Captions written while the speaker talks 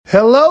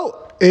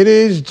Hello, it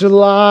is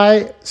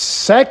July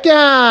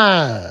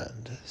 2nd.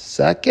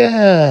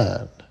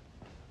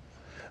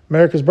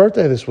 America's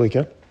birthday this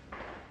weekend.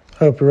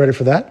 Hope you're ready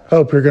for that.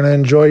 Hope you're going to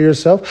enjoy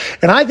yourself.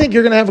 And I think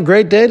you're going to have a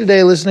great day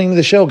today listening to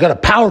the show. Got a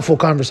powerful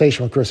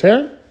conversation with Chris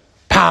Herren.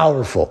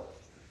 Powerful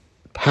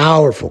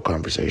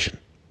conversation.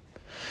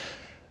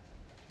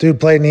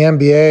 Dude played in the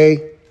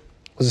NBA,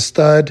 was a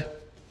stud,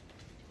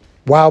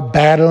 while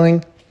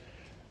battling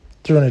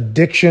through an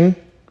addiction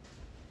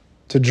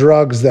to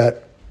drugs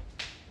that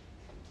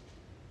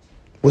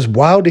was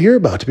wild to hear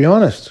about, to be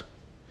honest.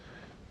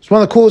 It's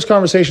one of the coolest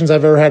conversations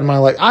I've ever had in my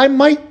life.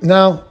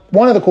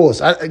 One of the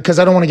coolest, because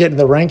I don't want to get into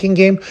the ranking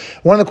game.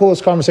 One of the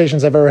coolest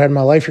conversations I've ever had in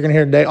my life you're going to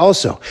hear today.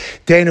 Also,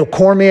 Daniel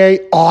Cormier,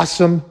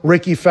 awesome.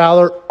 Rickie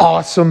Fowler,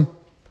 awesome.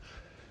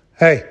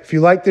 Hey, if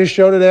you like this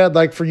show today, I'd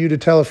like for you to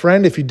tell a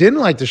friend. If you didn't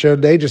like the show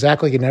today, just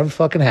act like it never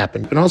fucking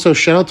happened. And also,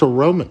 shout out to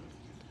Roman.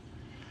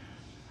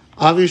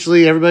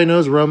 Obviously, everybody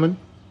knows Roman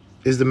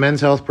is the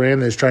men's health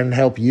brand that's trying to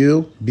help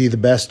you be the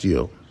best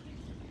you.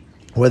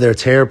 Whether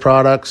it's hair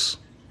products,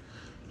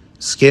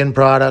 skin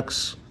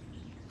products,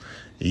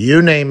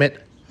 you name it,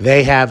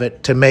 they have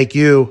it to make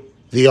you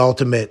the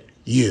ultimate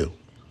you.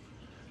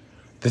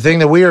 The thing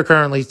that we are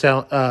currently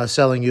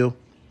selling you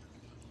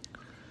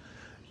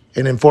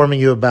and informing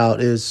you about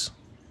is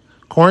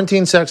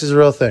quarantine sex is a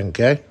real thing,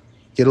 okay?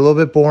 Get a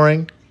little bit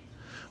boring.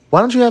 Why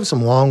don't you have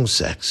some long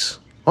sex?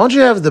 Why don't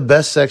you have the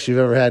best sex you've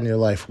ever had in your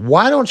life?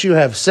 Why don't you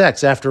have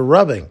sex after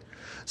rubbing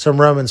some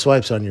Roman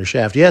swipes on your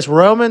shaft? Yes,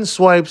 Roman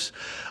swipes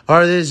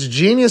are this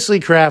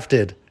geniusly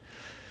crafted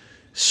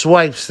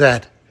swipes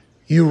that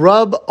you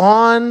rub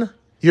on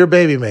your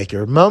baby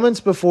maker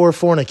moments before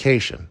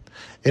fornication.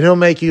 And it'll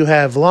make you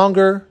have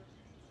longer,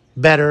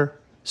 better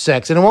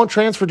sex. And it won't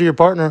transfer to your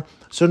partner,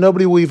 so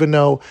nobody will even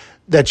know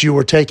that you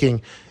were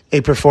taking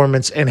a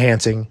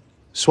performance-enhancing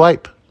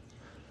swipe.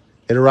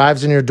 It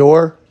arrives at your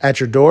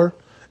door,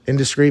 in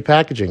discreet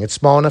packaging. It's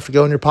small enough to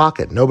go in your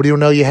pocket. Nobody will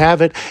know you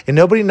have it, and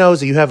nobody knows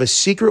that you have a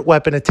secret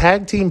weapon, a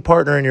tag team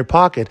partner in your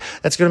pocket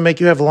that's going to make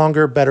you have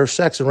longer, better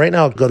sex. And right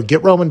now, go to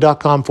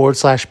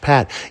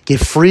GetRoman.com/Pat. Get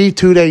free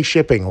 2-day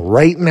shipping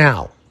right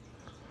now.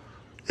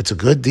 It's a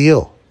good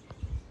deal.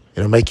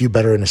 It'll make you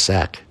better in a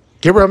sack.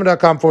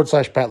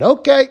 GetRoman.com/Pat.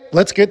 Okay,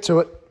 let's get to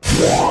it.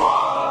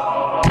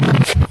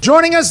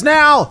 Joining us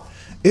now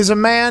is a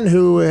man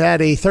who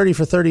had a 30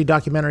 for 30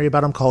 documentary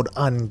about him called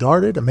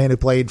Unguarded, a man who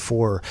played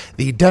for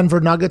the Denver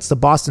Nuggets, the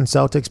Boston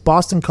Celtics,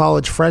 Boston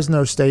College,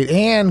 Fresno State,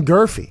 and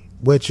Gurfee,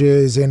 which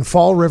is in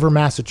Fall River,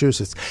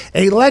 Massachusetts.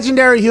 A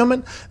legendary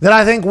human that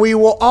I think we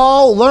will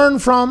all learn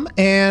from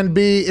and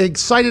be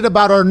excited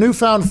about our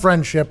newfound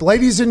friendship.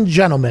 Ladies and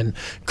gentlemen,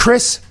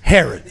 Chris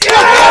Herren.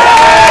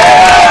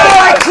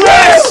 Yeah!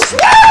 Chris!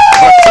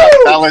 What's up,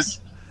 fellas?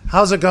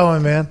 How's it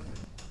going, man?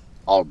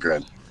 All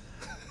good.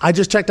 I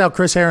just checked out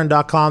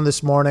ChrisHerren.com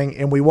this morning,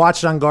 and we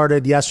watched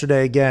Unguarded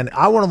yesterday again.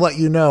 I want to let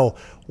you know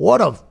what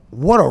a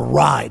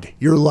ride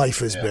your life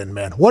has been,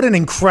 man. What an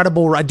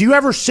incredible ride. Do you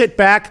ever sit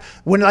back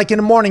when, like in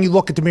the morning, you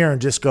look at the mirror and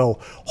just go,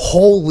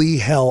 holy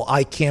hell,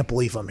 I can't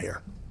believe I'm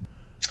here?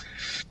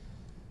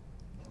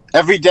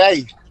 Every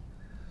day.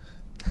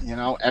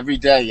 Every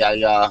day.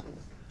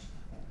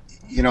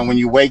 When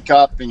you wake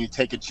up and you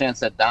take a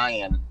chance at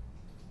dying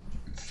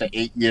for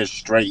 8 years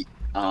straight,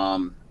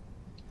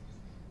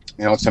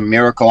 it's a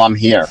miracle I'm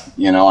here.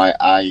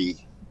 I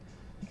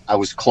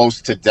was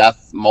close to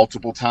death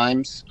multiple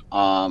times,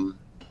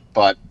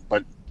 but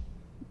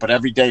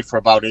every day for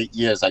about 8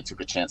 years, I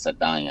took a chance at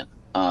dying.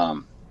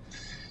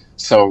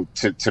 So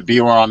to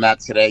be where I'm at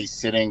today,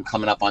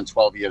 coming up on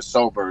 12 years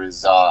sober,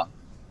 is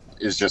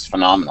just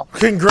phenomenal.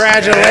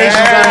 Congratulations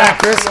on that,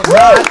 Chris.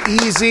 Not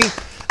easy.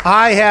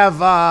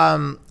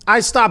 I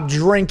stopped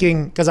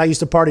drinking because I used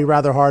to party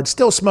rather hard.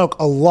 Still smoke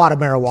a lot of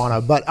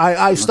marijuana, but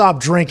I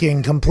stopped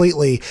drinking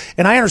completely.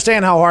 And I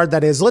understand how hard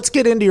that is. Let's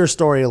get into your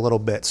story a little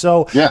bit.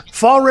 So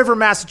Fall River,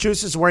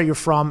 Massachusetts is where you're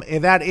from.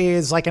 That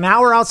is like an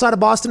hour outside of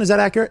Boston. Is that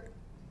accurate?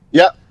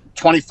 Yep.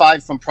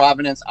 25 from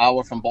Providence,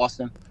 hour from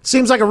Boston.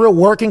 Seems like a real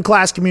working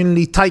class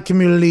community, tight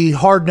community,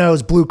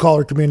 hard-nosed,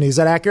 blue-collar community. Is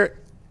that accurate?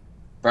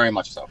 Very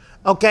much so.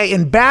 Okay,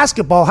 in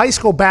basketball, high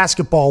school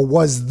basketball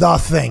was the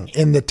thing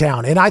in the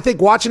town. And I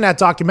think watching that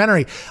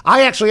documentary,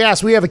 I actually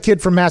asked, we have a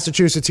kid from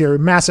Massachusetts here, a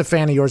massive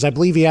fan of yours. I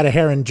believe he had a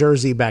Herren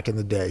jersey back in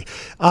the day.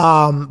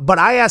 But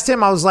I asked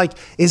him, I was like,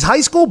 is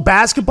high school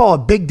basketball a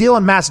big deal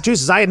in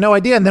Massachusetts? I had no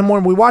idea. And then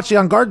when we watched the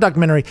Unguarded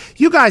documentary,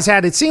 you guys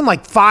had, it seemed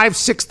like 5,000,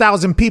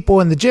 6,000 people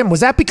in the gym.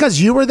 Was that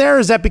because you were there, or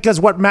is that because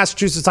what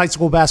Massachusetts high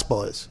school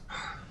basketball is?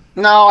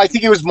 No, I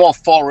think it was more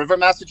Fall River,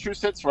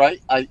 Massachusetts,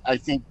 right? I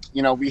think,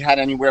 we had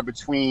anywhere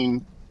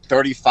between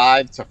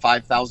 35 to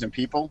 5,000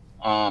 people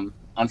on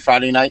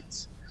Friday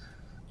nights.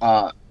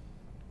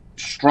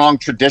 Strong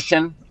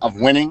tradition of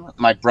winning.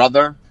 My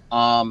brother,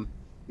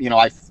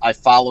 I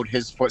followed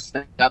his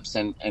footsteps,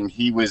 and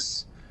he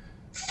was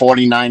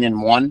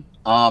 49-1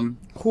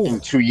 in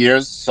 2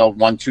 years, so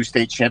won 2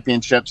 state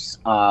championships.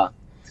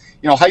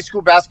 High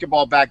school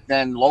basketball back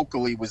then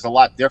locally was a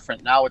lot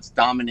different. Now it's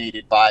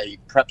dominated by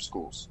prep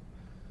schools.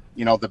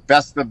 the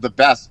best of the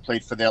best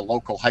played for their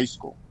local high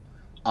school.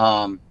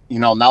 Now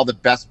the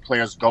best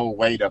players go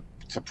away to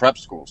prep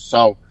school.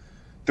 So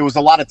there was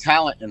a lot of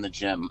talent in the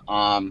gym.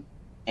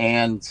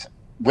 And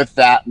with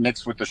that,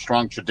 mixed with the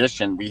strong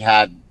tradition, we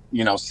had,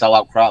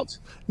 sellout crowds.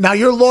 Now,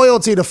 your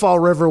loyalty to Fall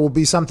River will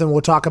be something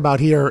we'll talk about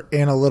here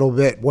in a little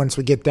bit once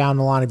we get down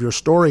the line of your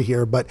story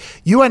here. But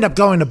you end up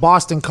going to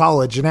Boston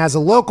College, and as a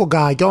local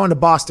guy going to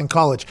Boston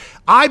College,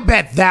 I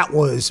bet that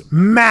was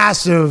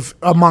massive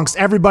amongst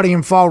everybody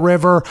in Fall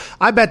River.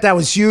 I bet that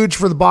was huge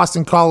for the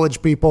Boston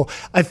College people.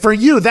 For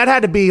you, that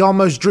had to be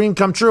almost dream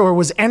come true, or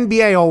was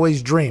NBA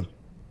always dream?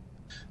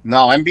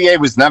 No, NBA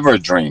was never a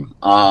dream.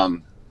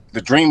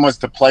 The dream was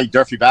to play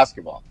Durfee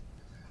basketball.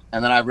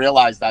 And then I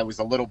realized I was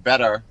a little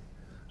better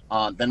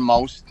than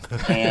most,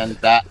 and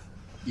that,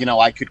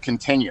 I could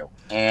continue.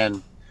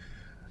 And,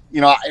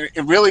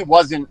 it really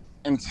wasn't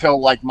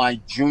until like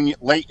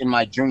late in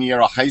my junior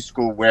year of high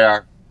school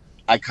where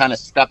I kind of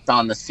stepped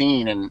on the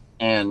scene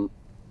and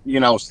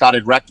they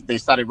started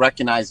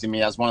recognizing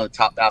me as one of the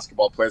top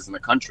basketball players in the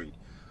country.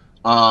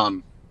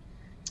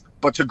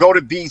 But to go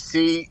to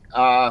BC,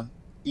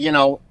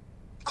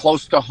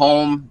 close to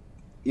home,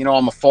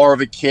 I'm a Fall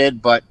River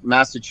kid, but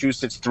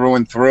Massachusetts through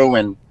and through,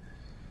 and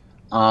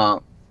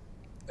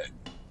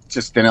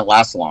just didn't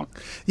last long.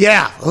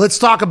 Yeah, let's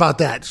talk about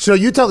that. So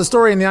you tell the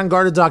story in the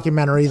Unguarded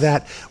documentary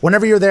that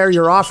whenever you're there,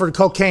 you're offered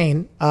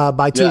cocaine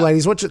by two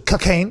ladies, which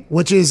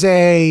is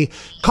a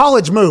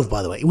college move,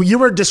 by the way. You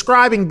were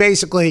describing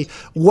basically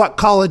what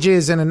college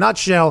is in a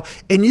nutshell,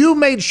 and you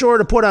made sure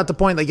to put out the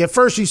point, like at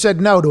first you said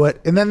no to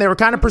it, and then they were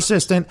kind of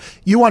persistent.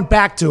 You went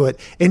back to it.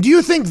 And do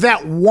you think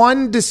that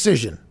one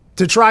decision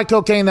to try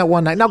cocaine that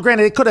one night. Now,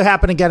 granted, it could have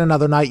happened again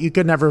another night. You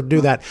could never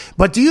do that.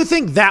 But do you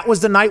think that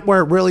was the night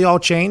where it really all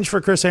changed for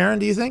Chris Herren,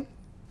 do you think?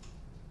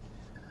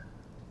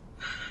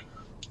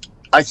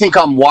 I think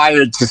I'm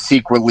wired to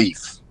seek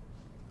relief.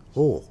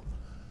 Oh.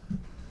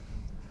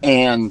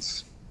 And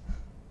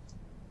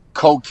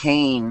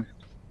cocaine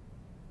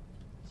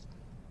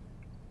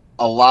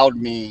allowed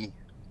me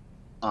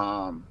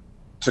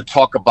to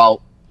talk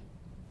about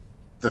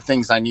the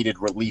things I needed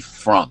relief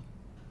from.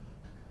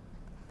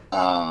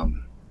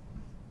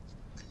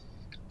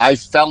 I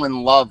fell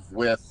in love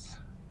with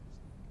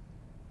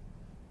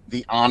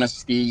the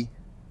honesty,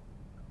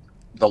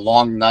 the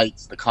long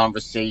nights, the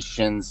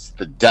conversations,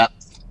 the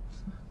depth.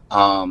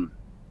 And,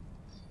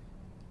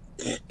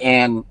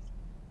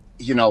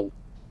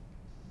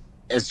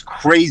 as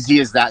crazy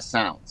as that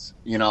sounds,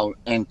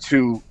 and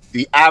to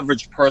the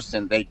average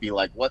person, they'd be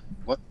like, what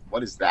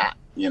is that?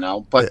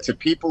 But to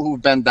people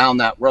who've been down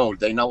that road,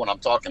 they know what I'm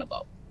talking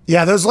about.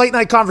 Yeah, those late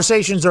night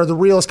conversations are the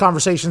realest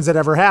conversations that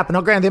ever happen.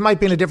 Now, granted, they might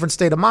be in a different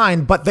state of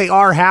mind, but they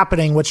are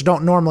happening, which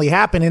don't normally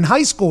happen. In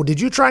high school, did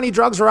you try any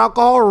drugs or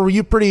alcohol, or were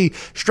you pretty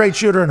straight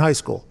shooter in high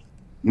school?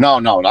 No,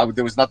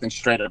 there was nothing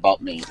straight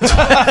about me.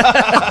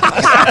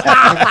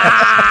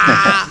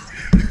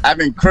 I've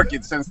been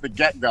crooked since the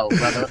get-go,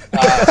 brother.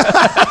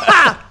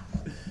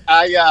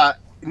 I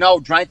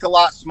drank a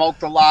lot,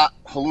 smoked a lot,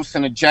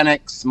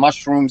 hallucinogenics,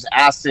 mushrooms,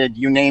 acid,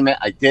 you name it,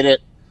 I did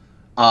it.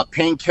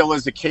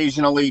 Painkillers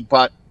occasionally,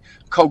 but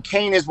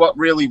cocaine is what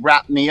really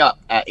wrapped me up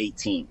at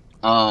 18.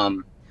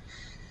 And,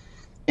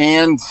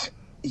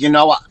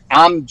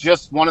 I'm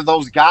just one of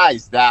those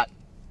guys that,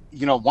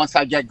 once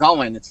I get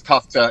going, it's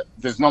tough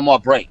there's no more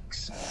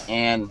breaks.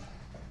 And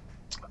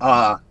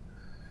I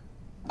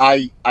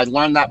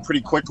learned that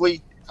pretty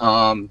quickly.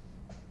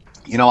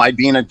 I'd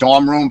be in a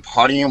dorm room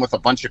partying with a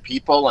bunch of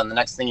people, and the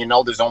next thing you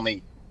know, there's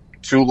only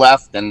 2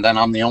 left, and then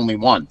I'm the only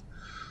one.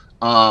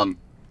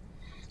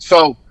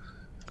 So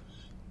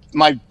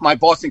my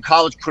Boston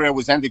College career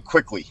was ended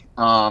quickly.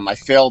 I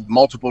failed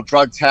multiple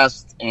drug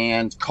tests,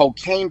 and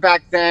cocaine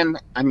back then,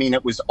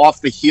 it was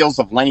off the heels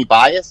of Lenny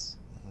Bias,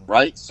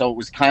 right? So it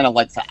was kind of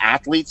like for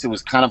athletes, it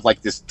was kind of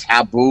like this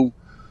taboo,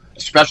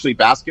 especially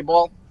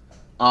basketball.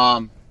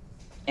 And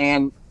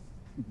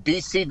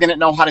BC didn't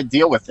know how to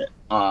deal with it.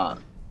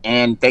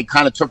 And they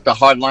kind of took the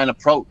hardline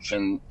approach,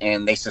 and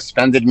they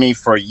suspended me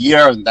for a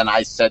year. And then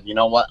I said, you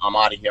know what, I'm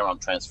out of here. I'm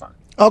transferring.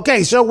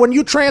 Okay, so when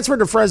you transferred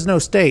to Fresno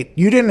State,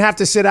 you didn't have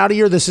to sit out a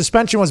year. The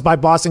suspension was by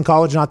Boston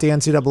College, not the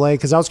NCAA,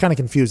 because I was kind of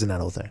confused in that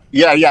whole thing.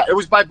 Yeah, it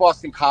was by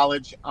Boston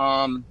College.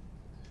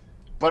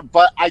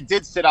 But I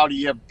did sit out a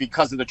year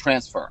because of the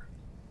transfer.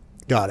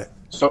 Got it.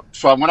 So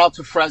I went out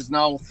to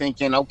Fresno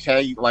thinking,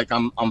 okay, like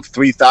I'm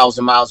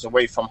 3,000 miles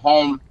away from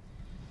home.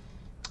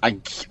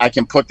 I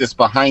can put this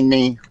behind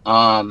me.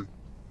 And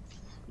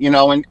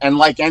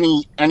like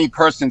any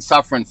person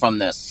suffering from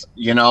this,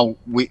 we know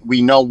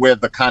where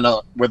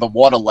the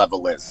water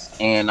level is.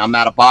 And I'm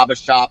at a barber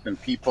shop, and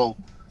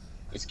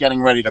it's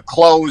getting ready to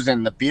close,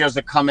 and the beers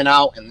are coming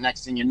out. And the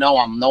next thing you know,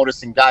 I'm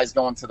noticing guys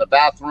going to the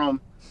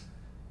bathroom,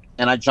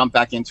 and I jump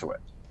back into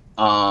it.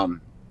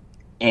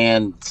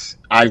 And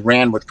I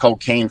ran with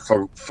cocaine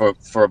for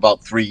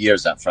about 3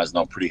 years at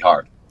Fresno, pretty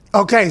hard.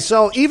 Okay,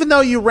 so even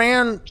though you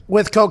ran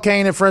with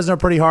cocaine at Fresno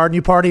pretty hard and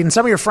you partied, and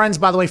some of your friends,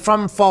 by the way,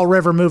 from Fall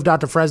River moved out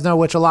to Fresno,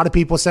 which a lot of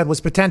people said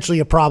was potentially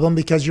a problem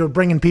because you were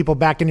bringing people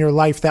back in your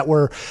life that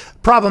were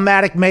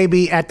problematic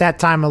maybe at that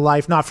time of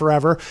life, not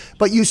forever.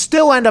 But you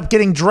still end up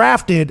getting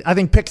drafted, I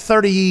think pick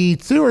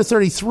 32 or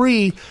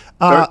 33,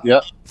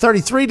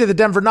 33 to the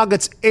Denver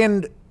Nuggets.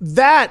 And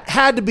that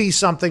had to be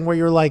something where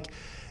you're like,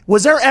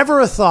 was there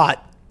ever a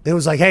thought, it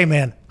was like, hey,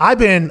 man, I've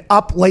been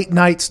up late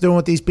nights doing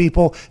with these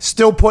people,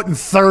 still putting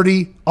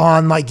 30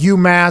 on like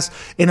UMass,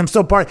 and I'm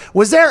still partying.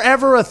 Was there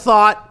ever a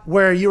thought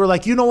where you were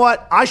like, you know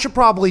what, I should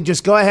probably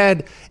just go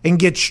ahead and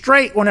get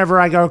straight whenever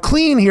I go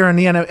clean here in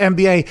the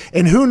NBA,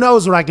 and who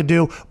knows what I could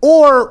do?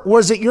 Or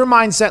was it your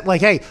mindset like,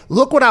 hey,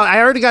 look what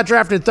I already got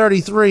drafted at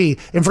 33,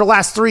 and for the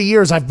last 3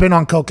 years I've been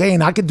on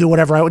cocaine. I could do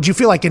whatever I would. You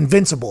feel like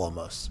invincible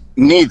almost?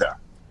 Neither.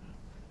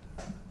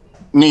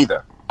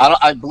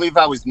 I believe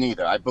I was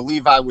neither. I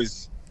believe I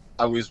was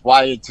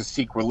wired to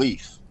seek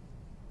relief,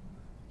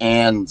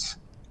 and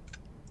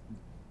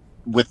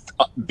with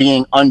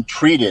being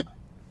untreated,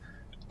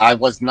 I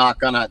was not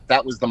gonna.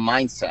 That was the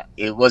mindset.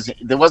 There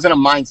wasn't a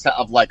mindset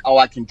of like, oh,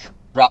 I can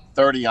drop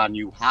 30 on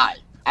you high.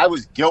 I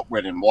was guilt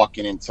ridden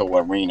walking into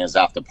arenas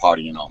after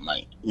partying all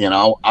night. You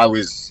know, I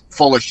was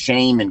full of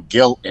shame and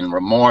guilt and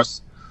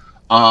remorse.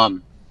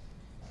 And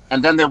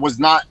then there was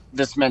not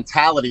this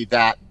mentality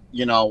that,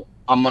 you know,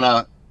 I'm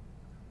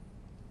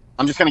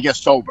just gonna get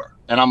sober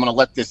and I'm going to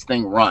let this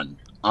thing run.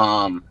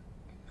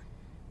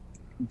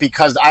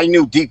 Because I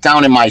knew deep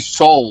down in my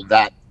soul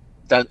that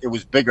it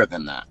was bigger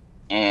than that.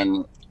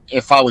 And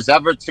if I was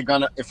ever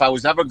going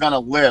to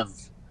live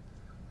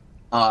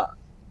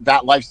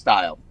that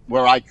lifestyle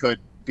where I could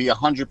be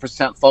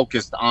 100%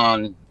 focused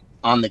on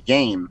the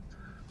game,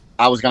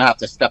 I was going to have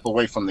to step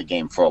away from the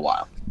game for a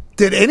while.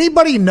 Did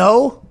anybody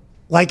know,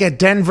 like at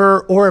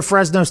Denver or at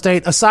Fresno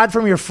State, aside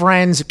from your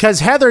friends, because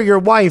Heather, your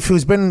wife,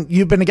 you've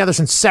been together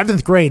since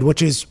 7th grade,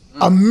 which is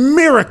a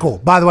miracle,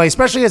 by the way,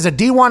 especially as a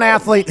D1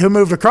 athlete who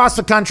moved across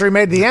the country,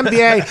 made the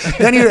NBA.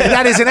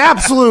 That is an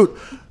absolute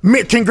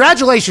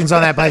congratulations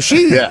on that. But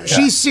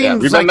she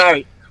seems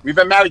We've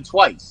been married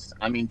twice.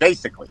 I mean,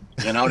 basically,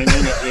 you know what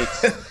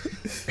I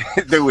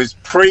mean? There was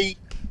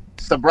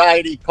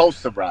pre-sobriety,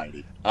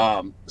 post-sobriety.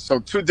 So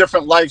 2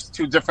 different lives,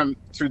 two different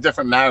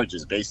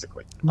marriages,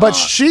 basically. But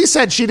she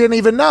said she didn't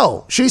even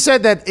know. She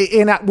said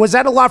that, was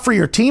that a lot for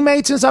your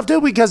teammates and stuff too?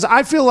 Because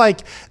I feel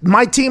like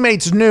my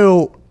teammates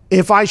knew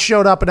if I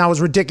showed up and I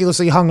was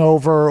ridiculously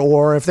hungover,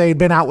 or if they'd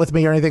been out with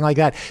me or anything like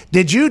that.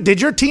 Did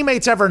your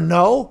teammates ever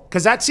know?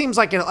 Because that seems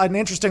like an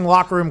interesting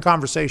locker room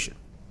conversation.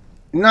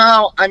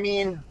 No, I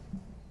mean,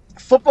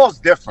 football's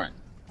different.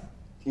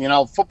 You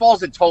know,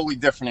 football's a totally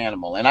different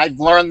animal, and I've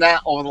learned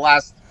that over the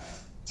last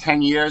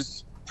 10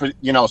 years.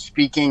 You know,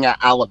 speaking at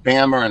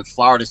Alabama and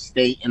Florida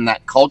State in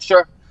that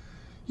culture,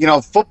 you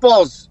know,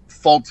 football's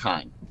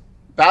full-time,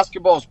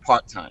 basketball's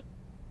part-time.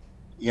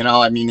 You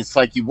know, I mean, it's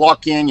like you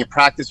walk in, you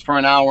practice for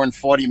an hour and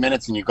 40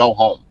 minutes and you go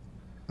home.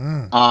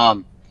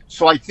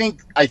 So I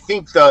think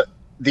the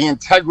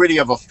integrity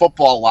of a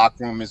football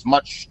locker room is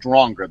much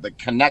stronger. The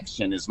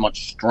connection is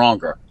much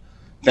stronger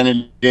than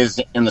it is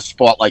in the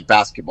sport like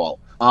basketball.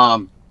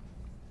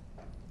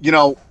 You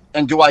know,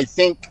 and do I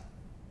think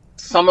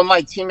some of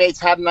my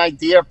teammates had an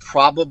idea?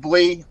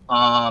 Probably.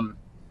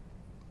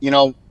 You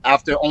know,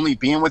 after only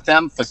being with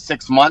them for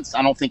 6 months,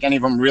 I don't think any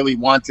of them really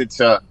wanted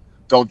to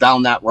go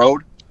down that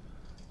road.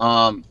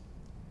 And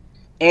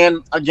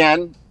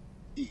again,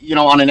 you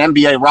know, on an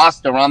NBA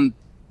roster, I'm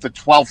the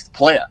 12th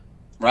player,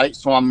 right?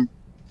 So I'm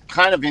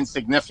kind of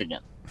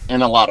insignificant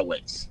in a lot of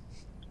ways.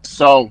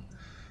 So,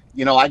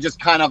 you know, I just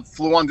kind of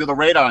flew under the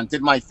radar and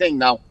did my thing.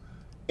 Now,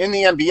 in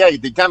the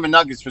NBA, the Denver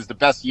Nuggets was the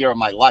best year of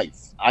my life.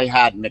 I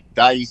had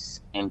McDyess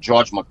and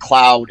George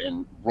McLeod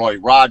and Roy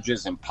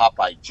Rogers and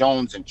Popeye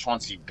Jones and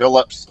Chauncey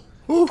Billups,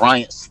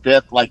 Bryant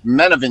Stith, like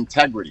men of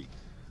integrity,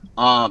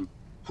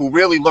 who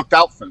really looked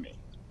out for me.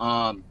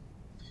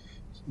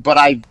 But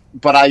I,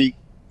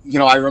 you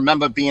know, I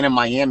remember being in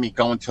Miami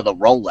going to the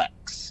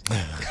Rolex,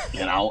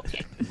 you know,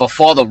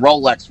 before the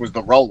Rolex was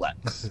the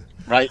Rolex,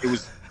 right?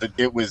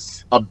 It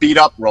was a beat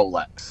up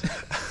Rolex.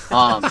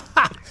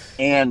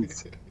 And,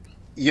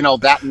 you know,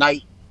 that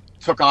night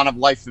took on a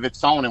life of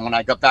its own. And when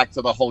I got back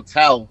to the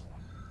hotel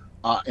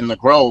in the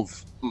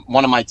Grove,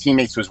 one of my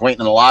teammates was waiting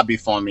in the lobby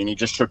for me, and he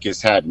just shook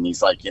his head and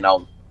he's like, you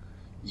know,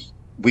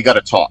 we got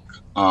to talk.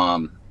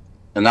 And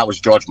that was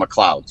George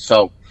McLeod.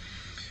 So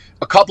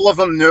a couple of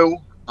them knew,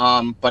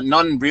 but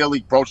none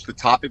really broached the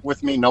topic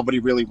with me. Nobody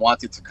really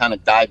wanted to kind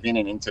of dive in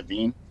and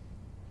intervene.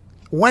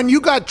 When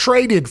you got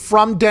traded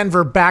from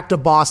Denver back to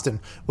Boston,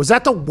 was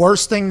that the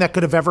worst thing that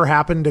could have ever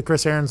happened to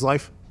Chris Herren's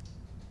life?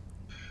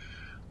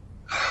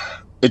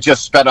 It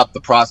just sped up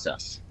the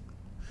process.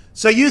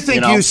 So you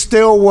think you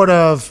still would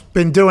have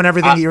been doing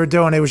everything that you were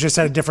doing, it was just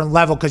at a different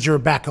level because you were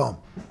back home?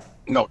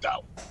 No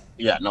doubt.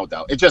 Yeah, no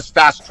doubt. It just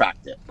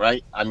fast-tracked it,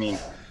 right? I mean,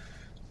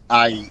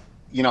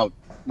 you know,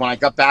 when I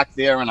got back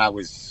there and I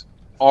was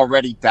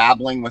already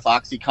dabbling with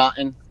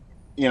OxyContin,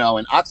 you know,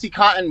 and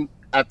OxyContin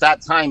at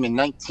that time in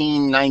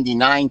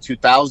 1999,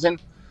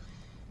 2000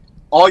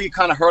 all you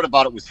kind of heard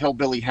about it was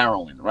hillbilly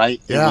heroin,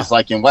 right? Yeah. It was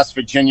like in West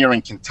Virginia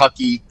and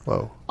Kentucky.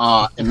 Whoa.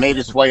 It made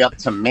its way up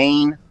to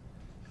Maine,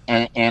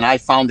 and I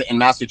found it in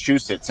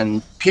Massachusetts,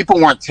 and people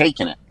weren't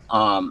taking it.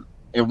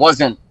 It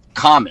wasn't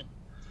common.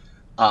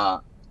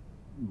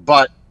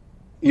 But,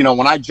 you know,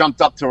 when I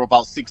jumped up to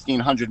about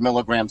 1,600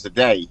 milligrams a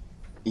day,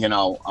 you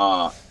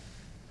know,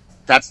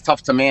 that's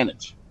tough to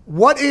manage.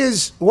 What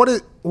is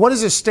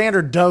a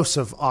standard dose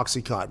of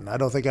Oxycontin? I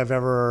don't think I've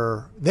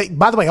ever.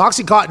 By the way,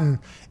 Oxycontin,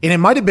 and it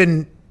might have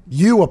been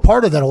you a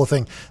part of that whole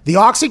thing. The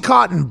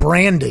Oxycontin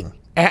branding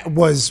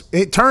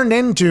it turned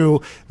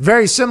into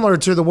very similar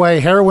to the way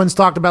heroin's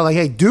talked about. Like,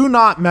 hey, do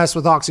not mess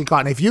with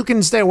Oxycontin. If you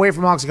can stay away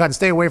from Oxycontin,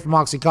 stay away from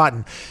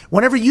Oxycontin.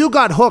 Whenever you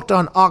got hooked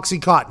on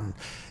Oxycontin,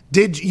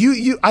 did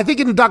you? I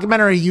think in the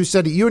documentary you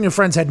said that you and your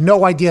friends had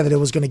no idea that it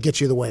was going to get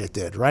you the way it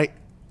did, right?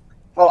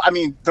 Well, I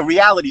mean, the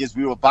reality is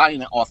we were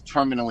buying it off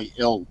terminally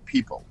ill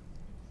people,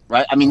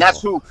 right? I mean,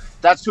 that's who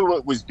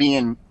it was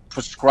being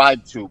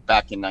prescribed to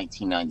back in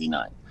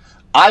 1999.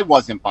 I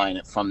wasn't buying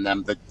it from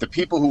them. The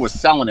people who were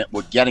selling it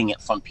were getting it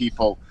from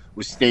people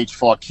with stage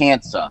 4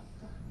 cancer,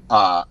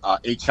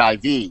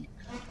 HIV,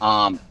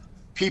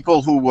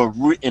 people who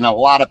were in a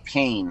lot of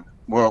pain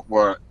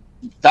were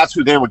that's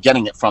who they were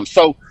getting it from.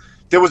 So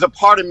there was a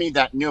part of me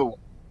that knew,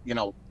 you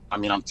know, I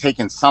mean, I'm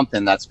taking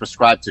something that's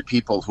prescribed to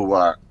people who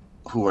are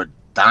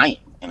dying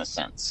in a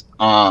sense.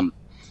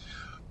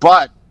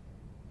 But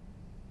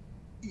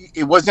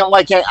it wasn't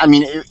like, I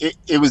mean,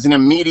 it was an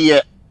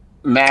immediate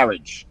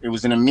marriage. It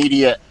was an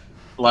immediate,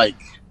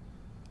 like,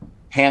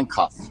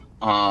 handcuff.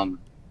 You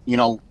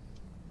know,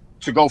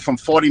 to go from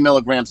 40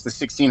 milligrams to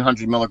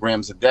 1,600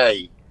 milligrams a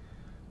day,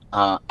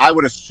 I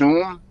would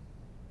assume,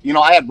 you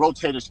know, I had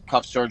rotator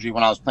cuff surgery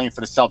when I was playing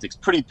for the Celtics,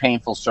 pretty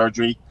painful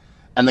surgery.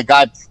 And the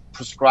guy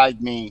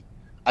prescribed me,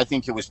 I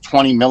think it was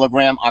 20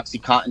 milligram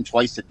Oxycontin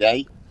twice a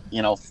day,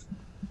 you know,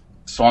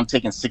 so I'm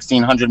taking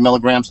 1,600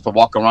 milligrams to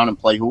walk around and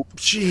play hoop.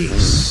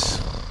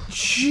 Jeez.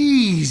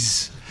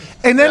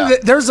 And then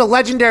there's a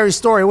legendary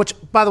story, which,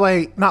 by the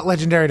way, not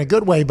legendary in a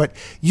good way, but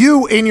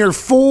you in your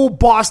full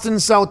Boston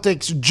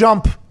Celtics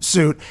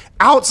jumpsuit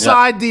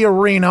outside the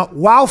arena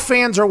while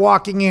fans are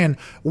walking in,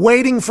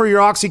 waiting for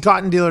your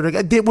Oxycontin dealer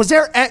to.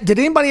 Did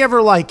anybody ever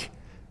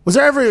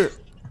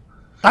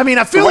I mean,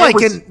 I feel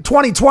like in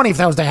 2020, if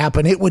that was to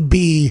happen, it would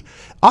be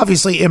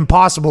obviously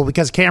impossible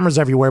because cameras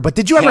everywhere. But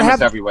did you ever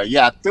have everywhere?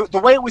 Yeah, the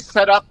way it was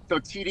set up, the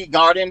TD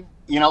Garden,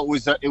 you know,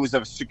 it was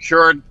a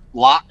secured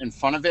lot in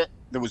front of it.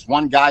 There was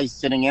one guy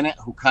sitting in it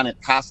who kind of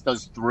passed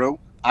us through.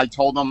 I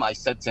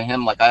said to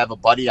him, like, I have a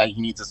buddy, he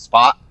needs a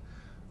spot.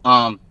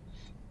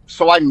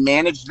 So I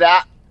managed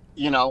that,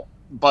 you know,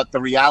 but the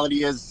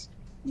reality is,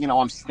 you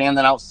know, I'm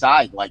standing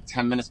outside like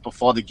 10 minutes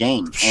before the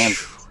game, and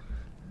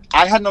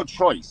I had no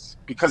choice.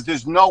 Because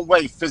there's no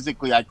way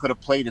physically I could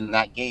have played in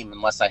that game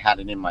unless I had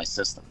it in my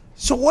system.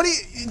 So what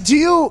do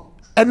you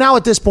and now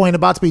at this point,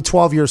 about to be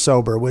 12 years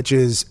sober, which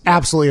is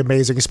absolutely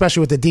amazing,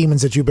 especially with the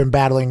demons that you've been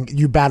battling,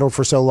 you battled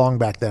for so long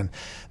back then.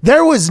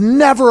 There was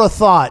never a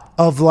thought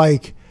of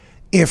like,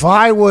 if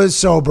I was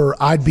sober,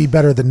 I'd be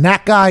better than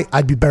that guy.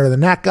 I'd be better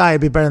than that guy.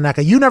 I'd be better than that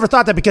guy. You never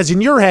thought that because in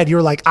your head,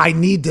 you're like, I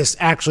need this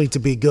actually to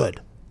be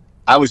good.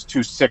 I was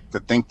too sick to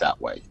think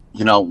that way.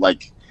 You know,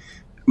 like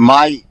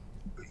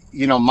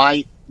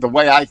the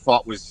way I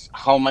thought was,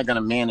 how am I going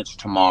to manage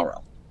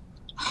tomorrow?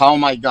 How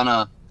am I going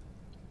to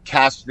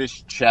cash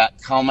this check?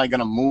 How am I going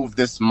to move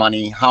this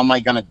money? How am I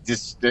going to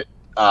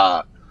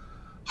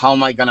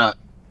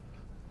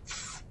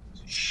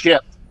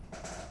ship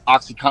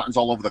Oxycontins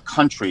all over the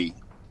country?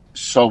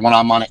 So when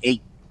I'm on an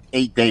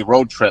eight-day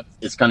road trip,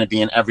 it's going to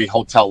be in every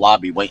hotel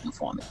lobby waiting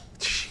for me.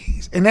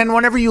 Jeez. And then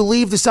whenever you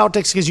leave the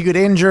Celtics because you get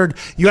injured,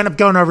 you end up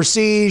going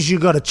overseas. You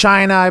go to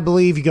China, I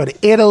believe. You go to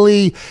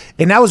Italy.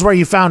 And that was where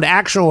you found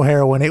actual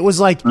heroin. It was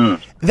like,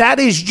 that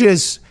is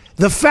just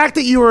the fact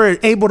that you were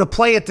able to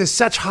play at this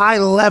such high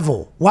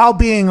level while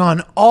being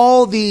on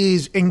all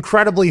these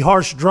incredibly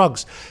harsh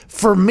drugs.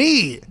 For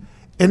me,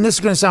 and this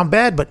is going to sound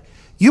bad, but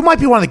you might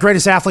be one of the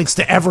greatest athletes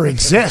to ever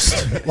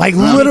exist, like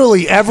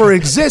literally ever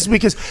exist,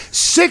 because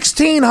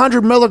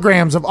 1,600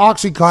 milligrams of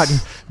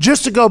Oxycontin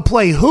just to go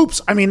play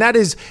hoops. I mean, that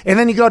is, and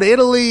then you go to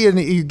Italy and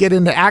you get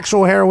into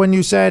actual heroin,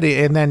 you said,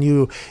 and then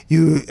you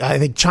I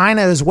think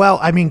China as well.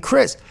 I mean,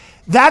 Chris,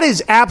 that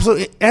is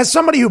absolutely, as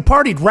somebody who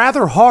partied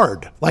rather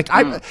hard, like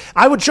I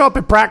would show up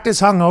at practice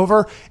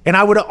hungover, and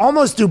I would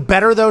almost do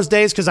better those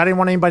days because I didn't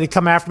want anybody to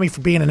come after me for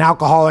being an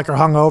alcoholic or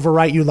hungover,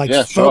 right? You'd like,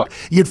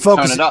 you'd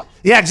focus. Turn it up.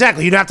 Yeah,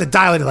 exactly. You'd have to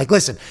dial it. Like,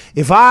 listen,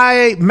 if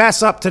I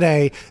mess up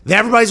today,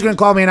 everybody's going to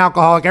call me an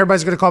alcoholic.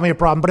 Everybody's going to call me a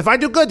problem. But if I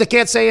do good, they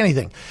can't say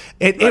anything.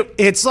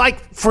 It's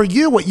like for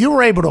you, what you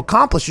were able to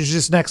accomplish is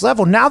just next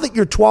level. Now that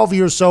you're 12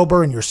 years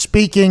sober and you're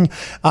speaking,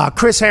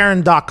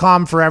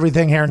 ChrisHerren.com for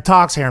everything, Herren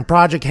Talks, Herren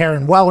Project,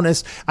 Herren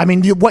Wellness. I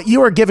mean, what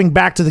you are giving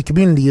back to the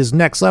community is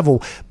next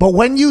level. But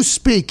when you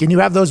speak and you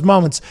have those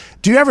moments,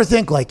 do you ever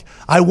think like,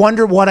 I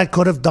wonder what I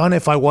could have done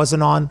if I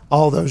wasn't on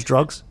all those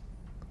drugs?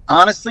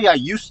 Honestly, I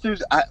used to,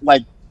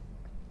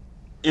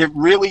 it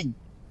really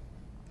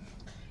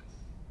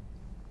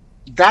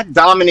that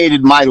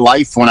dominated my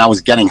life when I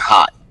was getting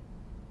hot.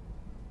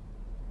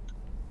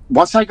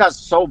 Once I got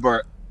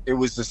sober, it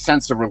was a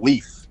sense of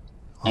relief.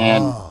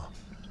 And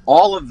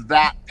all of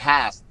that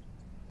past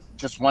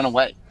just went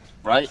away,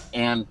 right?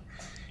 And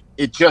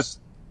it just,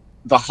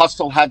 the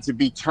hustle had to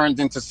be turned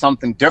into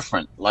something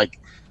different. Like,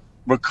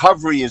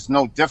 recovery is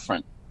no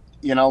different.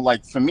 You know,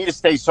 like, for me to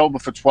stay sober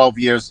for 12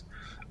 years,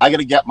 I got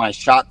to get my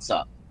shots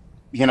up.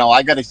 You know,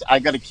 I got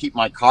to keep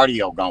my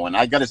cardio going.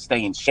 I got to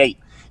stay in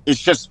shape.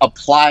 It's just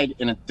applied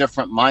in a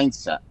different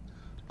mindset.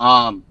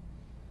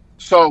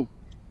 So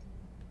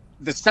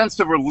the sense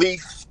of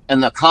relief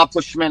and the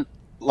accomplishment,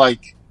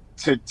 like,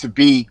 to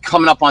be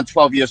coming up on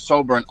 12 years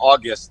sober in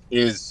August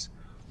is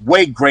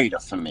way greater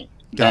for me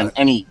than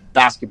any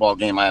basketball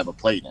game I ever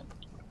played in.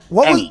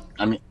 What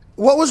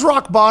was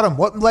rock bottom?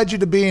 What led you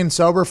to being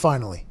sober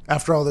finally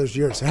after all those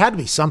years? It had to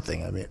be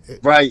something. I mean,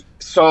 right.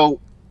 So,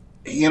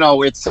 you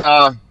know, it's,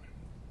 a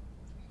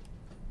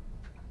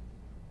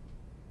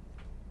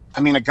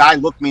guy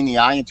looked me in the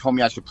eye and told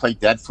me I should play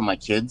dead for my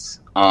kids.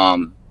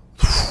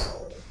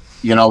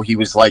 You know, he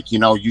was like, you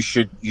know, you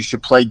should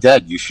play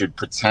dead. You should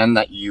pretend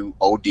that you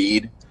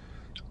OD'd,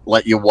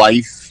 let your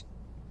wife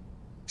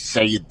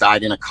say you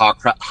died in a car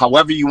crash,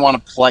 however you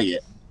want to play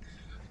it.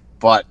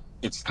 But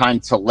it's time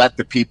to let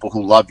the people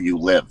who love you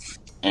live.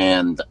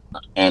 And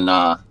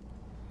I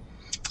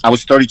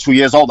was 32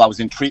 years old. I was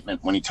in treatment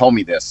when he told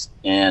me this.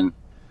 And,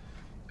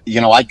 you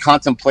know, I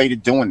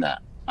contemplated doing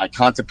that. I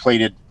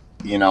contemplated,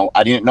 you know,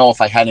 I didn't know if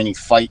I had any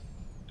fight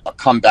or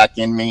comeback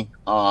in me.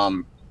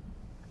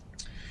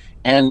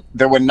 And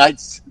there were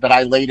nights that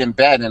I laid in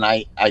bed and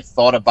I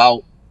thought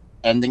about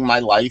ending my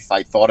life.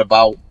 I thought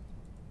about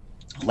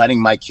letting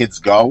my kids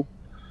go.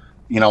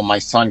 You know, my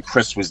son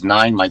Chris was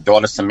 9. My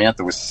daughter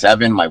Samantha was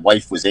 7. My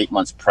wife was 8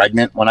 months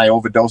pregnant when I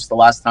overdosed the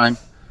last time.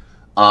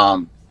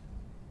 And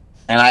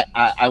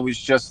I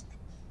was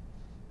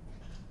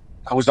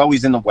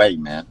always in the way,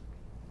 man.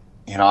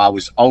 You know, I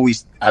was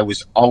always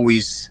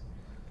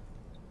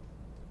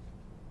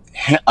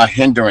a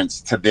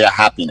hindrance to their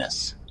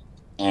happiness.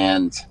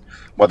 And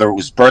whether it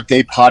was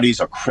birthday parties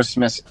or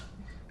Christmas,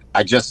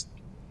 I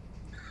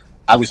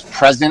was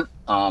present,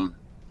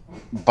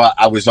 but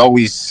I was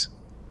always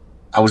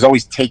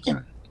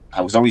taking.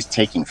 I was always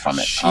taking from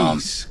it.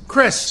 Jeez.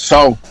 Chris,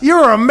 so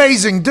you're an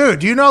amazing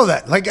dude. You know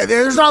that. Like,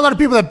 there's not a lot of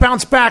people that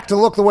bounce back to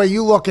look the way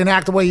you look and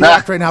act the way you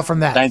act right now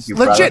from that. Thank you,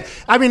 legit.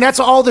 brother. I mean, that's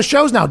all the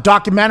shows now.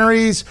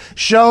 Documentaries,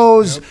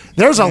 shows. Yep.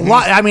 There's a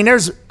lot. I mean,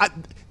 there's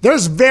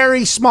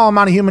very small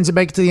amount of humans that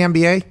make it to the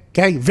NBA.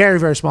 Okay, very,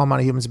 very small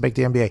amount of humans that make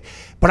the NBA.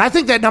 But I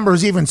think that number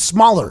is even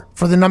smaller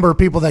for the number of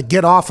people that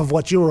get off of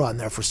what you were on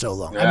there for so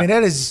long. Yeah. I mean,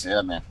 that is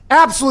man.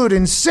 Absolute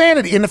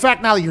insanity. And the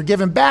fact now that you're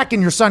giving back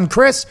and your son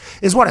Chris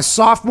is a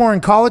sophomore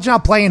in college now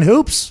playing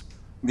hoops?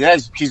 Yeah,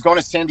 he's going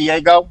to San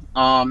Diego.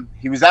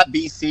 He was at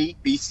BC.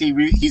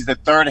 He's the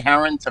third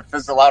Herren to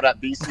fizzle out at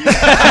BC.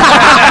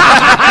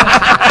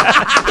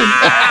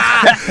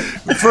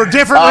 For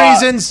different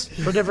reasons.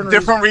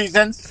 Different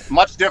reasons.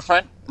 Much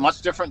different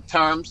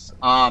terms.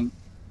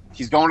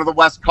 He's going to the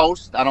West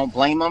Coast. I don't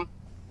blame him.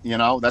 You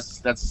know,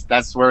 that's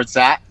where it's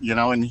at. You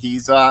know, and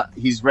he's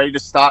ready to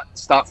start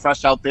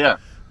fresh out there.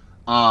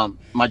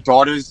 My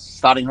daughter's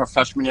starting her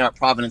freshman year at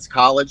Providence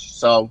College.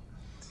 So,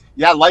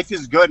 yeah, life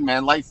is good,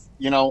 man. Life,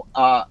 you know,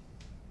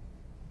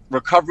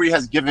 recovery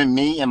has given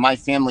me and my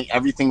family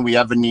everything we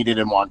ever needed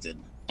and wanted,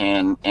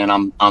 and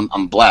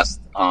I'm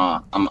blessed.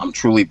 I'm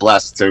truly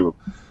blessed to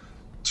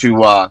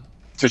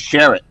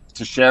share it,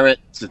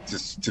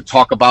 to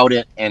talk about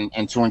it,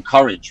 and to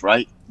encourage,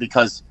 right?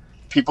 Because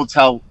people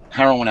tell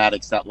heroin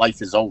addicts that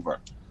life is over.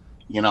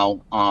 You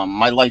know,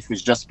 my life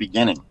was just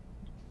beginning.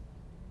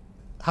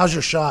 How's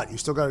your shot? You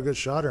still got a good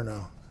shot or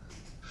no?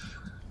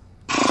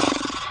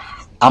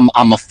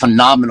 I'm a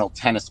phenomenal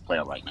tennis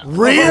player right now.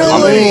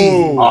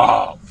 Really?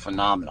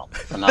 Phenomenal.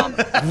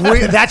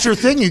 That's your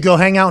thing? You go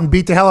hang out and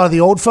beat the hell out of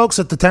the old folks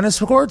at the tennis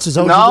courts? Is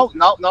that No.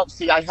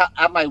 See,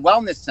 at my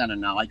wellness center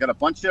now, I got a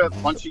bunch of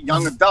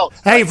young adults.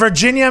 Hey,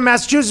 Virginia,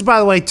 Massachusetts, by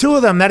the way, 2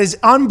 of them. That is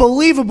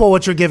unbelievable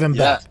what you're giving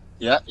back.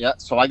 Yeah.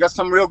 So I got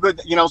some real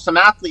good, you know, some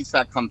athletes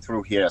that come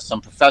through here. Some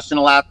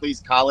professional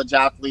athletes, college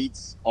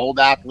athletes,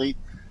 old athletes.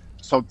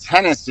 So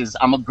tennis is,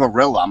 I'm a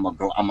gorilla. I'm a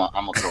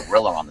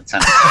gorilla on the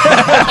tennis.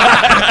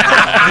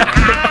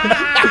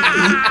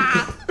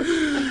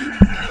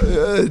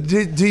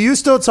 Do you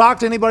still talk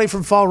to anybody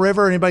from Fall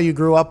River? Anybody you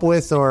grew up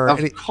with? Or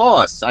of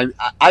course,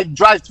 I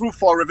drive through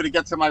Fall River to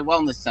get to my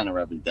wellness center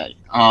every day.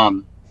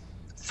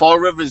 Fall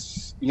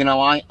River's, you know,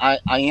 I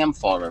am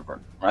Fall River,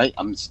 right?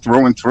 I'm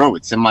through and through.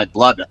 It's in my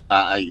blood.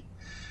 I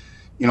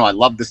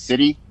love the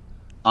city.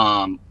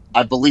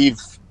 I believe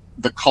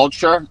the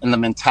culture and the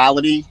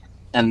mentality.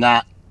 And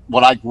that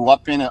what I grew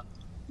up in,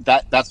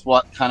 that's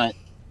what kind of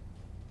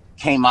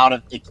came out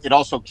of it. It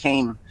also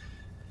came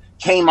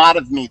out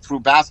of me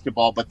through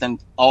basketball, but then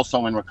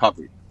also in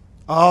recovery.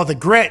 Oh, the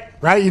grit,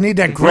 right? You need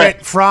that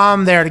grit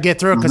from there to get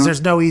through it because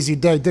there's no easy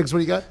day. Diggs, what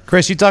do you got?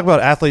 Chris, you talk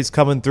about athletes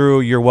coming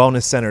through your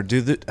wellness center.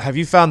 Have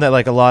you found that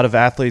like a lot of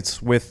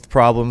athletes with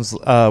problems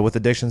with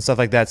addiction, stuff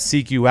like that,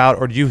 seek you out,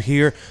 or do you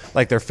hear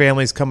like their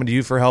families coming to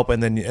you for help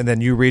and then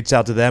you reach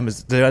out to them?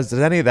 Does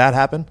any of that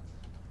happen?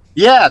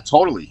 Yeah,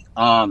 totally.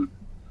 I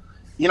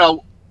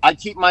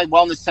keep my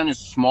wellness centers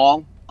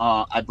small.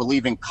 I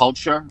believe in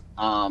culture.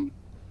 I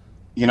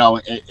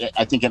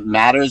think it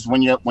matters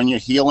when you're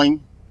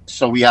healing.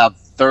 So we have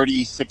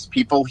 36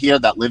 people here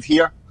that live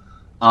here.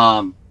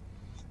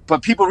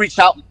 But people reach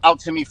out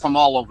to me from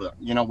all over,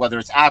 whether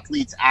it's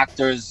athletes,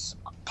 actors,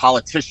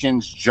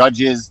 politicians,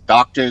 judges,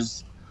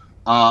 doctors.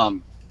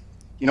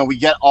 We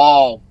get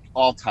all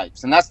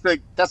types. And that's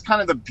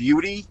kind of the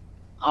beauty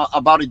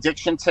about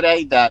addiction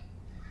today, that,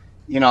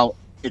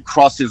 it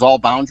crosses all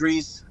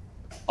boundaries,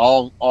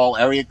 all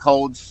area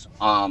codes.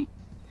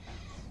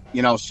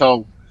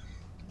 So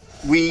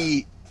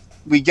we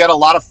get a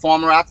lot of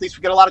former athletes.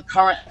 We get a lot of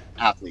current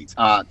athletes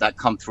that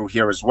come through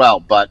here as well.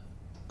 But,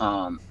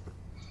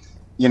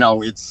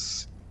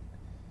 it's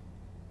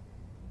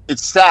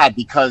sad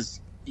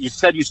because you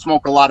said you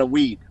smoke a lot of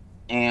weed,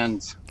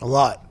 and a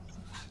lot.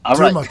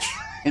 Too much.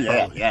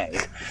 Yeah.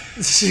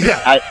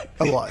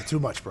 A lot. Too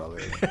much,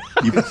 probably.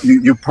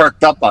 You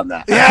perked up on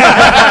that.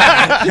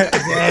 Yeah.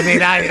 I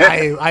mean,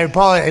 I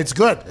apologize. It's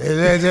good.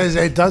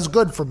 It does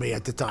good for me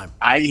at the time.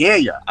 I hear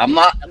you. I'm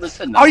not.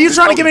 Listen. Are you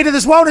trying to get me to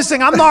this wellness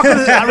thing? I'm not going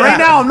to. Right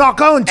now, I'm not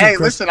going to. Hey,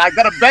 Chris. listen. I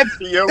got a bed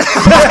for you.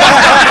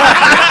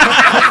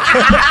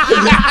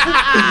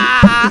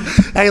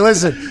 Hey,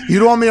 listen. You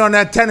don't want me on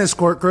that tennis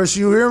court, Chris.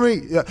 You hear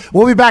me? Yeah.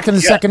 We'll be back in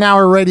the second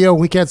hour of radio.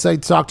 We can't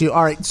talk to you.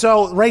 All right.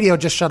 So radio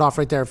just shut off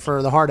right there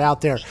for the heart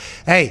out there.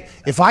 Hey,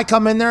 if I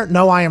come in there,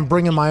 no, I am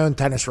bringing my own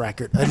tennis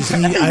racket.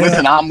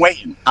 Listen, I'm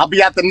waiting. I'll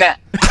be at the net.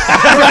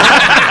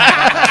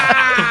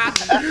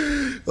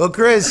 Well,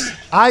 Chris,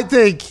 I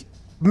think,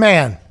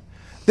 man,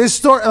 this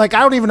story, like,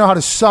 I don't even know how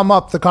to sum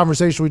up the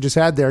conversation we just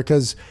had there,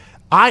 because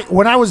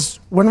when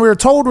we were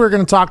told we were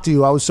going to talk to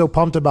you, I was so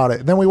pumped about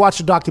it. And then we watched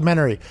the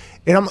documentary,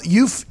 and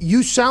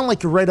you sound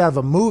like you're right out of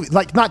a movie.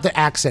 Like, not the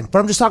accent, but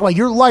I'm just talking about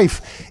your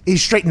life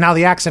is straight. Now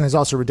the accent is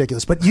also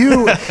ridiculous, but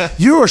you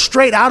are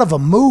straight out of a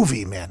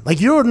movie, man.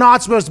 Like, you're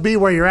not supposed to be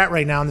where you're at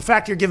right now. And the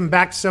fact you're giving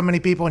back to so many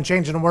people and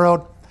changing the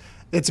world,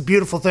 it's a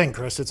beautiful thing,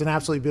 Chris. It's an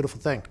absolutely beautiful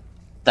thing.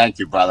 Thank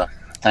you, brother.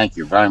 Thank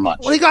you very much.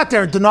 What do you got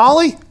there?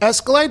 Denali?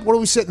 Escalade? What are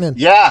we sitting in?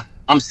 Yeah,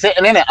 I'm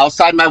sitting in it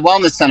outside my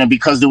wellness center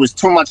because there was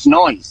too much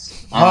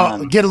noise.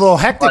 Get a little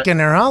hectic in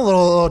there, huh? A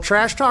little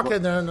trash talk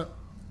in there.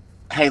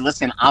 Hey,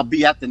 listen, I'll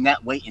be at the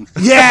net waiting for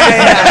you.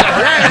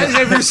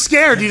 Yeah. If you're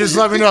scared, you just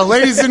let me know.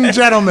 Ladies and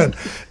gentlemen,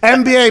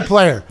 NBA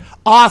player,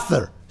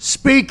 author,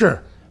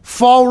 speaker,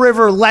 Fall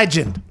River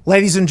legend.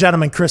 Ladies and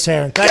gentlemen, Chris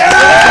Herren. Thank you.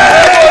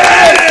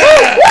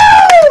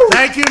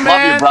 Thank you, man.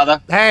 Love you,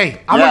 brother.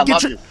 Hey, I'm gonna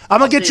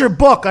get your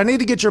book. I need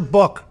to get your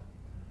book.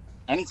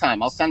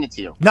 Anytime, I'll send it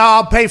to you. No,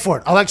 I'll pay for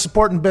it. I like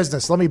supporting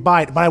business. Let me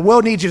buy it, but I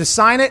will need you to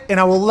sign it, and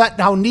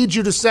I'll need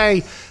you to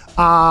say,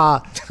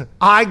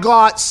 I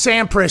got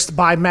Samprist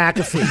by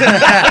McAfee.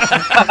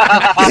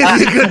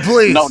 If you could,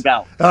 please. No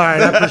doubt. All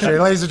right, I appreciate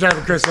it. Ladies and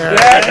gentlemen, Chris Herren.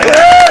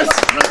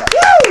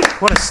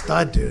 What a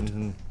stud, dude.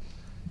 Mm-hmm.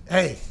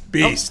 Hey.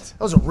 Beast.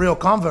 That was a real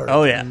convert.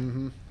 Oh, yeah.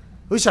 Mm-hmm.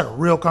 We just had a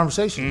real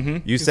conversation.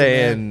 Mm-hmm. You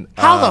saying...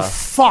 How the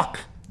fuck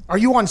are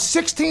you on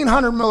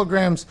 1,600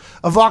 milligrams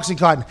of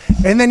Oxycontin,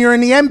 and then you're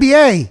in the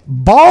NBA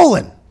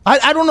balling?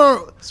 I don't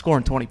know.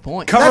 Scoring 20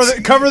 points.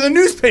 Cover the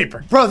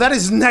newspaper. Bro, that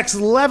is next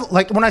level.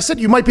 Like, when I said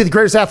you might be the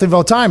greatest athlete of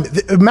all time,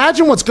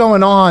 imagine what's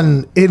going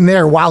on in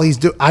there while he's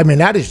doing... I mean,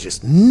 that is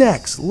just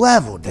next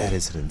level, dude. That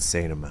is an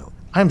insane amount.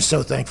 I'm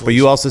so thankful. But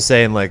you also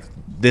saying, like,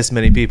 this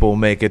many people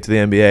make it to the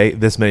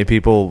NBA, this many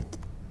people...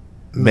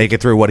 make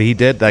it through what he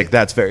did, like,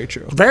 that's very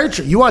true. Very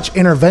true. You watch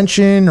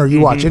Intervention, or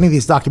you watch any of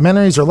these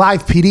documentaries, or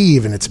Live PD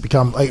even, it's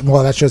become, like,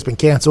 well, that show's been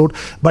canceled,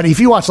 but if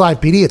you watch Live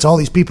PD, it's all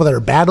these people that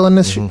are battling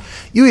this shit.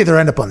 You either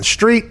end up on the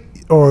street,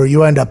 or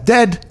you end up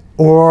dead,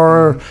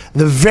 or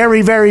the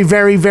very, very,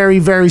 very, very,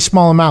 very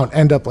small amount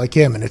end up like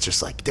him, and it's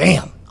just like,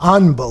 damn,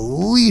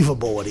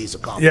 unbelievable what he's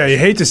accomplished. Yeah, you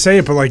hate to say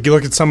it, but, like, you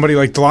look at somebody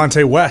like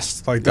Delonte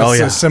West, like, that's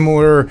a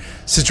similar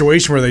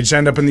situation where they just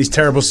end up in these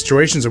terrible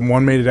situations, and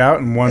one made it out,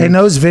 and one... And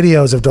those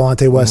videos of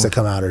Delonte West that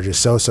come out are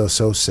just so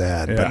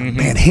sad. Yeah. But,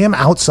 man, him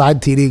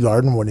outside TD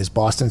Garden with his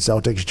Boston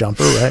Celtics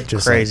jumper, right?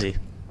 Just crazy.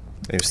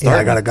 Like,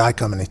 I got a guy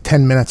coming. He's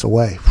 10 minutes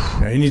away.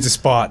 Yeah, he needs a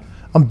spot.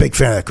 I'm a big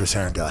fan of that Chris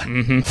Herren guy.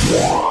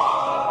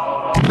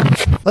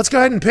 Let's go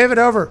ahead and pivot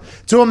over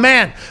to a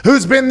man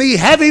who's been the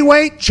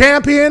heavyweight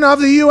champion of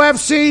the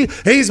UFC.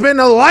 He's been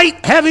the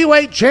light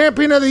heavyweight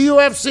champion of the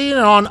UFC, and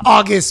on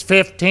August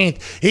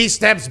 15th, he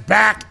steps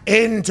back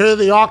into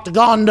the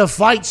octagon to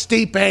fight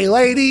Stipe.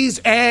 Ladies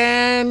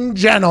and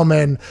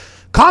gentlemen,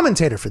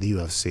 commentator for the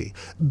UFC,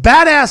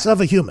 badass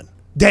of a human,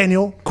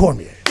 Daniel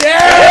Cormier.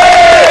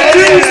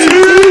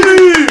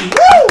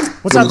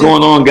 What's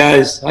going on,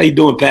 guys? How you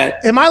doing,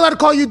 Pat? Am I allowed to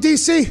call you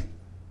DC?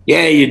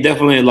 Yeah, you're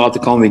definitely allowed to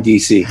call me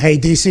DC. Hey,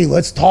 DC,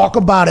 let's talk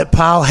about it,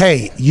 pal.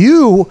 Hey,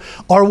 you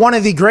are one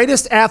of the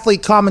greatest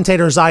athlete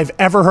commentators I've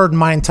ever heard in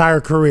my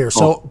entire career.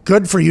 So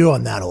good for you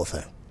on that whole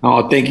thing.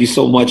 Oh, thank you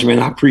so much, man.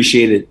 I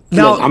appreciate it.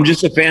 Now, Look, I'm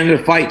just a fan of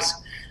the fights.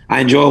 I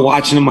enjoy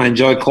watching them. I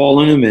enjoy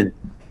calling them, and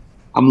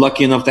I'm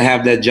lucky enough to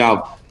have that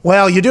job.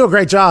 Well, you do a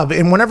great job.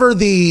 And whenever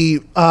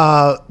the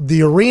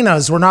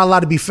arenas were not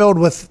allowed to be filled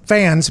with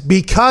fans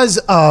because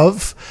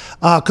of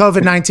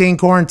COVID-19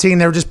 quarantine,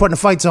 they were just putting the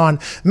fights on.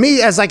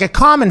 Me, as like a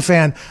common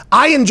fan,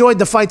 I enjoyed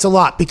the fights a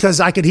lot because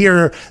I could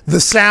hear the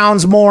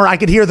sounds more. I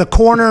could hear the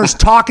corners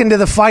talking to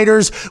the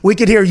fighters. We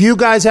could hear you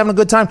guys having a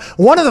good time.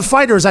 One of the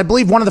fighters, I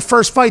believe one of the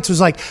first fights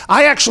was like,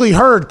 I actually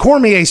heard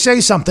Cormier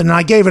say something and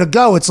I gave it a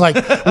go. It's like,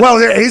 well,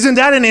 isn't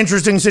that an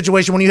interesting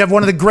situation when you have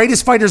one of the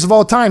greatest fighters of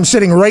all time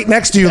sitting right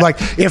next to you? Like,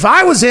 if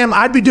I was him,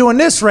 I'd be doing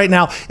this right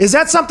now. Is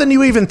that something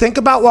you even think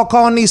about while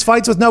calling these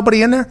fights with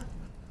nobody in there?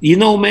 You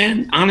know,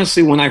 man,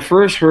 honestly, when I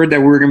first heard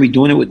that we were going to be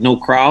doing it with no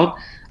crowd,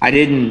 I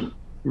didn't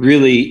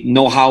really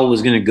know how it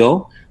was going to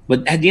go.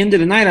 But at the end of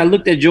the night, I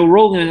looked at Joe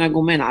Rogan and I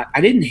go, man, I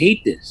didn't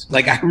hate this.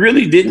 Like, I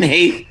really didn't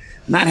hate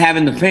not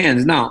having the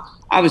fans. Now,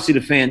 obviously,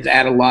 the fans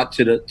add a lot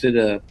to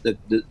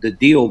the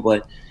deal,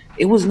 but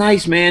it was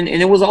nice, man.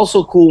 And it was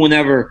also cool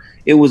whenever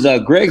it was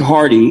Greg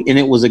Hardy and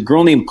it was a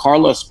girl named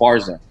Carla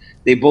Esparza.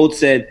 They both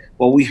said,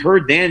 well, we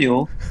heard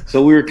Daniel,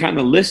 so we were kind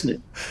of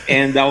listening.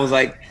 And I was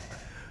like,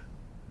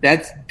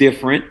 that's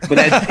different. But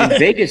in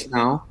Vegas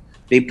now,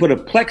 they put a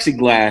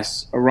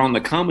plexiglass around the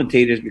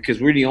commentators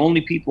because we're the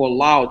only people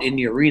allowed in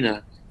the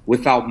arena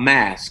without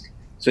mask.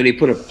 So they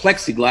put a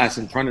plexiglass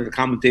in front of the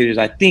commentators.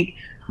 I think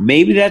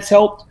maybe that's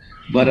helped,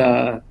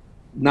 but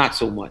not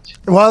so much.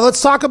 Well,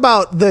 let's talk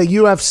about the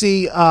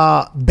UFC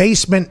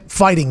basement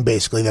fighting,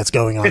 basically, that's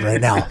going on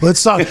right now.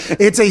 Let's talk.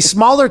 It's a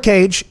smaller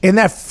cage. In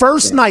that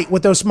first night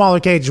with those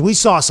smaller cages, we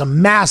saw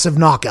some massive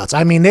knockouts.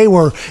 I mean, they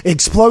were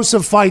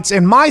explosive fights.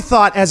 And my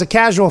thought as a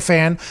casual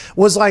fan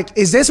was like,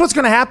 is this what's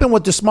going to happen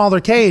with the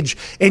smaller cage?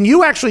 And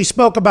you actually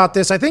spoke about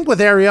this, I think,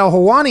 with Ariel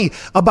Helwani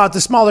about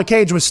the smaller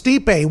cage with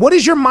Stipe. What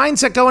is your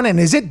mindset going in?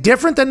 Is it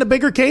different than the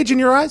bigger cage in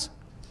your eyes?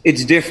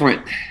 It's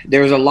different.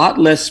 There's a lot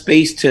less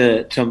space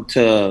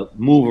to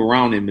move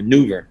around and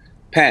maneuver.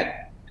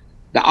 Pat,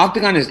 the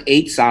octagon has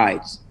 8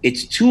 sides.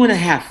 It's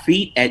 2.5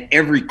 feet at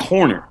every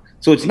corner.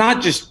 So it's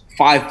not just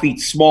 5 feet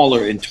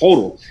smaller in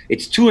total.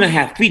 It's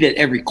 2.5 feet at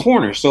every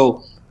corner.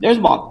 So there's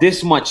about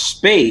this much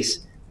space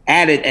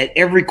added at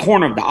every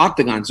corner of the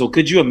octagon. So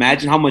could you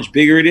imagine how much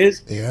bigger it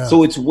is? Yeah.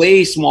 So it's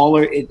way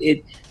smaller.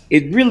 It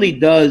really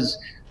does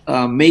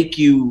make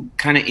you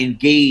kind of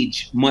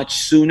engage much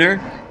sooner,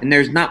 and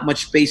there's not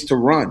much space to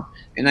run.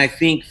 And I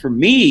think for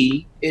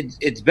me,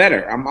 it's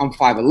better. I'm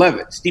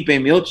 5'11". Stipe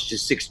Miocic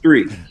is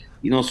 6'3".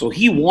 You know, so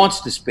he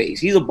wants the space.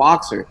 He's a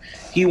boxer.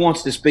 He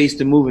wants the space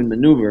to move and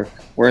maneuver,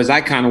 whereas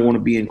I kind of want to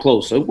be in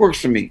close. So it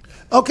works for me.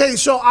 Okay,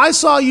 so I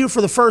saw you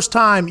for the first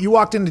time. You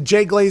walked into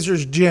Jay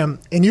Glazer's gym,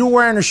 and you were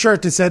wearing a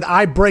shirt that said,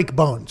 I break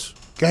bones.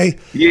 Okay.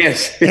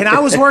 Yes. And I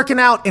was working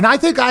out, and I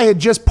think I had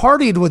just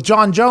partied with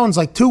John Jones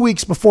like 2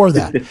 weeks before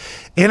that.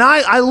 And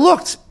I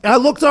looked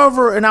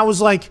over, and I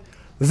was like,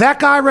 that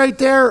guy right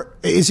there,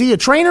 is he a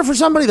trainer for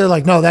somebody? They're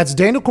like, no, that's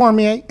Daniel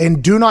Cormier,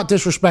 and do not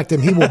disrespect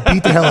him. He will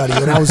beat the hell out of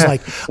you. And I was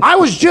like, I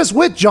was just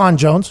with John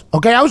Jones.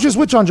 Okay, I was just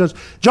with John Jones.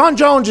 John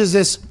Jones is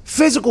this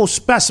physical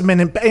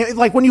specimen. And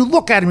like when you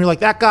look at him, you're like,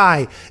 that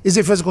guy is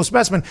a physical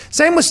specimen.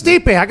 Same with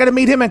Stipe. I got to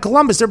meet him in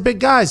Columbus. They're big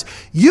guys.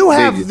 You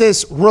have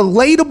this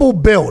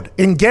relatable build.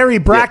 And Gary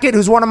Brackett,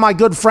 who's one of my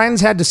good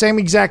friends, had the same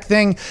exact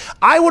thing.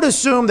 I would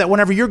assume that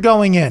whenever you're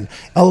going in,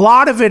 a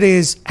lot of it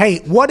is, hey,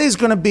 what is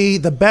going to be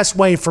the best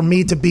way for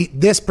me to beat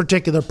this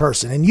particular person?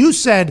 And you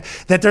said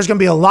that there's going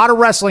to be a lot of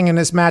wrestling in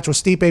this match with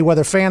Stipe,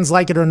 whether fans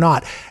like it or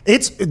not.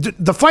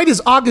 The fight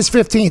is August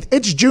 15th.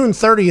 It's June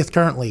 30th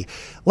currently.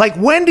 Like,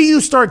 when do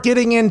you start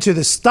getting into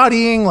the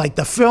studying, like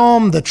the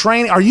film, the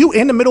training? Are you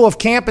in the middle of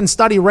camp and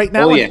study right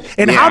now? Oh, yeah.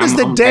 And how does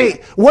the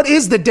day, what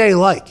is the day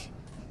like?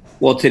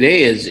 Well,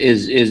 today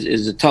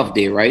is a tough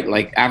day, right?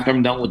 Like, after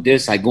I'm done with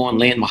this, I go and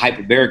lay in my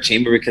hyperbaric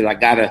chamber because I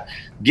got to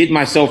get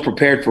myself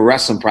prepared for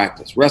wrestling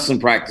practice. Wrestling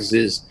practice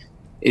is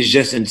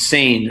just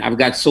insane. I've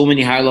got so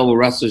many high-level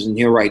wrestlers in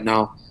here right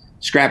now,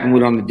 scrapping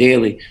with on the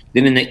daily.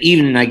 Then in the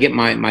evening, I get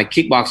my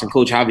kickboxing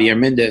coach, Javier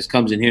Mendez,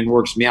 comes in here and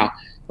works me out.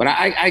 But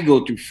I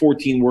go through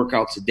 14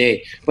 workouts a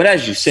day. But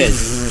as you said,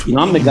 you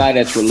know, I'm the guy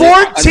that's related.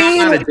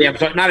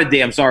 14? Not a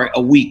day. I'm sorry.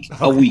 A week.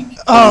 Oh,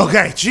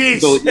 okay.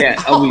 Jeez. So,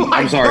 yeah, a week.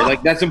 I'm sorry.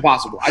 Like, that's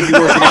impossible. I'd be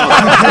working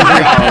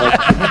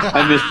out.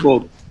 I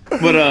misspoke.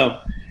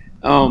 But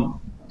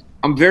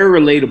I'm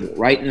very relatable,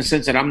 right? In the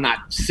sense that I'm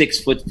not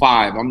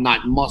 6'5". I'm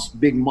not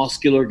big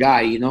muscular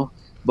guy, you know.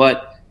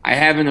 But I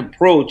have an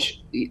approach.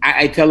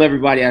 I tell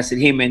everybody, I said,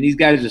 hey, man, these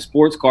guys are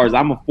sports cars.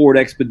 I'm a Ford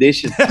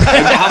Expedition.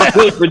 I'm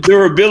good for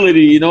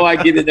durability. You know,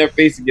 I get in their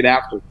face and get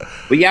after it.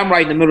 But, yeah, I'm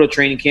right in the middle of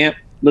training camp.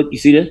 Look, you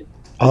see this?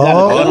 I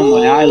got a cut on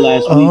my eye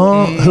last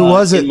week. Who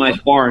was it? In my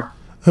sparring.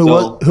 Who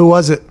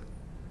was it?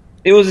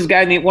 It was this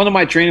guy named, one of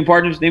my training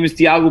partners. His name is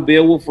Thiago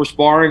Beowulf. We're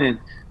sparring, and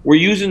we're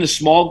using the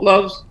small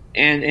gloves.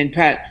 And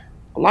Pat,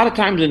 a lot of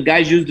times when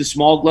guys use the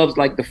small gloves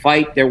like the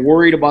fight, they're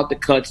worried about the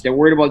cuts. They're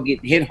worried about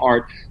getting hit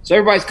hard. So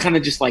everybody's kind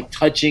of just like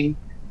touching,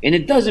 and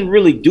it doesn't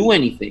really do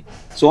anything.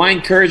 So I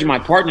encourage my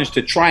partners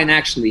to try and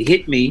actually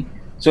hit me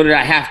so that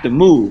I have to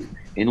move.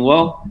 And,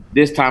 well,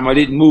 this time I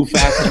didn't move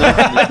fast enough.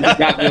 And it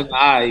got me in the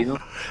eye, you know.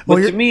 But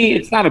to me,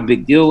 it's not a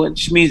big deal. It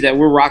just means that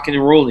we're rocking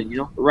and rolling, you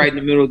know. We're right in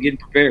the middle of getting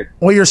prepared.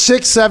 Well, you're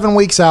 6-7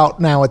 weeks out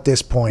now at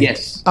this point.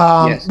 Yes.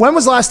 Yes. When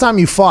was the last time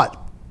you fought?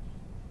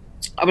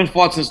 I've been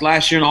fought since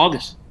last year in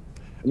August.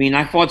 I mean,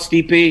 I fought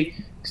Stipe.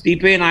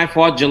 Stipe and I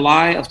fought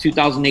July of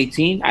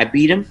 2018. I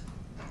beat him.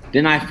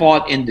 Then I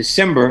fought in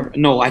December.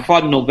 No, I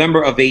fought in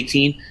November of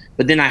 18.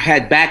 But then I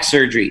had back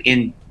surgery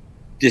in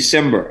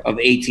December of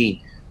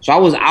 18. So I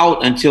was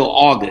out until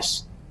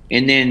August.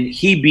 And then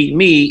he beat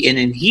me, and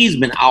then he's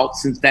been out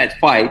since that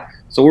fight.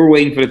 So we're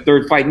waiting for the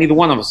third fight. Neither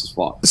one of us has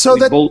fought. So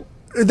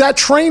that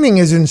training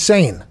is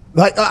insane.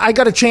 Like, I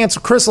got a chance.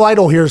 Chris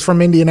Lytle here is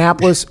from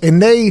Indianapolis,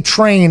 and they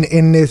train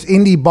in this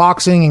indie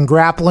boxing and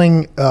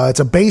grappling. It's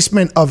a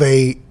basement of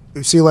a.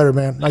 See you later,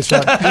 man. Nice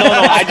job. No,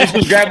 I just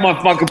was grabbing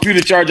my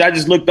computer charge. I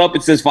just looked up.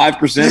 It says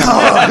 5%.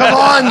 Oh, come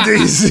on,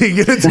 DC.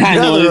 Get it together. I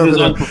know this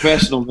is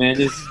unprofessional, man.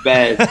 This is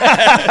bad.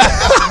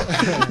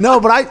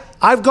 No, but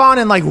I've gone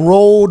and like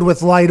rolled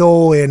with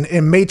Lytle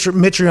and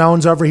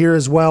Mitrione's over here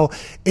as well.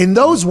 In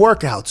those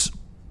workouts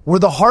were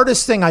the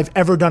hardest thing I've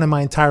ever done in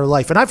my entire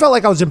life. And I felt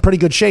like I was in pretty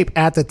good shape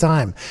at the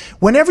time.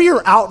 Whenever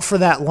you're out for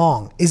that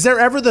long, is there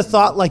ever the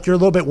thought like you're a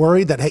little bit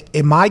worried that, hey,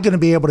 am I going to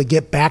be able to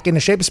get back into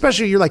shape?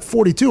 Especially you're like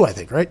 42, I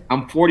think, right?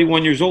 I'm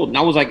 41 years old. And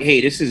I was like, hey,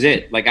 this is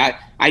it. Like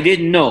I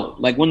didn't know.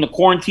 Like when the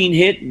quarantine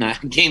hit and I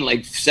gained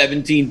like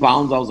 17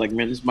 pounds, I was like,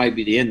 man, this might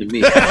be the end of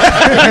me. Like,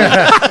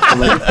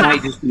 it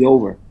might just be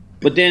over.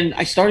 But then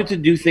I started to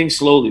do things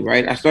slowly,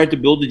 right? I started to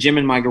build the gym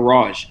in my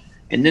garage.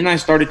 And then I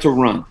started to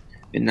run.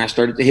 And I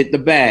started to hit the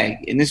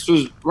bag. And this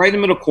was right in the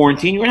middle of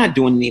quarantine. We're not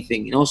doing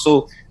anything, you know.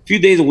 So a few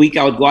days a week,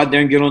 I would go out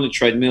there and get on the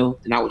treadmill.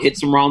 And I would hit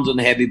some rounds on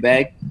the heavy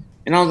bag.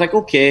 And I was like,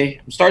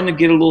 okay, I'm starting to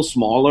get a little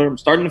smaller. I'm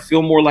starting to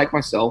feel more like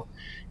myself.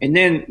 And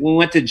then when we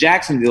went to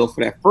Jacksonville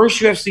for that first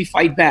UFC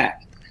fight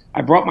back,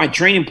 I brought my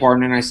training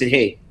partner and I said,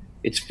 hey,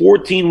 it's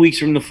 14 weeks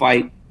from the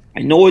fight.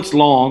 I know it's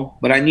long,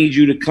 but I need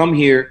you to come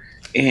here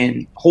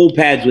and hold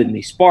pads with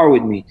me, spar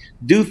with me,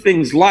 do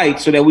things light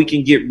so that we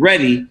can get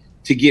ready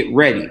to get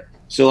ready.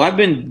 So I've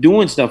been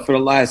doing stuff for the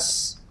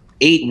last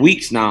 8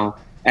 weeks now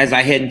as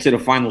I head into the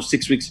final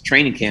 6 weeks of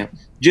training camp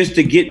just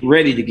to get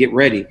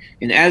ready.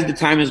 And as the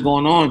time is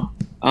going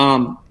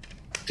on,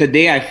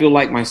 today I feel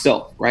like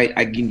myself, right?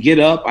 I can get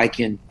up, I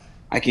can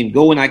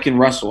go and I can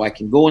wrestle, I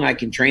can go and I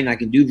can train, I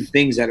can do the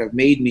things that have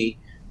made me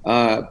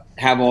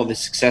have all the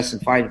success in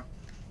fighting.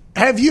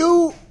 Have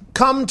you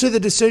come to the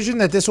decision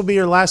that this will be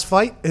your last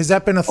fight? Has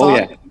that been a thought?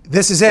 Oh, yeah.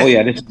 This is it? Oh,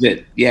 yeah, this is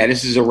it. Yeah,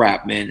 this is a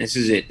wrap, man. This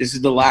is it. This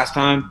is the last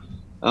time.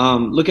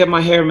 Look at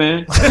my hair,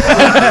 man.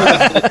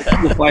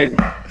 Like,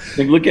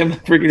 look at my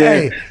freaking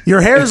hair. Your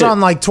hair's on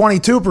like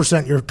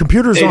 22%. Your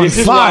computer's on 5%. This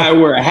is why I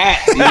wear a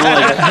hat. You know,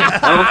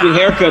 like, I don't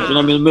get haircuts when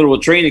I'm in the middle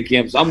of training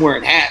camps. I'm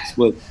wearing hats,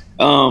 but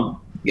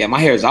yeah, my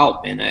hair's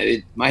out,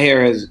 man. My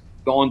hair has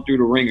gone through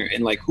the ringer,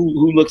 and like,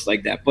 who looks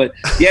like that? But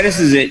yeah, this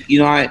is it. You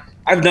know,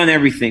 I've done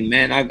everything,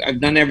 man. I've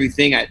done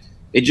everything.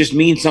 It just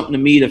means something to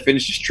me to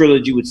finish this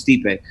trilogy with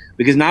Stipe,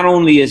 because not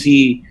only is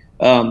he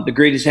the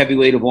greatest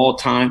heavyweight of all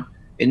time,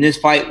 and this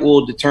fight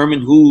will determine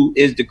who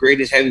is the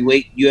greatest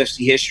heavyweight in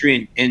UFC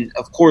history, and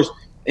of course,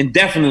 and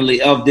definitely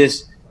of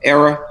this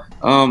era.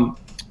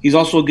 He's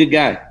also a good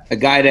guy, a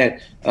guy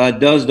that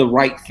does the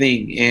right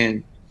thing,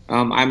 and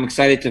I'm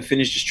excited to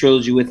finish this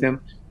trilogy with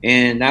him.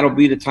 And that'll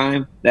be the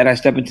time that I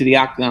step into the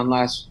octagon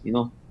last. You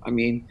know, I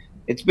mean,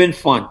 it's been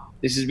fun.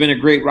 This has been a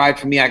great ride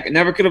for me. I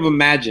never could have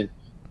imagined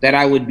that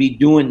I would be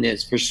doing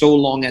this for so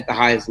long at the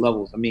highest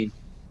levels. I mean,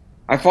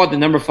 I fought the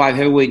number 5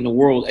 heavyweight in the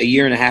world a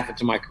year and a half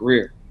into my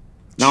career.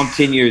 Now I'm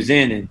 10 years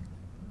in, and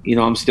you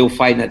know, I'm still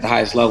fighting at the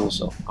highest level,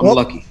 so I'm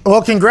lucky.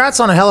 Well, congrats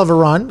on a hell of a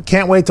run.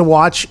 Can't wait to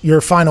watch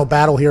your final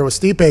battle here with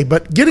Stipe.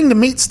 But getting to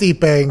meet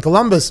Stipe in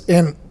Columbus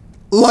and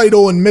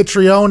Lytle and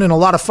Mitrione and a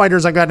lot of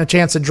fighters I got a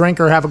chance to drink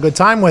or have a good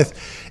time with,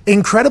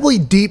 incredibly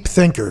deep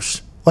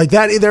thinkers. Like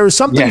that, there is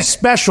something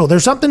special.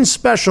 There's something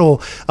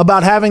special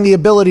about having the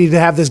ability to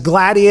have this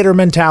gladiator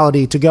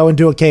mentality to go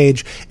into a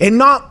cage and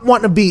not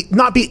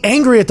be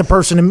angry at the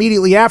person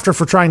immediately after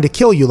for trying to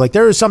kill you. Like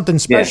there is something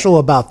special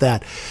about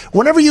that.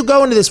 Whenever you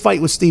go into this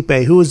fight with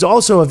Stipe, who is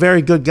also a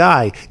very good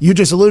guy, you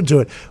just alluded to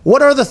it.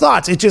 What are the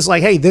thoughts? It's just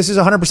like, hey, this is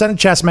 100% a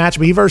chess match.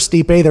 Me versus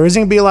Stipe. There isn't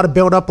going to be a lot of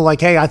build up.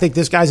 Like, hey, I think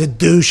this guy's a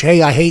douche.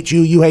 Hey, I hate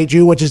you. You hate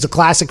you, which is a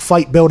classic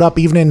fight build up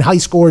even in high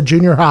school or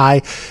junior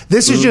high.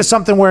 This is just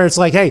something where it's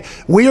like, hey,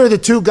 we are the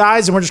two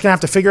guys and we're just going to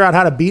have to figure out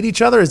how to beat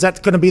each other. Is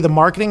that going to be the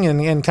marketing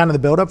and kind of the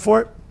build-up for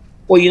it?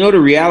 Well, you know,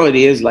 the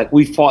reality is, like,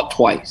 we fought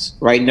twice,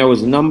 right? And there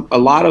was a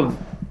lot of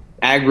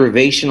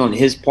aggravation on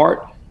his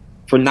part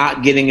for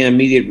not getting an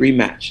immediate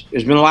rematch.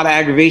 There's been a lot of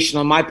aggravation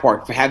on my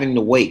part for having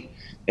to wait.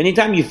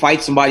 Anytime you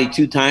fight somebody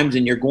 2 times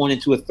and you're going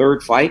into a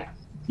third fight,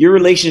 your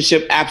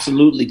relationship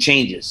absolutely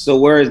changes. So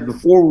whereas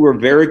before we were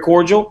very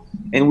cordial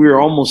and we were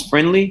almost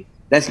friendly,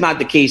 That's not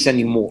the case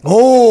anymore.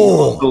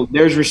 Oh, so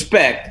there's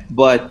respect,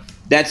 but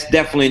that's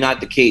definitely not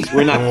the case.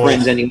 We're not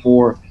friends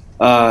anymore.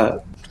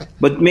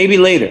 But maybe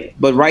later.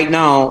 But right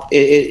now,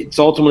 it's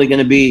ultimately going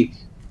to be,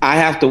 I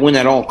have to win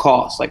at all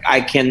costs. Like, I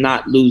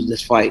cannot lose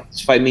this fight.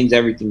 This fight means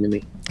everything to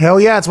me. Hell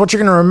yeah, it's what you're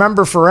going to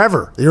remember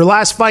forever. Your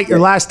last fight, your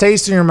last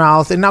taste in your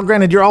mouth. And now,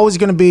 granted, you're always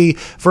going to be,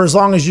 for as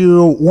long as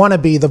you want to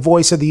be, the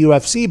voice of the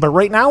UFC. But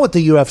right now with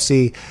the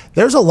UFC,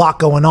 there's a lot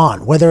going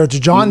on. Whether it's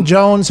John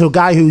Jones, a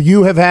guy who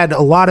you have had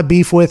a lot of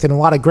beef with and a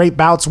lot of great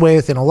bouts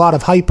with and a lot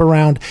of hype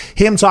around,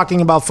 him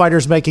talking about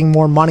fighters making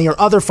more money or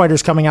other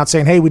fighters coming out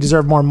saying, hey, we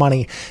deserve more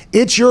money.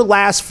 It's your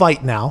last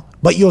fight now,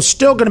 but you're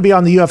still going to be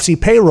on the UFC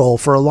payroll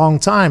for a long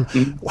time.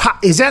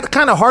 Is that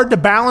kind of hard to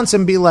balance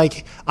and be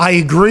like, I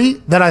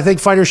agree that I think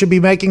fighters should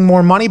be making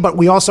more money, but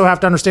we also have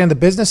to understand the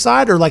business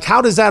side? Or like,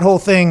 how does that whole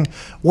thing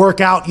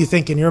work out, you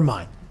think, in your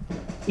mind?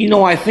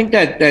 I think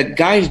that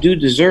guys do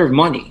deserve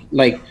money.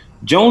 Like,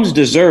 Jones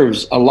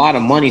deserves a lot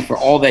of money for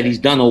all that he's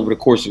done over the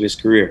course of his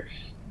career.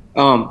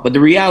 But the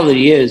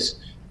reality is,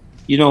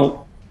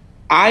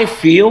 I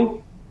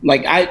feel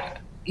like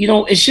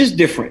it's just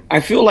different. I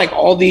feel like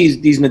all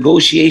these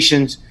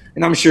negotiations,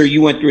 and I'm sure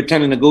you went through a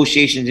ton of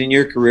negotiations in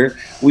your career,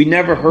 we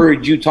never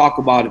heard you talk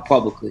about it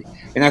publicly.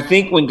 And I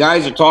think when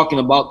guys are talking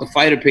about the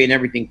fighter pay and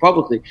everything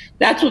publicly,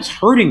 that's what's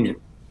hurting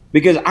them.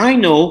 Because I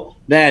know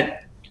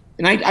that,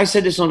 and I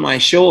said this on my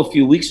show a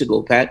few weeks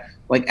ago, Pat,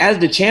 like, as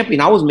the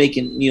champion, I was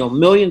making,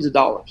 millions of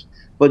dollars.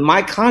 But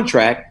my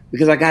contract,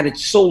 because I got it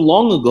so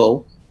long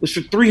ago, was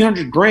for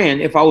 $300,000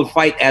 if I would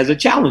fight as a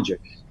challenger.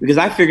 Because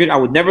I figured I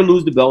would never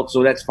lose the belt,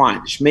 so that's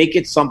fine. Just make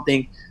it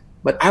something.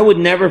 But I would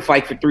never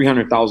fight for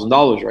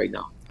 $300,000 right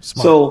now.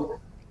 Smart. So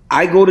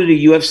I go to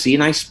the UFC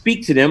and I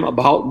speak to them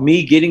about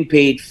me getting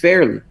paid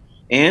fairly.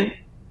 And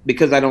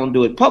because I don't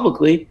do it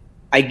publicly,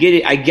 I get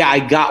it. I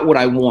got what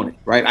I wanted,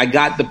 right? I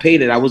got the pay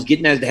that I was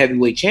getting as the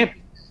heavyweight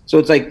champion. So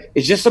it's like,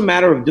 it's just a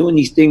matter of doing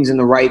these things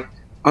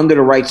under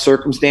the right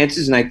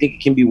circumstances. And I think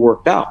it can be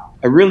worked out.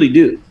 I really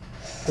do.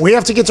 We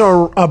have to get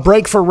to a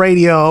break for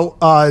radio.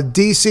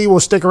 DC will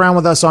stick around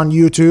with us on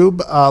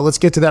YouTube. Let's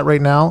get to that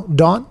right now.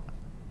 Dawn?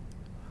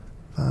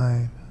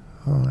 5,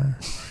 4,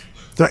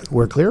 3.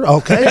 We're clear?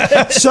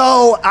 Okay.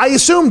 So I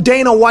assume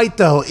Dana White,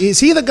 though, is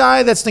he the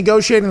guy that's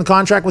negotiating the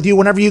contract with you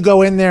whenever you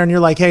go in there and you're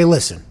like, hey,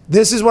 listen,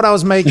 this is what I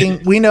was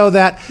making. We know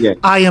that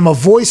I am a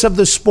voice of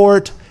the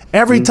sport.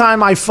 Every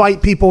time I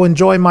fight, people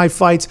enjoy my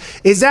fights.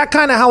 Is that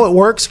kind of how it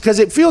works? Because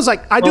it feels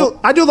like I do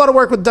a lot of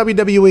work with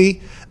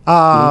WWE.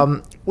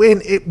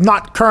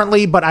 Not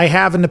currently, but I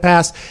have in the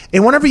past.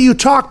 And whenever you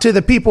talk to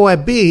the people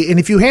at B, and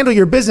if you handle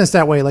your business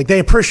that way, like, they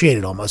appreciate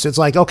it almost. It's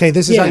like, okay,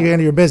 this is how you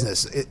handle your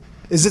business.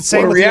 Is it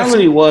same? Well, the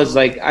reality was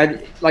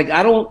I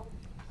don't.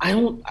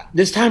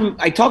 This time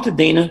I talked to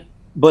Dana,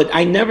 but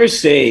I never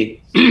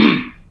say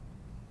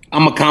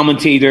I'm a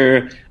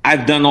commentator.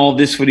 I've done all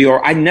this for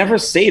or I never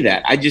say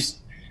that.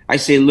 I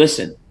say,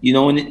 listen,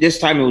 and this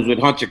time it was with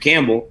Hunter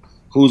Campbell,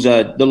 who's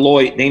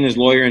Dana's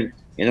lawyer and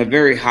a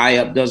very high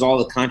up, does all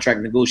the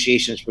contract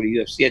negotiations for the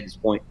UFC at this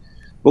point.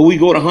 But we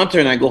go to Hunter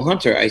and I go,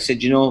 Hunter, I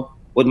said,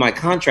 what my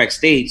contract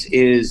states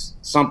is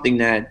something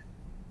that,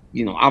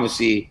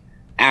 obviously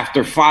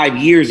after 5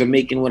 years of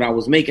making what I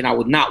was making, I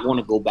would not want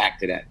to go back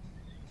to that.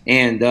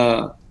 And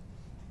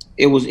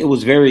it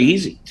was very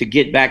easy to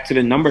get back to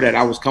the number that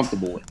I was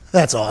comfortable with.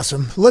 That's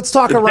awesome. Let's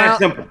talk around. That's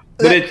simple.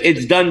 But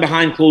it's done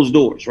behind closed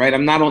doors, right?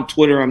 I'm not on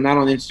Twitter. I'm not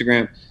on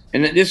Instagram.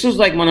 And this was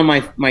like one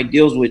of my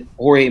deals with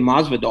Jorge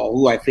Masvidal,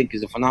 who I think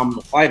is a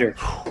phenomenal fighter.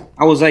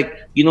 I was like,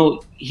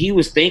 he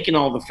was thanking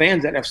all the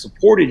fans that have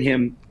supported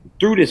him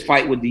through this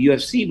fight with the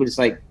UFC, but it's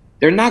like,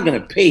 they're not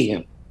going to pay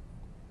him,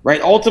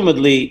 right?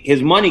 Ultimately,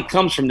 his money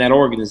comes from that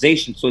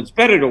organization. So it's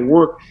better to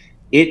work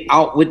it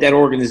out with that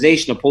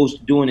organization opposed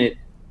to doing it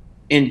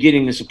and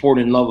getting the support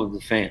and love of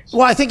the fans.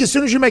 Well, I think as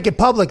soon as you make it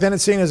public, then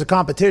it's seen as a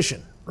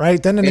competition.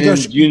 Right, then the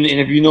negotiation. And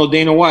if you know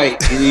Dana White,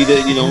 you need to,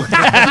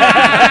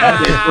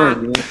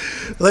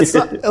 Let's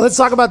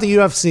talk about the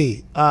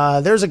UFC.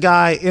 There's a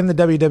guy in the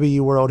WWE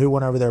world who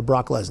went over there,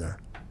 Brock Lesnar.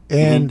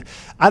 And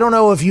I don't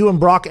know if you and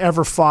Brock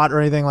ever fought or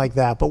anything like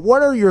that, but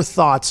what are your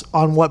thoughts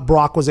on what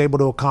Brock was able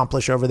to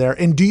accomplish over there?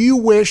 And do you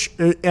wish,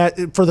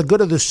 for the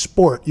good of the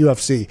sport,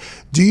 UFC,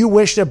 do you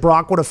wish that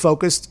Brock would have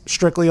focused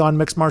strictly on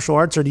mixed martial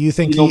arts, or do you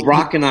think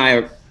Brock and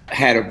I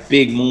had a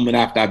big moment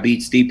after I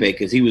beat Stipe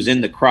because he was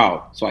in the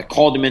crowd. So I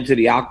called him into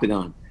the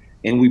octagon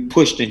and we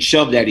pushed and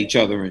shoved at each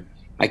other. And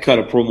I cut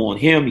a promo on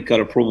him. He cut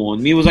a promo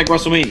on me. It was like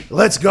WrestleMania.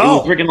 Let's go.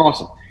 It was freaking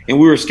awesome. And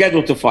we were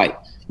scheduled to fight.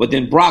 But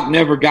then Brock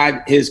never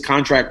got his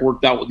contract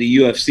worked out with the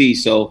UFC.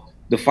 So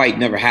the fight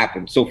never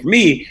happened. So for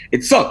me,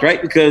 it sucked,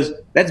 right? Because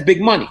that's big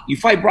money. You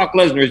fight Brock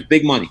Lesnar, it's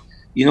big money.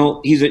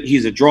 He's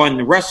a draw in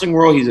the wrestling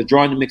world. He's a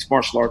draw in the mixed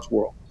martial arts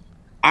world.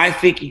 I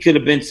think he could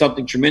have been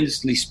something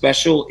tremendously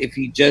special if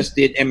he just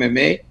did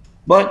MMA.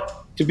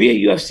 But to be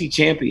a UFC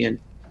champion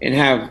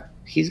and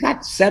he's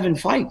got 7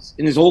 fights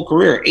in his whole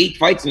career, 8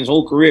 fights in his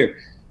whole career.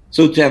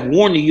 So to have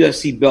worn the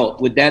UFC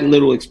belt with that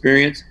little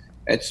experience,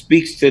 that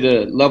speaks to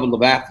the level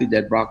of athlete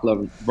that Brock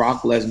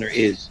Lesnar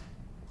is.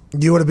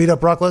 You would have beat up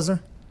Brock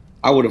Lesnar?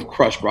 I would have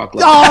crushed Brock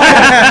Lesnar. Oh!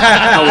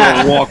 I would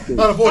have walked him.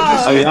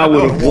 I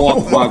would have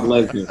walked Brock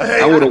Lesnar.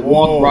 I would have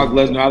walked Brock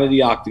Lesnar out of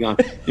the octagon.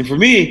 And for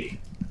me,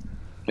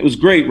 it was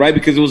great, right?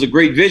 Because it was a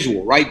great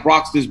visual, right?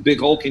 Brock's this big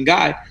hulking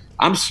guy.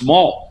 I'm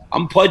small.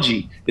 I'm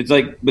pudgy. It's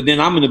like, but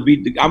then I'm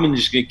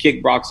just gonna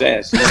kick Brock's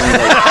ass. It's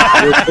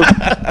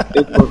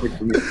perfect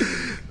for me.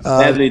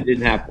 Sadly, it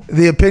didn't happen.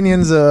 The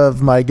opinions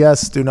of my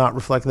guests do not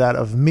reflect that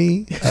of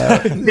me.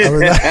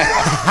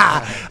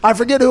 I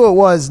forget who it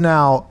was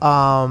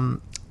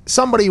now.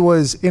 Somebody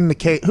was in the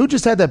cage. Who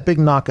just had that big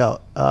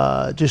knockout?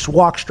 Just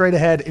walked straight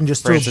ahead and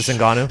just Francis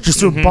Ngannou? Just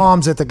threw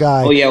bombs at the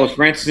guy. Oh, yeah, it was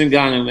Francis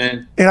Ngannou,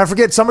 man. And I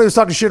forget, somebody was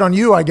talking shit on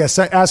you, I guess,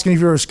 asking if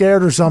you were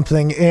scared or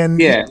something. And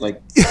yeah, like,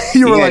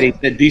 you were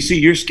like, they said, DC,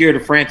 you're scared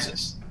of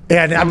Francis.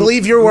 And I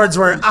believe your words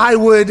were, I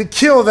would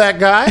kill that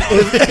guy.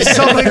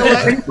 Something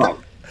like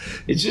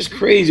It's just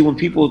crazy when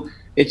people,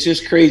 it's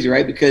just crazy,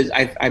 right? Because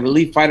I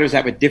believe fighters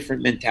have a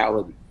different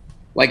mentality.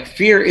 Like,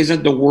 fear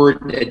isn't the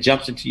word that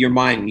jumps into your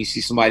mind when you see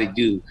somebody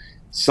do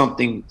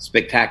something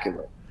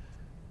spectacular.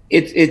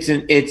 It's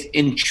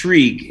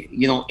intrigue,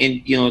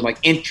 like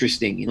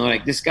interesting,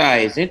 like this guy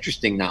is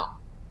interesting now.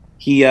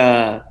 He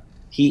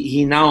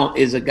now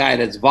is a guy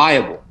that's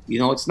viable.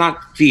 It's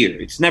not fear.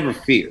 It's never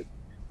fear.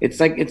 It's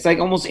like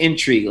almost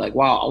intrigue. Like,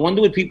 wow, I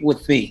wonder what people would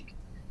think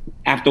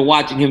after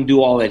watching him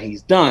do all that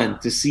he's done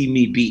to see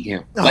me beat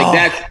him.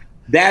 Like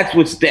that's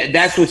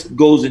what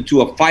goes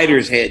into a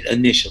fighter's head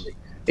initially.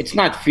 It's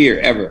not fear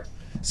ever.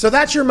 So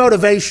that's your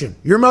motivation.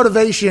 Your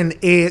motivation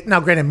is,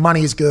 now granted,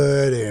 money is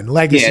good and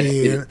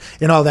legacy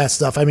and all that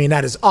stuff. I mean,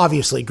 that is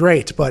obviously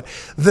great. But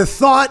the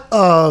thought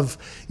of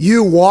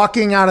you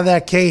walking out of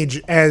that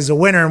cage as a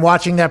winner and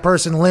watching that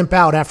person limp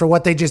out after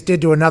what they just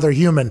did to another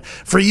human,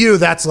 for you,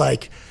 that's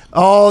like,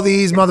 all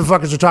these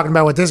motherfuckers are talking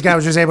about what this guy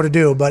was just able to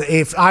do. But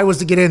if I was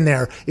to get in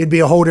there, it'd be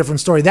a whole different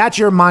story. That's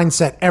your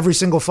mindset every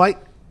single fight?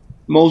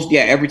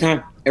 Every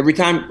time. Every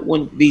time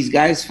when these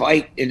guys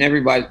fight and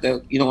everybody,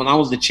 when I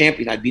was the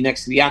champion, I'd be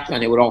next to the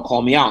octagon. They would all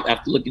call me out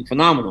after looking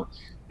phenomenal.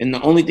 And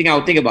the only thing I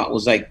would think about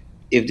was like,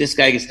 if this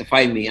guy gets to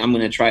fight me, I'm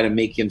going to try to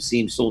make him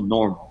seem so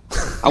normal.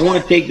 I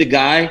want to take the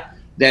guy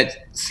that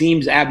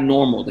seems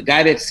abnormal, the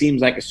guy that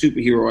seems like a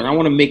superhero, and I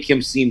want to make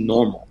him seem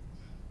normal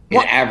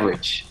and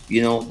average.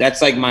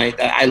 That's like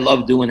I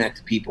love doing that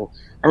to people.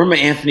 I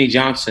remember Anthony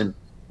Johnson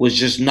was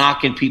just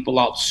knocking people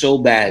out so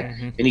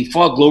bad. And he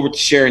fought Glover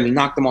Teixeira and he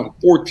knocked him out in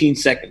 14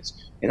 seconds.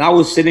 And I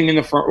was sitting in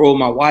the front row with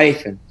my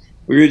wife and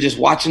we were just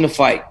watching the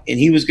fight. And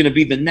he was going to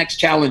be the next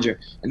challenger.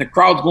 And the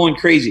crowd's going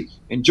crazy.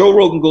 And Joe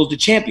Rogan goes, the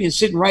champion's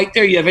sitting right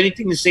there. You have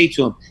anything to say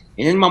to him?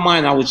 And in my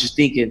mind, I was just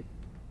thinking,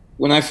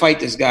 when I fight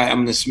this guy, I'm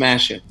going to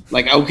smash him.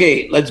 Like,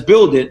 okay, let's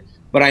build it,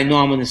 but I know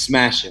I'm going to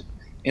smash him.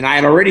 And I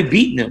had already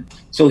beaten him.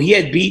 So he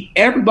had beat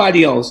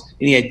everybody else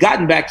and he had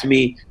gotten back to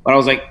me. But I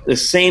was like, the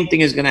same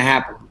thing is going to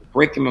happen.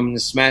 Break him, I'm going to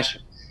smash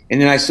him.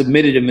 And then I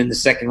submitted him in the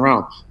second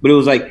round. But it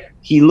was like,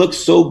 he looked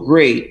so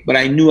great, but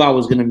I knew I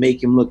was going to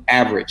make him look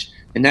average.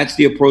 And that's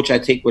the approach I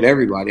take with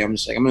everybody. I'm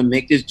just like, I'm going to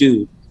make this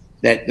dude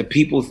that the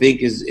people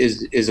think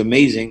is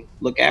amazing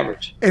look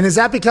average. And is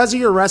that because of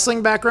your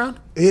wrestling background?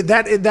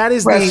 That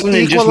is wrestling the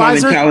equalizer? And just my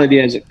mentality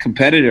as a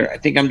competitor. I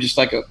think I'm just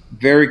like a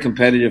very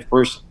competitive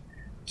person.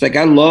 It's like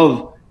I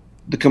love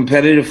the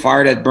competitive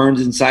fire that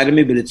burns inside of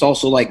me, but it's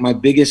also like my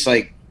biggest,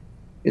 like,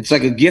 it's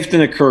like a gift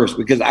and a curse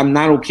because I'm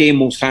not okay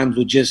most times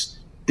with just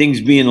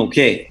things being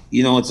okay.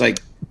 It's like,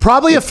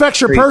 probably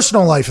affects your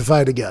personal life, if I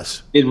had to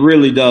guess. It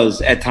really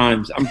does at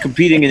times. I'm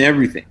competing in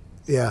everything.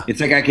 Yeah. It's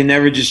like I can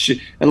never just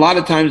a lot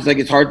of times, like,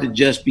 it's hard to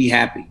just be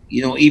happy.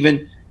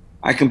 Even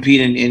I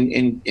compete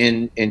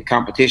in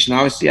competition.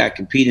 Obviously, I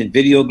compete in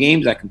video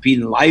games. I compete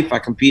in life. I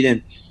compete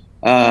in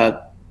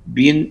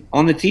being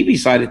on the TV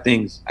side of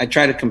things. I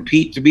try to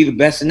compete to be the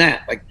best in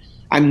that. Like,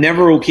 I'm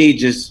never okay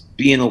just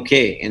being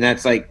okay. And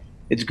that's like,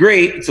 it's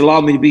great. It's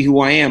allowed me to be who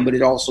I am, but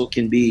it also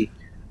can be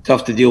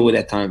tough to deal with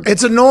at times.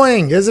 It's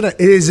annoying, isn't it?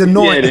 It is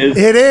annoying. Yeah, it is.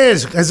 It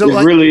is.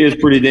 It really is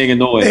pretty dang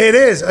annoying. It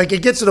is. Like,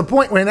 it gets to the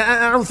point where, and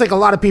I don't think a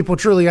lot of people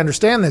truly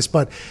understand this,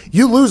 but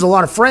you lose a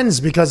lot of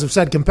friends because of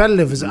said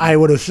competitiveness, I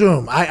would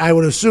assume. I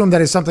would assume that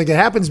is something that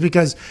happens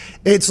because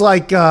it's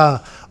like,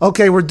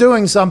 okay, we're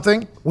doing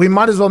something. We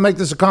might as well make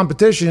this a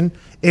competition.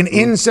 And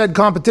in said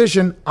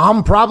competition,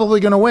 I'm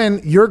probably going to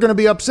win. You're going to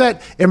be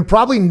upset and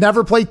probably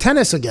never play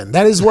tennis again.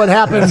 That is what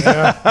happened.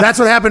 That's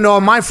what happened to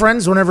all my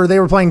friends whenever they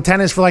were playing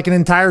tennis for like an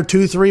entire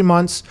 2-3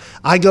 months.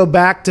 I go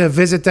back to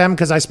visit them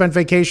because I spent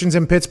vacations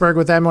in Pittsburgh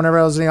with them whenever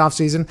I was in the off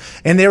season.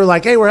 And they were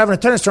like, hey, we're having a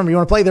tennis tournament. You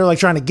want to play? They were like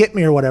trying to get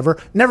me or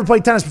whatever. Never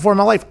played tennis before in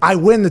my life. I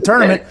win the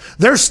tournament.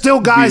 There's still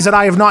guys that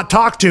I have not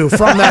talked to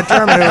from that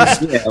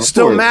tournament who's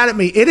still mad at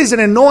me. It is an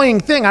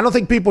annoying thing. I don't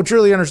think people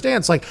truly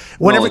understand. It's like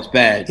whenever it's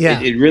bad. Yeah.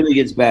 It really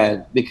gets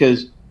bad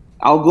because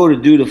I'll go to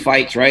do the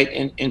fights,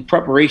 right? And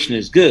preparation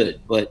is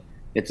good, but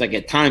it's like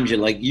at times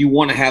you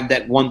want to have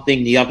that one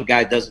thing the other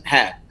guy doesn't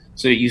have.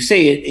 So you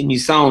say it and you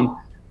sound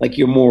like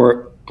you're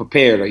more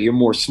prepared or you're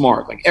more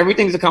smart. Like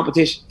everything's a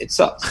competition. It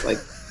sucks. Like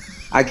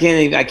I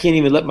can't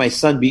even let my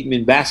son beat me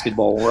in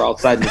basketball when we're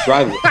outside in the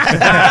driveway.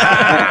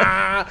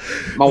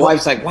 My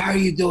wife's like, why are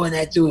you doing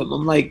that to him?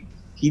 I'm like,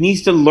 he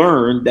needs to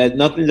learn that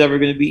nothing's ever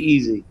going to be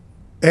easy.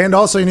 And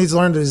also he needs to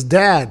learn that his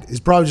dad is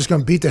probably just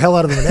going to beat the hell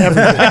out of him in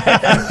everything.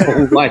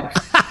 Whole life.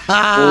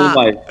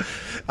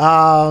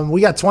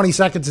 We got 20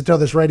 seconds until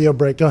this radio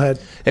break. Go ahead.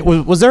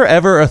 Was there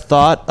ever a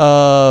thought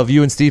of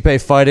you and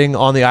Stipe fighting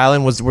on the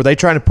island? Were they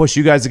trying to push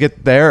you guys to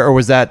get there, or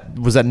was that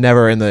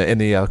never in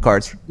the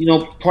cards?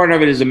 Part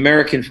of it is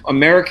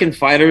American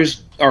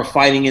fighters are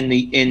fighting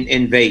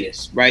in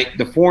Vegas, right?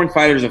 The foreign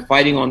fighters are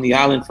fighting on the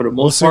island for the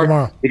most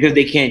part because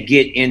they can't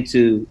get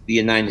into the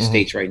United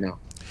States right now.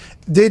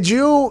 Did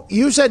you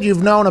said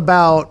you've known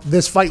about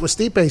this fight with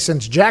Stipe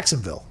since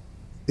Jacksonville.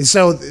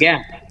 So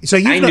yeah. So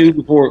I knew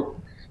before.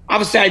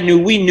 Obviously,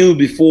 we knew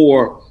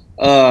before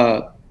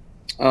the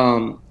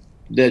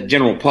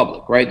general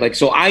public, right? Like,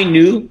 so I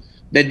knew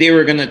that they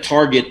were going to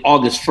target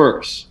August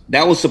 1st.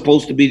 That was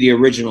supposed to be the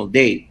original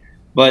date,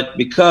 but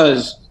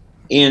because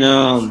in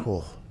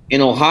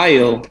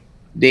Ohio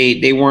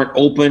they weren't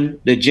open,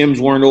 the gyms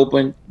weren't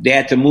open. They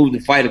had to move the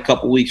fight a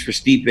couple weeks for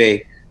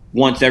Stipe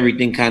once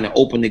everything kind of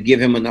opened to give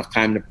him enough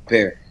time to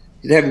prepare.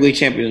 He's the heavyweight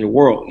champion of the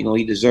world.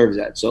 He deserves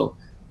that. So,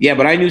 yeah,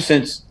 but I knew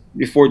since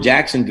before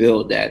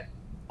Jacksonville that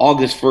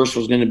August 1st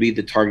was going to be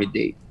the target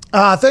date.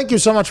 Thank you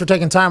so much for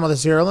taking time with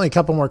us here. Only a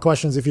couple more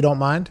questions if you don't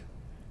mind.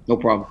 No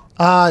problem.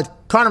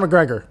 Conor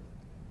McGregor.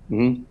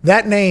 Mm-hmm.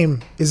 That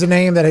name is a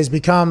name that has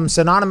become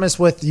synonymous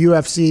with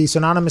UFC,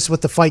 synonymous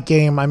with the fight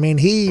game. I mean,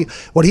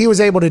 what he was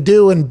able to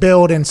do and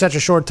build in such a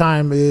short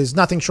time is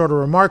nothing short of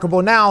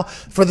remarkable. Now,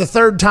 for the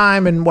third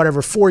time in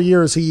 4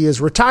 years, he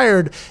is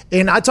retired.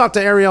 And I talked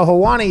to Ariel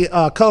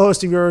Helwani,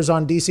 co-host of yours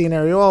on DC and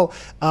Ariel.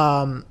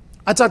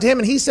 I talked to him,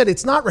 and he said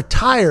it's not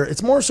retire.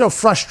 It's more so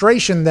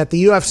frustration that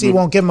the UFC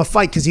won't give him a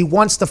fight because he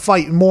wants to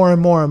fight more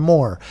and more and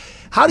more.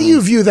 How do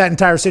you view that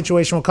entire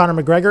situation with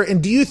Conor McGregor,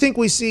 and do you think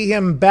we see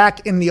him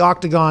back in the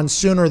octagon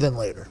sooner than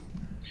later?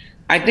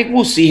 I think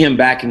we'll see him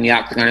back in the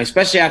octagon,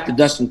 especially after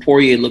Dustin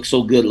Poirier looked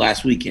so good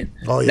last weekend.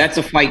 Oh, yeah. That's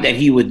a fight that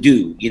he would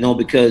do,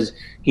 because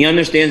he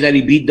understands that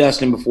he beat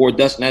Dustin before.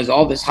 Dustin has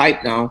all this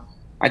hype now.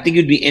 I think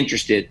he'd be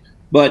interested.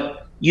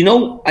 But,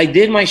 I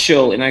did my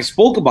show, and I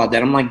spoke about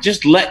that. I'm like,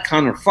 just let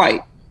Conor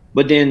fight.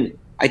 But then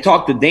I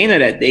talked to Dana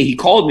that day. He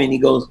called me, and he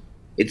goes,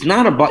 it's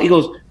not about – he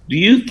goes, do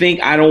you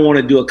think I don't want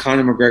to do a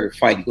Conor McGregor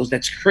fight? He goes,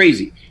 that's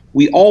crazy.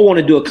 We all want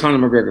to do a Conor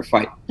McGregor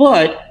fight.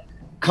 But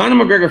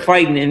Conor McGregor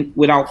fighting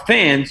without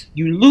fans,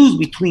 you lose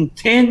between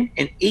 $10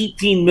 and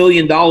 $18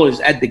 million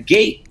at the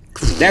gate.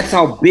 That's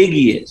how big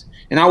he is.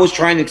 And I was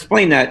trying to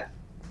explain that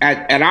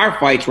at our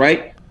fights,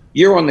 right?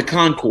 You're on the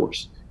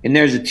concourse, and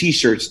there's a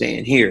T-shirt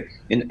stand here.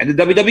 And at the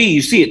WWE,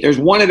 you see it. There's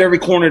one at every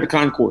corner of the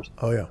concourse.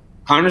 Oh, yeah.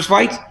 Conor's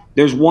fights,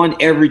 there's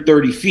one every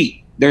 30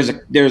 feet. There's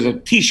a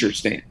T-shirt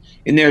stand.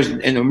 And there's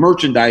a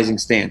merchandising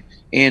stand,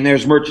 and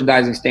there's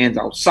merchandising stands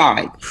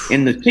outside.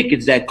 And the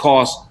tickets that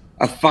cost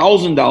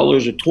 $1,000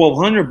 or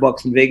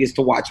 $1,200 in Vegas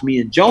to watch me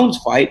and Jones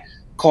fight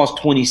cost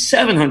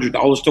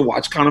 $2,700 to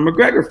watch Conor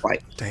McGregor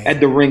fight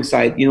at the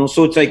ringside.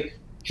 So it's like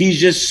he's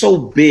just so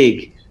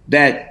big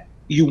that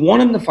you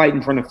want him to fight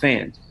in front of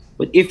fans.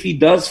 But if he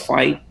does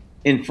fight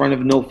in front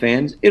of no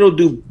fans, it'll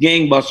do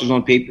gangbusters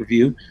on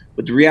pay-per-view.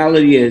 But the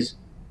reality is,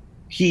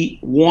 he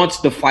wants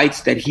the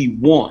fights that he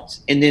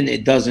wants, and then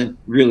it doesn't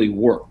really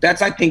work.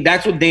 I think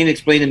that's what Dana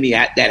explained to me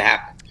that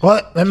happened.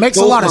 Well, it makes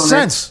a lot of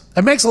sense.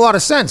 It makes a lot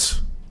of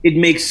sense. It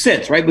makes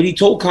sense, right? But he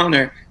told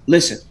Conor,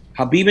 listen,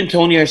 Khabib and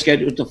Tony are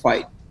scheduled to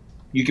fight.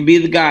 You can be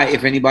the guy.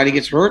 If anybody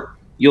gets hurt,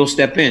 you'll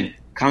step in.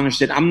 Conor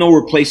said, I'm no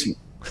replacement,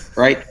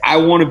 right? I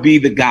want to be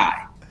the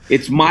guy.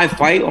 It's my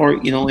fight,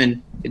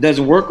 and it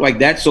doesn't work like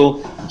that.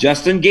 So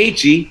Justin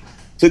Gaethje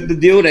took the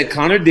deal that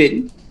Conor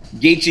didn't.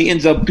 Gaethje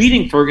ends up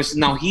beating Ferguson.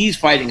 Now he's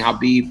fighting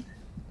Khabib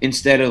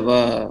instead of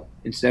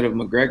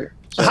McGregor.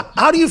 So.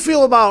 How do you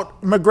feel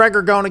about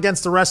McGregor going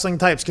against the wrestling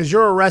types? Because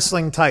you're a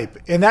wrestling type,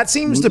 and that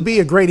seems to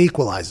be a great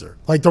equalizer.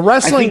 Like the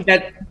wrestling. I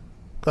think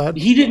that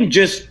he didn't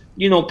just,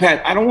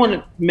 Pat. I don't want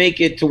to make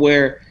it to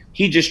where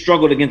he just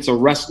struggled against a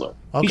wrestler.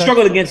 Okay. He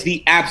struggled against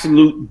the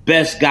absolute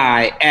best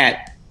guy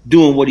at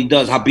doing what he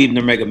does, Khabib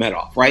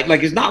Nurmagomedov. Right?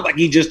 Like it's not like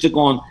he just took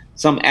on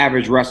some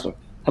average wrestler.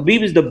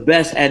 Khabib is the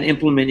best at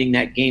implementing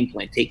that game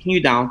plan, taking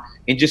you down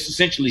and just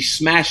essentially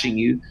smashing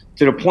you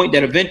to the point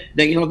that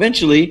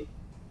eventually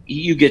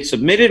you get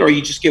submitted or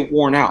you just get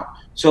worn out.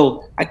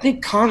 So I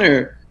think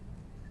Conor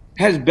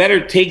has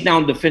better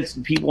takedown defense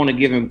than people want to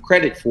give him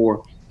credit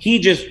for. He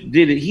just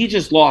did it. He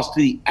just lost to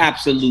the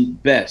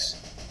absolute best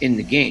in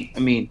the game.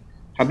 I mean,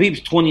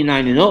 Khabib's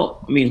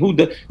 29-0. I mean,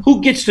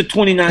 who gets to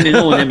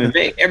 29-0 in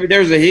MMA?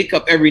 There's a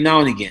hiccup every now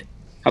and again.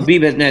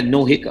 Khabib hasn't had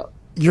no hiccup.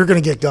 You're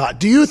going to get got.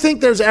 Do you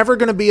think there's ever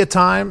going to be a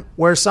time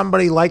where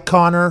somebody like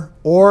Conor,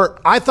 or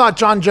I thought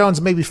John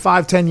Jones maybe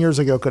 5-10 years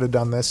ago could have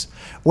done this,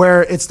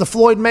 where it's the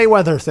Floyd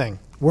Mayweather thing,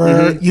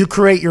 where you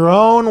create your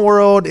own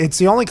world. It's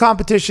the only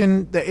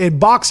competition in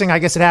boxing. I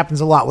guess it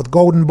happens a lot with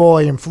Golden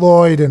Boy and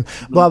Floyd and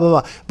blah, blah,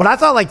 blah. But I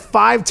thought like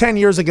 5-10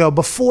 years ago,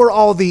 before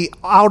all the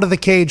out of the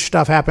cage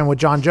stuff happened with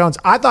John Jones,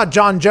 I thought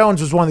John Jones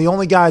was one of the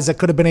only guys that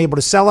could have been able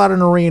to sell out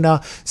an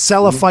arena,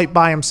 sell a fight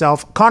by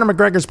himself. Conor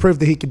McGregor's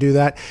proved that he could do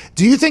that.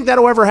 Do you think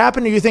that'll ever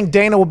happen? Or do you think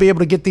Dana will be able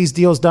to get these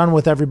deals done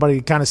with everybody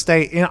to kind of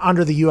stay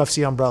under the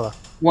UFC umbrella?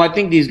 Well, I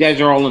think these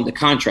guys are all under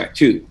contract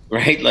too,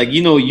 right? Like,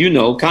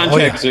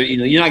 contracts are,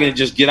 you're not going to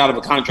just get out of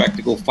a contract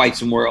to go fight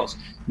somewhere else.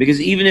 Because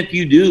even if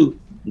you do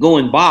go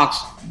and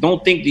box,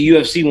 don't think the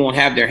UFC won't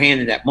have their hand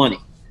in that money,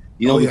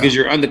 because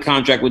you're under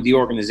contract with the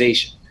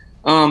organization.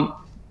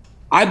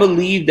 I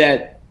believe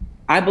that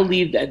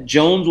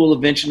Jones will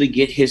eventually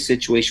get his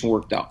situation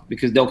worked out,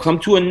 because they'll come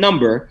to a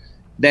number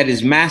that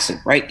is massive,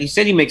 right? He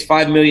said he makes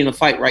 $5 million a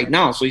fight right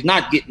now, so he's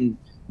not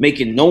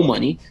making no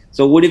money.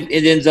 So what if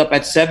it ends up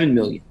at $7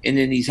 million and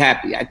then he's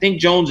happy? I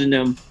think Jones and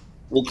them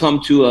will come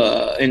to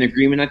an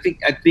agreement. I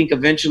think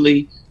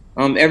eventually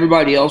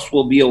everybody else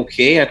will be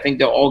okay. I think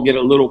they'll all get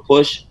a little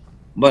push,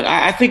 but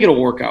I think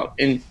it'll work out.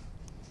 And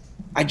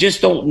I just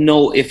don't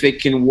know if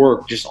it can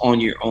work just on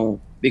your own,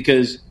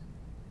 because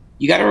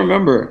you got to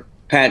remember,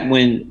 Pat,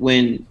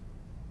 when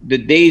the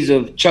days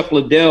of Chuck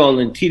Liddell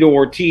and Tito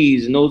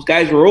Ortiz and those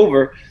guys were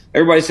over,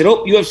 everybody said,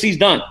 "Oh, UFC's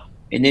done."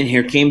 And then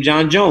here came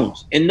John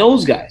Jones and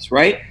those guys,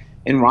 right?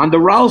 And Ronda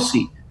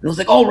Rousey. And it was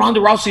like, "Oh, Ronda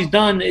Rousey's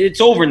done. It's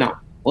over now."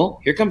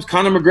 Well, here comes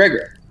Conor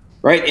McGregor,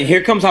 right? And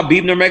here comes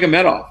Khabib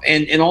Nurmagomedov.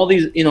 And all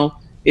these,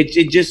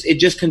 it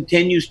just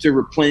continues to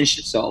replenish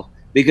itself,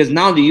 because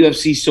now the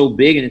UFC is so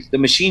big and the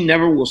machine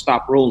never will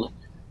stop rolling.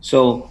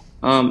 So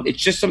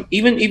it's just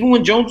even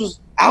when Jones was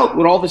out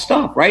with all this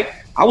stuff, right?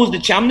 I'm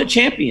the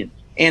champion,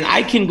 and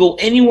I can go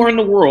anywhere in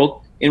the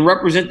world and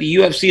represent the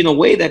UFC in a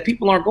way that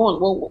people aren't going,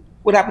 "Well,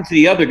 what happened to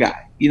the other guy?"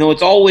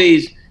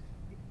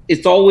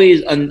 It's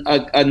always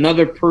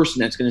another person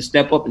that's going to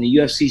step up, and the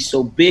UFC is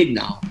so big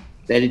now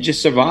that it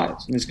just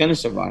survives, and it's going to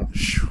survive.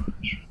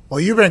 Well,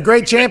 you've been a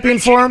great champion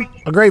for him,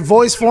 a great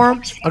voice for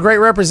him, a great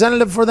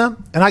representative for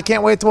them, and I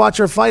can't wait to watch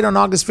your fight on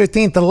August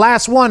 15th. The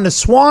last one, the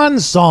Swan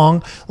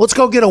Song. Let's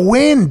go get a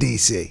win,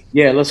 DC.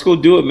 Yeah, let's go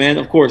do it, man.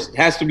 Of course, it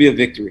has to be a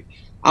victory.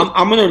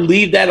 I'm going to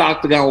leave that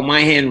octagon with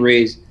my hand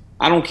raised.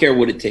 I don't care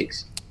what it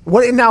takes.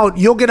 What now?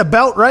 You'll get a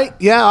belt, right?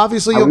 Yeah,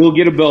 obviously. I will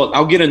get a belt.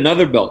 I'll get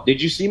another belt.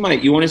 Did you see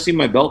you want to see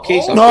my belt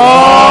case? Oh,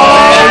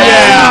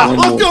 yeah.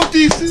 Let's go,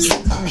 DC.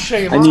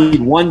 I need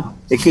one,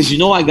 because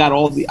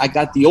I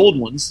got the old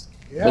ones.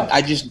 Yeah. But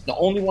the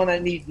only one I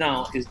need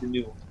now is the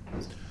new one.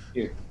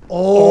 Here.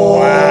 Oh,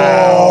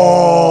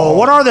 wow.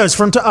 What are those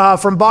from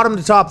bottom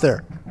to top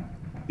there?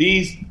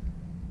 These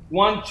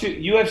 1,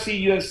 2,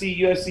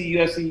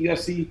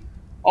 UFC,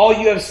 all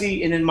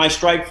UFC, and then my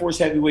Strikeforce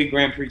Heavyweight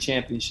Grand Prix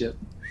Championship.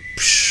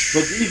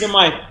 But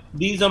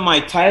these are my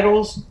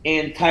titles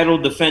and title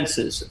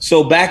defenses.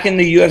 So back in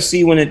the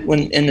UFC, when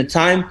in the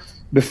time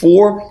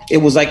before, it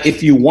was like,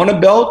 if you won a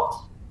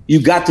belt,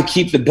 you got to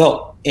keep the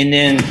belt. And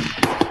then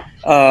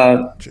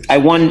I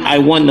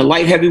won the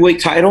light heavyweight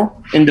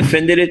title and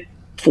defended it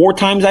 4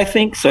 times, I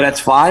think. So that's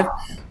 5.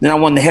 Then I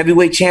won the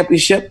heavyweight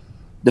championship,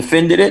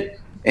 defended it,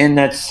 and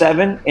that's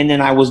 7. And then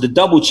I was the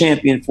double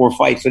champion for a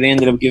fight, so they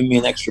ended up giving me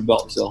an extra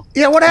belt. So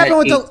yeah, what happened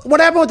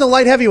with the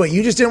light heavyweight?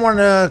 You just didn't want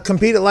to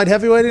compete at light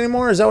heavyweight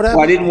anymore? Is that what happened?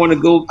 Well, I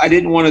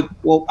didn't want to go.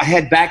 Well, I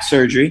had back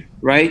surgery,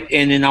 right?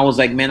 And then I was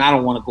like, man, I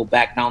don't want to go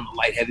back down to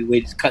light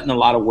heavyweight. It's cutting a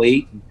lot of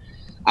weight.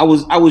 I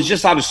was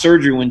just out of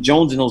surgery when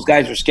Jones and those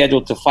guys were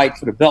scheduled to fight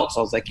for the belt.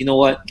 So I was like, you know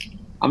what?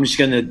 I'm just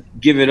going to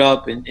give it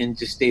up and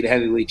just stay the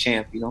heavyweight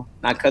champ,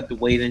 not cut the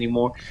weight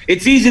anymore.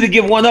 It's easy to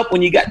give one up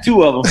when you got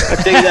 2 of them. I'll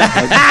tell you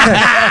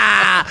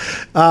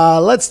that.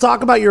 Let's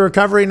talk about your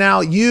recovery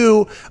now.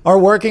 You are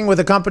working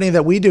with a company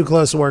that we do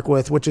close work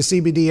with, which is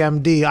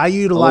CBDMD. I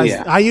utilize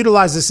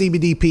the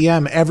CBD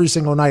PM every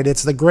single night.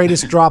 It's the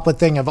greatest droplet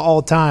thing of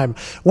all time.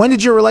 When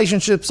did your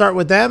relationship start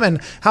with them,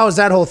 and how has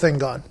that whole thing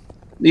gone?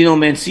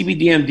 Man,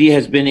 CBDMD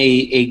has been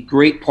a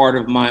great part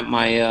of my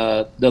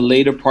the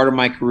later part of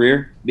my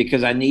career,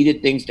 because I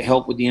needed things to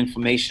help with the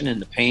inflammation and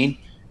the pain.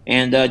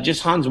 And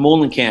just Hans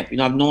Molenkamp,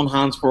 I've known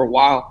Hans for a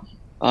while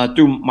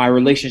through my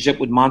relationship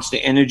with Monster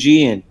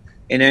Energy. And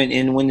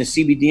when the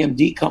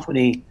CBDMD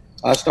company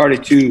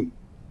started to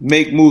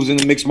make moves in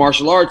the mixed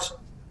martial arts,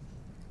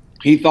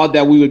 he thought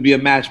that we would be a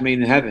match made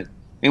in heaven.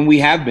 And we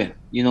have been.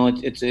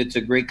 It's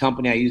a great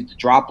company. I use the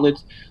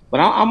droplets. But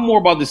I'm more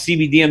about the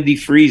CBDMD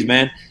freeze,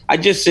 man. I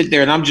just sit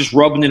there and I'm just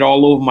rubbing it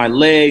all over my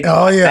leg,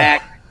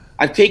 back.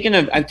 I've taken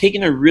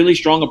a really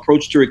strong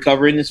approach to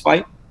recovery in this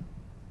fight.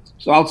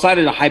 So outside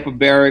of the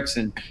hyperbarics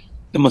and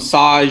the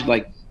massage,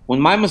 like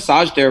when my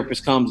massage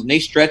therapist comes and they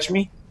stretch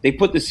me, they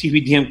put the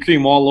CBDM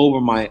cream all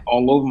over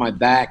my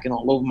back and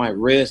all over my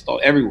wrist,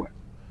 everywhere.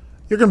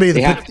 You're gonna be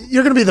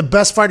the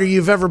best fighter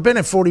you've ever been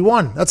at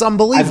 41. That's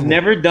unbelievable. I've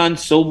never done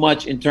so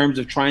much in terms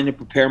of trying to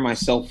prepare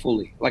myself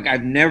fully. Like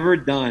I've never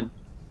done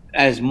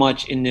as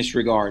much in this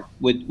regard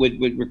with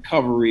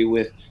recovery,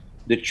 with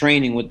the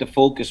training, with the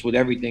focus, with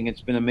everything.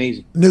 It's been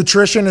amazing.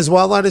 Nutrition as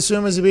well, I'd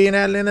assume, is being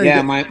added in there?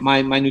 Yeah, my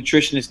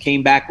nutritionist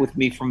came back with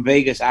me from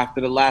Vegas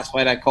after the last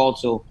fight I called,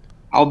 so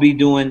I'll be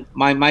doing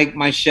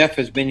my chef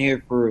has been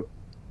here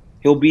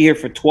he'll be here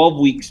for 12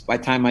 weeks by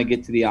the time I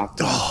get to the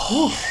octagon.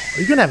 Oh,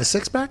 are you gonna have a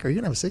six-pack?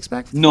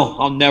 No,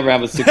 I'll never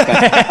have a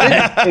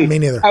six-pack. Me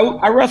neither.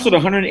 I wrestled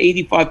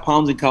 185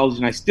 pounds in college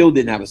and I still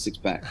didn't have a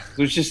six-pack.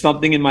 So it's just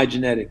something in my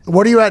genetics.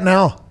 What are you at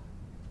now?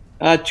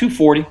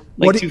 240,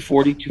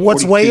 240.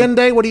 What's weigh-in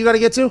day? What do you got to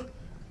get to?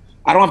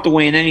 I don't have to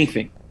weigh in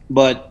anything,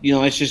 but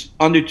it's just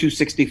under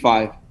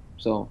 265.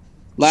 So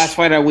last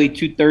fight I weighed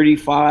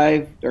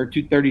 235 or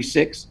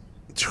 236.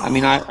 I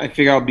mean, I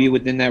figure I'll be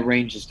within that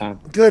range this time.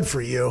 Good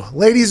for you.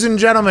 Ladies and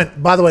gentlemen,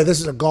 by the way, this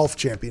is a golf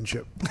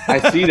championship.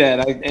 I see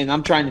that, and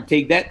I'm trying to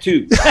take that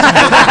too. When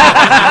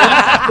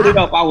I put it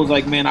up, I was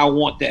like, man, I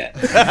want that.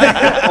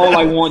 That's all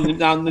I want.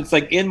 Now, it's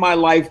like in my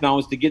life now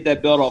is to get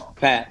that belt off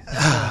Pat.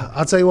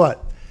 I'll tell you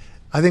what.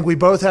 I think we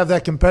both have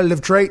that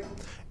competitive trait,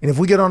 and if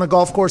we get on a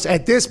golf course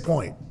at this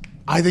point,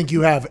 I think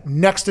you have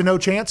next to no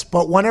chance.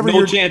 But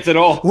no chance at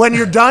all. When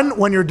you're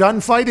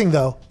done fighting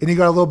though, and you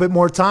got a little bit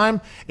more time,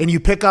 and you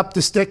pick up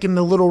the stick and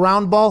the little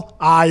round ball,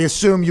 I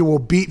assume you will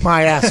beat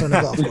my ass on the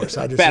golf course.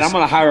 I'm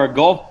gonna hire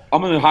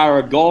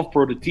a golf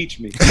pro to teach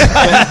me. We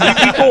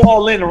go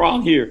all in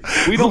around here.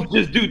 We don't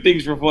just do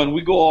things for fun.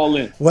 We go all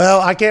in.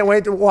 Well, I can't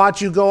wait to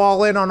watch you go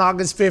all in on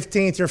August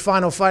 15th. Your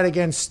final fight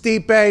against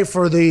Stipe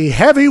for the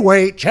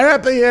heavyweight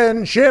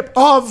championship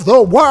of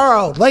the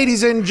world,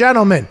 ladies and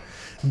gentlemen.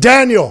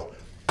 Daniel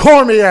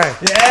Cormier.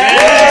 Thank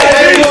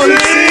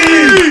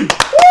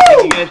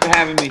you guys for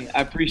having me.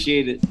 I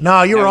appreciate it. No,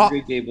 Have a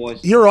great day,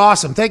 boys. You're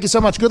awesome. Thank you so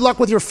much. Good luck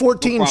with your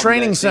 14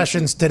 training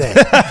sessions today.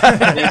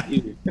 Thank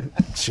you.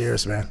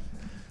 Cheers, man.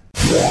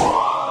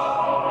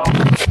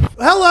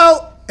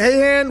 Hello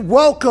and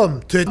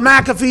welcome to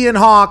McAfee and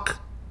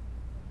Hawk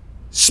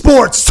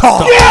Sports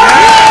Talk.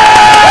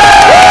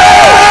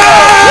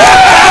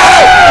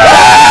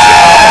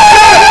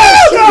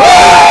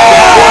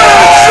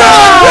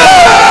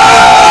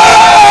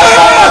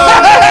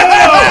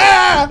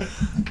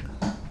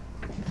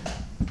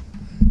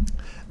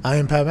 I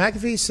am Pat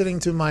McAfee. Sitting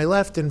to my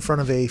left in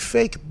front of a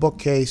fake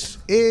bookcase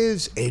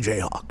is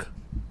AJ Hawk.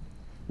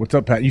 What's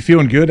up, Pat? You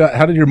feeling good?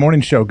 How did your morning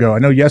show go? I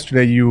know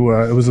yesterday it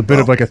was a bit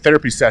of like a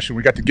therapy session.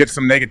 We got to get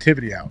some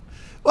negativity out.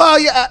 Well,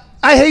 yeah,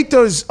 I hate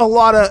those,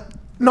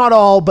 not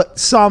all, but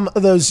some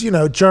of those,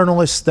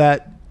 journalists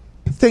that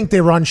think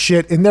they run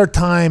shit and their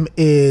time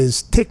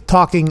is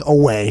tick-tocking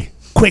away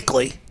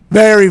quickly,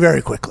 very,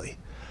 very quickly.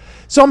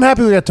 So I'm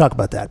happy we got to talk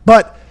about that.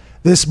 But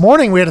this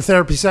morning we had a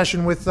therapy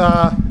session with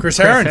Chris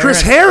Herren.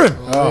 Chris Herren.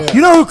 Oh.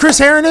 You know who Chris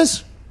Herren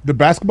is? The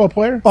basketball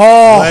player?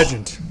 Oh.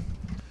 Legend.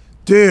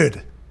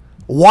 Dude,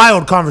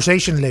 wild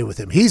conversation today with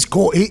him. He's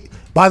cool.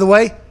 By the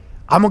way,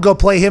 I'm going to go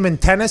play him in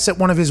tennis at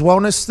one of his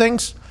wellness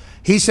things.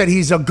 He said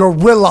he's a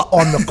gorilla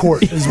on the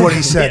court, is what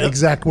he said.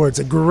 Exact words,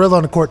 a gorilla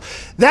on the court.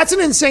 That's an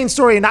insane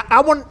story, and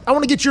I want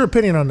to get your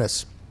opinion on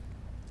this.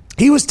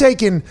 He was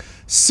taking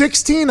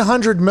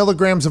 1,600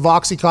 milligrams of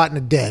Oxycontin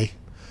a day.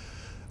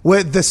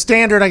 With the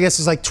standard, I guess,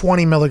 is like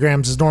 20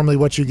 milligrams is normally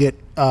what you get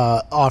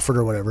offered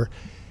or whatever.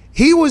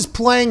 He was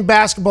playing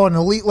basketball at an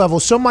elite level,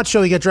 so much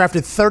so he got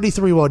drafted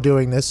 33 while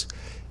doing this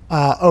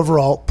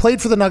overall.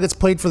 Played for the Nuggets,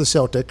 played for the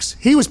Celtics.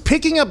 He was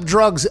picking up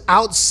drugs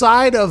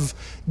outside of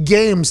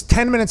games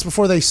 10 minutes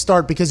before they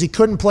start because he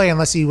couldn't play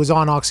unless he was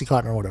on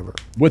Oxycontin or whatever.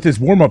 With his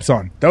warm-ups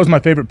on. That was my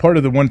favorite part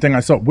of the one thing I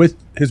saw, with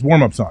his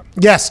warm-ups on.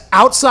 Yes,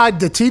 outside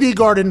the TD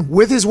Garden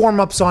with his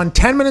warm-ups on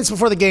 10 minutes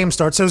before the game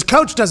starts. So his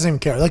coach doesn't even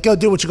care. Like, go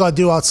do what you got to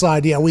do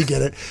outside. Yeah, we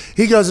get it.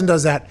 He goes and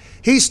does that.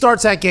 He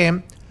starts that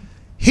game.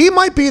 He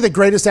might be the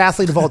greatest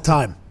athlete of all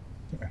time.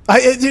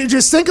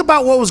 Just think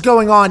about what was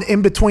going on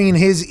in between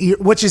his ear,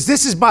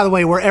 this is, by the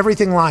way, where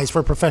everything lies for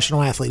a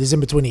professional athlete is in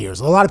between the ears.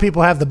 A lot of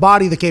people have the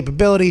body, the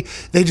capability.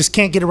 They just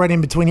can't get it right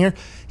in between here.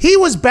 He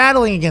was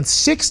battling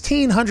against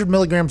 1,600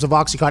 milligrams of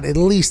Oxycontin at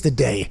least a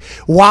day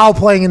while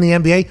playing in the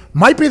NBA.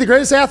 Might be the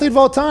greatest athlete of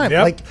all time.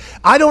 Yep. Like,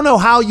 I don't know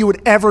how you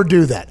would ever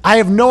do that. I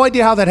have no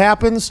idea how that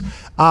happens.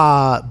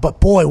 But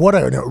boy, what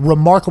a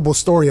remarkable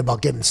story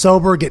about getting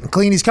sober, getting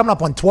clean. He's coming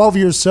up on 12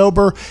 years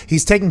sober.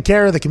 He's taking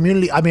care of the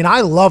community. I mean,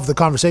 I love the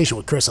conversation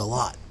with Chris a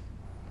lot.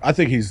 I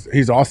think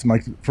he's awesome.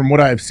 Like, from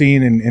what I've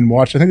seen and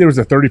watched, I think there was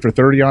a 30 for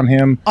 30 on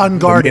him.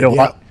 Unguarded,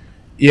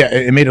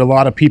 it made a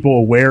lot of people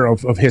aware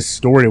of his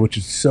story, which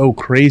is so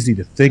crazy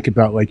to think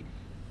about. Like,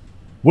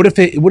 what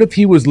if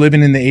he was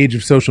living in the age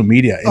of social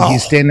media and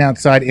he's standing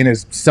outside in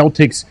his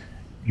Celtics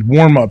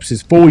warm-ups,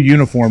 his full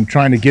uniform,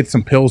 trying to get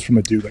some pills from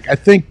a dude? Like, I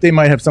think they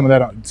might have some of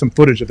that, some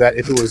footage of that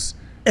if it was.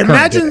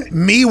 Imagine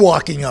me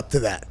walking up to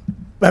that.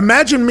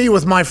 Imagine me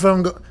with my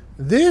phone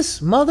this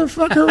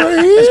motherfucker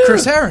right here. It's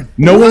Chris Herren.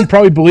 No one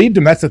probably believed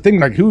him. That's the thing.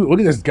 Like, look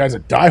at this guy's a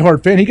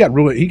diehard fan. He got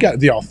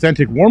the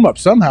authentic warm-up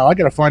somehow. I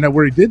got to find out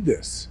where he did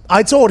this.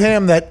 I told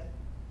him that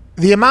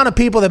the amount of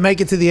people that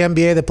make it to the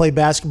NBA that play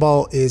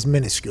basketball is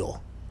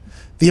minuscule.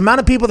 The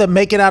amount of people that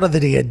make it out of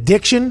the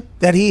addiction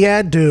that he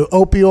had to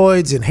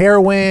opioids and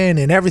heroin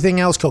and everything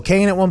else,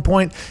 cocaine at one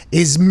point,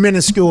 is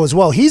minuscule as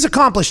well. He's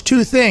accomplished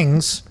two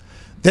things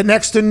that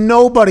next to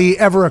nobody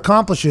ever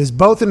accomplishes,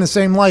 both in the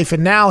same life.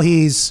 And now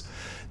he's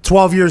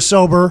 12 years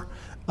sober.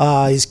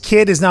 His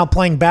kid is now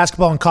playing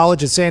basketball in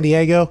college at San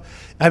Diego.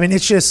 I mean,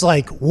 it's just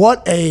like,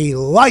 what a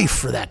life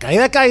for that guy.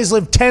 That guy has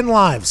lived 10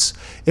 lives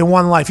in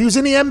one life. He was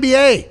in the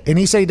NBA, and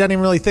he said he doesn't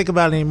even really think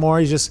about it anymore.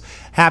 He's just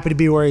happy to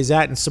be where he's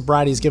at, and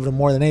sobriety has given him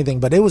more than anything.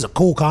 But it was a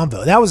cool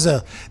convo. That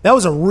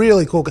was a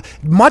really cool,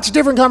 much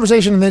different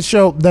conversation in this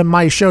show than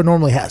my show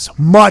normally has.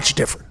 Much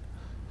different.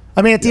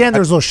 I mean, at the end,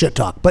 there's a little shit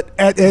talk, but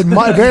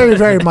very,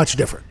 very much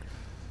different.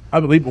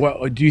 I believe.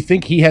 Well, do you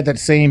think he had that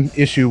same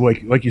issue?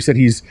 Like you said,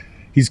 he's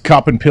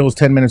copping pills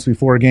 10 minutes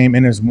before a game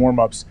in his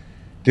warm-ups.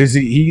 Does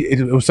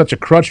it was such a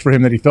crutch for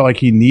him that he felt like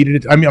he needed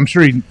it. I mean, I'm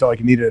sure he felt like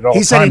he needed it all.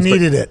 He said he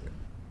needed it.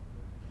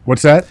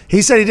 What's that?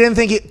 He said he didn't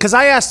think it, because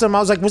I asked him,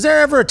 I was like, was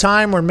there ever a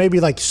time where maybe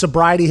like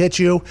sobriety hit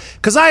you?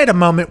 Because I had a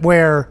moment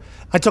where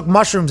I took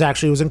mushrooms,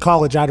 actually. It was in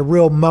college. I had a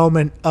real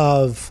moment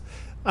of,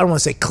 I don't want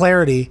to say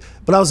clarity,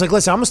 but I was like,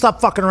 listen, I'm going to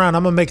stop fucking around.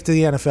 I'm going to make it to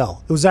the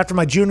NFL. It was after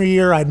my junior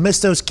year. I had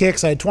missed those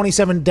kicks. I had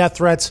 27 death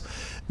threats.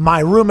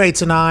 My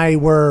roommates and I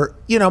were,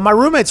 my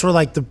roommates were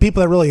like the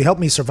people that really helped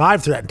me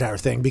survive through that entire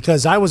thing,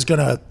 because I was going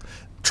to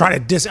try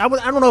to I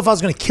don't know if I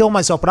was going to kill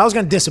myself, but I was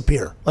going to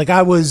disappear. Like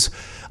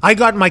I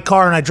got in my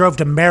car and I drove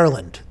to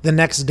Maryland the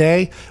next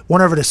day,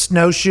 went over to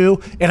Snowshoe,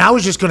 and I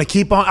was just going to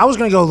keep on. I was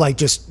going to go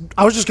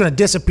I was just going to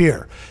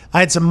disappear.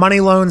 I had some money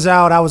loans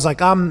out. I was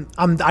like,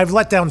 I've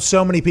let down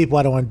so many people.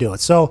 I don't want to do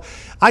it. So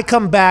I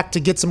come back to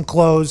get some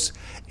clothes,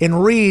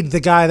 and Reed,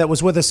 the guy that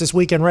was with us this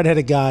weekend,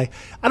 redheaded guy,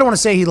 I don't want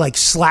to say he like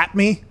slapped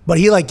me, but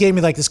he like gave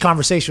me like this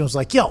conversation. It was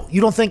like, yo,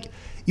 you don't think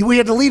we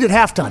had to lead at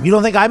halftime? You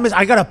don't think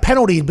I got a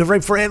penalty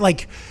right for it?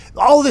 Like,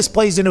 all of this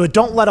plays into it.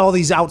 Don't let all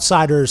these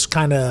outsiders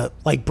kind of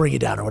like bring you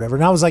down or whatever.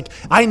 And I was like,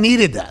 I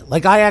needed that.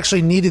 Like, I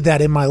actually needed that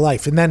in my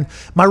life. And then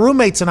my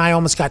roommates and I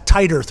almost got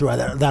tighter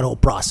throughout that whole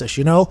process,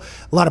 a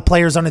lot of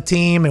players on the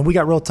team, and we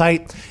got real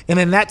tight. And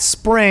then that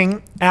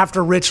spring,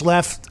 after Rich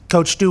left,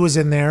 Coach Stu was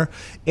in there,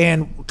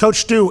 and Coach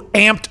Stu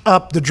amped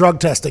up the drug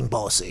testing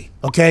policy.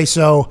 Okay,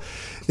 so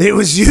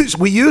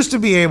we used to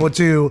be able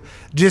to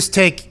just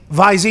take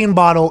Visine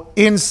bottle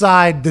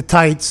inside the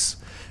tights.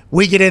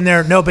 We get in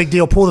there, no big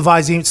deal, pull the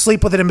Visine,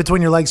 sleep with it in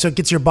between your legs so it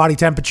gets your body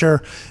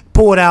temperature,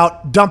 pull it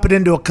out, dump it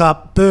into a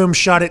cup, boom,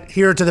 shut it,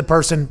 here to the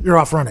person, you're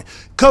off running.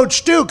 Coach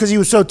Stu, because he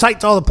was so tight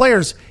to all the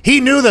players,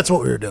 he knew that's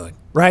what we were doing,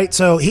 right?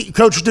 So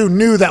Coach Stu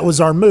knew that was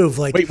our move.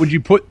 Like, wait, would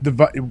you put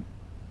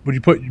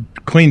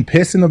clean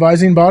piss in the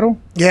Visine bottle?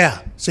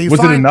 Yeah. So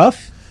was it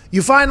enough?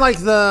 You find like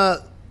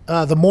the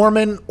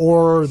Mormon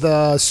or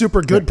the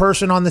super good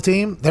person on the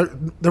team.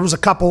 There was a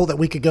couple that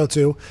we could go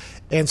to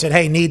and said,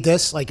 hey, need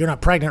this. Like, you're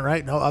not pregnant,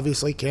 right? No,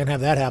 obviously can't have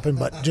that happen,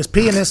 but just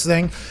pee in this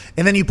thing.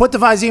 And then you put the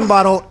Visine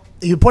bottle,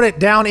 you put it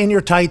down in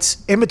your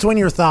tights, in between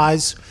your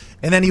thighs,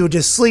 and then you would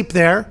just sleep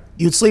there.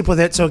 You'd sleep with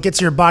it so it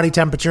gets your body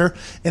temperature.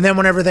 And then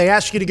whenever they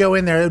ask you to go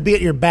in there, it would be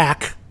at your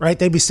back, right?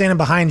 They'd be standing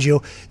behind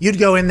you. You'd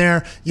go in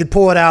there, you'd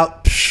pull it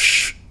out,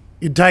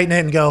 you'd tighten it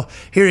and go,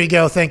 here you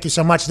go, thank you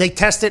so much. They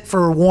test it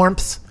for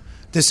warmth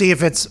to see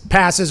if it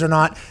passes or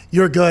not.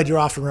 You're good, you're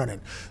off and running.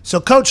 So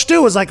Coach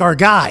Stu was like our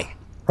guy,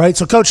 right?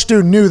 So Coach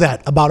Stu knew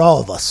that about all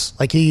of us.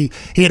 Like he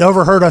had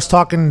overheard us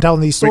talking and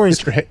telling these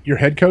stories. Wait, your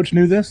head coach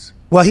knew this?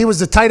 Well, he was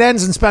the tight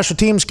ends and special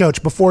teams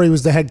coach before he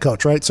was the head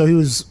coach, right? So he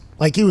was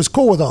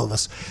cool with all of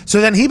us. So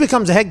then he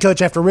becomes a head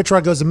coach after Rich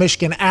Rod goes to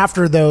Michigan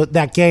after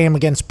that game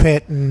against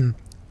Pitt and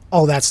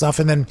all that stuff.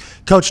 And then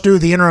Coach Stu,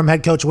 the interim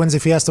head coach, wins the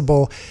Fiesta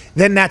Bowl.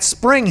 Then that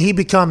spring, he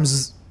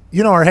becomes,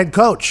 our head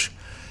coach.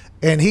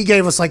 And he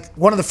gave us like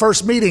one of the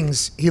first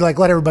meetings, he like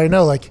let everybody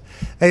know, like,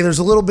 hey, there's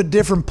a little bit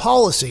different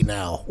policy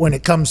now when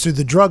it comes to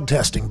the drug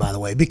testing, by the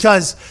way,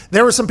 because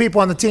there were some people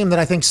on the team that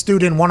I think Stu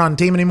didn't want on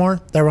team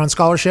anymore. They were on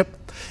scholarship.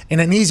 And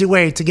an easy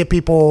way to get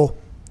people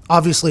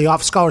obviously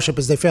off scholarship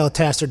is they fail a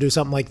test or do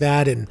something like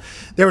that. And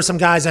there were some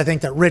guys I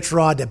think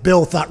that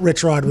Bill thought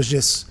Rich Rod was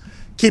just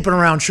keeping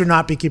around, should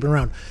not be keeping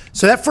around.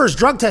 So that first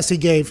drug test he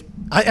gave,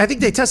 I think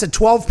they tested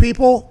 12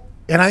 people,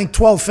 and I think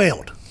 12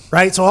 failed.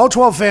 Right? So all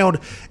 12 failed,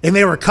 and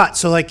they were cut.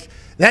 So, like,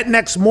 that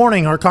next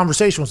morning, our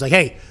conversation was like,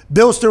 hey,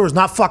 Bill Stewart was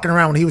not fucking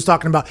around when he was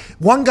talking about.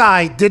 One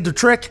guy did the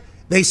trick.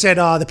 They said,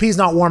 the pea's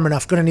not warm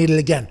enough. Going to need it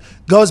again.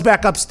 Goes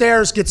back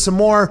upstairs, gets some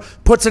more,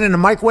 puts it in the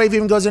microwave,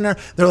 even goes in there.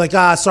 They're like,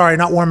 sorry,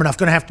 not warm enough.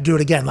 Going to have to do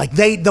it again. Like,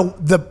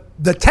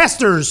 the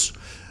testers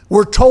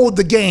were told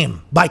the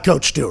game by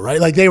Coach Stu,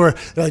 right? Like, they're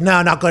like,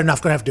 no, not good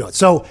enough. Going to have to do it.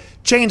 So,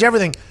 change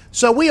everything.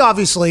 So, we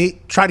obviously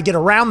try to get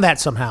around that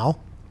somehow,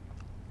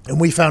 and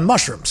we found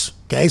mushrooms.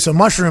 Okay, so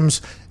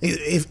mushrooms,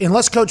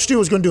 unless Coach Stu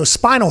was going to do a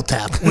spinal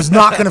tap, was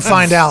not going to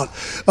find out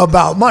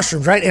about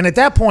mushrooms, right? And at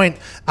that point,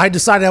 I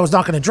decided I was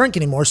not going to drink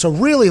anymore. So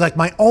really, like,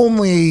 my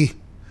only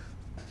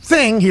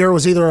thing here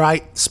was either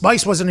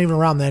spice wasn't even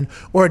around then,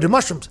 or I did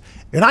mushrooms.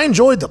 And I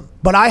enjoyed them.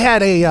 But I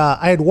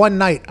had one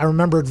night, I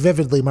remember it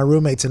vividly, my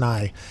roommates and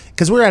I,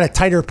 because we were at a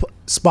tighter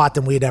spot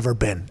than we had ever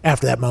been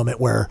after that moment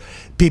where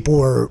people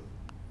were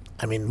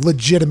I mean,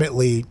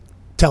 legitimately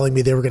telling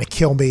me they were going to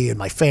kill me and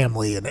my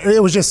family. And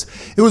it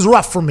was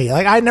rough for me.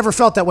 Like, I never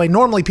felt that way.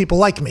 Normally people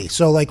like me.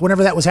 So like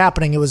whenever that was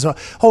happening, it was a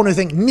whole new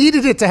thing.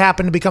 Needed it to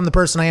happen to become the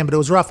person I am, but it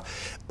was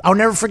rough. I'll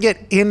never forget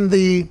in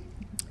the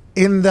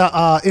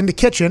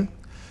kitchen,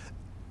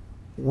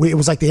 it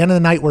was like the end of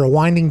the night. We were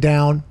winding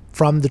down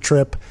from the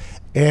trip,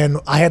 and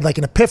I had like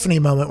an epiphany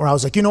moment where I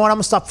was like, you know what? I'm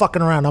gonna stop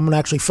fucking around. I'm gonna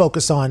actually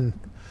focus on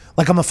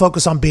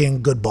being a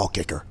good ball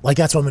kicker. Like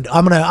that's what I'm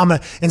gonna do. I'm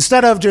gonna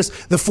instead of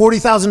just the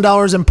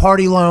 $40,000 in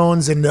party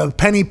loans and the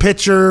penny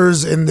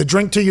pitchers and the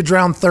drink till you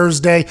drown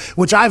Thursday,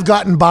 which I've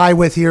gotten by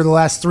with here the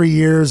last 3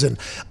 years, and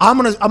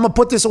I'm gonna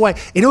put this away.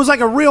 And it was like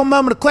a real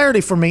moment of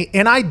clarity for me,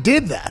 and I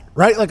did that.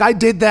 Right? Like I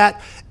did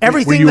that.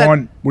 Everything.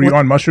 Were you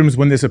on mushrooms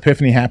when this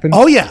epiphany happened?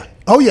 Oh yeah.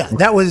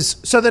 That was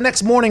so. The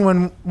next morning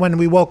when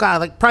we woke up,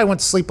 like probably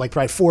went to sleep like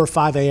probably 4 or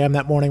 5 a.m.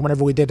 that morning.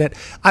 Whenever we did it,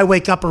 I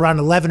wake up around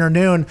 11 or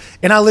noon,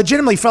 and I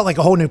legitimately felt like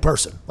a whole new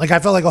person. Like I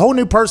felt like a whole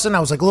new person. I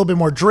was like a little bit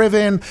more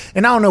driven,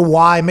 and I don't know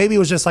why. Maybe it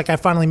was just like I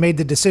finally made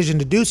the decision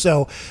to do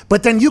so.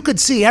 But then you could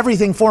see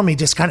everything for me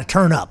just kind of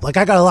turn up. Like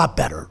I got a lot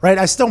better. Right?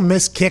 I still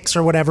miss kicks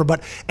or whatever,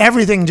 but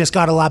everything just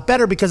got a lot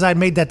better because I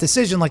made that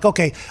decision. Like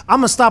okay, I'm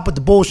gonna stop with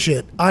the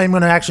bullshit. I'm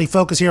gonna actually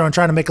focus here on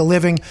trying to make a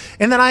living,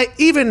 and then I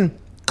even.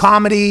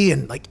 Comedy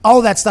and like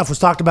all that stuff was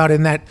talked about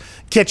in that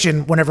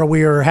kitchen whenever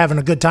we were having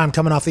a good time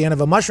coming off the end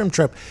of a mushroom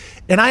trip.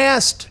 And I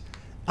asked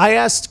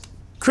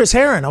Chris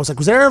Herren, I was like,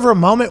 was there ever a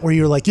moment where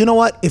you were like, you know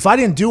what, if I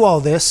didn't do all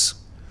this,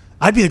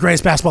 I'd be the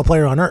greatest basketball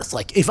player on earth.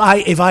 Like if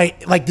I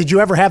like, did you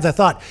ever have that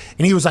thought?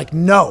 And he was like,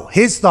 no,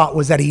 his thought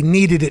was that he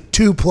needed it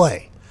to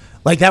play.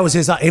 Like that was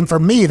his, and for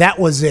me, that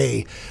was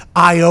a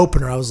eye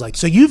opener. I was like,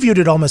 so you viewed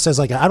it almost as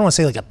like, I don't want to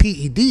say like a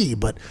PED,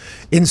 but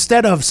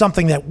instead of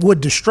something that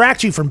would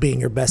distract you from being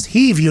your best,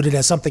 he viewed it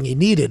as something he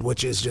needed,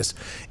 which is just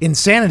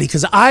insanity.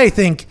 Because I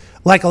think,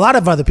 like a lot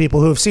of other people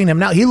who have seen him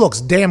now, he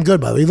looks damn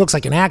good, by the way. He looks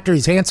like an actor.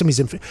 He's handsome.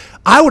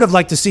 I would have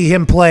liked to see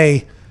him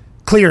play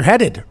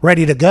clear-headed,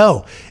 ready to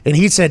go. And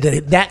he said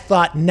that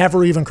thought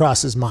never even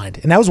crossed his mind.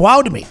 And that was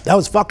wild to me. That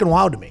was fucking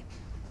wild to me.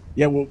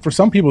 Yeah, well, for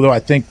some people, though,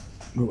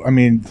 I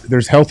mean,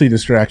 there's healthy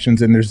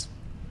distractions and there's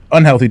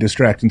unhealthy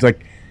distractions.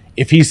 Like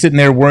if he's sitting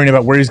there worrying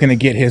about where he's going to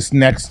get his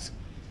next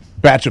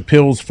batch of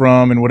pills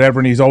from and whatever,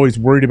 and he's always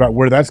worried about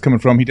where that's coming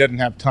from, he doesn't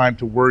have time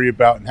to worry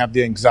about and have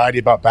the anxiety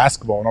about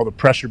basketball and all the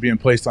pressure being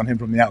placed on him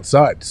from the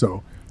outside.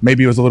 So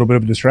maybe it was a little bit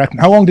of a distraction.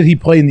 How long did he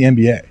play in the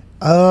NBA?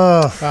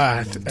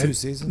 2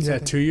 seasons. Yeah,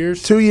 2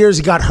 years. 2 years.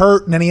 He got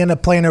hurt, and then he ended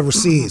up playing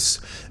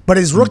overseas. But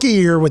his rookie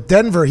year with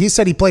Denver, he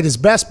said he played his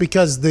best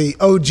because the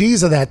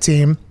OGs of that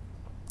team,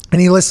 and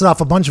he listed off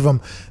a bunch of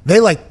them.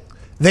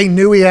 They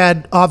knew he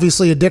had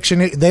obviously addiction.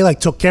 They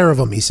took care of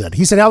him. He said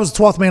I was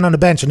the 12th man on the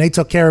bench, and they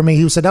took care of me.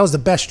 He said that was the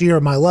best year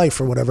of my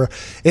life or whatever.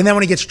 And then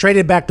when he gets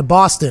traded back to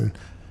Boston,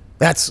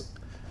 that's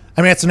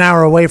an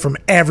hour away from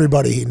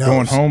everybody he knows.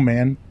 Going home,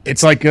 man.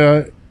 It's like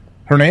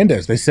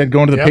Hernandez. They said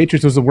going to the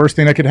Patriots was the worst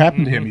thing that could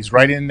happen to him. He's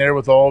right in there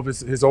with all of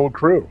his old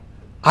crew.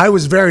 I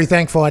was very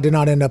thankful I did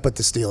not end up at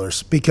the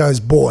Steelers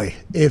because, boy,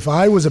 if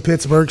I was a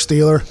Pittsburgh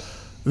Steeler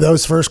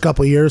those first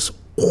couple of years,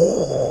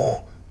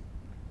 it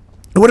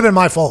would have been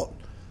my fault.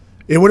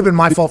 It would have been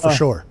my fault for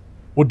sure.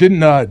 Well,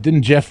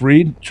 didn't Jeff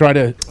Reed try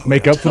to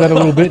make up for that a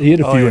little bit? He had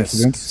a few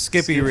incidents.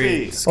 Skippy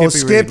Reed.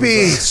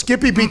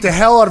 Skippy beat the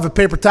hell out of a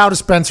paper towel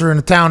dispenser in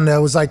a town that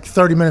was like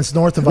 30 minutes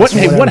north of us.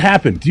 What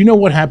happened? Do you know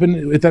what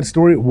happened with that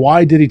story?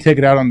 Why did he take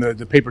it out on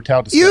the paper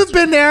towel dispenser? You've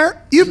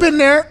been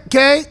there,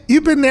 okay?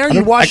 You've been there.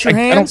 You wash your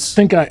hands. I don't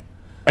think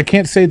I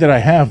can't say that I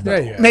have, though.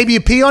 Yeah. Maybe you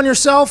pee on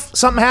yourself.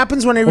 Something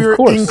happens whenever you're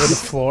on the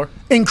floor.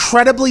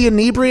 Incredibly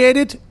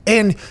inebriated,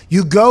 and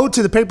you go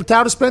to the paper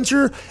towel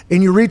dispenser,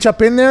 and you reach up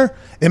in there,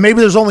 and maybe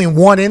there's only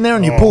one in there,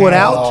 and you pull it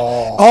out.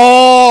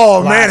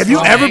 Oh man, have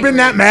you ever been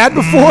that mad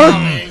before?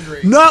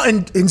 No,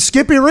 and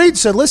Skippy Reed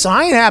said, listen,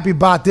 I ain't happy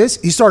about this.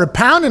 He started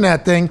pounding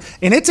that thing,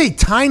 and it's a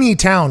tiny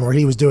town where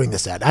he was doing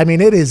this at. I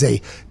mean, it is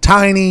a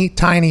tiny,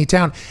 tiny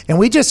town. And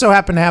we just so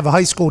happened to have a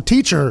high school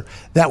teacher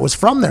that was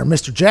from there,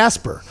 Mr.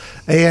 Jasper.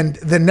 And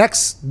the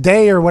next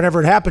day or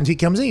whatever it happened, he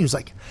comes in, he was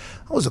like,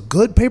 that was a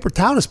good paper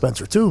towel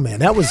dispenser too,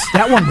 man. That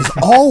one was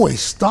always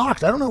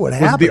stocked. I don't know what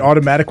happened. Was it the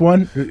automatic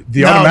one?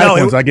 The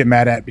automatic ones I get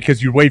mad at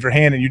because you wave your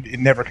hand and it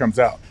never comes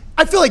out.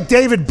 I feel like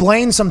David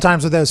Blaine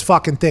sometimes with those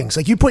fucking things.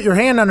 Like you put your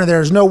hand under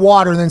there's no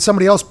water, and then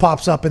somebody else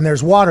pops up and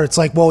there's water. It's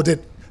like, well, did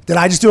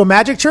I just do a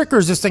magic trick, or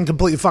is this thing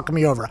completely fucking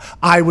me over?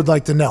 I would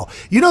like to know.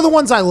 You know, the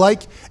ones I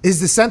like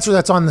is the sensor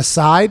that's on the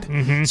side,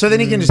 so then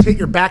you can just hit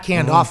your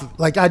backhand off.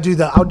 Like I'll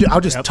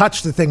just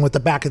touch the thing with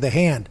the back of the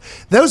hand.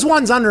 Those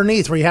ones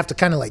underneath where you have to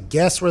kind of like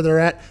guess where they're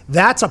at.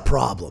 That's a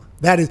problem.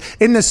 That is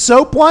in the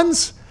soap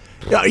ones.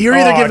 You're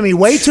either giving me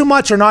way too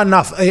much or not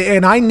enough,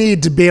 and I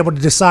need to be able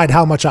to decide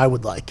how much I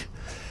would like.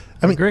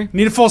 I agree.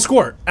 Need a full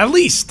squirt, at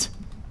least.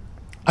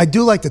 I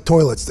do like the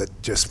toilets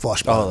that just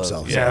flush by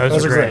themselves. Yeah,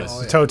 those are great. Oh,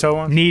 yeah. The Toto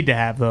ones. Need to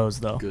have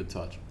those, though. Good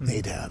touch.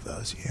 Need to have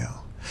those, yeah.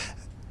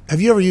 Have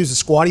you ever used a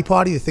squatty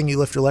potty, the thing you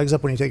lift your legs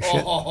up when you take a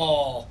shit?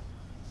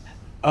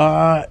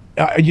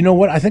 You know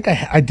what? I think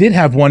I did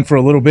have one for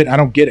a little bit. I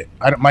don't get it.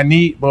 My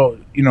knee, well,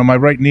 my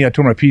right knee, I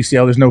tore my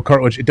PCL. There's no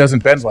cartilage. It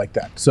doesn't bend like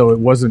that. So it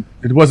wasn't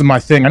my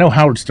thing. I know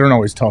Howard Stern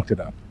always talked it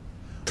up.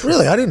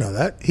 Really? I didn't know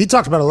that. He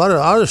talked about a lot of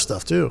other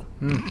stuff, too.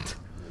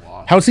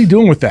 How's he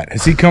doing with that?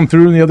 Has he come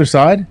through on the other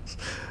side?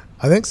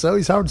 I think so.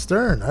 He's Howard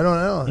Stern. I don't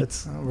know.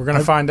 We're going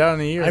to find out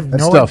in a year. I have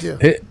no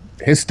idea.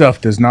 His stuff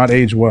does not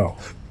age well.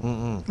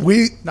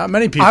 Not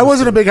many people. I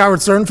wasn't a big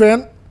Howard Stern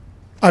fan.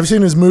 I've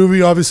seen his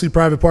movie, obviously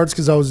Private Parts,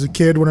 because I was a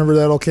kid whenever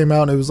that all came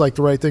out, and it was like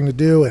the right thing to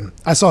do. And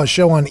I saw a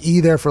show on E!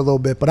 There for a little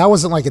bit, but I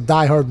wasn't like a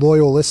diehard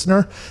loyal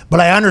listener. But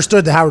I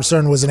understood that Howard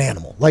Stern was an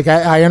animal. Like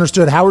I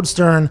understood Howard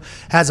Stern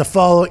has a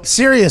following.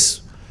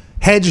 Sirius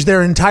hedged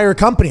their entire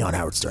company on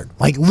Howard Stern.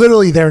 Like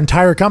literally their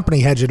entire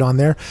company hedged it on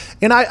there.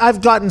 And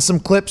I've gotten some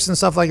clips and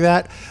stuff like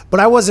that, but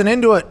I wasn't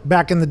into it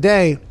back in the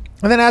day.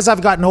 And then as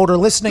I've gotten older,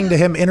 listening to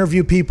him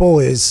interview people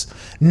is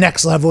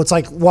next level. It's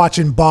like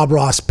watching Bob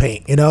Ross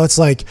paint. It's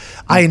like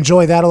I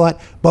enjoy that a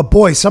lot. But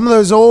boy, some of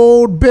those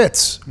old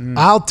bits,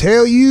 I'll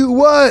tell you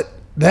what,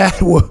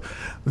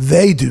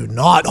 they do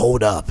not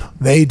hold up.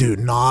 They do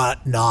not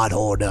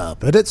hold up.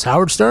 But it's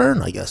Howard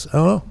Stern, I guess. I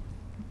don't know.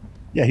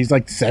 Yeah, he's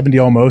like 70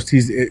 almost.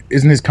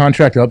 Isn't his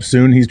contract up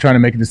soon? He's trying to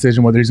make a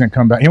decision whether he's going to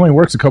come back. He only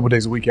works a couple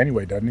days a week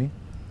anyway, doesn't he?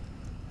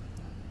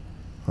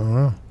 I don't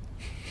know.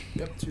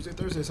 Yep, Tuesday,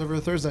 Thursday, so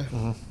every Thursday.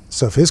 Mm-hmm.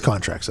 So if his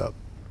contract's up,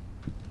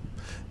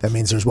 that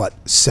means there's what,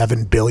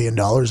 $7 billion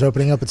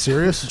opening up at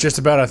Sirius? Just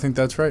about, I think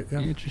that's right.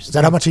 Yeah. Is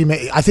that how much he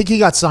made? I think he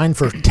got signed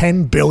for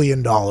 $10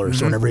 billion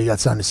whenever he got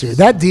signed to Sirius.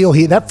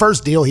 That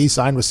first deal he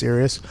signed with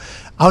Sirius,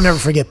 I'll never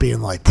forget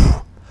being like,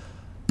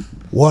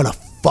 what a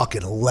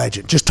fucking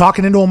legend. Just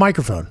talking into a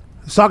microphone.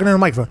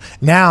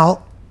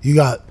 Now you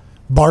got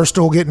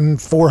Barstool getting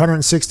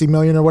 $460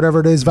 million or whatever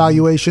it is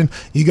valuation.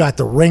 You got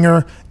The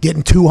Ringer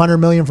getting $200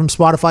 million from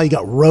Spotify. You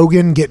got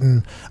Rogan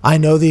getting, I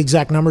know the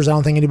exact numbers. I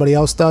don't think anybody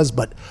else does,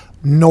 but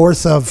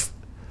north of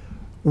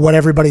what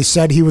everybody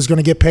said he was going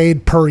to get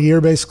paid per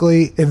year,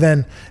 basically. And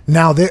then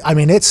now,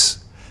 it's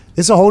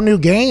a whole new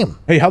game.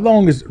 Hey, how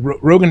long is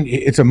Rogan?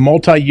 It's a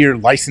multi-year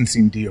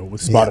licensing deal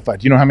with Spotify. Yeah.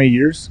 Do you know how many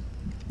years?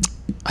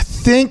 I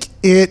think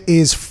it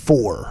is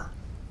 4.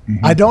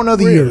 Mm-hmm. I don't know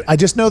the year. I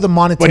just know the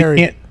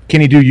monetary. Can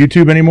he do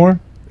YouTube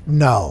anymore?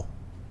 No.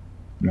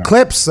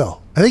 Clips,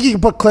 though. I think you can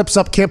put clips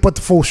up, can't put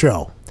the full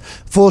show.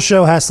 Full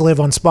show has to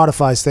live on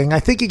Spotify's thing. I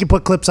think you can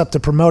put clips up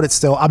to promote it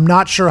still. I'm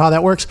not sure how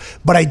that works,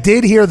 but I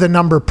did hear the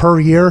number per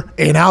year,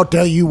 and I'll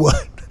tell you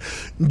what,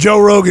 Joe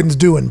Rogan's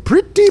doing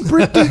pretty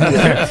good.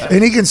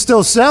 And he can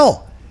still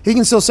sell. He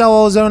can still sell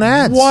all his own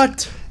ads.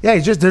 What? Yeah,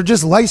 they're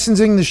just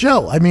licensing the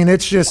show. I mean,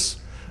 it's just,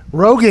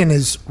 Rogan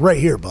is right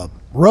here, bub.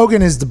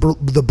 Rogan is the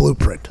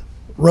blueprint.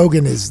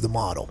 Rogan is the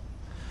model.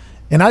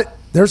 And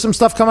there's some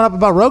stuff coming up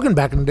about Rogan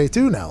back in the day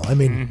too now. I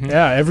mean,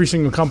 yeah, every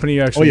single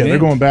company actually. Oh yeah, they're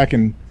going back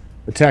and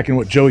attacking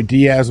what Joey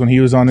Diaz when he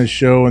was on his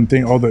show and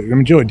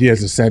Joey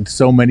Diaz has said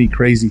so many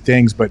crazy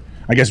things, but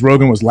I guess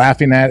Rogan was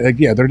laughing at it.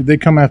 Yeah, they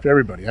come after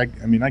everybody. I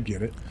mean, I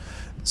get it.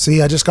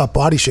 See, I just got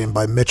body shamed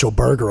by Mitchell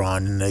Berger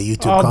on the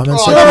YouTube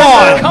comments.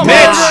 Come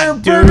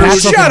on, dude.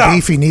 Pat's looking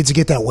beefy, needs to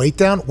get that weight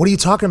down. What are you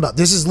talking about?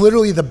 This is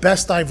literally the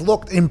best I've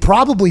looked in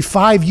probably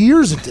 5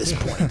 years at this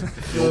point.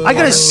 I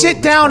got to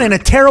sit down in a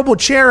terrible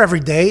chair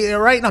every day,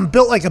 right? And I'm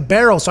built like a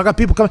barrel, so I got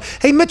people coming,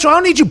 hey, Mitchell, I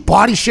don't need you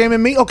body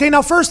shaming me. Okay,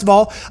 now, first of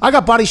all, I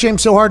got body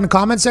shamed so hard in the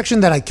comment section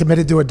that I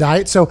committed to a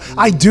diet, so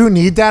I do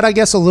need that, I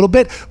guess, a little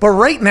bit. But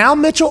right now,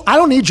 Mitchell, I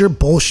don't need your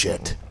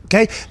bullshit.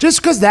 Okay, just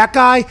because that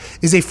guy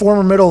is a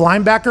former middle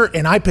linebacker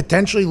and I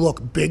potentially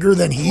look bigger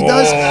than he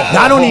does,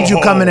 I don't need you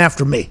coming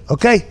after me.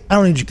 Okay, I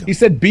don't need you. He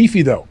said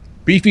beefy though.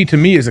 Beefy to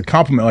me is a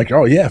compliment. Like,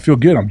 oh yeah, I feel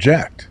good. I'm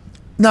jacked.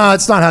 No,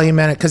 it's not how he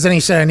meant it. Because then he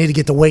said I need to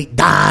get the weight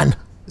down.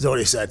 Is what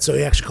he said. So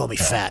he actually called me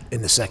fat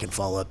in the second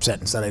follow-up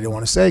sentence that I didn't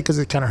want to say because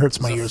it kind of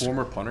hurts my ears.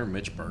 Former punter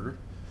Mitch Berger.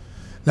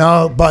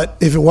 No, but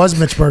if it was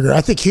Mitch Berger,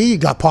 I think he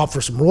got popped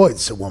for some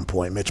roids at one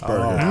point, Mitch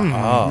Berger.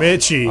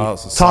 Mitchie.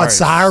 Todd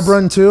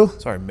Sirebrun, too.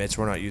 Sorry, Mitch,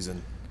 we're not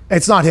using.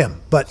 It's not him,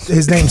 but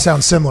his name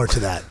sounds similar to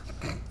that.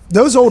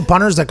 Those old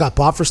punters that got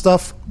popped for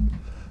stuff.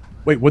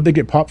 Wait, what'd they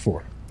get popped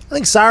for? I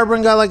think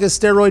Sirebrun got like a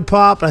steroid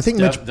pop. I think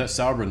That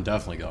Sauerbrunn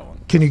definitely got one.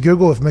 Can you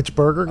Google if Mitch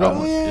Berger got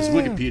one? His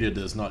Wikipedia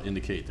does not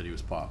indicate that he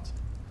was popped.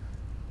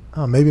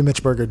 Oh, maybe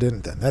Mitch Berger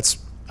didn't then. That's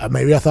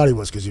maybe I thought he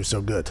was because he was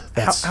so good.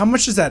 How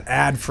much does that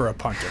add for a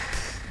punter?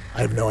 I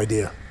have no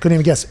idea. Couldn't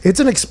even guess. It's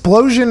an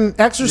explosion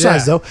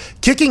exercise, though.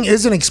 Kicking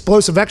is an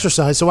explosive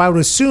exercise, so I would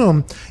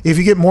assume if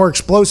you get more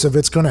explosive,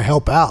 it's going to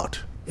help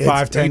out.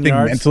 5-10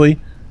 yards. Mentally,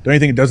 don't you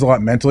think it does a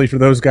lot mentally for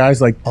those guys?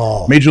 Like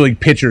major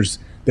league pitchers,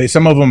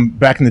 some of them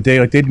back in the day,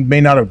 like they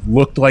may not have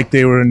looked like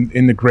they were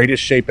in the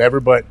greatest shape ever,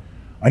 but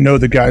I know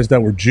the guys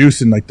that were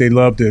juicing, like they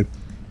love to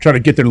try to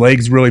get their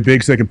legs really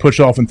big so they can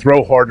push off and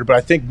throw harder. But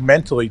I think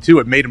mentally too,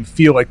 it made them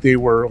feel like they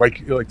were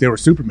like they were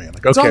Superman.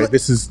 Like, okay,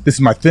 this is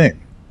my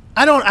thing.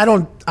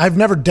 I've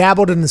never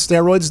dabbled in the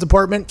steroids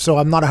department, so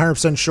I'm not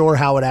 100% sure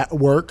how it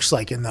works,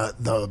 like in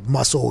the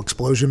muscle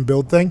explosion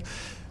build thing.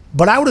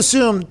 But I would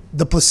assume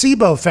the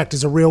placebo effect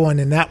is a real one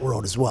in that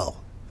world as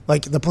well.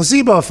 Like the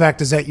placebo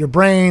effect is that your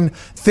brain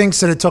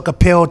thinks that it took a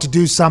pill to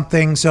do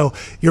something, so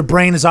your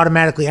brain is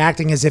automatically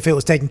acting as if it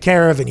was taken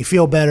care of and you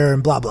feel better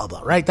and blah, blah,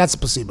 blah, right? That's the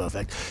placebo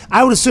effect.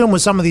 I would assume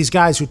with some of these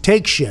guys who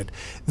take shit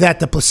that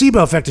the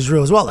placebo effect is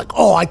real as well. Like,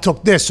 oh, I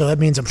took this, so that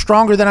means I'm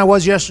stronger than I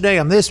was yesterday.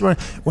 I'm this one.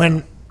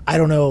 When I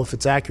don't know if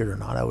it's accurate or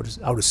not. I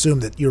would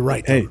assume that you're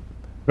right. Hey,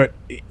 but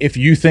if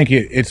you think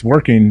it's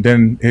working,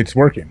 then it's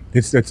working.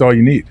 That's all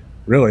you need,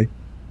 really.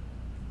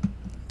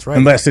 That's right.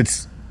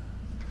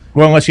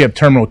 Unless you have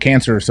terminal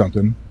cancer or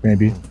something,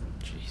 maybe.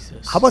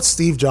 How about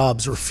Steve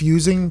Jobs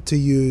refusing to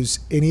use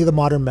any of the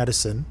modern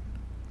medicine?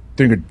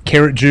 Drinking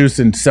carrot juice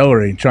and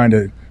celery, trying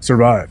to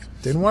survive.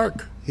 Didn't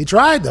work. He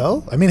tried,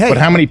 though. I mean, hey. But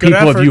how many people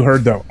have you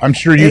heard, though? I'm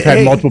sure you've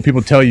had multiple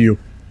people tell you,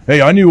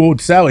 hey, I knew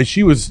old Sally.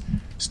 She was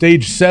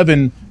stage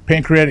 7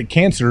 pancreatic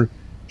cancer.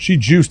 She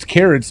juiced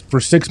carrots for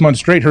 6 months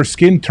straight. Her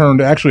skin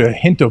turned actually a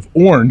hint of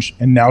orange,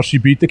 and now she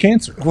beat the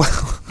cancer.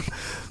 Well,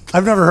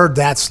 I've never heard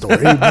that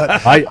story.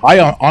 But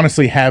I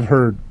honestly have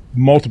heard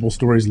multiple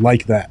stories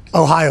like that.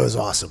 Ohio is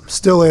awesome.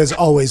 Still is,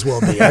 always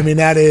will be. I mean,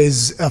 that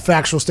is a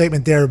factual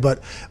statement there.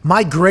 But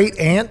my great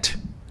aunt,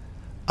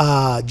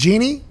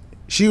 Jeannie,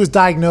 she was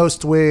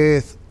diagnosed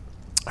with,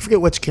 I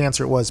forget which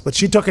cancer it was, but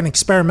she took an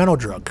experimental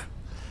drug.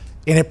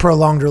 And it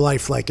prolonged her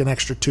life like an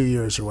extra 2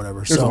 years or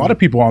whatever. There's a lot of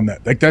people on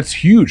that. Like, that's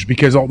huge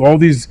because all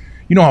these,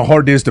 you know how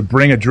hard it is to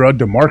bring a drug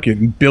to market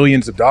and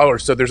billions of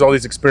dollars. So there's all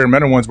these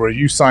experimental ones where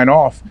you sign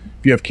off.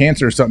 If you have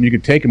cancer or something, you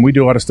could take them. We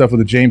do a lot of stuff with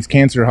the James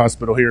Cancer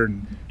Hospital here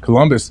in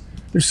Columbus.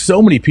 There's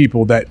so many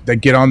people that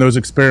get on those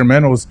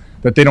experimentals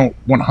that they don't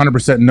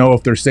 100% know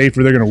if they're safe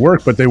or they're going to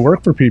work, but they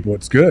work for people.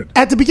 It's good.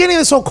 At the beginning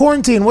of this whole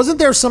quarantine, wasn't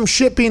there some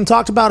shit being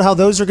talked about how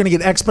those are going to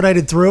get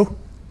expedited through?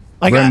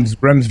 Like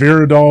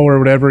Remsviridol or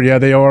whatever. Yeah,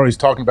 they are always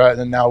talking about it.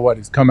 And then now what?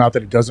 It's come out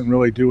that it doesn't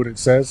really do what it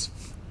says.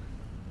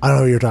 I don't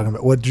know what you're talking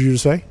about. What did you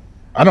say?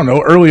 I don't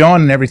know. Early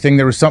on and everything,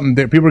 there was something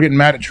that people were getting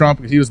mad at Trump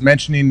because he was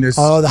mentioning this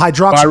the viral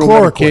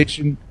hydroxychloroquine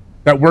medication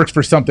that works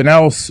for something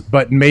else,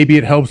 but maybe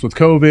it helps with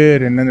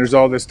COVID. And then there's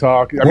all this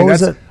talk. I mean,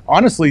 that's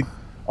honestly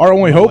our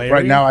only hope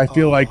right now. I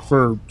feel like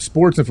for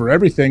sports and for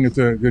everything, with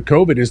the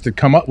COVID, is to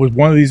come up with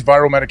one of these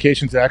viral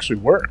medications that actually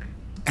work.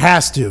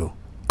 Has to.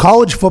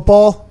 College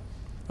football.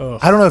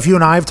 I don't know if you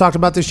and I have talked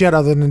about this yet,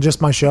 other than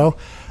just my show.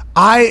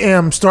 I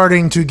am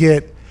starting to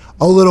get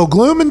a little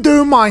gloom and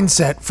doom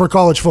mindset for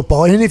college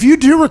football. And if you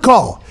do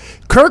recall,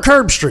 Kirk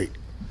Herbstreit,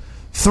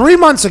 3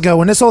 months ago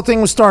when this whole thing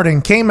was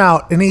starting, came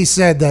out and he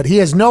said that he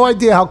has no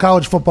idea how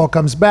college football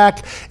comes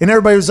back. And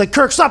everybody was like,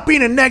 Kirk, stop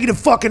being a negative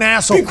fucking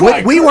asshole.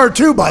 We were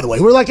too, by the way.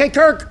 We're like, hey,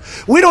 Kirk,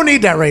 we don't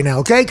need that right now,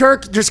 okay,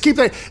 Kirk? Just keep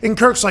that. And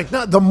Kirk's like,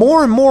 no, the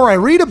more and more I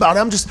read about it,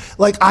 I'm just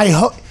like, I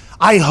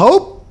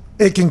hope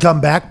it can come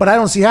back, but I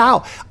don't see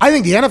how. I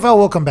think the NFL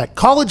will come back.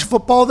 College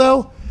football,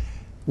 though,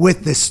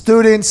 with the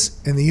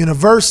students and the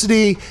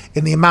university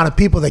and the amount of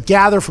people that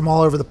gather from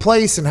all over the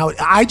place and how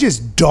I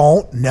just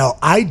don't know.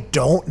 I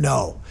don't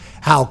know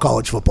how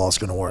college football is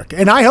going to work.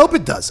 And I hope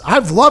it does. I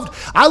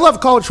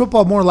loved college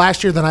football more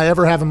last year than I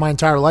ever have in my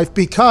entire life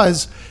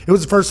because it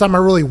was the first time I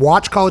really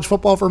watched college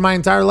football for my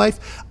entire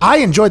life. I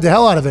enjoyed the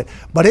hell out of it,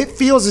 but it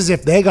feels as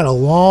if they got a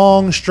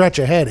long stretch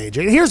ahead,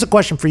 AJ. And here's a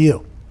question for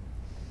you.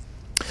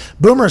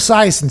 Boomer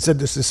Esiason said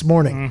this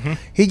morning. Mm-hmm.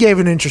 He gave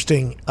an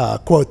interesting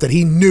quote that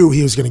he knew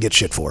he was going to get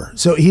shit for.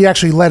 So he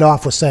actually led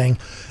off with saying,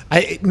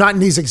 not in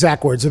these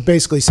exact words, but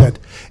basically said,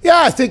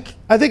 yeah, I think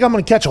I'm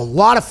going to catch a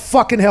lot of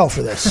fucking hell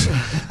for this.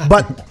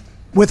 But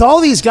with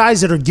all these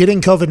guys that are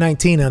getting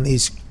COVID-19 on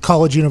these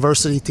college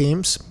university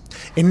teams,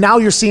 and now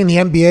you're seeing the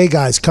NBA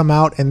guys come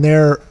out and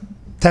they're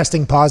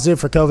testing positive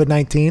for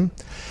COVID-19,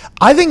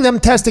 I think them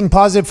testing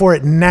positive for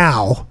it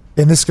now,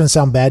 and this is going to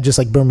sound bad, just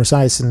like Boomer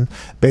Esiason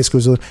basically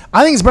was.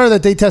 I think it's better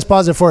that they test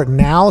positive for it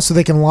now so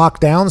they can lock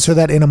down so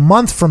that in a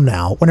month from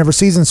now, whenever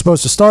season's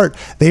supposed to start,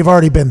 they've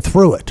already been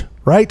through it,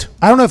 right?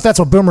 I don't know if that's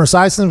what Boomer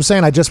Esiason was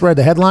saying. I just read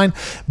the headline.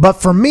 But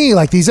for me,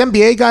 like these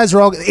NBA guys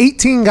are all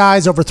 18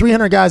 guys, over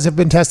 300 guys have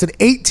been tested.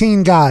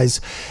 18 guys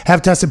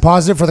have tested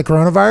positive for the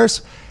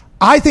coronavirus.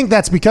 I think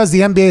that's because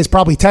the NBA is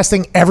probably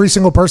testing every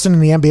single person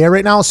in the NBA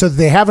right now so that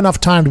they have enough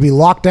time to be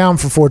locked down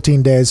for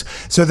 14 days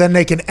so then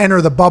they can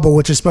enter the bubble,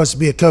 which is supposed to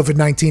be a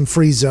COVID-19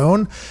 free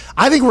zone.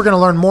 I think we're going to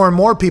learn more and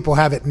more people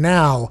have it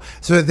now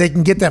so that they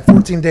can get that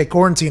 14-day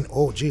quarantine.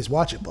 Oh, geez,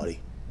 watch it, buddy.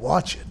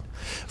 Watch it.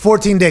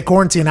 14-day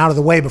quarantine out of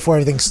the way before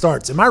everything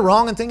starts. Am I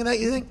wrong in thinking that,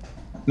 you think?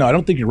 No, I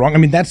don't think you're wrong. I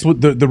mean, that's what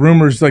the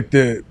rumors, like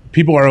the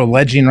people are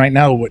alleging right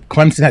now. What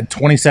Clemson had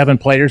 27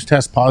 players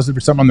test positive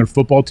or something on their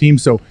football team.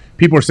 So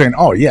people are saying,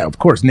 oh, yeah, of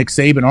course, Nick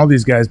Saban, all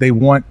these guys, they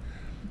want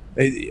 –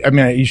 I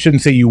mean, you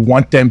shouldn't say you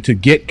want them to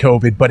get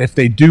COVID, but if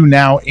they do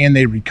now and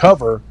they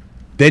recover,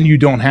 then you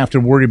don't have to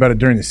worry about it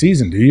during the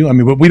season, do you? I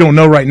mean, but we don't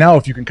know right now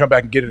if you can come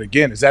back and get it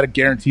again. Is that a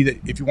guarantee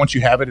that once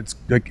you have it, it's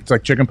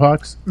like chicken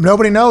pox?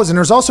 Nobody knows. And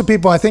there's also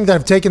people, I think, that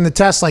have taken the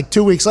test like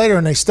 2 weeks later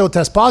and they still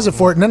test positive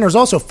for it. And then there's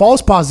also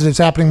false positives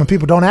happening when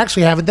people don't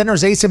actually have it. Then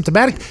there's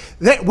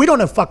asymptomatic. We don't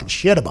know fucking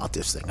shit about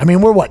this thing. I mean,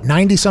 we're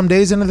 90 some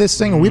days into this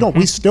thing, and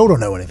we still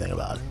don't know anything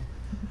about it.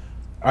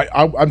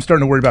 I'm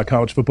starting to worry about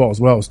college football as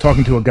well. I was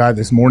talking to a guy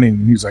this morning,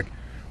 and he's like,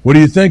 "What do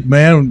you think,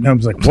 man?" And I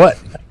was like, "What?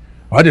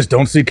 I just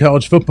don't see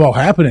college football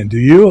happening. Do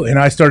you?" And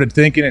I started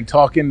thinking and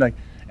talking, like,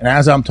 and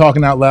as I'm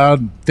talking out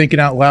loud, thinking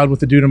out loud with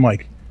the dude, I'm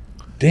like,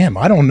 "Damn,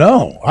 I don't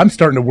know. I'm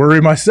starting to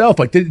worry myself.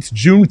 Like, it's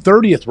June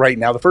 30th right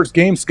now. The first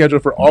game's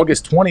scheduled for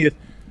August 20th.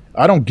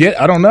 I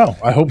don't know.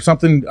 I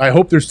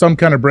hope there's some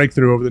kind of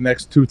breakthrough over the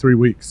next 2-3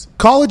 weeks.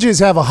 Colleges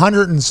have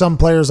 100 and some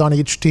players on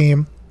each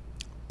team,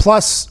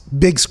 plus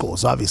big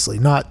schools, obviously,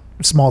 not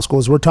small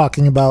schools. We're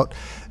talking about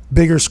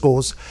bigger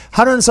schools.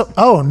 100 and some.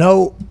 Oh,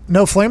 no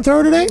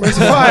flamethrower today? Where's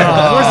the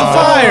fire? Where's the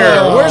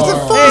fire? Where's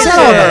the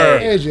fire?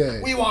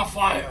 AJ. We want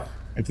fire.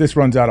 If this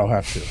runs out, I'll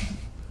have to.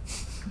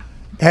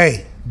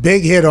 Hey,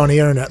 big hit on the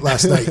internet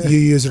last night, you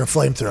using a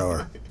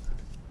flamethrower.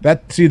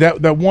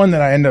 That one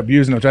that I ended up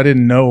using, which I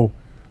didn't know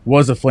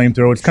was a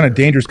flamethrower. It's kind of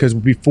dangerous because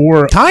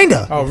before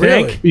Oh,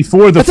 really?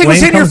 before the That thing flame was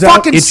hitting your comes out,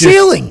 fucking it just,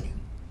 ceiling.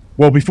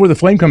 well, before the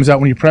flame comes out,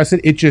 when you press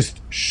it, it just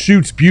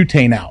shoots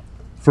butane out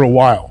for a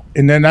while,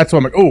 and then that's why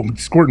I'm like, oh, I'm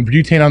squirting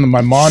butane on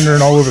my monitor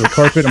and all over the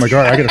carpet. I'm like, all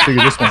right, I got to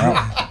figure this one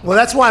out. Well,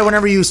 that's why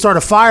whenever you start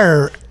a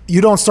fire,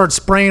 you don't start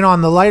spraying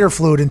on the lighter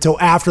fluid until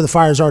after the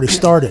fire's already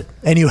started,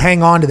 and you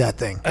hang on to that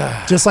thing,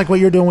 just like what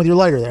you're doing with your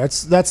lighter there.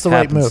 That's the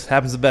right move.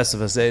 Happens the best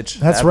of us, Age.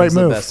 That's the right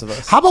move. The best of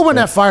us. How about when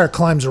that fire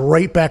climbs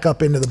right back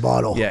up into the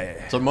bottle? Yeah.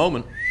 It's a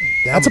moment.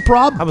 That's a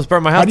problem. I almost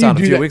burned my How house do you down a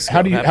do few that? weeks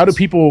ago.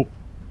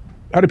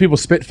 How do people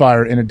spit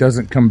fire and it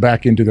doesn't come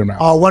back into their mouth?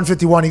 Oh,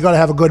 151, you got to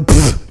have a good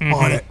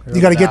on it. You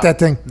got to get that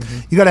thing.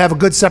 You got to have a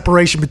good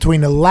separation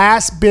between the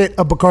last bit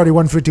of Bacardi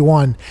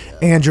 151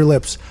 and your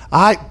lips.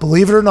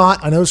 Believe it or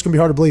not, I know it's going to be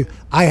hard to believe,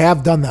 I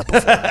have done that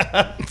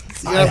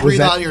before. You gotta breathe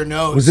out your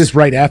nose. Was this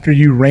right after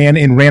you ran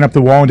up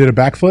the wall and did a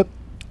backflip?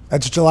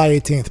 That's July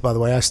 18th, by the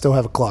way. I still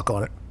have a clock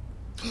on it.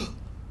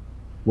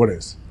 What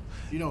is?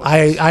 You know,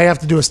 I have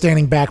to do a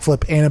standing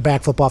backflip and a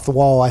backflip off the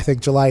wall, I think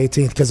July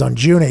 18th, because on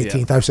June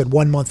 18th, I said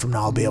 1 month from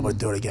now I'll be able to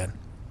do it again.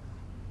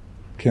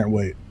 Can't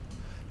wait.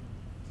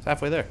 It's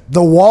halfway there.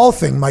 The wall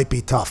thing might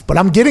be tough, but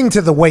I'm getting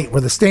to the weight where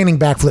the standing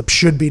backflip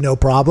should be no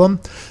problem.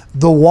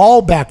 The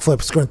wall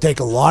backflip is going to take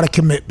a lot of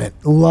commitment,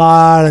 a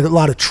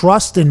lot of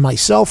trust in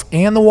myself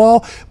and the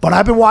wall. But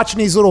I've been watching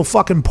these little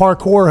fucking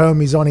parkour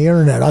homies on the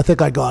internet. I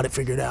think I got it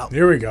figured out.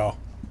 Here we go.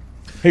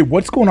 Hey,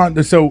 what's going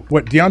on? So,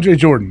 DeAndre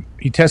Jordan,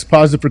 he tests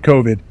positive for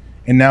COVID,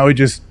 and now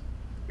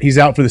he's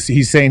out for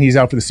he's saying he's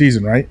out for the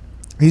season, right?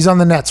 He's on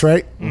the Nets,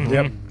 right? Mm-hmm.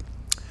 Yep.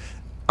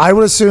 I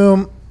would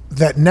assume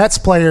that Nets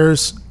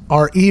players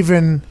are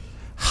even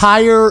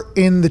higher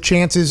in the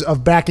chances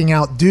of backing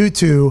out due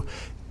to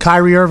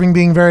Kyrie Irving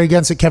being very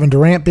against it, Kevin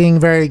Durant being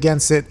very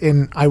against it,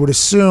 and I would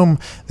assume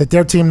that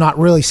their team not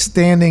really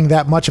standing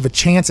that much of a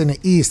chance in the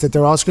East, that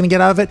they're also going to get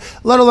out of it,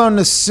 let alone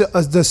the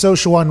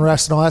social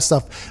unrest and all that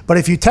stuff. But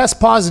if you test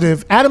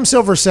positive, Adam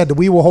Silver said that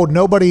we will hold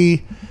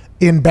nobody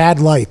in bad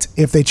light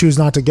if they choose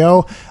not to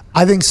go.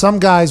 I think some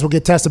guys will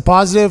get tested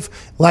positive,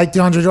 like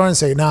DeAndre Jordan,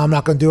 say, no, I'm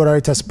not going to do it. I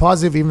already tested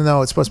positive, even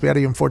though it's supposed to be out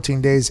of you in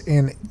 14 days.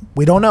 And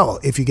we don't know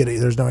if you get it.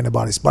 There's no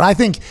antibodies. But I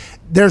think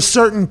there's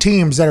certain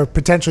teams that are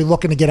potentially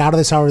looking to get out of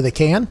this however they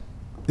can,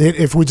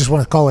 if we just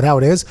want to call it how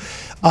it is.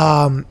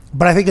 But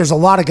I think there's a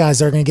lot of guys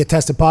that are going to get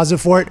tested positive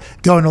for it,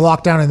 go into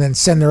lockdown, and then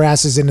send their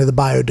asses into the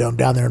Biodome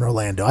down there in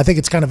Orlando. I think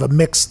it's kind of a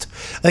mixed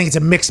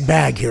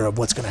bag here of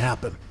what's going to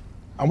happen.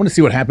 I want to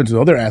see what happens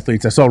with other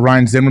athletes. I saw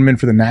Ryan Zimmerman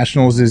for the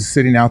Nationals is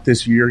sitting out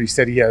this year. He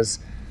said he has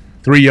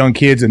 3 young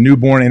kids, a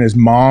newborn, and his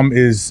mom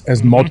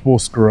has multiple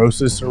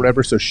sclerosis or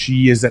whatever, so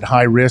she is at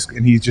high risk,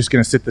 and he's just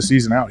going to sit the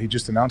season out. He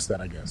just announced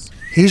that, I guess.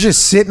 He's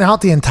just sitting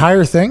out the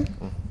entire thing?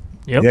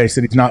 Yep. Yeah, he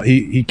said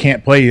he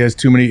can't play. He has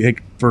too many,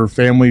 for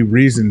family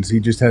reasons. He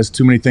just has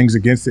too many things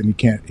against it, and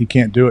he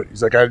can't do it.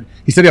 He's like,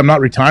 he said, I'm not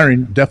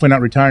retiring. I'm definitely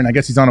not retiring. I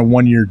guess he's on a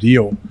 1-year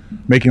deal,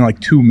 making like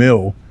 $2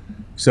 million.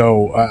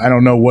 So I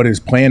don't know what his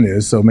plan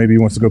is. So maybe he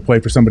wants to go play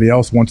for somebody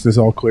else once this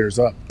all clears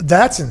up.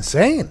 That's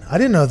insane. I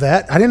didn't know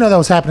that. I didn't know that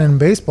was happening in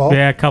baseball.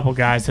 Yeah, a couple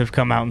guys have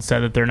come out and said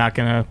that they're not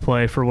going to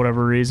play for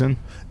whatever reason.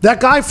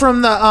 That guy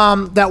from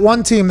the that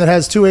one team that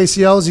has 2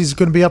 ACLs, he's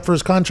going to be up for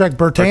his contract,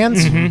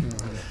 Bertans. Mm-hmm.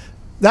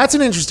 That's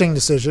an interesting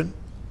decision.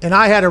 And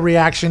I had a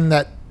reaction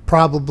that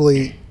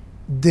probably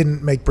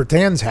didn't make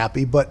Bertans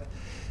happy, but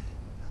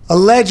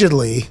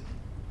allegedly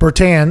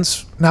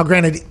Bertans, now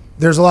granted,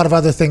 there's a lot of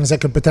other things that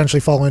could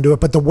potentially fall into it,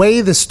 but the way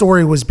the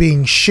story was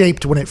being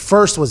shaped when it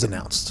first was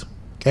announced,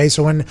 okay,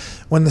 so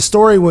when the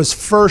story was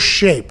first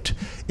shaped,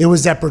 it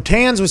was that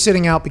Bertans was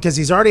sitting out because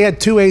he's already had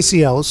 2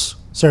 ACLs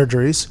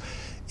surgeries.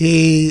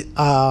 He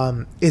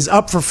is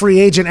up for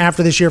free agent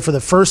after this year for the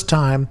first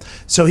time,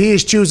 so he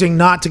is choosing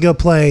not to go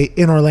play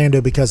in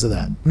Orlando because of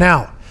that.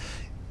 Now,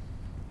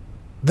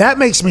 that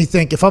makes me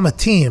think, if I'm a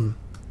team,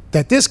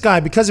 that this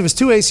guy, because of his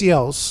 2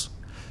 ACLs,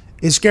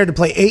 is scared to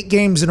play 8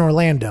 games in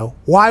Orlando.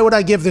 Why would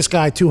I give this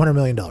guy $200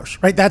 million?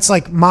 Right? That's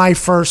like my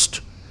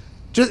first.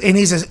 And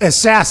he's an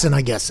assassin,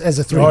 I guess, as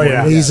a 3-point. Oh,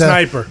 yeah. He's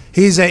Sniper.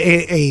 He's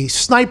a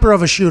sniper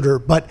of a shooter.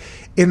 But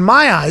in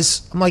my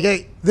eyes, I'm like,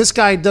 hey, this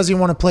guy doesn't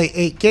want to play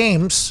 8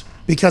 games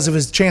because of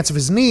his chance of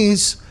his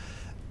knees.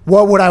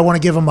 what would I want to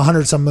give him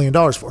 $100-some million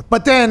for?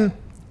 But then,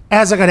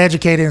 as I got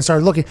educated and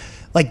started looking,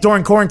 like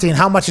during quarantine,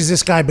 how much has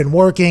this guy been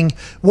working?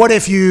 What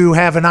if you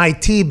have an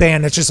IT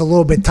band that's just a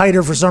little bit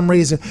tighter for some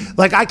reason?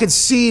 Like, I could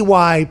see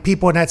why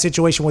people in that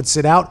situation would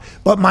sit out.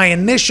 But my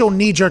initial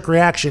knee-jerk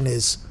reaction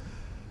is,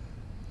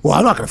 well,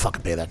 I'm not going to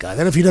fucking pay that guy.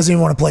 Then if he doesn't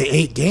even want to play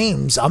 8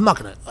 games, I'm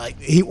not going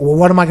to.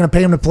 What am I going to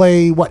pay him to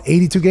play,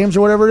 82 games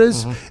or whatever it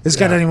is? This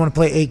guy doesn't even want to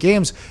play 8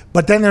 games.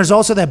 But then there's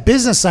also that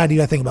business side you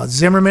got to think about.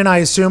 Zimmerman, I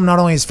assume, not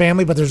only his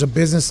family, but there's a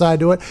business side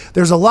to it.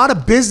 There's a lot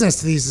of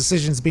business to these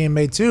decisions being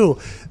made, too,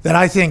 that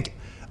I think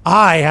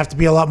I have to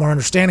be a lot more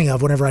understanding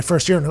of whenever I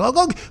first hear it.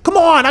 Oh, come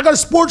on, I got a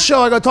sports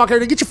show. I got to talk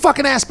here. Get your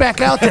fucking ass back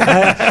out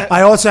there.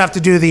 I also have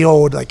to do the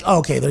old,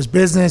 okay, there's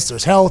business,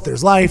 there's health,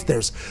 there's life,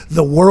 there's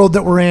the world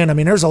that we're in. I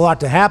mean, there's a lot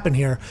to happen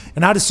here.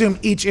 And I'd assume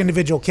each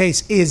individual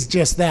case is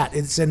just that.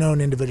 It's an own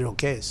individual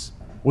case.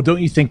 Well,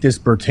 don't you think this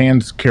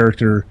Bertan's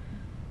character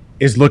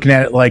is looking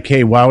at it like,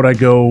 hey, why would I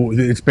go?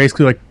 It's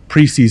basically like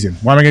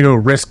preseason. Why am I going to go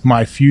risk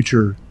my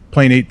future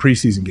playing 8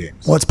 preseason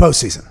games? Well, it's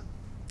postseason.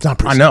 It's not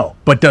preseason. I know,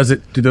 but do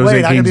those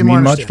 8 games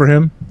mean much for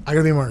him? I got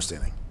to be more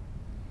understanding.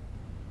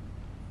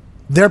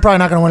 They're probably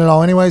not going to win it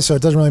all anyway, so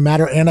it doesn't really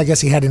matter. And I guess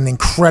he had an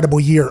incredible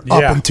year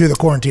up into the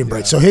quarantine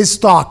break. So his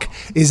stock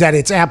is at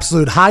its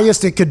absolute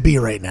highest it could be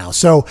right now.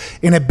 So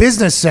in a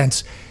business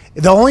sense,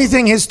 the only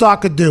thing his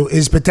stock could do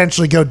is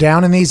potentially go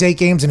down in these 8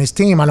 games, and his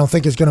team, I don't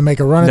think, is going to make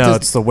a run at this. No,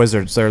 it's the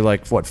Wizards. They're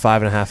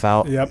 5.5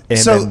 out. Yep. And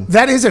so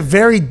that is a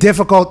very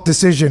difficult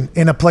decision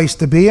in a place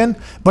to be in,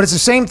 but it's the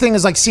same thing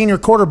as senior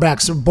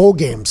quarterbacks of bowl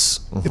games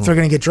if they're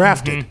going to get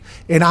drafted.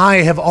 And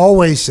I have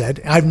always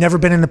said, I've never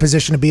been in a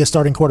position to be a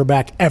starting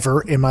quarterback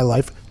ever in my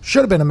life.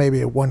 Should have been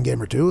maybe a 1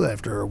 game or 2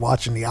 after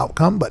watching the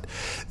outcome, but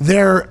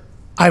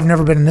I've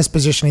never been in this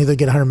position either to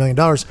get $100 million.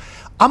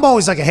 I'm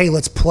always like, hey,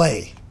 let's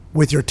play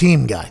with your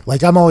team guy.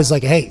 I'm always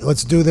like, hey,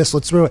 let's do this,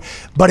 let's do it.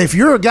 But if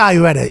you're a guy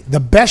who had the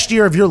best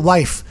year of your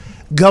life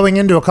going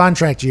into a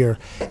contract year,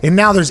 and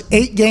now there's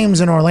 8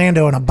 games in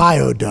Orlando in a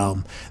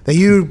biodome that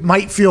you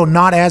might feel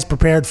not as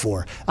prepared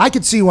for, I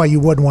could see why you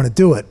wouldn't want to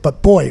do it.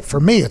 But boy, for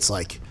me, it's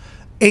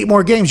 8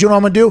 more games. You know what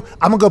I'm going to do?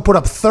 I'm going to go put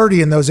up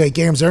 30 in those 8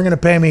 games. They're going to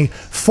pay me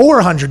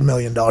 $400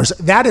 million.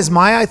 That is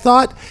my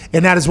thought,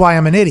 and that is why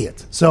I'm an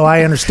idiot. So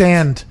I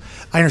understand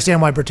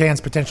why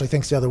Bertans potentially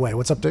thinks the other way.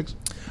 What's up, Diggs?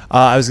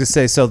 I was going to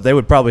say, so they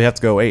would probably have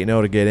to go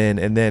 8-0 to get in,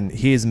 and then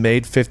he's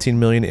made $15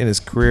 million in his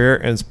career,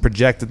 and it's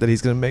projected that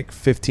he's going to make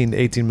 $15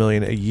 to $18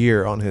 million a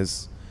year on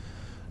his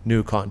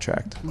new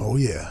contract. Oh,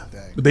 yeah.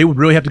 But they would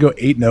really have to go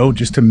 8-0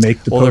 just to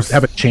make the post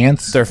have a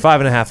chance. They're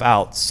 5.5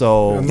 out,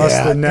 so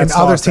unless the Nets and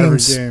other lost every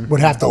teams game. would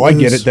have to I lose.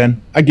 get it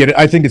then. I get it.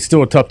 I think it's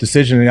still a tough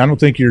decision, and I don't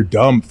think you're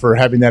dumb for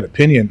having that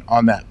opinion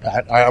on that,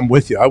 Pat. I'm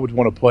with you. I would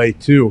want to play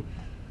too.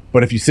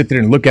 But if you sit there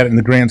and look at it in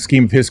the grand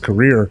scheme of his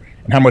career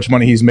and how much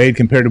money he's made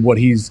compared to what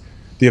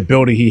the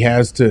ability he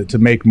has to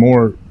make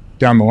more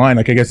down the line,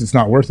 I guess it's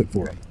not worth it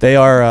for him. They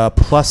are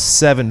plus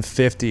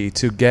 750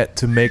 to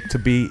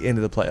be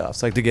into the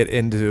playoffs, to get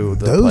into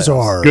the Those playoffs.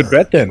 are Good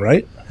bet then,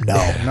 right?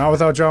 No, Not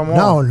without John Wall.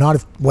 no,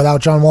 not without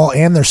John Wall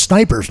and their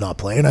snipers not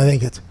playing. I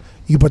think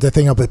you put that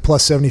thing up at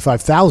plus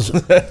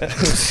 75,000.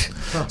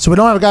 So we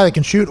don't have a guy that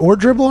can shoot or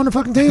dribble on the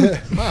fucking team.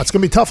 Wow, it's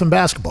gonna be tough in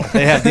basketball.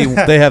 They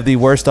have the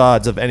worst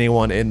odds of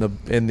anyone in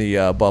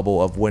the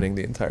bubble of winning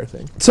the entire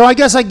thing. So I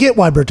guess I get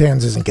why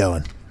Bertans isn't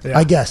going. Yeah.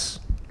 I guess.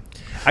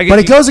 But But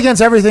it goes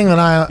against everything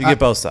that You get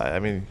both sides. I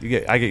mean,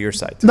 I get your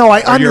side. Too. No,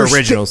 I Or your understand.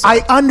 original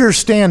side. I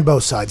understand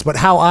both sides, but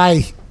how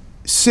I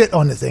sit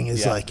on the thing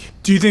is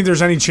Do you think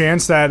there's any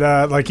chance that,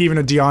 even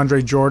a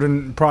DeAndre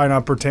Jordan, probably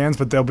not Bertans,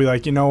 but they'll be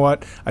like, you know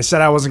what? I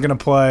said I wasn't going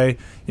to play.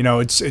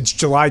 It's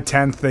July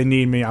 10th. They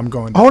need me. I'm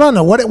going. Hold on.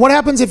 No. What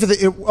happens if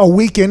a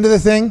week into the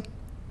thing?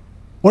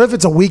 What if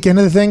it's a week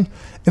into the thing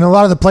and a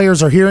lot of the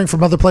players are hearing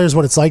from other players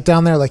what it's like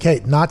down there? Like,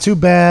 hey, not too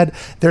bad.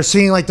 They're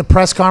seeing the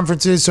press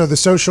conferences, so the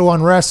social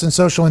unrest and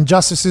social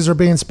injustices are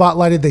being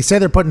spotlighted. They say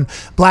they're putting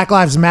Black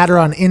Lives Matter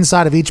on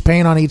inside of each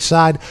paint on each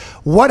side.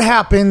 What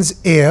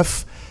happens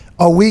if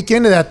a week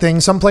into that thing,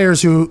 some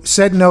players who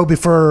said no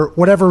for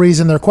whatever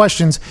reason, their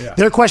questions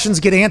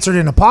get answered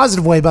in a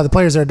positive way by the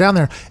players that are down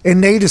there,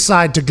 and they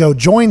decide to go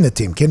join the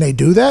team? Can they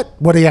do that?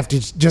 What, do you have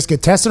to just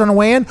get tested on the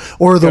way in,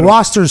 or are the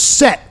rosters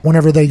set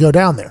whenever they go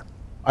down there?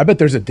 I bet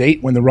there's a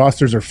date when the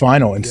rosters are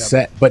final and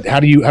set. But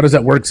how does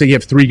that work? Say you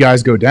have 3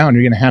 guys go down,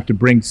 you're going to have to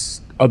bring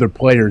other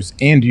players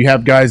in. Do you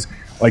have guys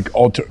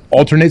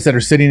alternates that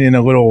are sitting in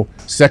a little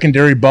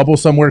secondary bubble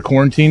somewhere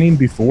quarantining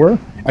before?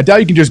 I doubt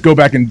you can just go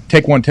back and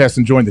take one test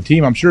and join the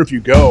team. I'm sure if you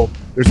go,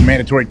 there's a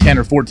mandatory 10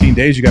 or 14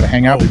 days you got to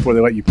hang out before they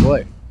let you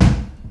play.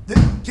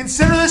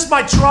 Consider this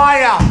my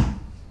tryout.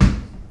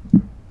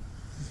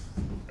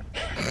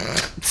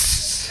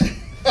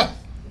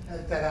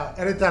 Edit that out.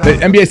 Edit that The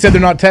out. NBA said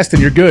they're not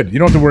testing. You're good. You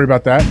don't have to worry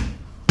about that.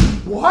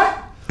 What?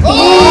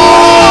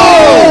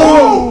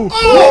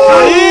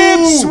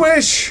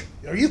 Swish.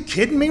 Are you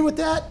kidding me with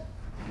that?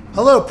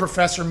 Hello,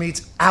 Professor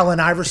meets Allen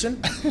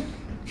Iverson.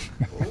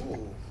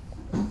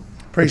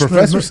 The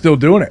professor's still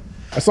doing it.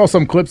 I saw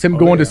some clips him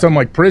going to some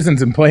like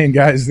prisons and playing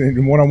guys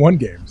in one-on-one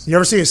games. You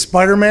ever see a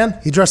Spider-Man?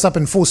 He dressed up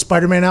in full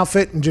Spider-Man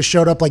outfit and just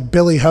showed up like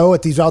Billy Ho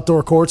at these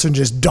outdoor courts and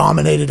just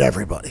dominated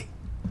everybody.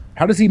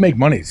 How does he make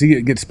money? Does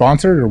he get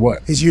sponsored or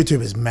what? His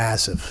YouTube is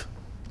massive.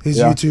 His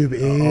YouTube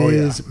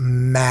is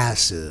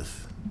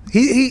massive.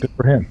 Good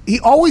for him. He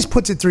always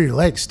puts it through your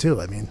legs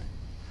too. I mean,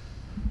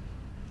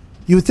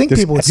 you would think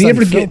people would does he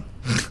ever film.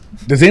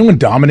 Does anyone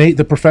dominate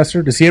the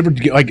professor? Does he ever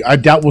get, like, I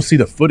doubt we'll see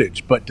the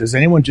footage, but does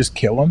anyone just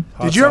kill him?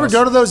 Did you ever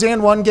go to those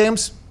and one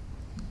games?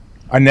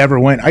 I never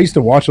went. I used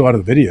to watch a lot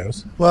of the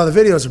videos. Well, the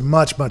videos are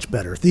much, much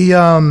better.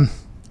 The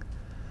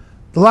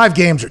live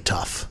games are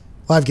tough.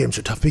 Live games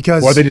are tough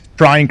because... Well, are they just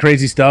trying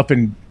crazy stuff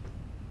and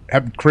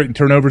have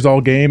turnovers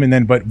all game, and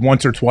then but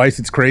once or twice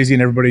it's crazy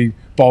and everybody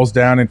falls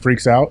down and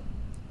freaks out?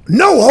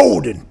 No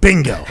holding.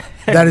 Bingo.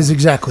 That is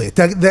exactly it.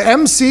 The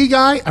MC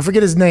guy, I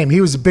forget his name.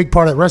 He was a big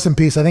part of it. Rest in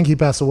peace. I think he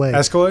passed away.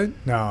 Escalade?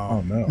 No.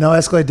 Oh, no. No,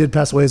 Escalade did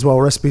pass away as well.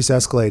 Rest in peace,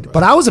 Escalade.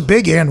 But I was a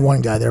big and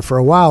one guy there for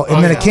a while.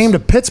 And then it came to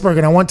Pittsburgh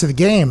and I went to the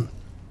game.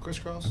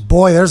 Crisscross?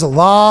 Boy, there's a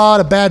lot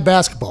of bad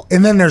basketball.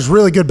 And then there's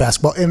really good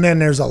basketball. And then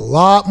there's a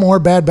lot more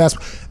bad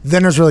basketball.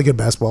 Then there's really good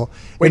basketball.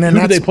 Wait, and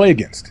then who did they play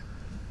against?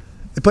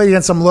 They played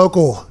against some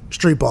local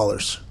street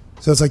ballers.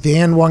 So it's like the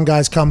and one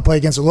guys come play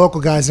against the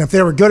local guys, and if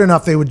they were good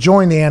enough, they would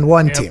join the and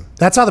one team.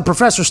 That's how the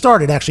professor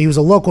started. Actually, he was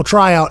a local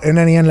tryout, and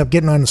then he ended up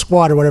getting on the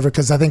squad or whatever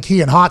because I think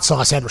he and Hot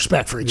Sauce had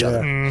respect for each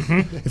other,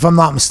 if I'm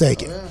not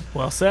mistaken.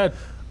 Well said.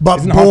 But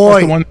Isn't Hot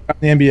Sauce the one that got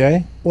in the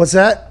NBA? What's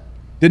that?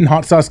 Didn't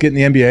Hot Sauce get in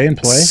the NBA and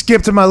play?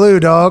 Skip to my Lou,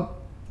 dog.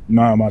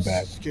 No, my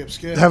bad.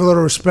 Skip. Have a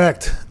little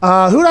respect.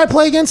 Who did I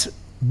play against?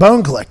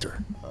 Bone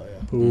Collector. Oh,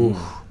 yeah. Ooh.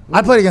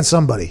 I played against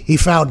somebody. He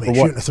fouled me For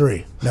what? shooting a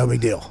three. No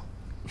big deal.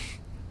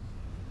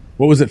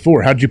 What was it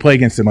for? How did you play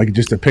against him? Like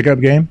just a pickup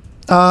game?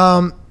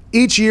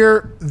 Each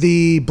year,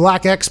 the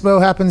Black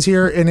Expo happens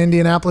here in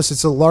Indianapolis.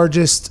 It's the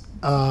largest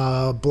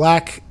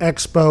Black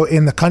Expo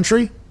in the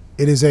country.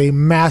 It is a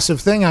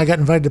massive thing. I got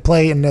invited to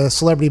play in the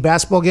celebrity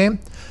basketball game.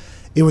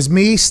 It was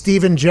me,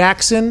 Steven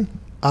Jackson,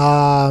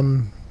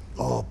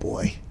 oh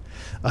boy,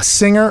 a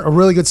singer, a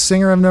really good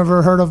singer I've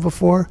never heard of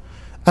before.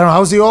 I don't know. I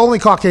was the only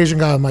Caucasian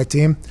guy on my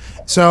team.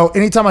 So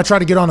anytime I tried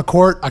to get on the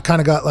court, I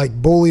kind of got like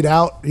bullied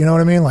out. You know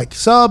what I mean? Like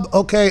sub,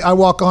 okay, I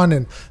walk on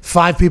and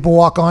 5 people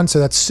walk on. So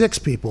that's 6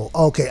 people.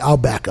 Okay, I'll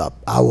back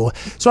up. I will.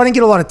 So I didn't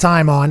get a lot of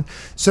time on.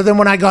 So then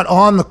when I got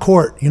on the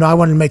court, you know, I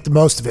wanted to make the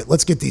most of it.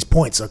 Let's get these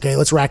points. Okay,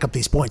 let's rack up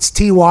these points.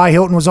 T.Y.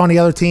 Hilton was on the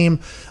other team.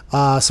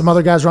 Some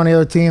other guys were on the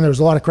other team. There was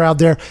a lot of crowd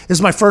there. This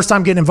is my first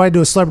time getting invited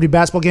to a celebrity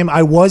basketball game.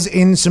 I was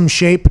in some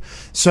shape.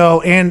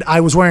 And I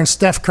was wearing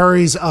Steph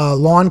Curry's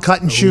lawn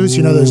cutting shoes,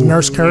 you know, those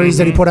Nurse Currys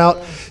that he put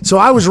out. So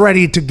I was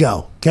ready to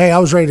go. Okay, I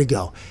was ready to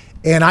go.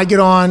 And I get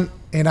on,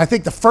 and I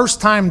think the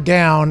first time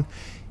down,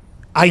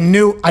 I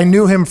knew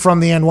him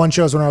from the N1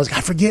 shows when I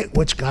forget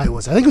which guy it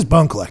was. I think it was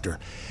Bone Collector.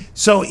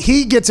 So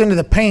he gets into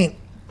the paint,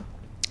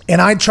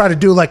 and I try to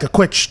do like a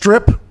quick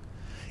strip,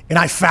 and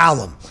I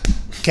foul him.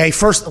 Okay,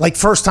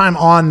 first time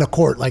on the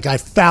court, like I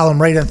foul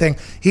him right in the thing.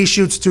 He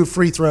shoots 2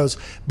 free throws,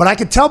 but I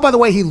could tell by the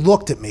way he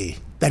looked at me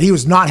that he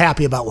was not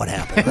happy about what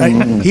happened.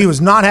 Right? He was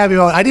not happy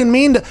about it. I didn't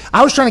mean to.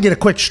 I was trying to get a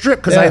quick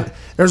strip because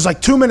there was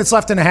like 2 minutes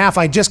left in a half.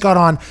 I just got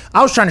on.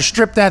 I was trying to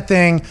strip that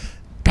thing,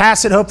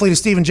 pass it hopefully to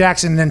Steven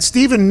Jackson, and then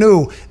Steven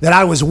knew that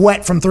I was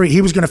wet from 3.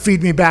 He was going to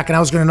feed me back, and I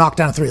was going to knock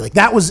down a 3. Like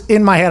that was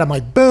in my head. I'm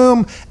like,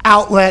 boom,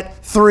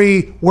 outlet,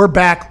 3, we're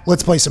back.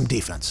 Let's play some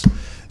defense.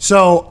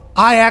 So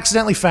I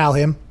accidentally foul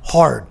him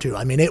hard too.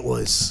 I mean, it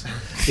was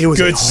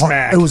good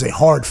smack. It was a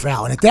hard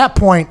foul, and at that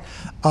point,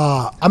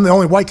 I'm the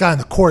only white guy on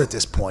the court at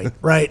this point,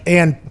 right?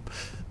 And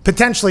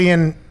potentially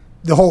in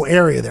the whole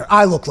area there,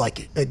 I look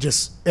like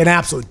just an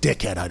absolute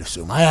dickhead. I'd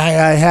assume I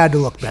had to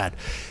look bad.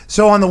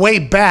 So on the way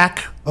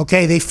back,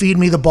 okay, they feed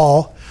me the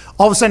ball.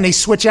 All of a sudden, they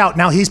switch out.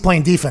 Now he's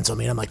playing defense on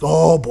me. I'm like,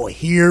 oh, boy,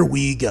 here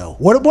we go.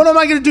 What am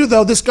I going to do,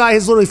 though? This guy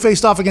has literally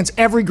faced off against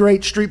every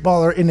great street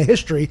baller in the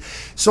history.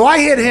 So I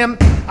hit him.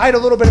 I had a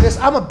little bit of this.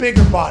 I'm a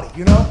bigger body,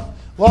 you know?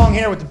 Long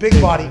hair with the big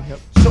body.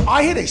 So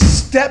I hit a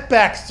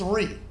step-back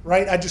 3,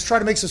 right? I just try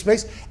to make some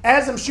space.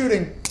 As I'm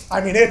shooting, I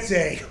mean, it's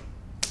a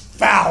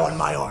foul on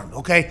my arm,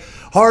 okay?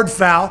 Hard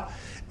foul.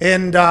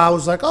 And I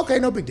was like, okay,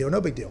 no big deal, no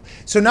big deal.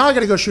 So now I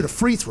got to go shoot a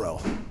free throw.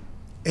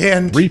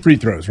 And 3 free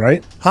throws,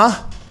 right?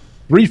 Huh?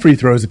 3 free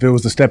throws if it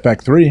was a step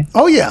back 3.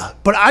 Oh, yeah.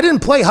 But I didn't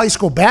play high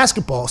school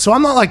basketball, so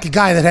I'm not like a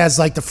guy that has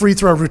like the free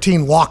throw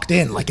routine locked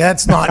in. Like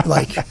that's not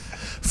like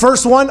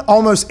first one,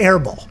 almost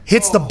airball.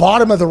 Hits the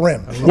bottom of the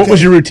rim. Okay? What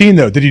was your routine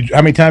though?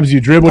 How many times did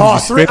you dribble? Did you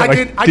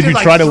spin? Did you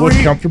try to look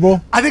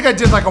comfortable? I think I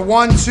did like a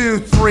 1, 2,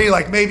 3,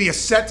 like maybe a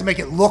set to make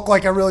it look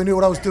like I really knew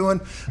what I was doing.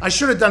 I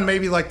should have done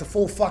maybe like the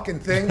full fucking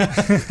thing.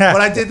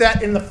 But I did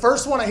that. In the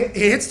first one, it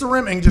hits the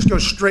rim and just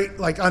goes straight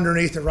like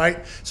underneath it,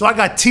 right? So I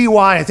got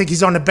T.Y. I think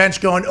he's on the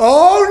bench going,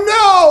 oh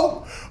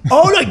no!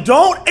 Oh no,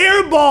 don't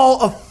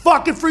airball a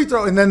fucking free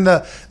throw. And then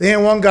the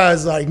N1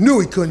 guy's like, knew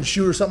he couldn't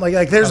shoot or something like that.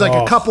 Like, there's like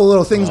a couple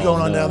little things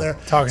going on down there.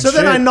 So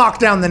then I knocked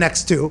down the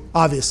next two,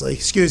 obviously.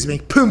 Excuse me.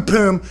 Poom,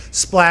 poom,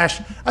 splash.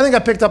 I think I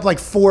picked up like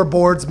 4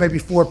 boards, maybe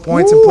 4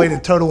 points, and played a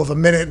total of a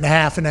minute and a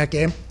half in that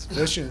game.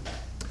 Efficient.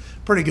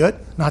 Pretty good.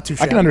 Not too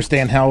shabby. I can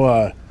understand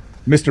how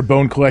Mr.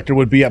 Bone Collector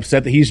would be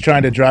upset that he's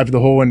trying to drive to the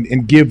hole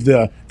and give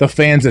the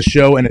fans a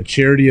show and a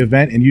charity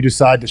event, and you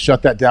decide to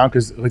shut that down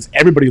because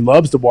everybody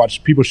loves to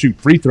watch people shoot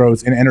free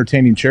throws in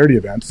entertaining charity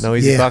events. No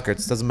easy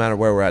buckets. Doesn't matter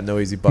where we're at. No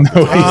easy buckets.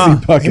 No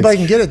easy buckets. Anybody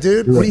can get it,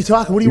 dude. What are you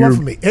talking? What do you want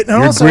from me? And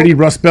You're also, a gritty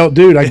Rust Belt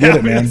dude. I get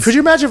it, man. Could you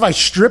imagine if I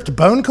stripped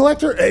Bone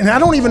Collector? And I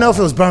don't even know if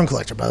it was Bone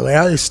Collector, by the way.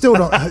 I still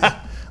don't.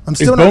 I'm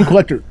still Bone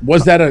Collector,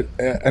 was that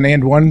an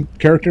and one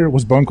character?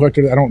 Was Bone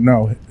Collector? I don't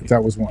know if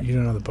that was one. You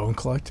don't know the Bone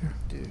Collector?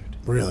 Dude.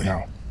 Really?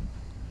 No.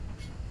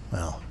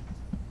 Well,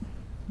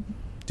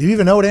 do you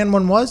even know what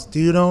N1 was? Do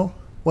you know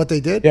what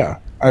they did? Yeah.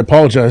 I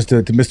apologize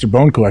to Mr.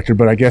 Bone Collector,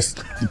 but I guess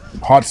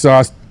Hot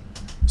Sauce,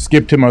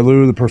 Skip to My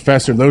Lou, the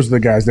Professor, those are the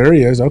guys. There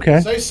he is. Okay.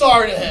 Say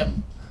sorry to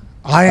him.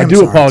 I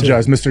do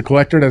apologize, Mr.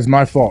 Collector. That's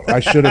my fault. I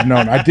should have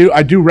known.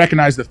 I do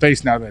recognize the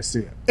face now that I see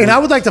it. And I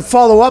would like to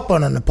follow up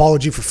on an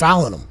apology for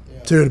fouling him,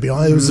 too, to be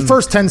honest. It was the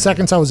first 10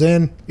 seconds I was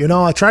in. You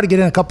know, I tried to get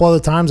in a couple other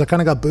times. I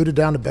kind of got booted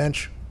down the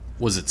bench.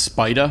 Was it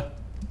Spida?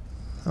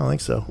 I don't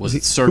think so. Was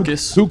it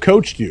Circus? Who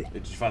coached you?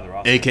 Did you find the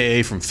roster?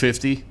 AKA from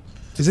 50.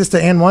 Is this the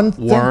N1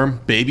 thing? Worm,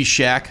 Baby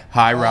Shack,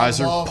 High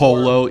Riser,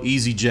 Polo,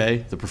 Easy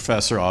J, the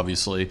Professor,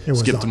 obviously.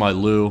 Skip to My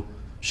Lou,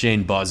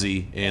 Shane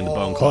Buzzy, and the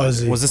Bone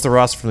Collector. Was this the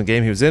roster from the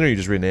game he was in, or you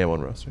just reading the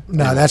N1 roster?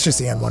 No, that's just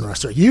the N1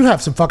 roster. You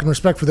have some fucking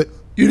respect for the...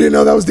 You didn't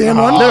know that was the N1?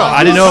 No,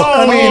 I didn't know.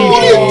 I mean,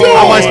 what are you doing?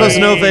 How am I supposed to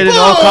know if they didn't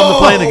all come to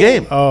play in the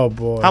game? Oh,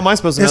 boy. How am I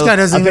supposed to know? This guy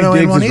doesn't I even know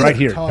think Diggs N1 is either. right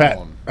here, Pat.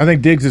 I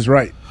think Diggs is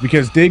right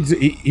because Diggs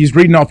he's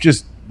reading off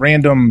just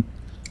random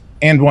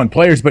and one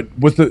players, but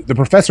with the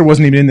Professor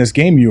wasn't even in this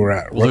game you were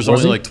at. Well, there's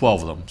only like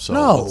 12 of them. So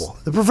No,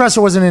 the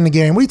Professor wasn't in the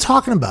game. What are you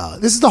talking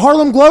about? This is the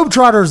Harlem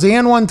Globetrotters, the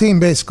N1 team,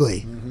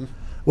 basically.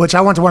 Which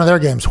I went to one of their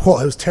games. Whoa,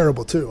 it was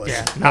terrible, too.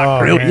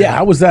 Yeah,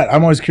 how was that?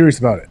 I'm always curious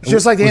about it.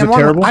 Just like the Was it N1.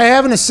 terrible? I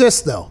have an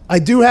assist, though. I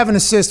do have an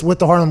assist with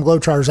the Harlem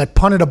Globetrotters. I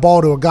punted a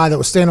ball to a guy that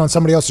was standing on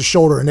somebody else's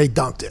shoulder, and they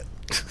dunked it.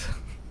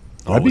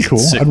 That'd be cool.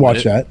 I'd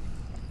watch that.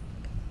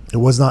 It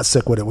was not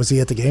sick with it. Was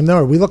he at the game, though?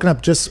 Or are we looking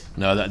up just...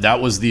 No,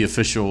 that was the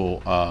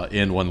official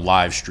N1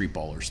 live Street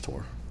Ballers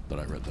tour that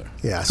I read there.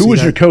 Yeah. Who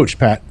was your coach,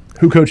 Pat?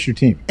 Who coached your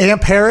team?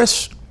 Amp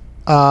Harris.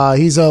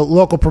 He's a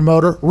local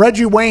promoter.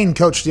 Reggie Wayne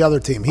coached the other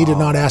team. He did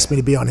not ask me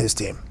to be on his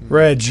team.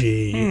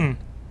 Reggie.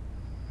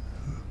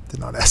 Did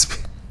not ask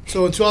me.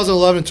 So in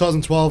 2011,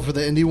 2012 for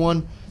the Indy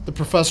one, the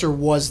Professor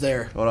was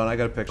there. Hold on, I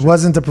got a It picture.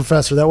 wasn't the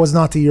Professor. That was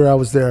not the year I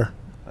was there.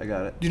 I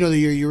got it. Do you know the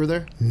year you were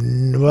there?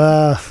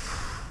 I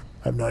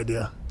have no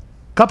idea.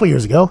 A couple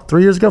years ago.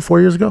 3 years ago? 4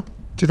 years ago?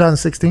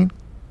 2016?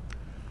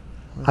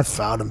 I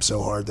fouled him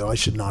so hard, though. I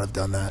should not have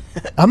done that.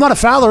 I'm not a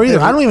fouler either.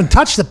 I don't even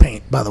touch the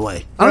paint, by the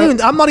way.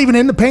 I'm not even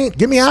in the paint.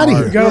 Get me out of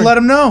here. You got to let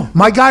him know.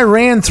 My guy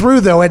ran through,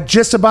 though, at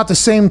just about the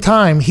same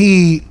time.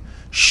 He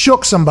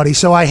shook somebody,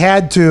 so I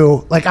had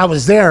to, like, I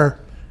was there.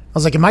 I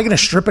was like, am I going to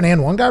strip an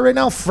N1 guy right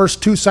now?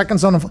 First 2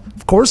 seconds on the...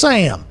 Of course I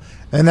am.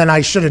 And then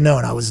I should have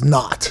known. I was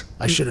not.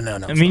 I should have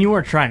known. I mean, you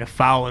weren't trying to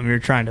foul him. You were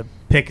trying to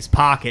pick his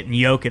pocket and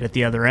yoke it at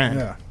the other end.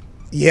 Yeah.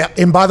 Yeah,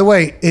 and by the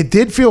way, it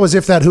did feel as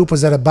if that hoop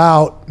was at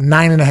about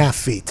 9.5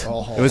 feet.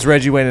 It was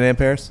Reggie Wayne and Amp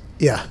Harris?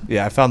 Yeah.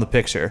 Yeah, I found the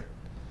picture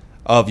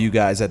of you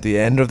guys at the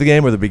end of the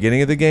game or the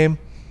beginning of the game.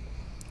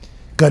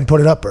 Go ahead and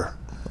put it up, or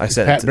I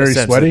said Pat very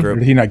sweaty, or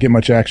did he not get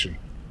much action?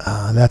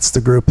 that's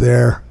the group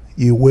there.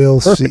 You will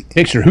see.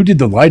 Picture. Who did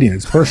the lighting?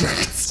 It's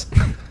perfect.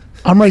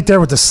 I'm right there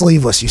with the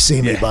sleeveless. You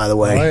see me, by the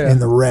way, in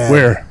the red.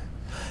 Where?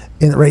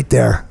 Right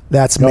there.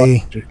 That's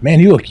me. Man,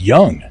 you look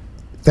young.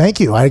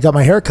 Thank you. I got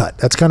my hair cut.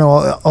 That's kind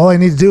of all I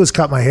need to do is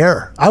cut my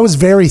hair. I was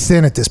very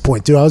thin at this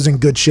point, too. I was in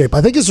good shape.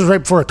 I think this was right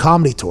before a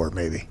comedy tour,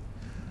 maybe.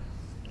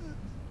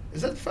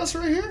 Is that the Professor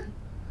right here?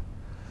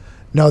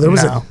 No, there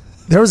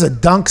was a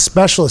dunk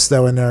specialist,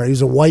 though, in there. He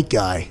was a white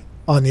guy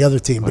on the other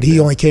team, but he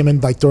only came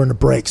in like during the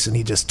breaks, and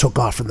he just took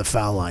off from the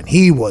foul line.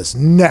 He was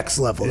next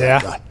level,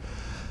 that guy.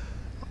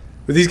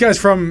 Were these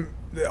guys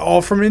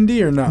all from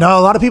Indy or no? No,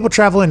 a lot of people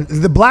travel in.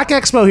 The Black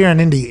Expo here in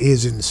Indy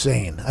is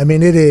insane. I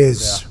mean, it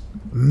is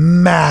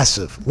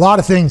massive. A lot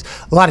of things,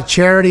 a lot of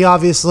charity,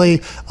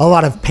 obviously, a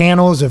lot of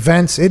panels,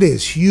 events. It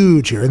is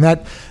huge here. And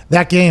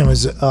that game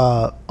is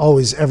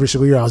always, every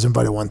single year I was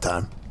invited one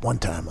time. One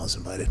time I was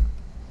invited.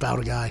 About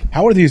a guy.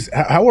 How are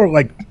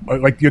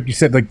like you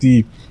said,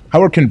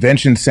 how are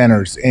convention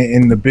centers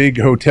in the big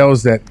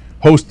hotels that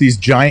host these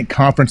giant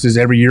conferences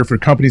every year for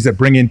companies that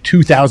bring in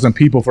 2,000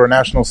 people for a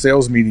national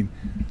sales meeting?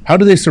 How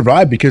do they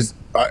survive? Because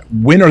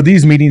when are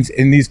these meetings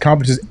and these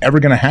conferences ever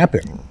going to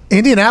happen?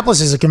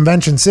 Indianapolis is a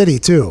convention city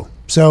too.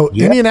 So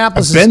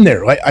Indianapolis I've been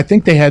there. I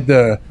think they had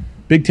the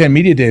Big Ten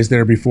Media Days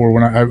there before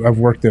when I've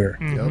worked there.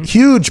 Mm-hmm.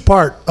 Huge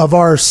part of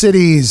our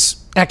city's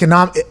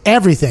economic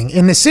everything.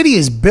 And the city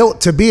is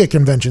built to be a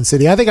convention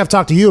city. I think I've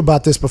talked to you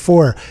about this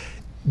before.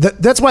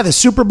 That's why the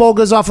Super Bowl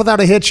goes off without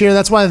a hitch here.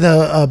 That's why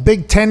the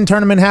Big Ten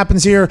tournament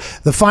happens here.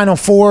 The Final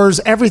Fours,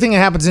 everything that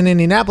happens in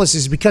Indianapolis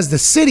is because the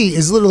city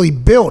is literally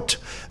built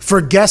for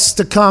guests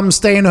to come,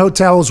 stay in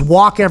hotels,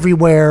 walk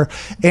everywhere,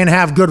 and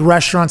have good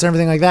restaurants and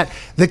everything like that.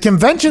 The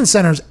convention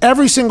centers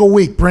every single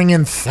week bring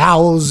in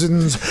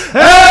thousands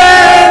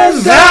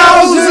and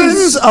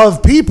thousands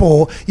of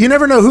people. You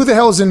never know who the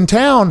hell's in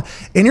town,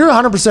 and you're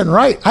 100%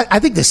 right. I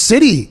think the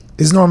city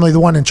is normally the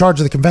one in charge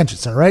of the convention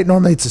center, right?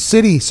 Normally it's the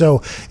city,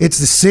 so it's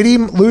the city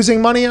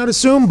losing money, I would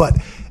assume, but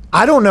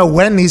I don't know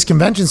when these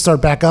conventions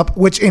start back up,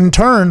 which in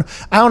turn,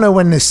 I don't know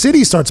when the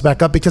city starts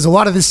back up because a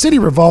lot of the city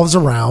revolves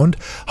around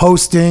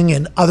hosting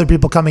and other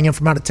people coming in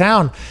from out of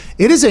town.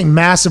 It is a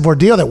massive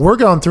ordeal that we're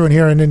going through in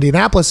here in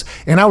Indianapolis,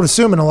 and I would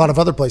assume in a lot of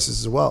other places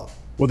as well.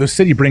 Well, the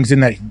city brings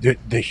in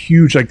the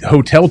huge like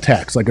hotel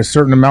tax, like a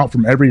certain amount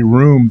from every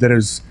room that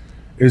is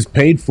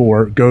paid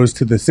for goes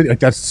to the city. Like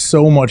that's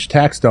so much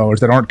tax dollars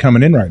that aren't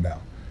coming in right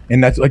now,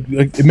 and that's like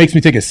it makes me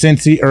think of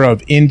Cincy or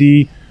of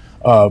Indy,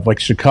 of like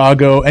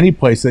Chicago, any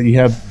place that you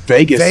have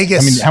Vegas. I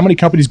mean, how many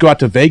companies go out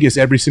to Vegas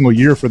every single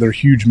year for their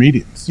huge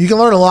meetings? You can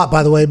learn a lot,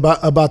 by the way,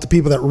 about the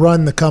people that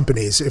run the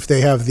companies if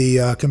they have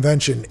the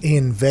convention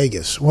in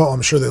Vegas. Well,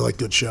 I'm sure they like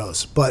good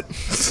shows, but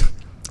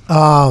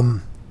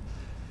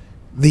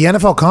the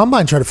NFL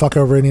Combine tried to fuck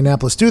over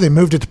Indianapolis too. They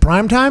moved it to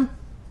prime time.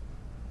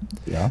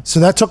 Yeah. So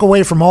that took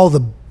away from all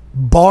the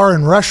bar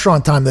and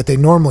restaurant time that they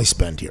normally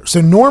spend here. So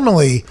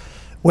normally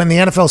when the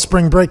NFL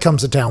spring break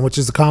comes to town, which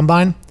is the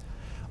Combine,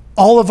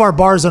 all of our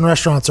bars and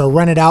restaurants are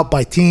rented out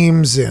by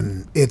teams,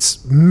 and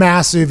it's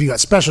massive. You got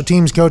special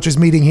teams coaches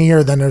meeting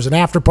here. Then there's an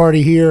after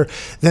party here.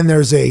 Then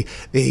there's a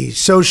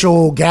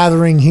social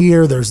gathering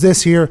here. There's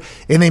this here.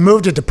 And they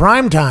moved it to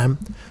prime time.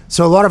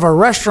 So a lot of our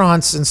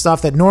restaurants and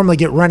stuff that normally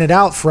get rented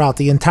out throughout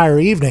the entire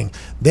evening,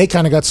 they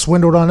kind of got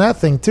swindled on that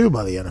thing too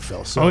by the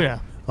NFL. So,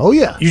 Oh,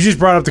 yeah. You just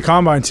brought up the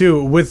Combine,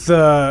 too. With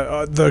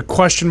the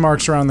question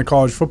marks around the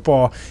college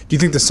football, do you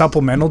think the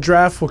supplemental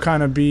draft will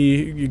kind of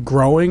be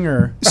growing?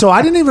 Or So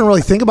I didn't even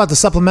really think about the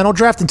supplemental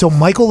draft until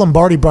Michael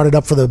Lombardi brought it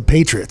up for the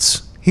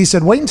Patriots. He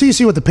said, wait until you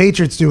see what the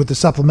Patriots do with the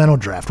supplemental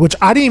draft, which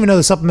I didn't even know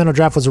the supplemental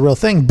draft was a real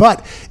thing.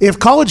 But if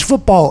college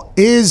football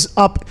is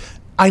up,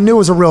 I knew it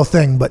was a real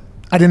thing, but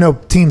I didn't know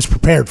teams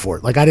prepared for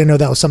it. Like, I didn't know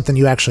that was something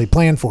you actually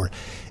planned for.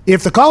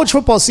 If the college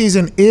football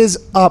season is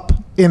up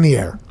in the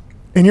air,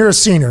 and you're a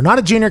senior, not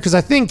a junior, because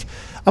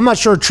I'm not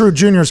sure true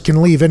juniors can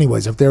leave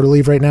anyways. If they were to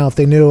leave right now, if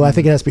they knew, I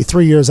think it has to be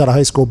 3 years out of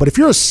high school. But if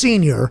you're a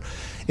senior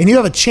and you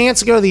have a chance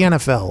to go to the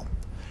NFL,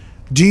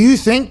 do you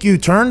think you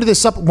turn to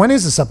this when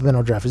is the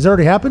supplemental draft? Has it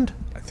already happened?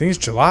 I think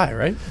it's July,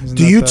 right?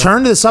 Do you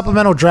turn to the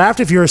supplemental draft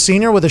if you're a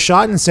senior with a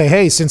shot and say,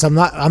 hey, since I'm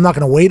not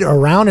going to wait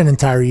around an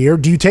entire year,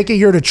 do you take a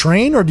year to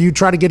train or do you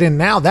try to get in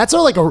now? That's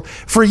all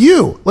for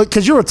you,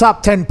 because you're a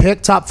top 10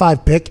 pick, top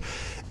 5 pick.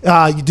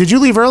 Did you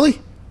leave early?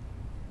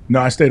 No,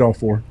 I stayed all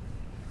 4.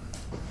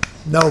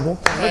 Noble.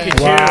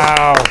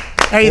 Wow.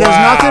 Hey, there's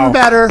nothing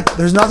better.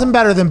 There's nothing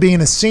better than being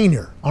a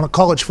senior on a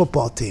college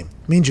football team.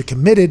 It means you're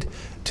committed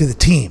to the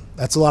team.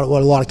 That's what a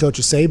lot of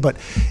coaches say. But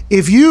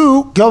if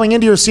you, going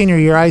into your senior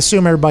year, I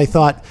assume everybody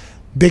thought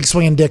big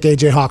swinging dick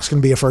AJ Hawk's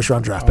going to be a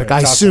first-round draft pick. I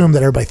assume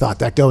that everybody thought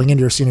that going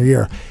into your senior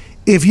year.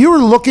 If you were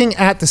looking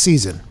at the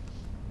season,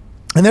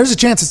 and there's a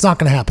chance it's not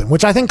going to happen,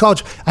 which I think the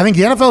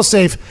NFL is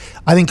safe.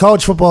 I think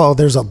college football,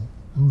 there's a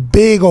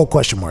big old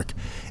question mark.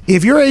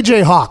 If you're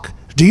AJ Hawk,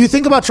 do you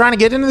think about trying to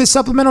get into this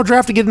supplemental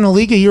draft to get in the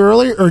league a year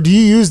earlier, or do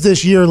you use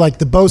this year like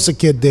the Bosa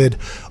kid did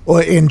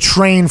and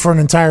train for an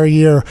entire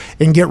year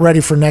and get ready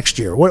for next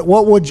year?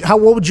 What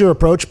would your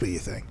approach be, you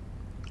think?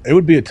 It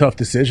would be a tough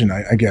decision,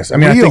 I guess. I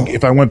mean, I think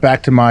if I went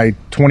back to my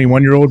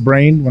 21-year-old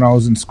brain when I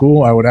was in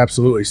school, I would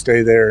absolutely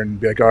stay there and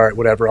be like, all right,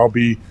 whatever.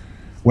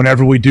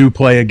 Whenever we do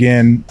play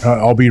again,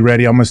 I'll be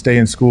ready. I'm going to stay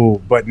in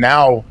school. But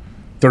now,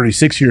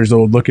 36 years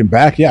old, looking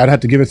back, I'd have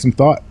to give it some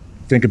thought.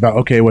 Think about,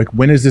 okay, like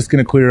when is this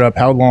going to clear up?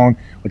 How long?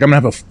 Like I'm going to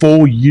have a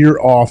full year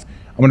off.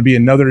 I'm going to be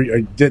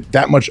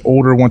that much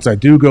older once I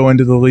do go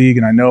into the league,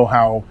 and I know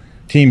how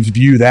teams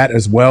view that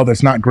as well.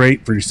 That's not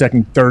great for your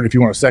second, third, if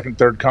you want a second,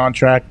 third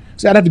contract.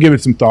 So I'd have to give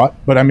it some thought.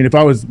 But I mean,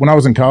 when I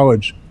was in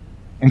college,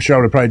 I'm sure I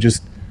would have probably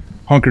just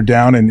hunkered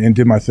down and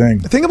did my thing.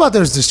 Think about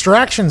those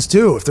distractions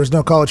too. If there's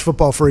no college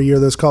football for a year,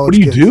 those college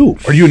kids. What do you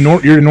do? Are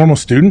you're a normal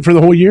student for the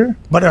whole year?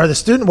 But what are the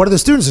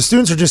students? The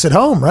students are just at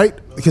home, right?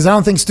 Because I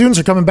don't think students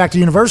are coming back to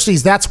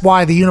universities. That's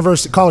why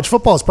the college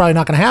football is probably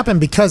not going to happen,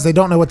 because they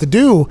don't know what to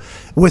do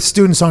with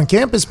students on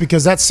campus,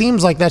 because that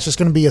seems like that's just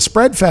going to be a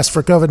spread fest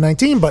for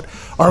COVID-19. But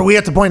are we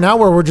at the point now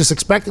where we're just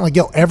expecting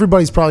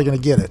everybody's probably going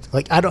to get it?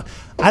 Like I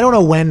don't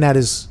know when that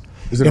is.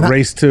 Is it a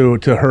race to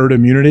herd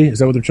immunity? Is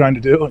that what they're trying to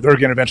do? They're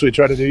going to eventually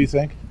try to do, you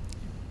think?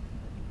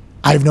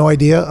 I have no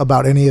idea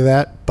about any of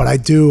that, but I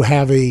do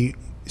have a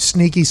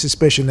sneaky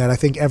suspicion that I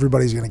think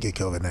everybody's going to get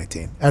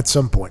COVID-19 at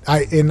some point.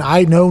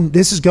 I know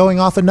this is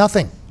going off of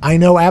nothing. I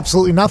know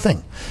absolutely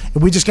nothing.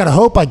 And we just got to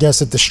hope, I guess,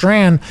 that the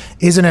strand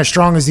isn't as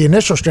strong as the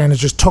initial strand. It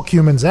just took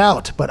humans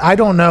out. But I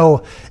don't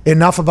know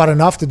enough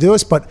to do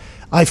this. But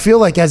I feel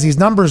like as these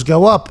numbers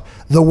go up,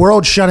 the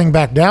world's shutting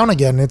back down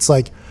again. It's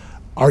like,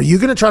 Are you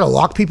going to try to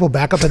lock people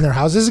back up in their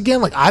houses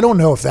again? Like, I don't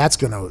know if that's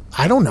going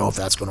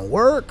to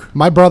work.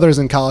 My brother's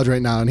in college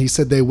right now, and he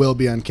said they will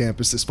be on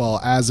campus this fall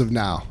as of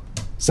now.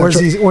 Where's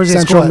he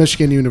Central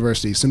Michigan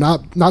University. So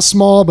not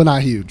small, but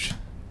not huge.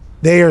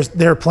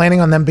 They're planning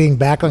on them being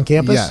back on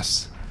campus?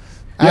 Yes.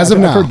 As of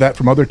now. I've heard that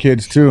from other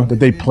kids, too, that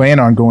they plan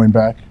on going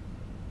back.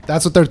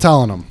 That's what they're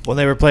telling them. When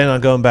they were planning on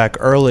going back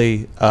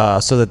early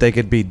so that they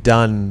could be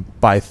done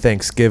by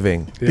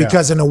Thanksgiving. Yeah.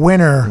 Because in the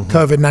winter,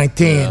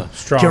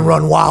 COVID-19 can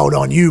run wild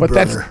on you,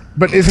 brother.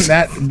 But isn't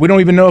that, we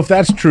don't even know if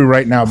that's true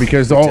right now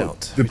because all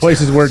the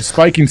places where it's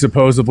spiking,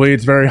 supposedly,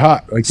 it's very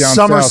hot. Like down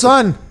Summer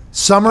south.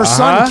 Summer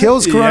sun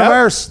kills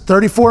coronavirus.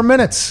 34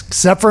 minutes,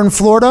 except for in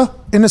Florida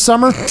in the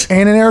summer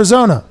and in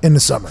Arizona in the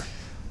summer.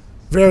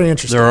 Very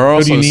interesting. There are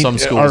also some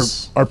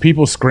schools. Are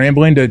people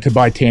scrambling to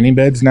buy tanning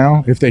beds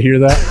now if they hear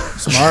that?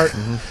 Smart.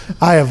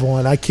 I have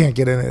one. I can't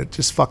get in it. It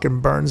just fucking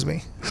burns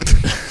me.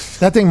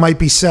 That thing might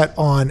be set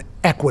on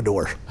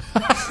Ecuador.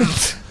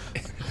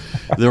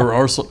 There were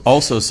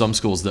also some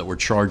schools that were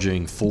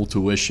charging full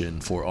tuition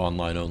for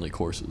online-only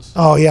courses.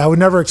 Oh, yeah. I would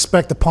never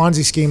expect a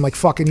Ponzi scheme like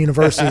fucking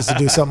universities to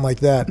do something like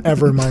that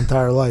ever in my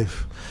entire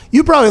life.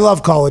 You probably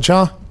love college,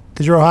 huh?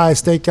 Because you're a Ohio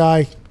State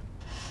guy.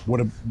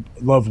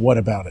 Love what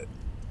about it?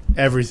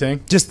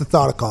 Everything. Just the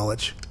thought of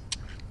college.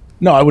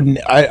 No, I wouldn't.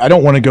 I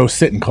don't want to go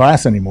sit in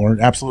class anymore.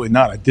 Absolutely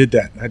not. I did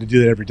that. I had to do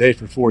that every day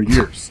for 4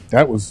 years.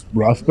 That was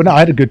rough, but no, I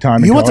had a good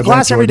time. You went to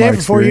class every day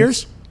for 4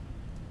 years?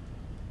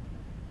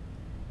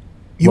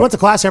 You went to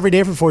class every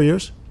day for 4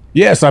 years?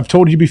 Yes, I've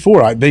told you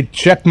before. They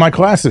checked my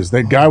classes.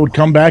 That guy would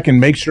come back and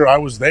make sure I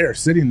was there,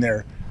 sitting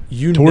there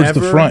towards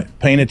the front,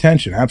 paying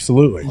attention.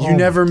 Absolutely. You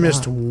never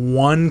missed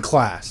one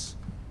class.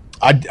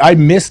 I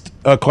missed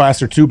a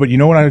class or two, but you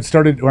know when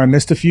I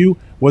missed a few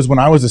was when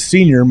I was a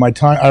senior.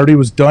 I already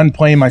was done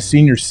playing my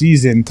senior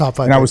season,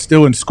 and I was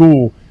still in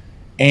school.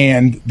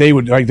 And they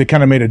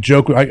kind of made a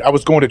joke. I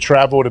was going to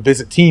travel to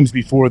visit teams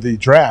before the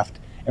draft,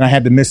 and I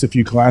had to miss a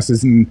few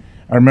classes. And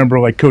I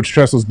remember Coach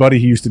Tressel's buddy,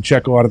 he used to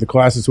check a lot of the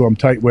classes who I'm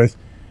tight with,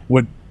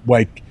 would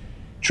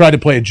try to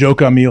play a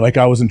joke on me like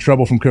I was in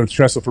trouble from Coach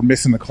Tressel for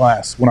missing the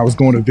class when I was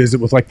going to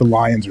visit with the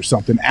Lions or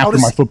something after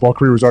my football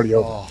career was already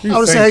over. I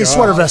would say, hey,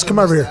 sweater vest, come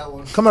over here.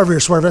 Come over here,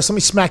 sweater vest. Let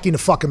me smack you in the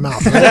fucking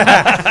mouth.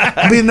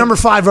 I'll be the number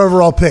 5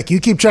 overall pick. You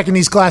keep checking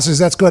these classes,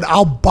 that's good.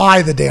 I'll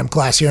buy the damn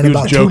class here in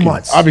about 2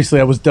 months. Obviously,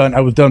 I was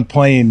done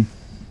playing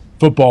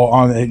football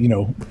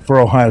on for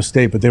Ohio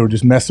State, but they were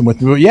just messing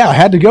with me. But yeah, I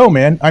had to go,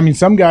 man. I mean,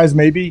 some guys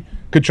maybe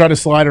could try to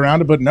slide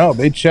around it, but no,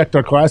 they checked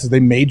our classes. They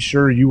made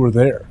sure you were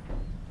there.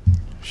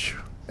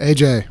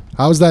 AJ,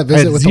 how was that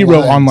visit with the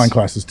Lions? 0 online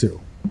classes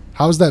too.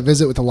 How was that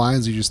visit with the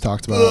Lions you just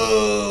talked about?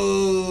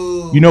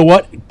 You know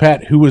what,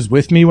 Pat? Who was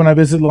with me when I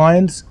visited the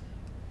Lions?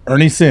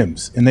 Ernie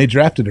Sims, and they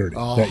drafted Ernie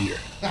that year.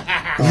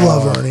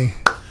 Love Ernie.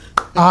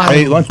 I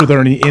ate lunch with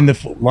Ernie in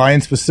the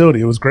Lions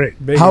facility. It was great.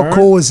 How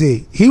cool was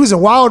he? He was a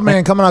wild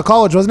man coming out of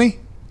college, wasn't he?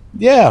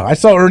 Yeah, I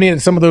saw Ernie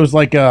at some of those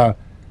kind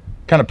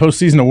of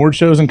postseason award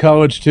shows in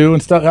college too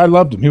and stuff. I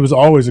loved him. He was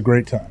always a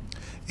great time.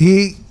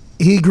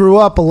 He grew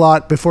up a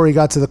lot before he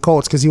got to the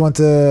Colts because he went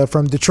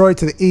from Detroit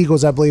to the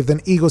Eagles, I believe, then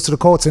Eagles to the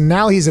Colts, and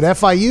now he's at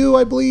FIU,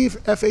 I believe.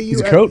 FAU.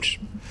 He's a coach.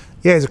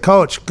 Yeah, he's a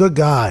coach. Good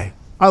guy.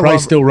 Probably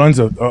still runs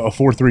a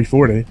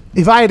 4.340.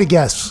 If I had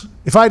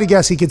to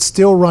guess, he could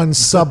still run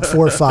sub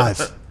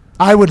 4.5.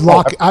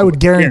 I would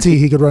guarantee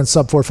he could run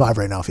sub 4.5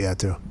 right now if he had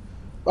to.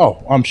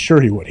 Oh, I'm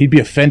sure he would. He'd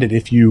be offended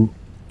if you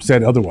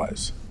said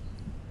otherwise.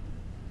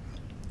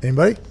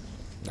 Anybody?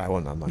 I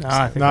think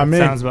that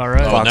sounds about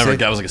right. Oh, never.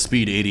 Guy was like a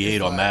speed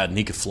 88 on Madden.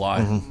 He could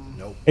fly.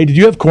 Nope. Hey, did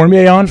you have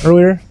Cormier on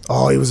earlier?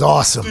 Oh, he was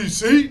awesome.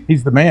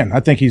 He's the man. I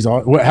think he's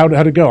awesome.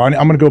 How'd it go? I'm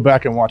going to go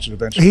back and watch it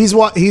eventually.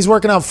 He's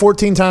working out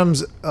 14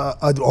 times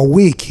a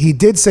week. He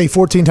did say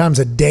 14 times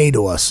a day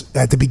to us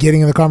at the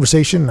beginning of the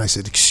conversation, and I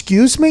said,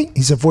 excuse me?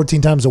 He said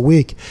 14 times a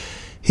week.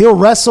 He'll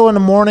wrestle in the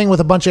morning with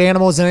a bunch of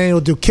animals, and then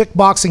he'll do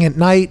kickboxing at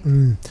night,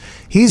 and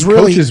he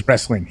coaches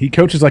wrestling. He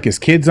coaches his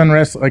kids on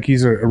wrestling.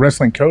 He's a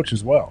wrestling coach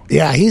as well.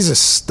 Yeah, he's a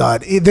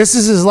stud. This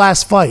is his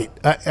last fight.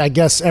 I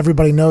guess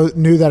everybody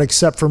knew that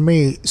except for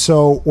me.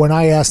 So when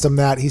I asked him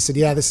that, he said,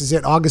 yeah, this is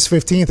it, August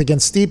 15th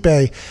against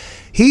Stipe.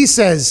 He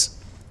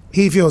says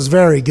he feels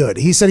very good.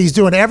 He said he's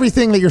doing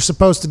everything that you're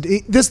supposed to do.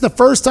 This is the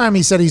first time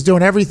he said he's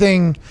doing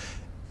everything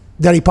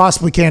that he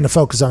possibly can to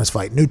focus on his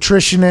fight.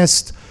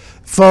 Nutritionist,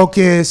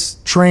 focus,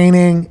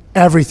 training,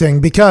 everything,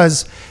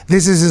 because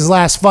this is his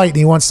last fight and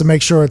he wants to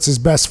make sure it's his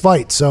best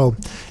fight. So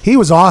he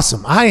was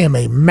awesome. I am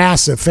a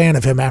massive fan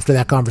of him after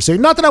that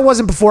conversation. Not that I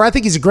wasn't before. I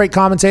think he's a great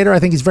commentator. I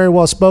think he's very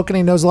well spoken.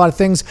 He knows a lot of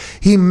things.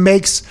 He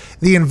makes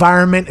the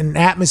environment and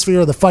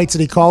atmosphere of the fights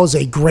that he calls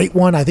a great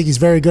one. I think he's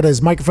very good at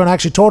his microphone. I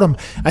actually told him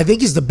I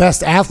think he's the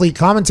best athlete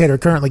commentator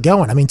currently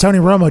going. I mean, Tony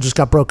Romo just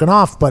got broken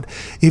off, but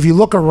if you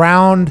look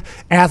around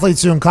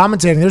athletes doing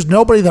commentating, there's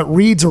nobody that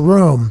reads a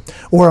room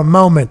or a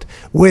moment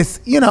with,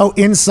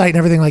 insight and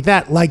everything like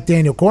that, like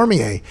Daniel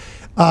Cormier.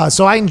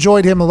 So I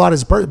enjoyed him a lot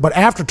as a person, but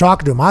after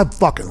talking to him, I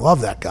fucking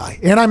love that guy.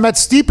 And I met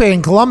Stipe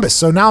in Columbus,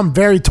 so now I'm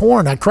very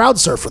torn. I crowd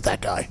surf with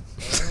that guy.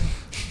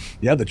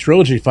 Yeah, the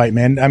trilogy fight,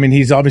 man. I mean,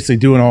 he's obviously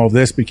doing all of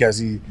this because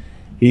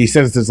he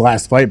says it's his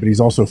last fight, but he's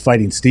also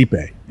fighting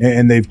Stipe,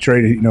 and they've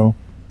traded. You know,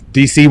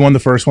 DC won the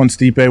first one,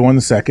 Stipe won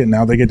the second.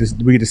 Now we get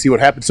to see what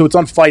happens. So it's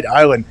on Fight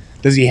Island.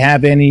 Does he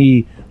have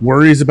any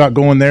worries about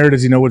going there?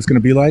 Does he know what it's going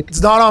to be like?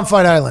 It's not on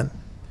Fight Island.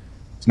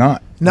 It's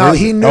not. No,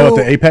 he knew. Oh,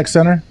 at the Apex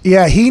Center?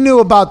 Yeah, he knew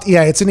about.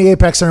 Yeah, it's in the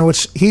Apex Center,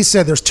 which he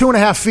said there's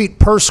 2.5 feet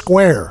per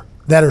square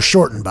that are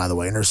shortened, by the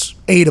way, and there's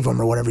 8 of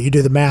them or whatever. You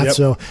do the math, Yep.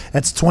 so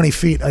that's 20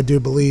 feet, I do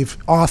believe,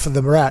 off of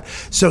the rat.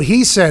 So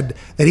he said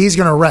that he's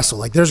going to wrestle.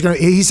 Like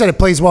he said it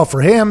plays well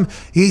for him.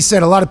 He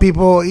said a lot of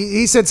people.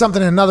 He said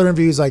something in another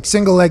interview. He's like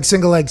single leg,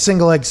 single leg,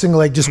 single leg, single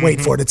leg. Just wait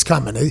for it. It's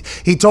coming.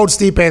 He told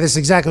Stipe this is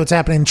exactly what's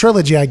happening in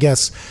Trilogy. I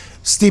guess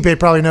Stipe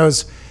probably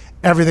knows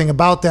everything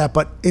about that,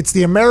 but it's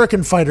the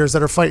American fighters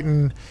that are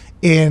fighting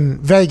in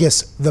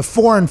Vegas. The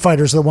foreign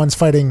fighters are the ones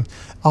fighting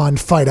on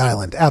Fight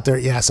Island out there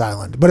at Yas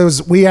Island.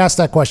 But we asked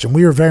that question.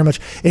 We were very much,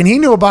 and he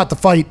knew about the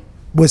fight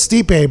with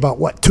Stipe about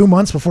what, 2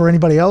 months before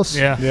anybody else?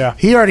 Yeah.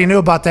 He already knew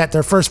about that.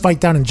 Their first fight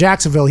down in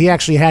Jacksonville, he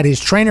actually had his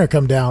trainer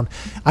come down,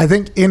 I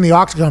think in the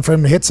octagon for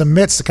him to hit some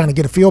mitts to kind of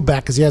get a feel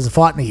back because he hasn't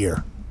fought in a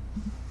year.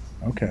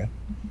 Okay.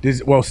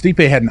 Well,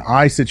 Stipe had an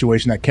eye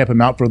situation that kept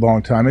him out for a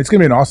long time. It's going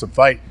to be an awesome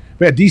fight.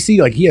 But yeah, DC,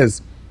 like he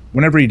has,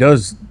 whenever he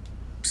does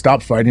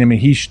stop fighting, I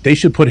mean, they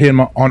should put him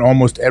on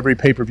almost every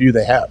pay-per-view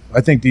they have. I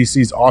think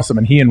DC's awesome,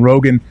 and he and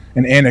Rogan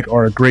and Anik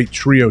are a great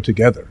trio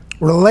together.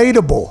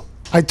 Relatable.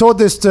 I told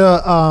this to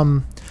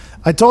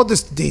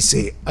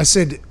DC. I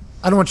said,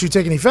 I don't want you to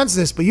take any offense to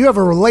this, but you have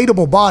a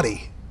relatable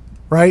body,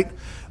 right?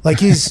 Like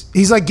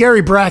he's like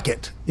Gary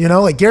Brackett, you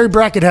know, like Gary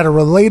Brackett had a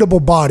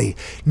relatable body.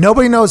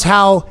 Nobody knows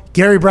how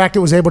Gary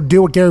Brackett was able to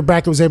do what Gary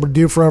Brackett was able to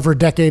do for over a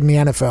decade in the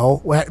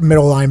NFL,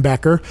 middle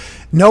linebacker.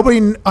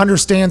 Nobody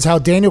understands how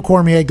Daniel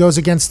Cormier goes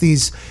against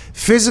these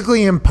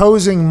physically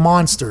imposing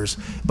monsters.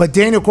 But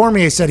Daniel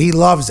Cormier said he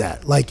loves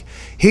that. Like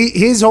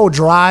his whole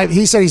drive,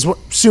 he said he's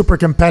super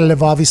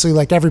competitive, obviously,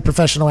 like every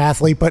professional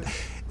athlete,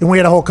 and we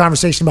had a whole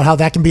conversation about how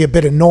that can be a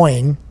bit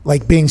annoying.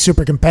 Like being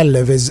super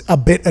competitive is a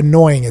bit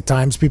annoying at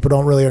times. People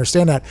don't really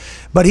understand that.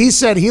 But he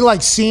said he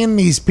likes seeing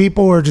these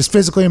people who are just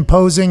physically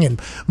imposing and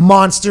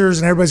monsters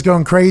and everybody's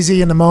going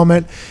crazy in the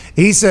moment.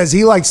 He says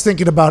he likes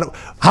thinking about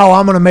how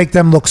I'm going to make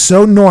them look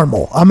so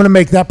normal. I'm going to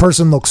make that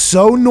person look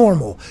so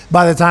normal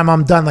by the time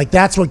I'm done. Like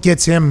that's what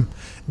gets him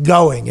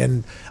going.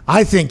 And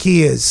I think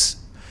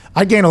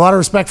I gained a lot of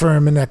respect for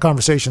him in that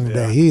conversation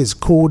today. Yeah. He is a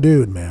cool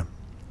dude, man.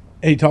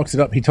 He talks it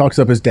up. He talks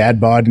up his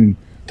dad bod and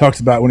talks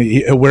about when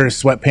he'll wear his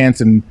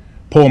sweatpants and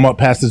pull him up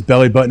past his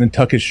belly button and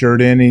tuck his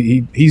shirt in.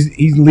 He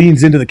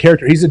leans into the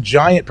character. He's a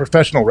giant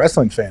professional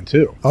wrestling fan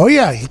too. Oh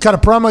yeah, he cut a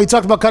promo. He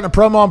talked about cutting a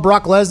promo on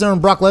Brock Lesnar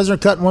and Brock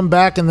Lesnar cutting one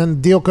back, and then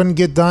the deal couldn't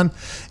get done.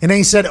 And then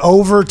he said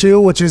over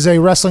too, which is a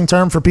wrestling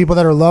term for people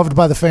that are loved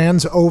by the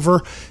fans.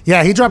 Over.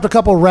 Yeah, he dropped a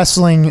couple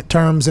wrestling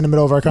terms in the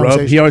middle of our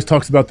conversation. Rub. He always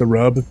talks about the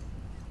rub.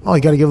 Oh,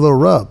 you got to give a little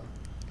rub.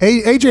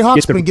 AJ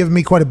Hawk's been giving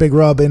me quite a big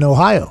rub in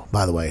Ohio,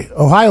 by the way.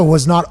 Ohio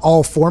was not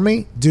all for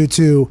me due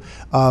to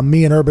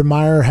me and Urban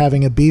Meyer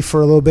having a beef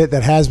for a little bit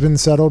that has been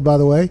settled, by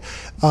the way.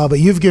 But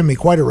you've given me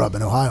quite a rub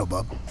in Ohio,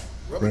 bub.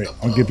 Right.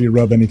 I'll give you a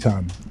rub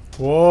anytime.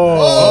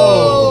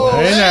 Whoa.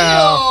 Hey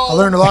now. I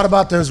learned a lot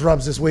about those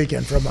rubs this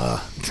weekend from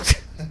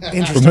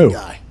interesting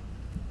guy.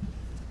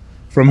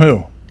 From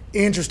who?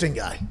 Interesting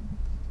guy.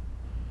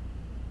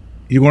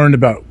 You learned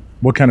about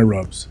what kind of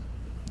rubs?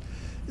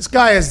 This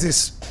guy has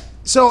this...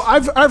 So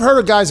I've heard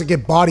of guys that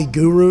get body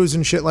gurus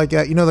and shit like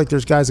that. You know, like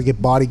there's guys that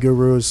get body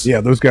gurus. Yeah,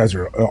 those guys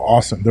are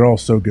awesome. They're all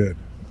so good.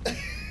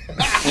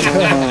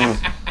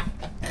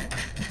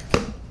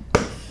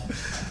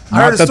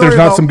 Not that there's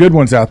not some good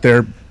ones out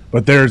there,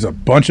 but there's a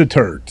bunch of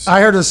turds.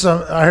 I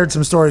heard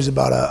some stories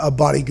about a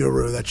body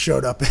guru that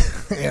showed up,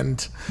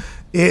 and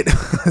it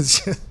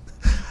was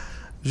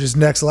just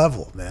next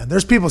level, man.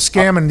 There's people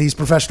scamming these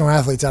professional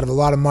athletes out of a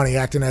lot of money,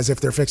 acting as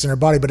if they're fixing their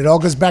body, but it all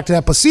goes back to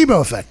that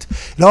placebo effect.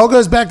 It all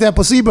goes back to that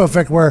placebo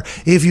effect where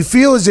if you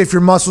feel as if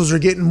your muscles are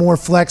getting more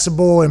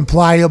flexible and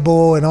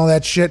pliable and all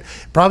that shit,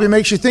 probably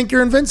makes you think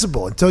you're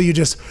invincible until you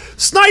just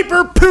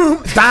sniper,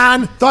 boom,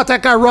 Don. Thought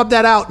that guy rubbed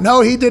that out.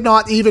 No, he did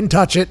not even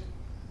touch it.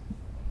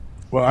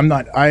 Well, I'm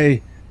not.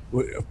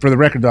 For the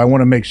record, though, I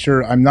want to make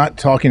sure I'm not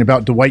talking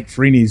about Dwight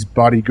Freeney's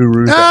body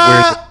gurus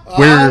that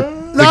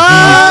wear the gi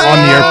on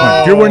the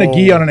airplane. If you're wearing a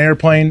gi on an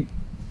airplane,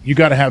 you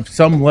got to have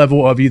some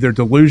level of either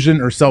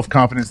delusion or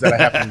self-confidence that I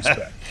have to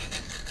respect.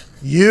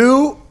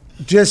 You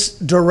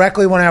just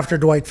directly went after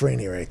Dwight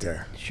Freeney right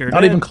there. Sure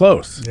Not did. even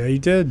close. Yeah, you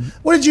did.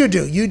 What did you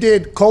do? You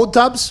did cold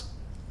tubs?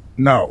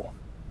 No.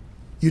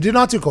 You did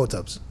not do cold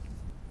tubs.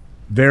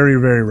 Very,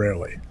 very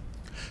rarely.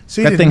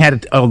 So that thing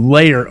had a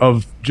layer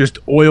of just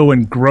oil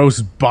and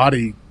gross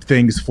body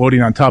things floating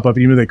on top of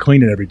it, even though they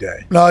clean it every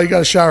day. No, you got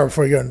to shower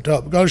before you go in the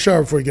tub. Got to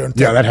shower before you go in the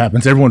tub. Yeah, that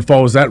happens. Everyone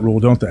follows that rule,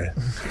 don't they?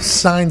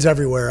 Signs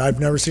everywhere. I've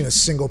never seen a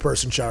single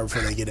person shower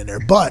before they get in there.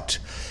 But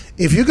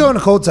if you go in a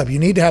cold tub, you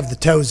need to have the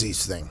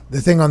toesies thing.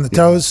 The thing on the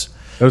toes.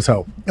 Those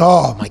help.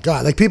 Oh, my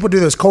God. Like people do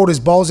those cold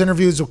as balls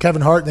interviews with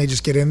Kevin Hart, and they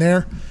just get in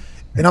there.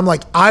 And I'm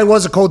like, I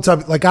was a cold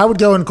tub. Like, I would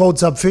go in cold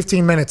tub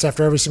 15 minutes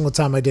after every single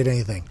time I did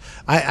anything.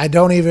 I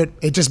don't even,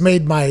 it just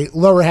made my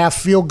lower half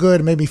feel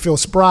good. It made me feel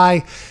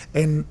spry.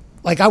 And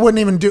like, I wouldn't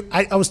even do,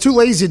 I was too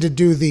lazy to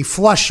do the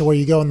flush where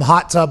you go in the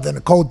hot tub, then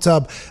a cold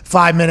tub,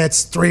 5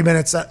 minutes, 3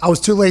 minutes. I was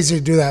too lazy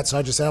to do that. So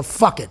I just said, oh,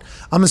 fuck it.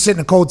 I'm going to sit in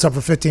a cold tub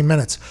for 15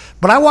 minutes.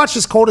 But I watched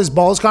this cold as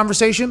balls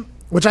conversation,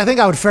 which I think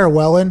I would fare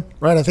well in,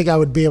 right? I think I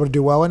would be able to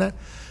do well in it.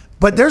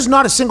 But there's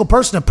not a single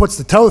person that puts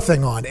the toe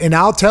thing on. And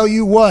I'll tell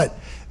you what,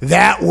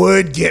 that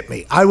would get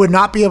me. I would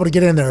not be able to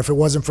get in there if it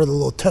wasn't for the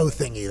little toe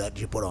thingy that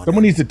you put on.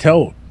 Someone needs to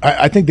tell.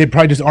 I think they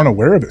probably just aren't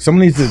aware of it.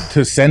 Someone needs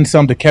to send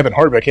some to Kevin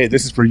Hart. Like, hey,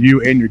 this is for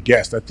you and your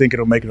guest. I think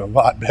it'll make it a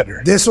lot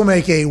better. This will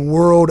make a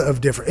world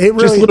of difference. It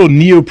really, just little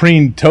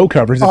neoprene toe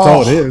covers. That's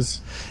all it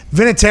is.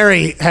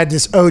 Vinatieri had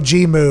this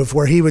OG move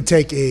where he would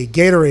take a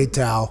Gatorade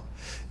towel,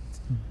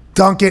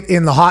 dunk it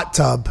in the hot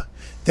tub,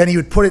 then he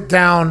would put it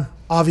down,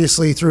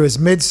 obviously, through his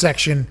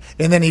midsection,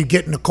 and then he'd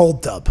get in a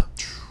cold tub.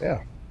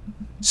 Yeah.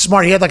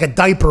 Smart. He had like a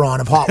diaper on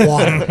of hot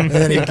water, and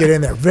then he'd get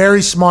in there.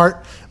 Very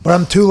smart, but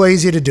I'm too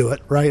lazy to do it,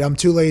 right? I'm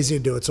too lazy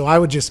to do it. So I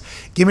would just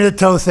give me the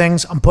toe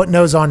things. I'm putting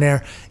those on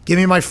there. Give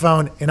me my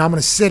phone, and I'm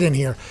going to sit in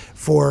here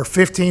for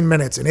 15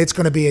 minutes, and it's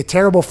going to be a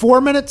terrible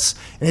 4 minutes,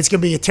 and it's going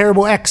to be a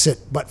terrible exit.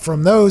 But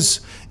from those,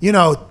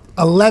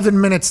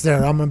 11 minutes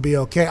there, I'm going to be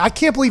okay. I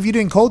can't believe you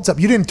didn't cold tub.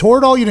 You didn't tour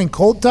at all? You didn't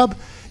cold tub?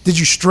 Did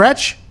you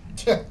stretch?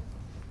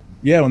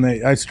 Yeah,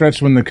 I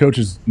stretched when the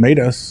coaches made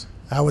us.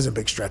 I wasn't a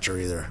big stretcher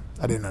either.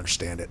 I didn't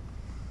understand it.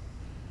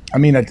 I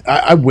mean,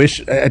 I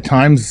wish at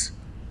times,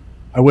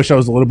 I wish I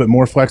was a little bit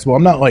more flexible.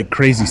 I'm not like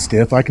crazy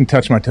stiff. I can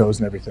touch my toes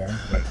and everything.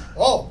 But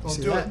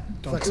Don't do it.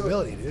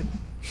 Flexibility, dude.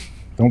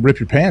 Don't rip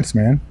your pants,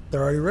 man.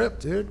 They're already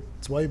ripped, dude.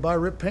 That's why you buy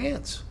ripped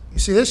pants. You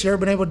see this? You ever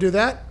been able to do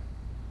that?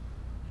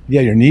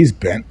 Yeah, your knees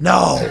bent.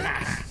 No.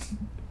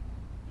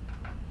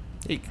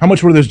 How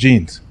much were those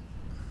jeans?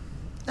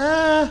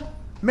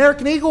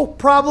 American Eagle,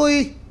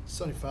 probably.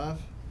 75.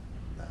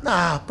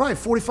 Nah, probably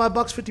 $45,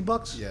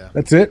 $50. Yeah.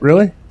 That's it,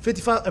 really?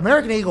 55.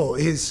 American Eagle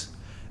is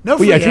no.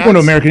 Well, yeah, if you're going to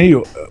American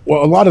Eagle,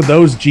 well, a lot of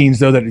those jeans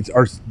though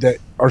that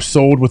are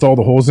sold with all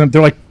the holes in them,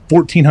 they're like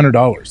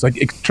 $1,400.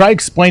 Like, try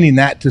explaining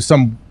that to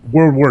some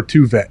World War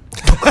II vet.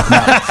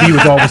 He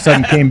was all of a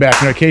sudden came back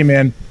and like, hey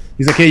man,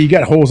 he's like, hey, you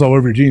got holes all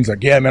over your jeans.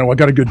 Like, yeah, man, well, I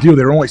got a good deal.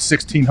 They were only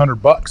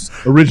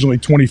 $1,600, originally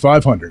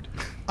 $2,500.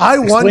 I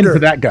Explain wonder to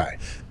that guy.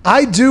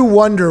 I do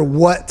wonder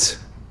what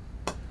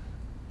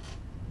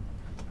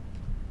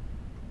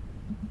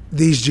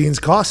these jeans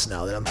cost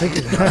now that I'm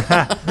thinking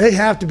about it. They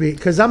have to be,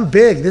 because I'm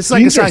big. This is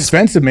Jeans like are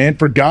expensive, man.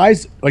 For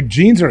guys, like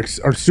jeans are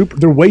super.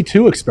 They're way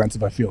too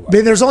expensive. I feel like. I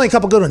mean, there's only a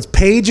couple good ones.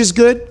 Page is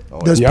good.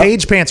 Those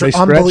Page pants are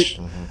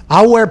unbelievable.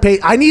 I'll wear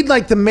Page. I need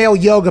like the male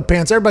yoga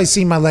pants. Everybody's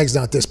seen my legs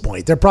now at this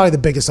point. They're probably the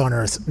biggest on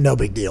earth. No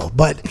big deal.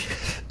 But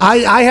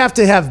I have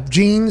to have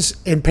jeans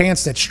and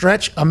pants that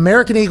stretch.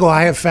 American Eagle,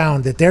 I have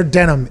found that their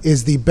denim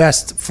is the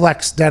best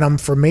flex denim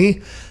for me.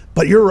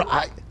 But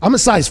I'm a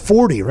size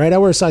 40, right? I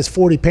wear a size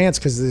 40 pants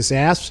because of this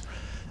ass.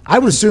 I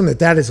would assume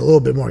that is a little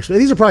bit more expensive.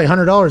 These are probably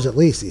 $100 at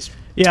least. These.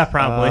 Yeah,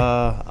 probably.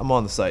 I'm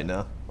on the site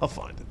now. I'll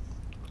find it.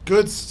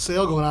 Good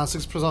sale going on,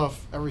 6%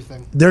 off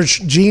everything. Their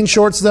jean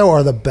shorts, though,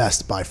 are the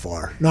best by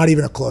far. Not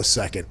even a close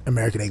second.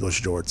 American Eagle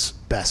shorts,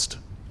 best.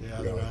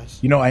 Yeah, they're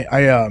nice.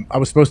 I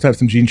was supposed to have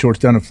some jean shorts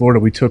down in Florida.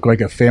 We took like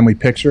a family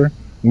picture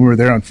when we were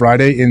there on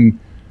Friday.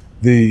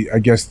 I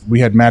guess we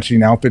had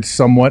matching outfits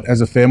somewhat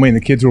as a family, and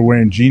the kids were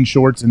wearing jean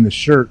shorts and the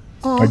shirt,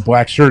 like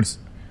black shirts.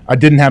 I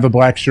didn't have a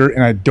black shirt,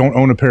 and I don't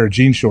own a pair of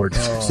jean shorts.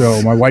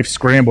 So my wife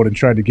scrambled and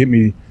tried to get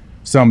me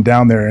some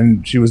down there,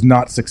 and she was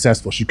not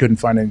successful. She couldn't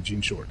find any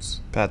jean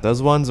shorts. Pat,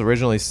 those ones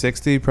originally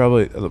 $60,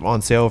 probably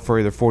on sale for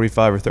either $45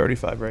 or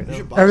 $35 right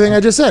now. Everything I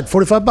just said,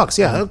 $45.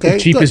 Yeah, okay. The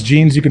cheapest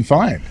jeans you can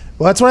find.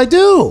 Well, that's what I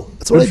do.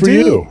 That's what Good for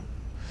you.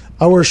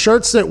 I wear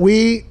shirts that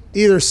we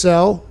either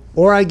sell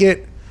or I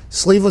get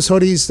sleeveless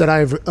hoodies that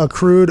I've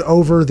accrued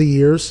over the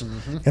years.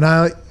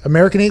 And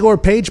American Eagle or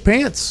Page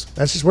pants.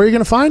 That's just where you're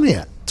going to find me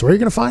at. That's where you're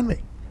going to find me.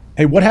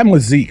 Hey, what happened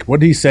with Zeke? What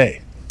did he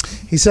say?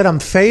 He said, I'm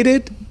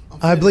faded.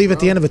 I believe at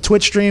the end of a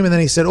Twitch stream, and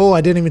then he said,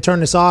 I didn't even turn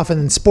this off. And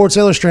then Sports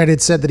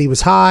Illustrated said that he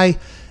was high.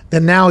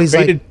 Then now he's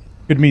faded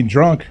could mean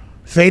drunk.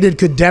 Faded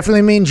could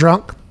definitely mean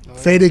drunk.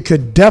 Faded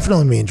could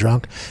definitely mean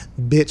drunk.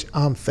 Bitch,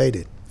 I'm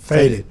faded.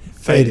 Faded.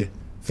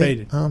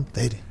 I'm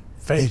faded.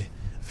 Faded.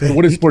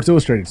 What did Sports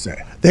Illustrated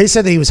say? They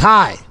said that he was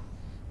high.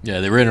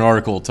 Yeah, they read an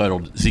article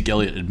titled "Zeke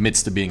Elliott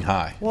admits to being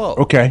high." Well,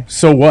 okay,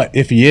 so what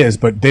if he is?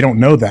 But they don't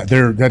know that.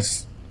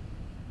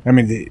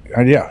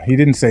 He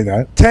didn't say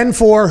that.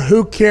 10-4,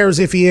 who cares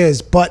if he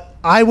is? But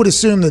I would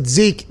assume that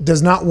Zeke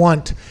does not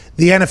want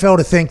the NFL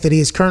to think that he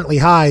is currently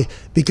high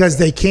because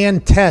they can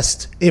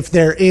test if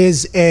there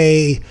is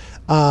a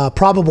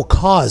probable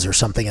cause or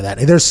something of that.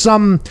 There's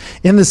some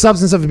in the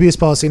substance of abuse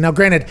policy. Now,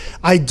 granted,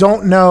 I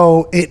don't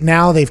know it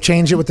now. They've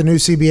changed it with the new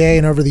CBA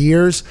and over the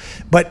years,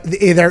 but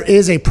there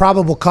is a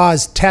probable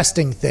cause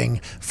testing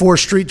thing for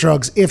street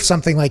drugs if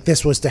something like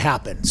this was to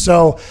happen.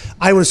 So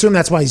I would assume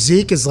that's why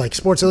Zeke is like,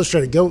 Sports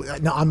Illustrated, go,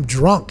 no, I'm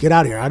drunk, get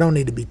out of here. I don't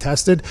need to be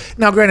tested.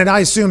 Now, granted, I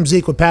assume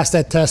Zeke would pass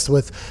that test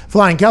with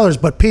flying colors,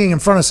 but peeing in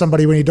front of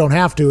somebody when you don't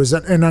have to is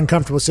an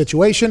uncomfortable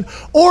situation.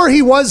 Or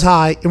he was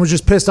high and was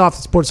just pissed off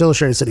that Sports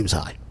Illustrated said he was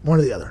high. One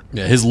or the other.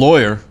 Yeah, his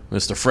lawyer,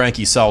 Mr.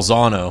 Frankie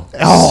Salzano,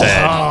 said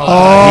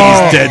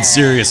he's dead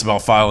serious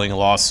about filing a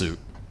lawsuit.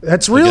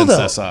 That's real,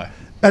 though. SI.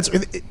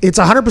 It's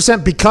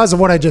 100% because of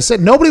what I just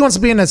said. Nobody wants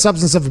to be in that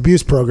substance of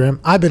abuse program.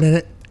 I've been in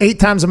it 8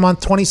 times a month,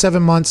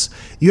 27 months.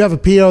 You have a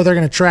PO, they're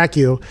going to track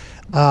you.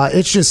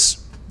 It's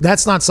just,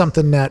 that's not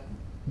something that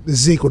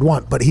Zeke would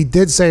want. But he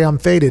did say I'm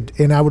faded,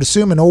 and I would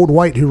assume an old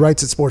white who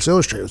writes at Sports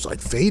Illustrated was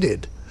like,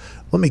 faded?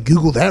 Let me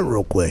Google that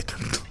real quick.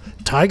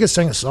 Tyga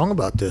sang a song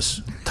about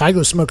this. Tyga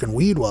was smoking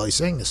weed while he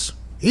sang this.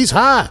 He's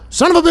high.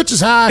 Son of a bitch is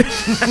high.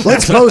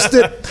 Let's post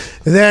it.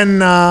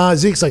 Then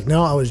Zeke's like,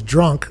 no, I was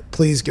drunk.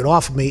 Please get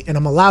off of me. And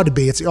I'm allowed to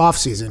be. It's the off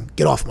season.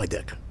 Get off my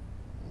dick.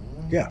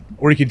 Yeah.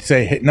 Or you could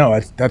say, hey, no,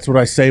 that's what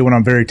I say when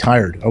I'm very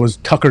tired. I was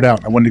tuckered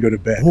out. I wanted to go to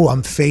bed. Oh,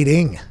 I'm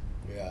fading.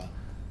 Yeah.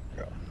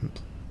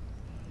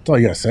 That's all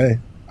you got to say.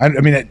 I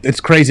mean,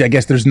 it's crazy. I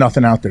guess there's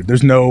nothing out there.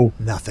 There's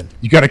nothing.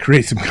 You got to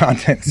create some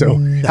content. So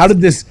how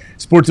did this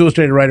Sports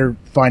Illustrated writer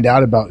find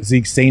out about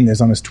Zeke saying this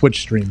on his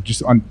Twitch stream?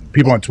 Just on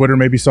people on Twitter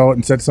maybe saw it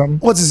and said something?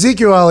 Well, it's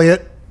Ezekiel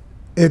Elliott.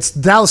 It's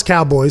Dallas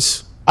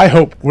Cowboys. I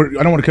hope,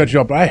 I don't want to cut you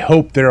off, but I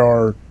hope there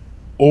are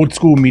old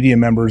school media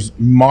members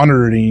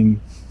monitoring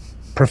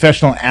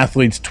professional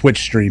athletes' Twitch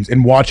streams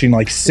and watching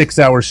like 6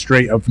 hours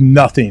straight of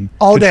nothing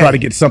all to day. Try to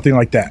get something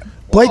like that.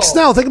 Blake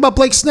Snell. Think about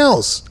Blake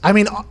Snell's. I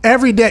mean,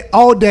 every day,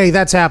 all day,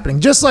 that's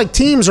happening. Just like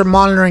teams are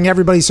monitoring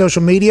everybody's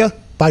social media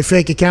by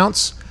fake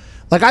accounts.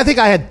 Like, I think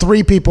I had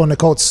 3 people in the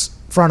Colts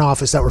front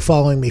office that were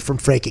following me from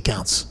fake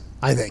accounts.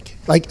 I think.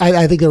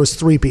 I think there was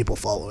 3 people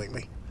following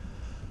me.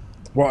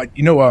 Well,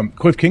 you know,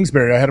 Cliff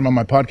Kingsbury, I had him on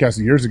my podcast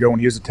years ago when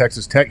he was at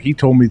Texas Tech. He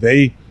told me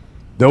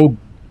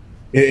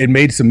it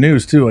made some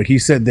news too. Like he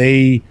said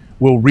they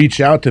will reach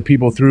out to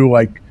people through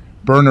like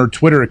burner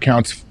Twitter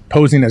accounts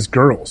posing as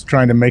girls,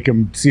 trying to make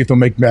them see if they'll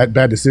make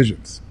bad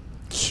decisions.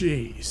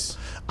 Jeez.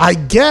 I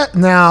get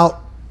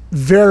now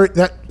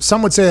that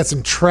some would say that's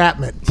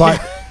entrapment,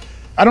 but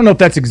I don't know if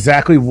that's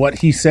exactly what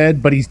he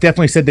said, but he's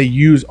definitely said they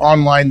use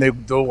online.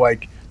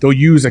 They'll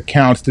use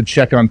accounts to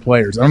check on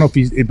players. I don't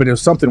know but it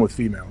was something with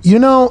females. You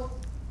know,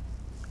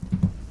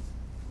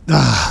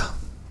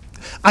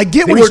 I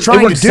get what he's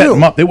trying to do.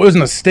 It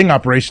wasn't a sting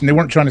operation. They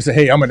weren't trying to say,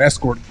 "Hey, I'm an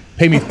escort.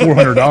 Pay me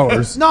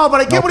 $400." No,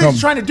 but I get what he's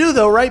trying to do,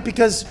 though, right?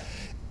 Because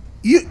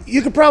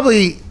you could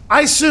probably,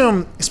 I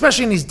assume,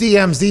 especially in these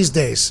DMs these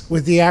days,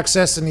 with the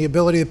access and the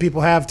ability that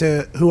people have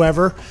to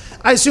whoever,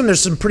 I assume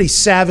there's some pretty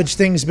savage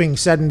things being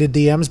said into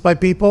DMs by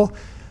people.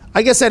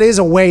 I guess that is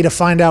a way to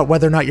find out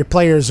whether or not your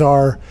players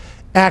are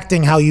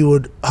acting how you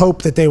would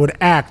hope that they would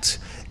act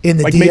in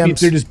the DMs. Maybe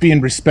they're just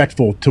being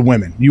respectful to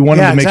women. You want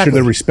them to make sure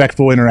they're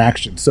respectful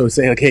interactions. So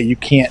say, like, hey, you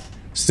can't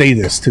say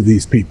this to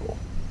these people.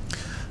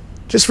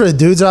 Just for the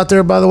dudes out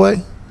there, by the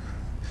way,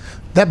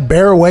 that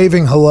bear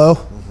waving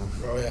hello.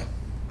 Oh, yeah.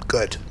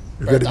 Good.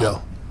 You're good to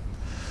go.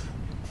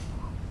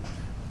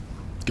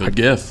 Good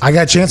gift. I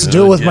got a chance to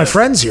do it with my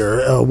friends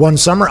here. One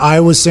summer,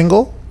 I was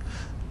single.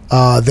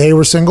 They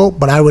were single,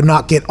 but I would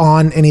not get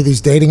on any of these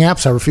dating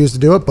apps. I refused to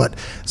do it, but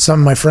some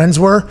of my friends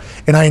were,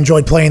 and I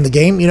enjoyed playing the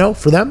game,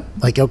 for them.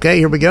 Like, okay,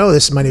 here we go.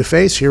 This is my new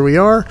face. Here we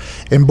are.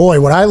 And boy,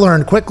 what I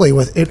learned quickly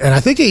with it, and I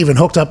think I even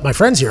hooked up my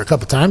friends here a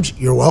couple times.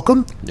 You're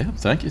welcome. Yeah,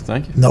 thank you.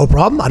 No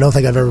problem. I don't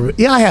think I've ever,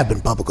 I have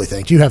been publicly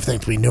thanked. You have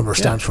thanked me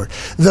numerous times for it.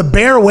 The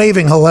bear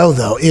waving hello,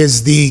 though,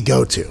 is the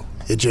go-to.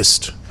 It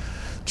just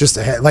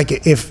like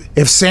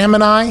if Sam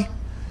and I,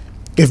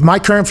 if my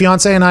current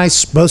fiance and I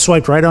both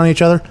swiped right on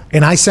each other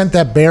and I sent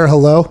that bear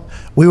hello,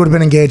 we would have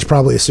been engaged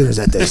probably as soon as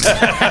that day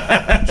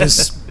started.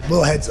 Just a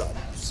little heads up.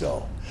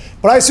 So,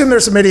 but I assume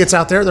there's some idiots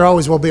out there. There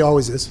always will be,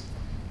 always is.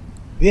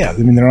 Yeah, I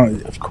mean,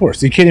 of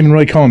course. You can't even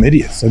really call them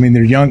idiots. I mean,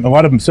 they're young. A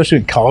lot of them, especially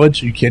in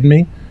college. Are you kidding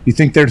me? You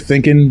think they're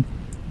thinking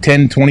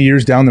 10, 20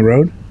 years down the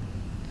road?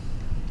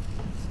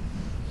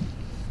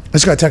 I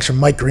just got a text from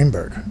Mike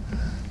Greenberg.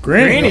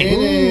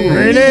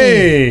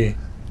 Greeny.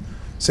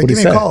 So give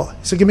me a call.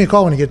 So give me a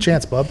call when you get a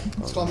chance, bub.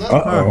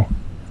 Uh-oh.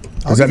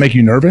 Does that make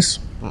you nervous?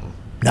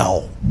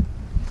 No.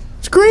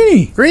 It's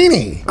Greeny.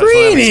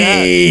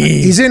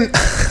 He's in,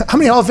 how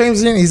many Hall of Fames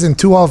is he in? He's in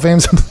 2 Hall of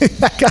Fames.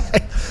 That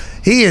guy,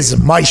 he is a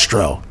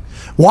maestro.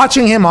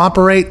 Watching him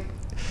operate,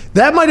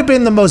 that might have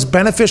been the most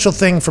beneficial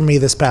thing for me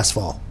this past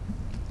fall.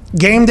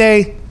 Game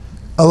day,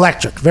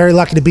 electric. Very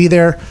lucky to be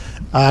there.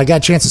 I got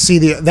a chance to see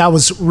that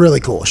was really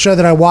cool. A show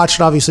that I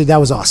watched, obviously, that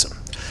was awesome.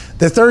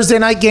 The Thursday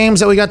night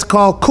games that we got to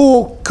call,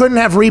 cool. Couldn't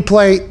have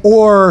replay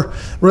or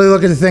really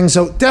look at the thing.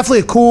 So definitely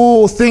a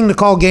cool thing to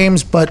call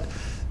games, but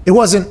it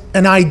wasn't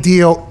an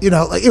ideal,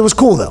 it was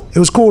cool though. It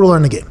was cool to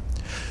learn the game.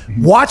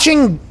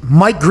 Watching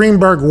Mike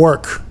Greenberg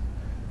work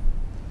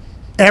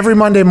every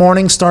Monday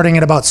morning starting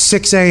at about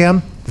 6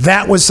 a.m.,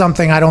 that was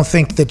something I don't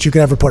think that you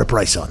could ever put a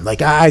price on.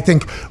 Like, I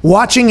think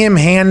watching him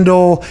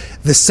handle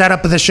the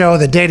setup of the show,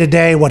 the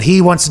day-to-day, what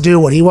he wants to do,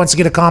 what he wants to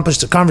get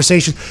accomplished, the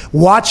conversation,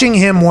 watching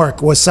him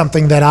work was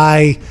something that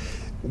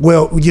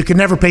you could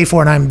never pay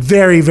for, and I'm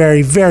very,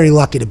 very, very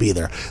lucky to be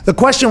there. The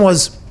question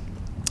was,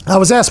 I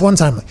was asked one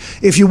time,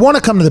 if you want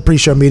to come to the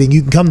pre-show meeting,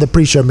 you can come to the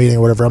pre-show meeting or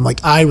whatever. I'm like,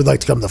 I would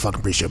like to come to the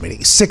fucking pre-show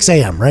meeting. 6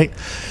 a.m., right?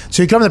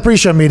 So you come to the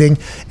pre-show meeting,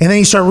 and then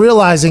you start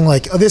realizing,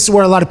 like, oh, this is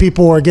where a lot of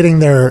people are getting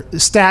their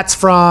stats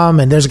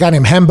from, and there's a guy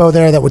named Hembo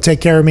there that would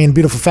take care of me in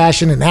beautiful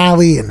fashion, and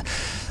Allie, and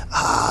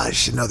I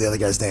should know the other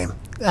guy's name.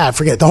 I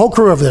forget. The whole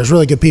crew over there is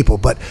really good people,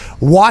 but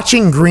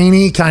watching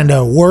Greeny kind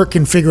of work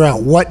and figure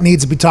out what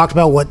needs to be talked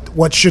about,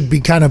 what should be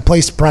kind of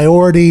placed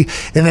priority,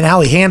 and then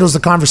how he handles the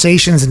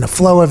conversations and the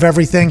flow of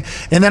everything.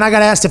 And then I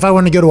got asked if I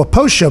wanted to go to a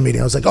post-show meeting.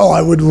 I was like, oh,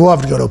 I would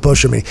love to go to a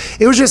post-show meeting.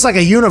 It was just like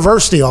a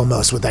university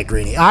almost with that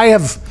Greeny. I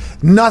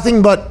have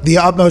nothing but the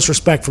utmost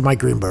respect for Mike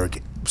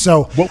Greenberg.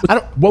 So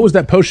what was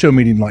that post-show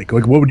meeting like?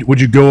 Like, what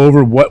would you go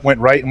over what went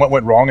right and what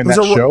went wrong in that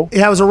show?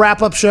 Yeah, it was a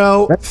wrap-up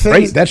show. That's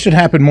great. That should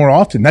happen more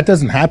often. That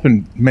doesn't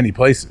happen many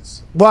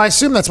places. Well, I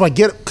assume that's why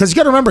because you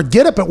got to remember,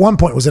 Get Up at one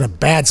point was in a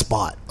bad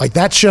spot. Like,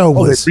 that show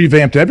was... They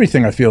revamped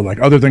everything, I feel like,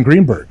 other than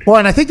Greenberg. Well,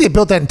 and I think they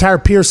built that entire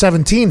Pier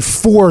 17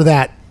 for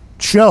that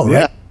show,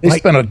 yeah.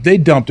 Right? They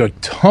dumped a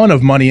ton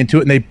of money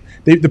into it, and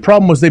the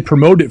problem was they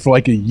promoted it for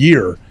like a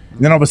year, and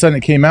then all of a sudden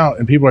it came out,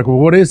 and people were like, well,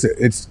 what is it?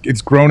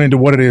 It's grown into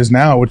what it is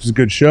now, which is a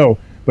good show.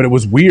 But it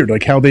was weird,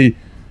 like how they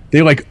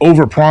like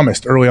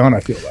overpromised early on, I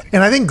feel like.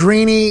 And I think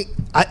Greeny,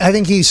 I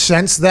think he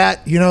sensed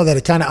that, that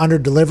it kind of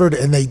underdelivered,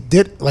 and they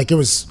did, like, it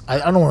was, I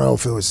don't know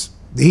if it was,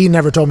 he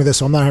never told me this,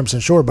 so I'm not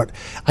 100% sure, but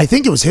I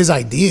think it was his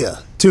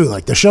idea, too.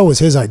 Like, the show was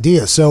his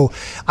idea. So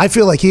I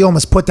feel like he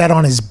almost put that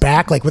on his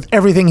back, like, with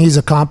everything he's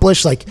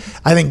accomplished. Like,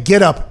 I think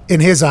Get Up, in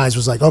his eyes,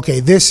 was like, okay,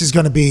 this is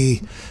going to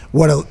be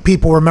what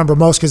people remember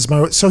most.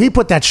 So he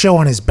put that show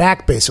on his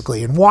back,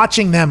 basically, and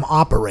watching them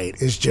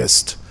operate is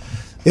just...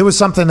 It was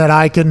something that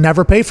I could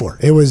never pay for.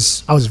 I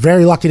was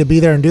very lucky to be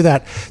there and do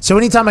that. So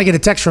anytime I get a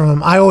text from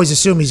him, I always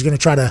assume he's going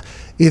to try to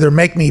either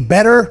make me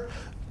better,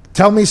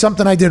 tell me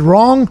something I did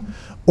wrong,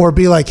 or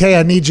be like, hey,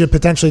 I need you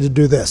potentially to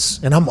do this.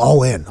 And I'm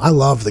all in. I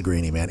love the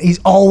Greeny, man. He's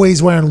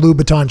always wearing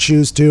Louboutin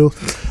shoes, too.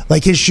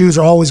 Like, his shoes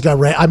are always got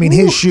red. I mean,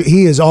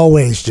 he is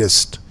always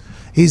just,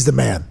 he's the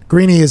man.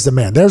 Greeny is the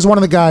man. There's one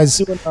of the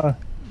guys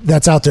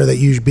that's out there that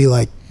you should be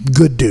like,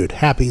 good dude.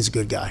 Happy he's a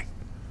good guy.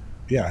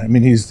 Yeah, I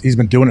mean, he's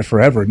been doing it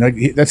forever.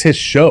 That's his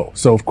show,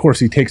 so of course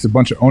he takes a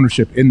bunch of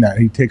ownership in that.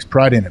 He takes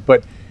pride in it.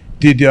 But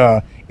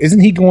isn't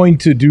he going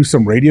to do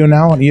some radio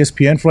now on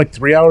ESPN for like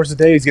 3 hours a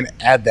day? He's going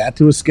to add that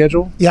to his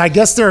schedule. Yeah, I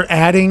guess they're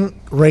adding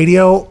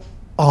radio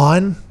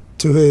on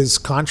to his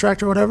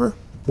contract or whatever,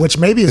 which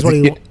maybe is what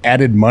he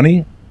added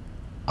money.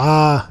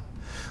 I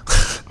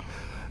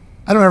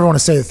don't ever want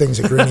to say the things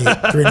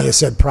that Greeny has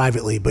said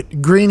privately,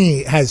 but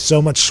Greeny has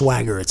so much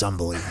swagger, it's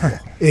unbelievable.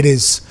 It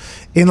is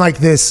in like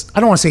this, I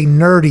don't want to say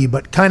nerdy,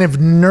 but kind of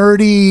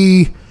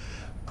nerdy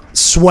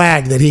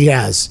swag that he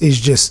has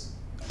is just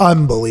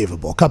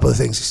unbelievable. A couple of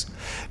things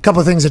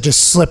that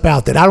just slip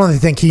out that I don't even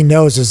think he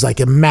knows is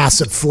like a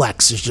massive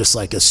flex. It's just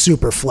like a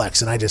super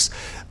flex. And I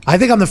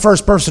think I'm the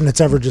first person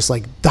that's ever just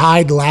like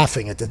died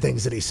laughing at the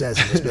things that he says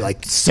and just be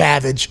like,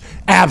 savage,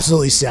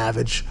 absolutely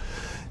savage.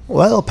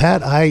 Well,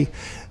 Pat, I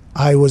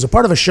was a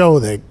part of a show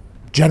that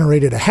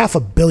generated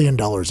 $500 million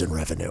in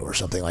revenue or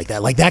something like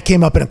that. Like, that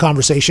came up in a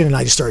conversation and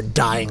I just started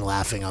dying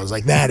laughing. I was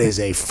like, that is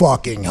a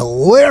fucking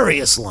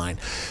hilarious line.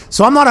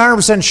 So I'm not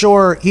 100%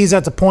 sure he's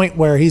at the point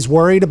where he's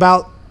worried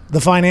about the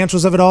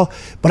financials of it all,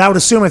 but I would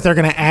assume if they're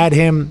going to add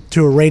him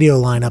to a radio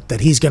lineup that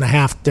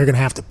they're going to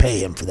have to pay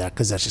him for that,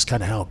 because that's just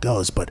kind of how it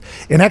goes. But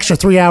an extra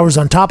 3 hours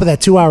on top of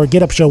that 2 hour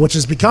Get Up show, which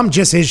has become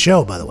just his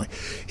show, by the way.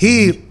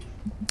 He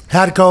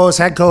had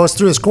co-host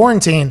through his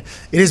quarantine.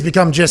 It has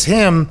become just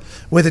him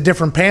with a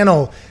different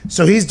panel.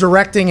 So he's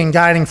directing and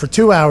guiding for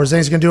 2 hours, and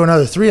he's going to do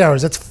another 3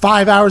 hours. That's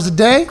 5 hours a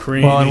day.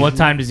 Well, and what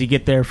time does he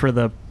get there for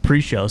the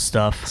pre-show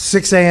stuff?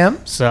 6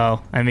 a.m.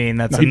 So, I mean,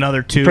 that's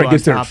another 2 on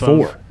gets there at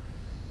 4.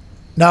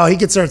 No, he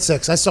gets there at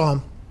 6. I saw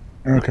him.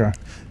 Okay.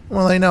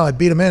 Well, I know. I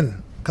beat him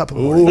in a couple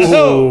of mornings.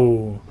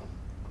 Oh.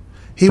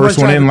 First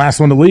one in, last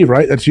one to leave,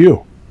 right? That's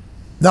you.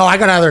 No, I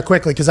got out of there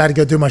quickly because I had to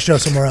go do my show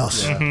somewhere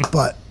else.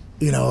 But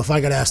if I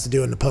got asked to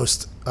do in the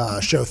post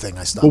show thing,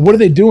 I stopped. Well, what are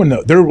they doing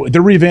though? They're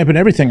revamping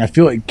everything. I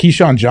feel like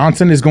Keyshawn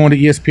Johnson is going to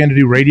ESPN to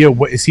do radio.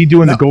 What is he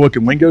doing? The Go Look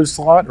and Wingo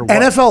slot? Or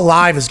what? NFL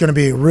Live is going to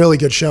be a really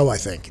good show, I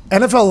think.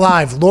 NFL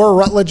Live, Laura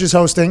Rutledge is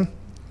hosting.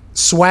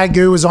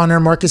 Swagoo is on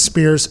there. Marcus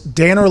Spears,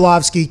 Dan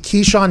Orlovsky,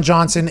 Keyshawn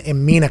Johnson,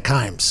 and Mina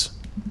Kimes.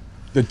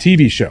 The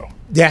TV show.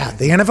 Yeah,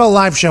 the NFL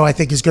Live show I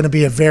think is going to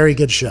be a very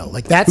good show.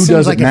 Like that. Who seems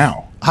does like it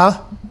now?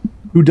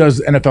 Who does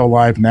NFL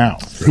Live now?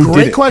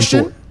 Great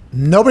question. Before?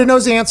 Nobody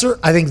knows the answer.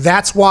 I think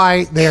that's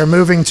why they are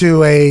moving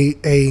to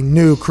a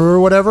new crew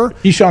or whatever.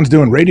 Keyshawn's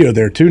doing radio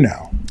there too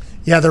now.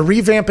 Yeah, they're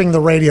revamping the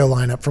radio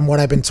lineup from what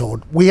I've been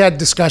told. We had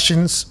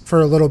discussions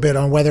for a little bit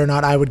on whether or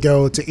not I would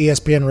go to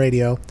ESPN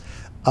Radio.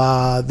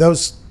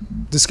 Those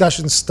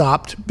discussions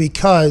stopped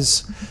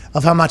because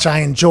of how much I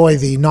enjoy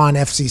the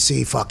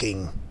non-FCC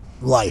fucking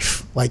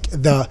life. Like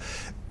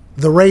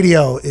the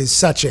radio is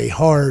such a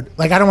hard,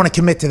 like I don't want to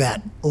commit to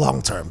that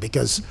long term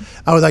because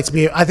I would like to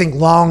be, I think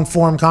long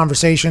form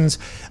conversations,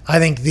 I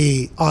think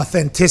the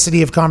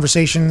authenticity of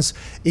conversations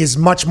is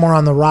much more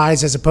on the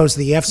rise as opposed to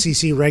the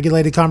FCC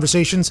regulated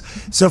conversations.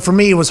 So for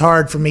me, it was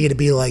hard for me to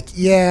be like,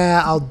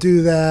 yeah, I'll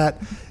do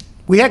that.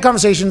 We had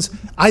conversations.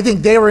 I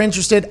think they were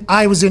interested.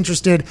 I was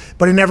interested,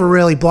 but it never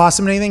really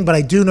blossomed anything. But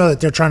I do know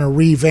that they're trying to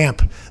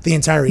revamp the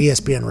entire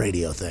ESPN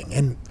radio thing.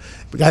 And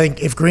I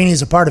think if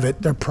Greeny's a part of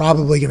it, they're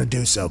probably going to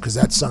do so because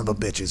that son of a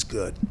bitch is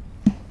good.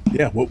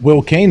 Yeah,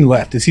 Will Kane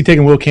left. Is he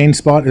taking Will Kane's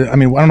spot? I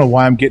mean, I don't know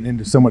why I'm getting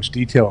into so much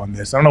detail on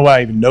this. I don't know why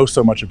I even know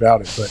so much about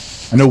it,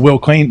 but I know Will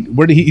Kane.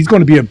 He's going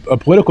to be a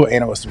political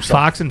analyst or something.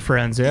 Fox and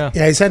Friends, yeah.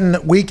 Yeah, he's heading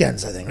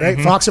weekends, I think, right?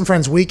 Mm-hmm. Fox and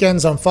Friends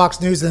weekends on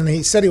Fox News, and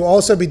he said he will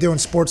also be doing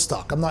sports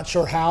talk. I'm not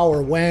sure how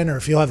or when or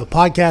if he'll have a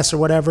podcast or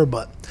whatever,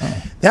 but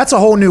that's a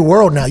whole new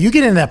world now. You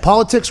get into that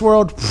politics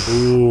world,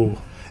 ooh,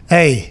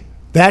 hey,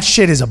 that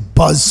shit is a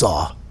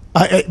buzzsaw.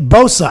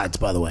 Both sides,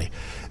 by the way.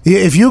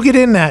 If you get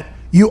in that,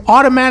 you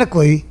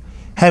automatically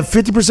have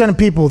 50% of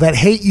people that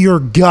hate your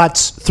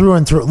guts through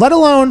and through, let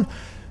alone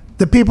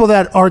the people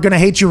that are going to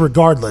hate you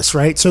regardless,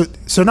 right? So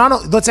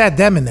not let's add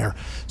them in there.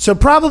 So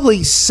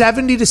probably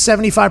 70 to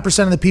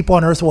 75% of the people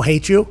on earth will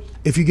hate you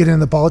if you get into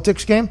the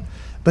politics game.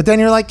 But then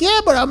you're like, yeah,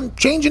 but I'm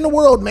changing the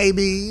world,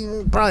 maybe.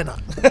 Probably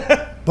not.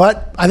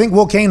 But I think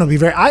Will Kane will be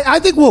I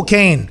think Will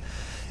Kane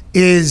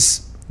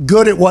is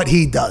good at what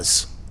he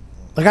does.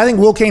 Like, I think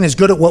Will Kane is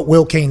good at what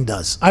Will Kane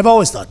does. I've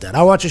always thought that.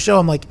 I watch a show,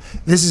 I'm like,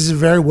 this is a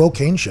very Will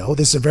Kane show.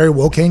 This is a very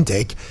Will Kane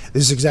take.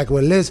 This is exactly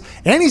what it is.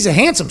 And he's a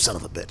handsome son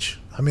of a bitch.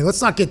 I mean,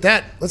 let's not get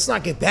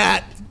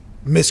that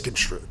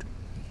misconstrued.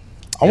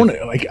 I want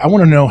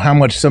to know how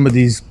much some of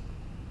these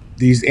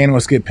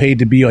analysts get paid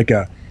to be like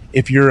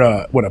if you're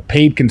a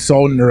paid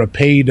consultant or a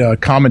paid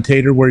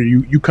commentator where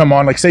you come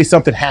on, like say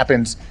something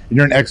happens and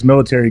you're an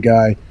ex-military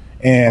guy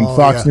and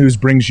Fox News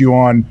brings you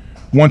on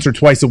once or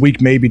twice a week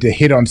maybe to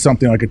hit on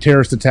something like a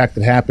terrorist attack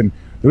that happened.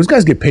 Those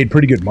guys get paid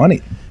pretty good money.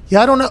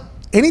 Yeah, I don't know.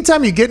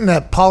 Anytime you get in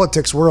that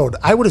politics world,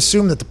 I would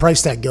assume that the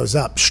price tag goes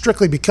up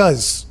strictly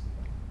because,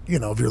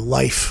 of your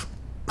life,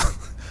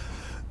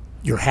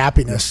 your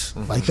happiness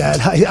like that.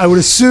 I would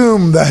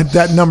assume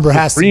that number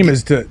has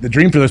to. The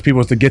dream for those people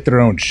is to get their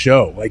own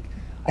show. Like,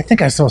 I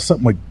think I saw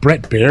something like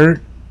Brett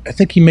Baer. I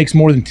think he makes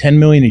more than $10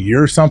 million a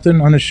year or something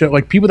on a show.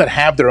 Like people that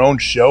have their own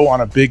show on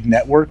a big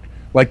network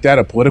like that,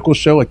 a political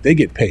show, like they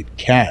get paid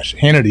cash.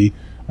 Hannity,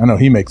 I know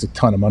he makes a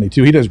ton of money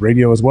too. He does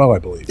radio as well, I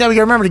believe. Yeah, we got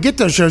to remember to get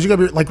those shows. You got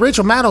to be like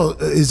Rachel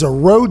Maddow is a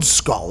Rhodes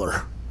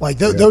Scholar. Like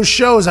those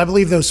shows, I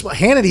believe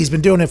Hannity's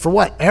been doing it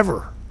for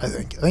ever. I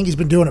think he's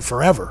been doing it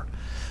forever.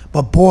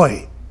 But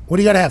boy, what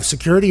do you got to have?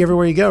 Security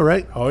everywhere you go,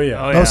 right? Oh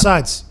yeah, both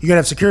sides. You got to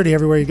have security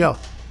everywhere you go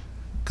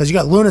because you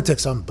got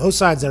lunatics on both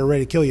sides that are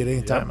ready to kill you at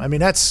any time. I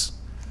mean, that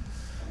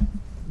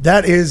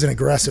is an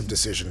aggressive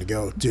decision to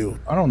go do.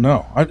 I don't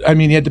know. I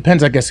mean, it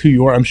depends, I guess, who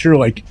you are. I'm sure,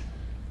 like,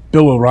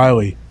 Bill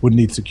O'Reilly would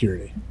need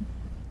security.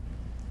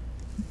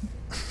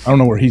 I don't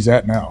know where he's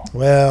at now.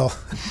 Well,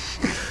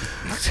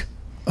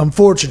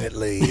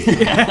 unfortunately,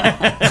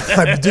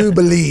 I do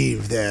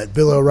believe that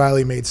Bill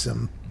O'Reilly made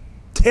some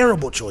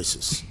terrible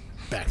choices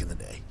back in the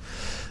day.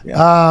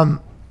 Yeah,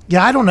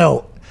 I don't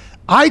know.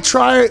 I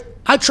try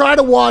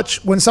to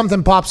watch when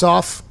something pops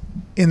off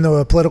in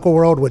the political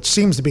world, which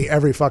seems to be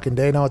every fucking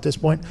day now at this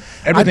point.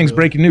 Everything's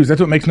breaking news.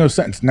 That's what makes no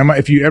sense. Now,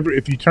 if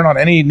you turn on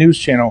any news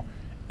channel,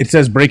 it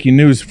says breaking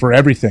news for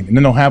everything, and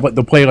then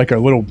they'll play like a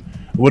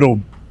little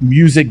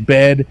music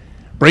bed.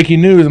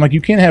 Breaking news. I'm like,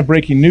 you can't have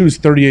breaking news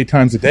 38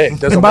 times a day.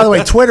 And by the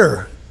way,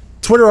 Twitter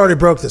already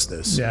broke this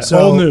news. Yeah, so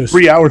old news.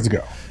 3 hours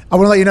ago. I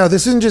want to let you know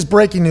this isn't just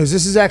breaking news.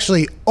 This is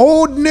actually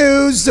old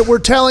news that we're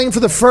telling for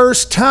the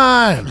first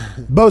time.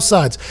 Both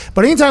sides.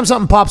 But anytime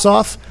something pops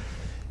off,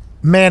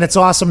 man, it's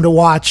awesome to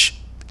watch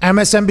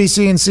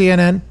MSNBC and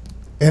CNN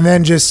and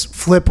then just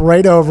flip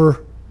right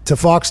over to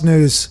Fox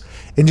News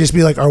and just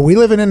be like, are we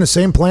living in the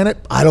same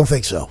planet? I don't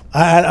think so.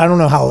 I don't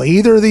know how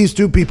either of these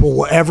two people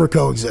will ever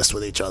coexist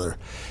with each other.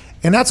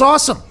 And that's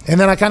awesome. And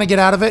then I kind of get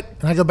out of it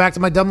and I go back to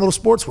my dumb little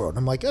sports world.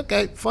 I'm like,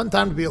 okay, fun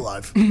time to be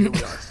alive. Here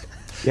we are.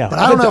 Yeah, but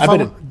I don't know if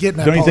I'm getting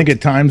that. Don't you think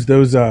at times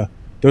those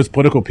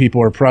political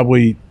people are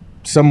probably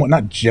somewhat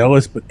not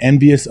jealous but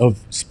envious of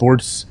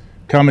sports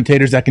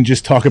commentators that can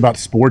just talk about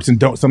sports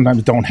and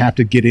sometimes don't have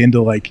to get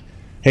into like,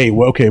 hey,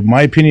 well, okay,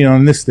 my opinion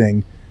on this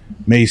thing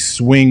may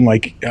swing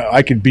like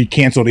I could be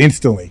canceled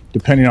instantly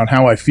depending on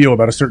how I feel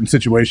about a certain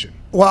situation.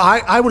 Well,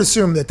 I would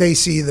assume that they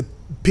see the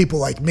people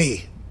like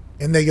me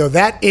and they go,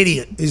 that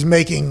idiot is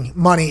making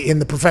money in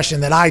the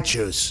profession that I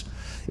choose.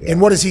 Yeah.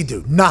 And what does he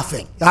do?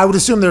 Nothing. I would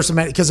assume there's some,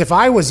 because if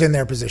I was in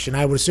their position,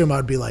 I would assume I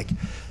would be like,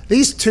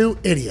 these two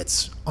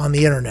idiots on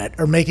the internet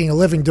are making a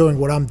living doing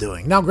what I'm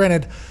doing. Now,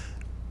 granted,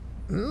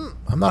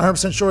 I'm not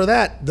 100% sure of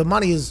that. The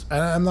money is,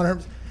 I'm not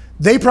 100%.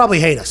 They probably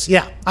hate us.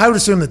 Yeah, I would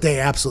assume that they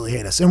absolutely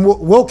hate us. And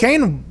Will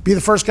Kane would be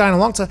the first guy in a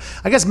long time.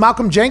 I guess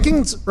Malcolm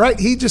Jenkins, right?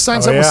 He just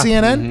signed something with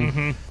CNN.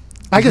 Mm-hmm.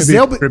 I guess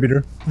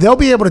they'll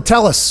be able to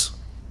tell us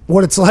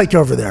what it's like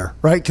over there,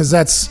 right? Because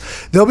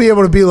they'll be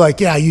able to be like,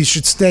 yeah, you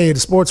should stay in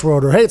the sports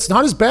world, or hey, it's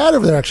not as bad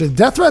over there. Actually,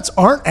 death threats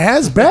aren't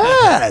as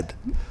bad.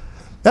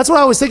 That's what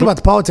I always think about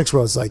the politics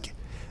world. It's like,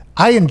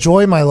 I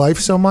enjoy my life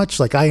so much.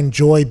 Like, I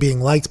enjoy being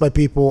liked by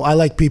people. I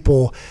like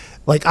people.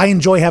 Like, I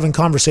enjoy having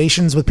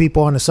conversations with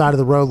people on the side of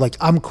the road. Like,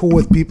 I'm cool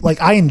with people.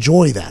 Like, I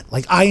enjoy that.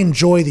 Like, I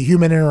enjoy the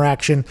human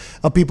interaction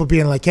of people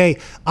being like, hey,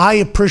 I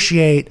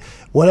appreciate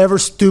whatever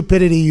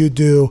stupidity you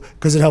do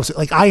because it helps.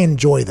 Like, I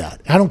enjoy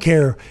that. I don't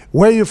care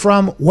where you're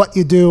from, what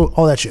you do,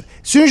 all that shit.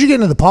 As soon as you get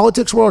into the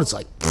politics world, it's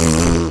like,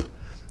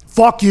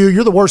 fuck you.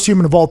 You're the worst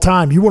human of all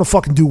time. You want to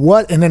fucking do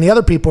what? And then the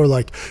other people are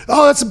like,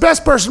 oh, that's the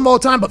best person of all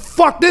time, but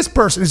fuck this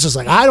person. It's just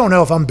like, I don't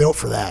know if I'm built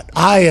for that.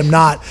 I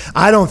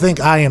don't think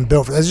I am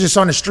built for that. It's just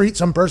on the street,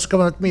 some person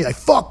coming up to me like,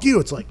 fuck you.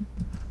 It's like,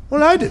 what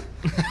did I do?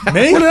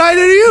 Me? What did I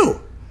do to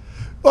you?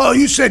 Oh,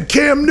 you said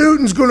Cam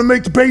Newton's going to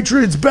make the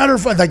Patriots better.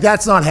 Like,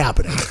 that's not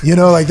happening.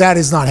 Like, that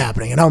is not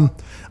happening. And I'm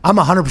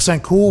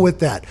 100% cool with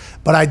that.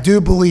 But I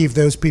do believe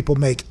those people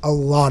make a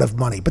lot of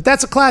money. But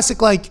that's a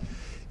classic, like,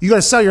 you got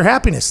to sell your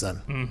happiness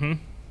then. Mm-hmm.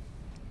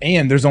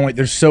 And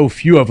there's so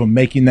few of them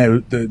making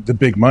the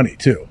big money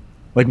too.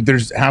 Like,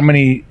 there's how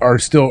many are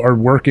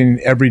working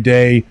every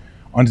day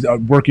on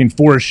working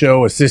for a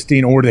show,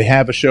 assisting, or they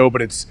have a show,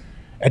 but it's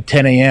at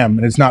 10 a.m.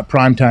 and it's not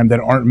prime time, that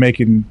aren't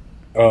making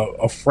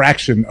a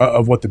fraction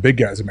of what the big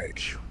guys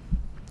make.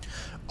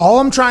 All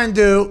I'm trying to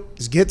do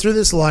is get through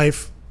this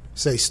life,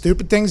 say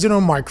stupid things into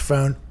a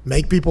microphone,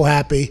 make people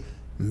happy,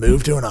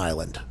 move to an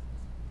island.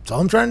 That's all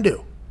I'm trying to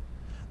do.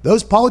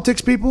 Those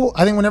politics people,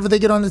 I think whenever they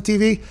get on the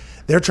TV,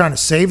 they're trying to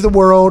save the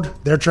world.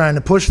 They're trying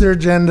to push their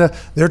agenda.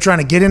 They're trying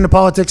to get into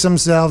politics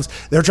themselves.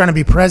 They're trying to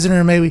be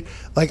president, or maybe.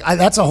 Like,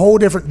 that's a whole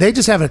different. They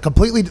just have a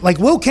completely, like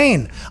Will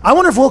Kane. I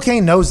wonder if Will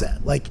Kane knows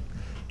that. Like,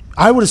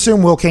 I would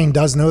assume Will Kane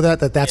does know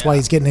that's why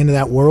he's getting into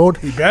that world.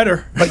 He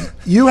better. But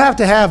you have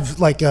to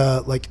have I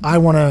don't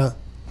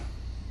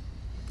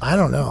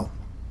know.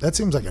 That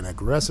seems like an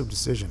aggressive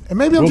decision. And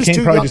maybe I'm Will just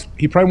Kane too young.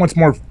 he probably wants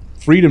more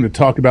freedom to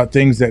talk about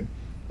things that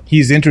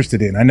he's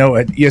interested in. I know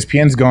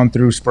ESPN's gone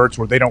through spurts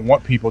where they don't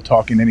want people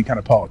talking any kind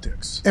of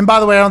politics. And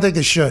by the way, I don't think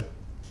they should,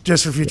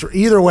 just for future.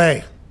 Either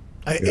way,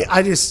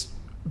 I just,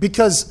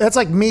 because that's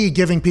like me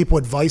giving people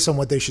advice on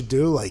what they should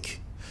do.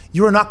 Like,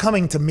 you are not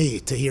coming to me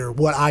to hear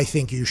what I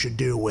think you should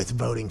do with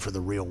voting for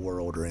the real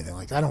world or anything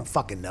like that. I don't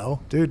fucking know,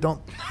 dude.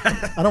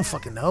 I don't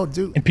fucking know,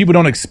 dude. And people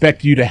don't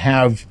expect you to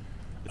have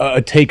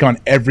a take on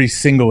every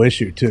single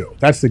issue too.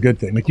 That's the good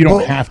thing. Like, you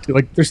don't have to.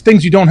 Like, there's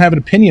things you don't have an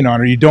opinion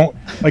on, or you don't.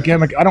 Like,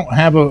 I don't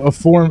have a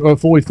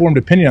fully formed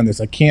opinion on this.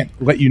 I can't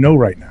let you know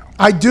right now.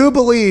 I do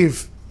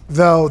believe,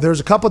 though, there's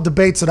a couple of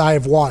debates that I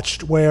have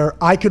watched where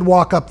I could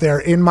walk up there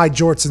in my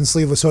jorts and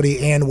sleeveless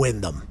hoodie and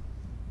win them.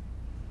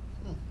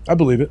 I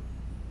believe it.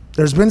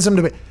 There's been some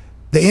debate.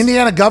 The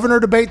Indiana governor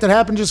debate that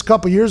happened just a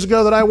couple years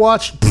ago that I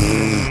watched.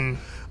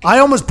 I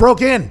almost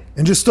broke in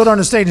and just stood on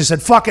the stage and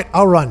said, fuck it,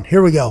 I'll run.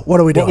 Here we go. What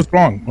are we doing? What was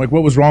wrong? Like,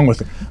 what was wrong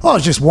with it? Oh,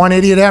 it's just one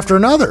idiot after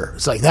another.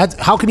 It's like that.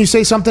 How can you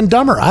say something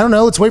dumber? I don't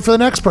know. Let's wait for the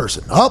next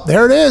person. Oh,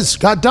 there it is.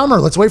 Got dumber.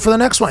 Let's wait for the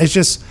next one. It's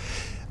just,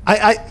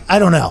 I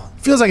don't know.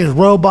 It feels like it's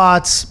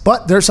robots,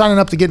 but they're signing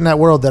up to get in that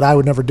world that I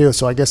would never do.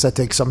 So I guess that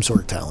takes some sort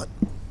of talent.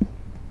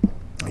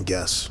 I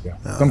guess. Yeah.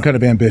 Some kind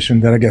of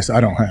ambition that I guess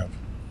I don't have.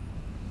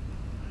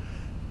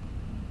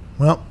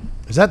 Well,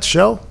 is that the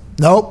show?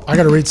 Nope. I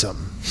got to read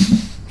something.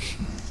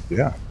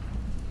 Yeah.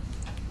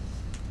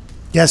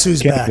 Guess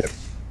who's back?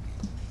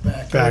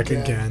 Back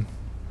again.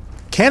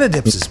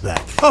 Canadips is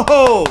back.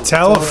 Oh,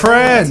 tell a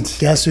friend.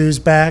 Guess who's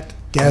back?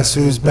 Guess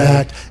who's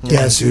back?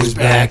 Guess who's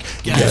back?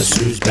 Guess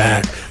who's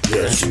back?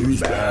 Guess who's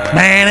back?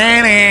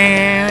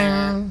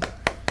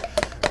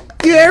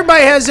 Yeah,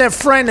 everybody has that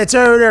friend that's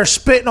over there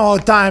spitting all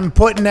the time,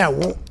 putting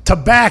that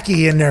tobacco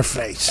in their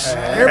face.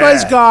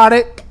 Everybody's got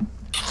it.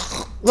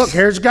 Look,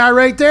 here's a guy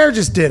right there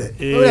just did it.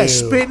 Look at that,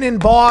 spitting in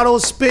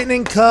bottles, spitting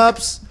in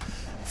cups,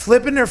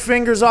 flipping their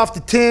fingers off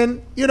the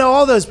tin. You know,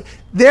 all those.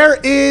 There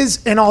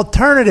is an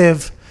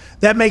alternative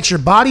that makes your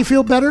body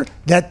feel better,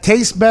 that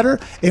tastes better,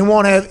 and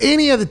won't have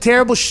any of the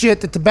terrible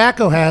shit that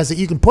tobacco has that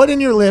you can put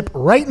in your lip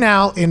right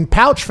now in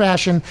pouch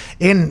fashion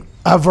in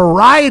a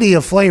variety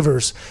of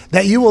flavors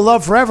that you will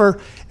love forever.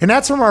 And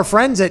that's from our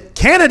friends at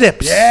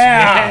Canadips.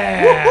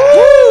 Yeah.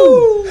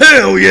 Woo-hoo!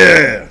 Hell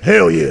yeah.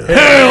 Hell yeah.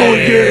 Hell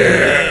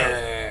yeah.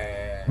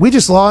 We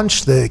just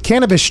launched the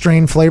cannabis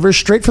strain flavors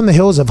straight from the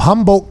hills of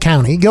Humboldt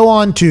County. Go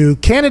on to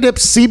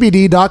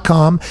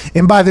CannadipsCBD.com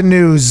and buy the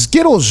new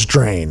Skittles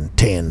strain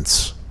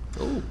tins.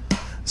 Ooh.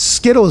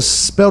 Skittles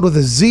spelled with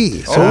a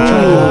Z.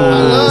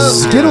 So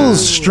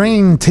Skittles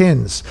strain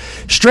tins.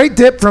 Straight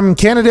dip from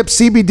Canadips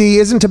CBD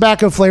isn't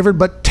tobacco flavored,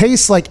 but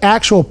tastes like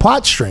actual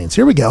pot strains.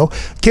 Here we go.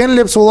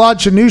 Canadips will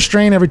launch a new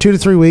strain every 2 to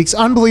 3 weeks.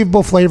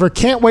 Unbelievable flavor.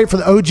 Can't wait for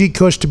the OG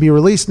Kush to be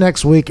released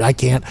next week. I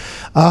can't.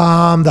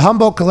 The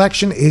Humboldt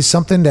collection is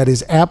something that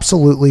is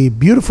absolutely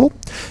beautiful.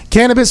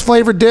 Cannabis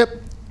flavored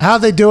dip. How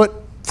they do it?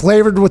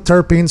 Flavored with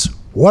terpenes.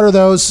 What are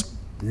those?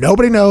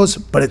 Nobody knows,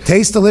 but it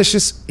tastes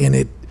delicious and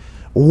it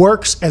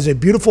works as a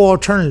beautiful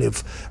alternative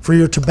for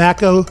your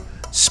tobacco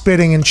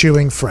spitting and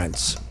chewing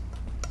friends.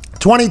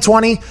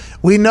 2020,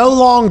 we no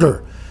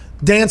longer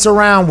dance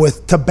around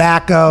with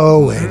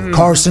tobacco and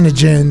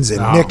carcinogens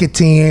and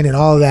nicotine and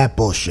all of that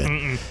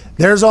bullshit.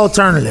 There's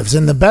alternatives,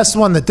 and the best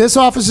one that this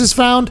office has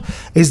found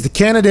is the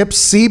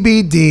Canadips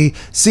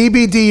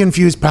CBD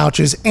infused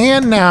pouches,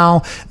 and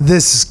now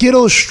the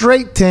Skittles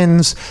straight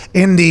tins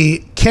in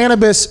the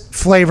cannabis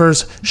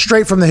flavors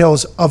straight from the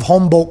hills of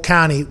Humboldt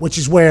County, which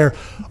is where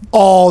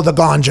all the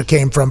ganja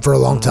came from for a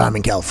long time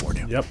in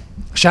California. Yep.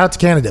 Shout out to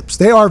Canadips.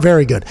 They are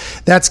very good.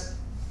 That's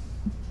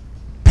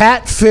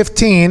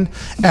Pat15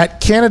 at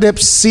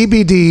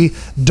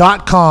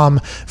CanadipsCBD.com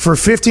for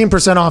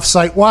 15% off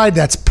site-wide.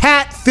 That's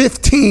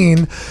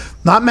Pat15,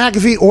 not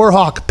McAfee or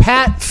Hawk.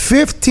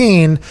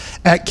 Pat15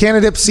 at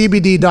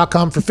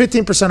CanadipsCBD.com for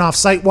 15% off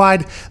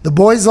site-wide. The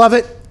boys love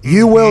it.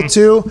 You will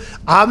too.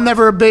 I've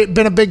never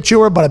been a big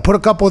chewer, but I put a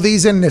couple of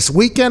these in this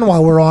weekend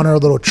while we're on our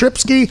little trip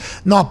ski.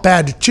 Not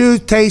bad to chew,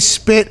 taste,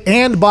 spit,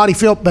 and body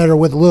feel better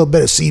with a little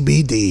bit of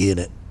CBD in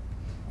it.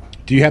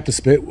 Do you have to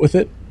spit with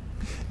it?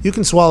 You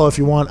can swallow if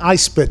you want. I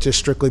spit just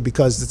strictly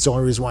because that's the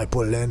only reason why I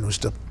put it in was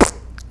to.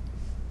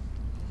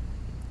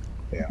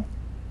 Yeah.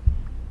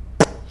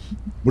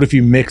 What if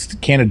you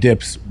mixed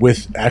Canadips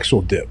with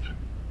actual dip?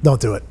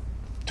 Don't do it.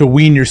 To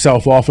wean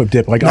yourself off of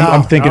dip. Like,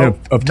 I'm thinking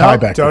of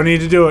Tyvek. Don't need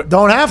to do it.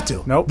 Don't have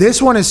to. Nope.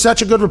 This one is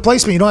such a good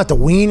replacement. You don't have to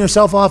wean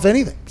yourself off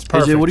anything. It's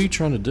perfect. AJ, what are you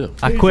trying to do?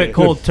 I quit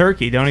cold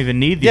turkey. Don't even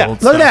need the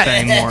old look stuff at that.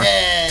 anymore.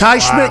 Ty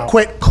Schmidt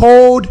quit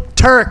cold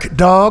turk,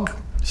 dog.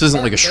 This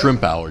isn't like a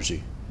shrimp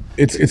allergy.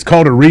 It's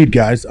called a read,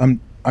 guys.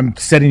 I'm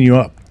setting you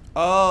up.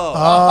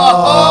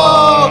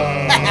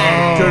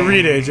 Good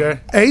read, AJ.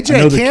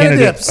 AJ,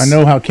 Canadips. I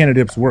know how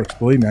Canadips works.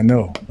 Believe me, I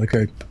know.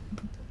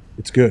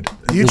 It's good.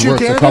 You It chew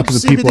works. I talk to the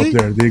Canadips people CBD? up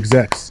there, the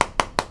execs.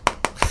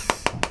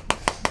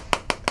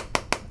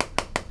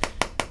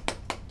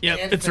 Yep,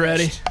 it's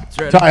ready. It's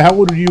ready. Ty, how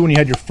old were you when you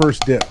had your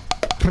first dip?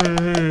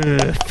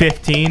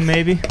 15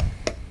 maybe.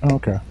 Oh,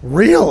 okay.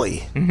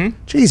 Really? Mm-hmm.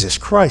 Jesus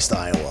Christ,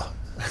 Iowa.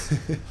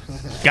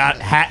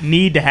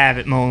 Need to have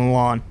it mowing the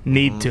lawn.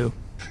 Need to.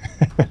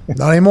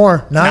 Not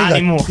anymore. Not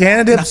anymore.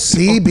 Canadips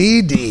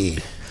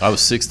CBD. I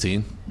was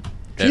 16.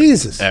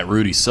 Jesus. At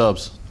Rudy's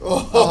Subs.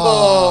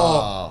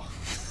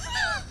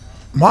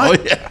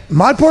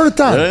 My part of the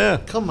time. Yeah.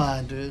 Come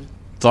on, dude.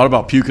 Thought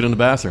about puking in the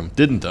bathroom.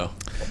 Didn't, though.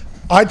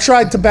 I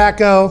tried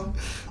tobacco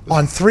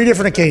on 3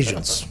 different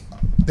occasions.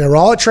 They were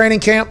all at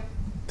training camp.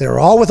 They were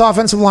all with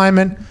offensive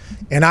linemen.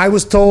 And I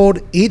was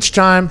told each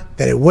time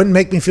that it wouldn't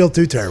make me feel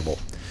too terrible.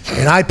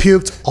 And I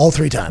puked all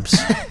 3 times.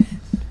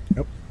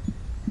 Yep.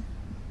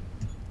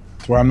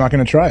 That's why I'm not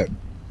going to try it.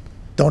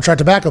 Don't try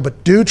tobacco,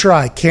 but do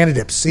try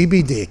Canadips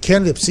CBD.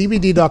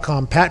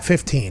 CanadipsCBD.com,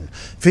 Pat15.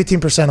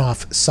 15%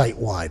 off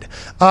site-wide.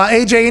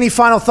 AJ, any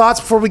final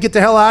thoughts before we get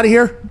the hell out of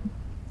here?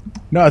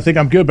 No, I think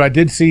I'm good, but I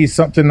did see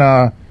something,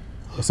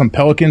 some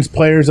Pelicans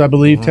players, I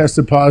believe,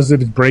 tested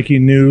positive. It's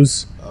breaking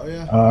news. Oh,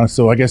 yeah.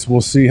 So I guess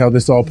we'll see how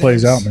this all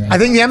plays out, man. I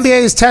think the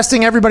NBA is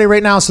testing everybody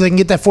right now so they can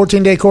get that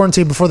 14-day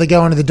quarantine before they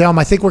go into the dome.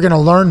 I think we're going to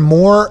learn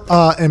more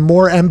and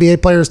more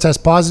NBA players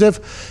test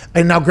positive.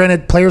 And now,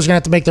 granted, players are going to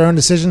have to make their own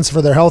decisions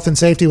for their health and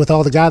safety with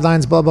all the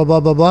guidelines, blah, blah,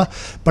 blah, blah, blah.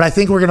 But I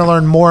think we're going to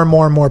learn more and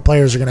more and more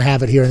players are going to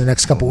have it here in the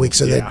next couple of weeks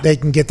so that they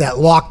can get that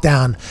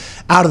lockdown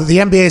out of the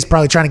NBA is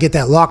probably trying to get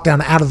that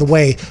lockdown out of the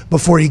way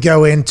before you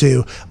go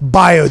into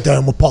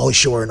Biodome with Pauly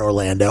Shore in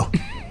Orlando.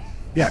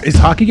 Yeah, is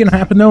hockey going to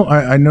happen, though?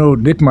 I know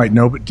Nick might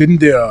know, but didn't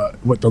the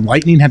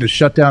Lightning had to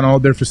shut down all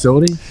of their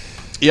facility?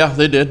 Yeah,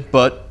 they did,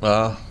 but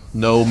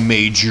no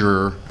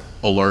major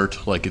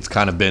alert like it's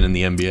kind of been in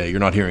the NBA. You're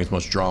not hearing as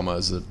much drama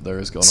as there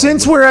is going on.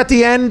 Since we're at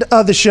the end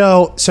of the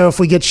show, so if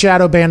we get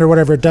shadow banned or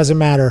whatever, it doesn't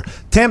matter.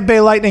 Tampa Bay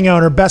Lightning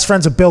owner, best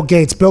friends of Bill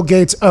Gates. Bill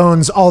Gates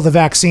owns all the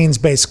vaccines,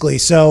 basically.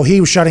 So he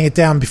was shutting it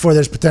down before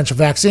there's potential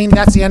vaccine.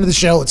 That's the end of the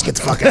show. Let's get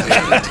the fuck out of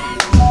here.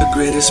 The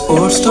greatest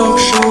sports talk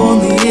show on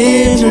the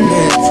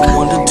internet from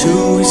 1 to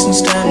 2 Eastern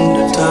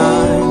Standard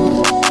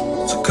Time.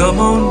 So come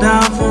on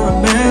down for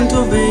a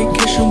mental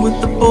vacation with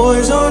the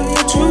boys on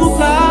YouTube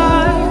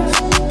Live.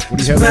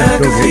 It's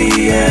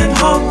McAfee and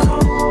Hawk.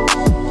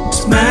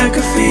 It's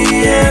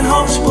McAfee and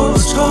Hawk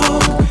Sports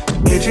Talk.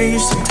 AJ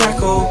used to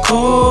tackle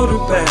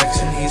quarterbacks,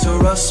 and he's a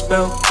Rust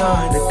Belt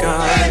kind of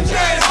guy.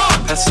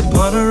 That's the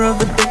punter of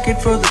the decade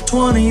for the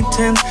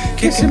 2010s,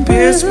 kicking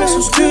Pierce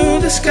missiles to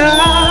the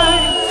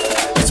sky.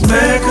 It's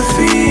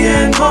McAfee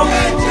and Hawk.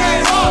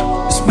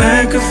 It's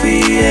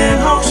McAfee and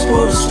Hawk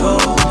Sports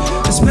Talk.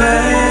 It's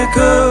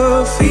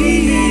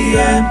McAfee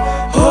and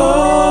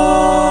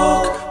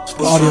Hawk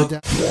audio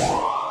down.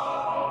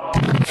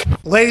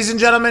 Ladies and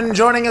gentlemen,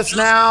 joining us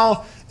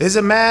now is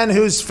a man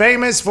who's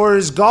famous for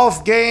his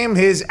golf game.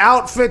 His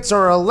outfits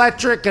are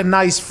electric, a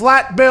nice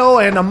flat bill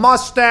and a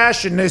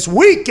mustache. And this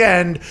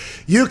weekend,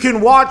 you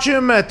can watch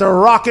him at the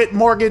Rocket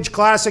Mortgage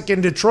Classic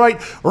in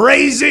Detroit,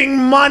 raising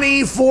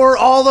money for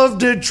all of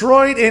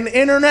Detroit and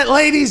internet.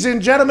 Ladies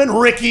and gentlemen,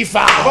 Rickie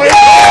Fowler.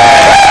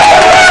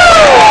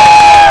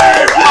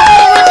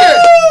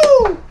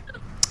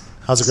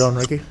 How's it going,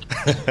 Rickie?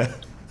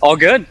 All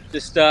good.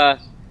 Just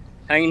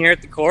hanging here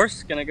at the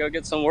course. Gonna go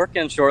get some work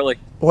in shortly.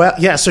 Well,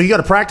 yeah, so you got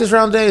a practice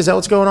round today? Is that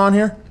what's going on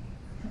here?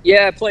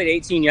 Yeah, I played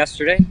 18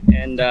 yesterday,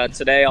 and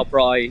today I'll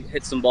probably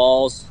hit some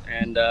balls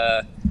and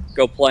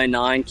go play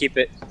 9. Keep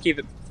it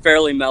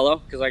fairly mellow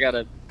because I got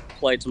to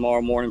play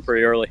tomorrow morning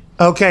pretty early.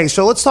 Okay,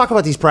 so let's talk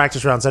about these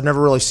practice rounds. I've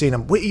never really seen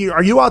them.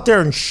 Are you out there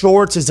in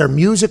shorts? Is there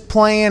music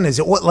playing? Is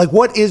it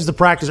what is the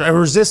practice?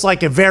 Or is this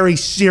like a very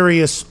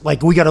serious,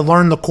 like we got to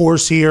learn the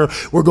course here,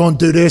 we're going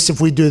to do this if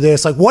we do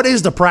this? Like what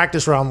is the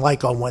practice round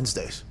like on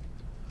Wednesdays?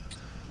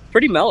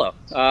 Pretty mellow.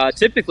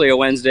 Typically a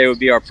Wednesday would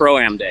be our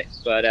Pro-Am day,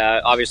 but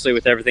obviously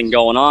with everything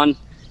going on,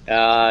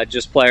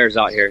 just players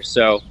out here.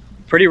 So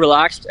pretty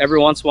relaxed. Every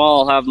once in a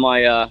while I'll have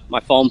my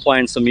phone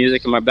playing some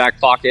music in my back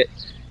pocket.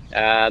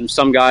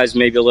 Some guys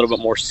maybe a little bit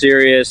more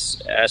serious,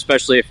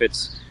 especially if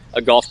it's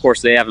a golf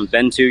course they haven't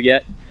been to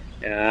yet.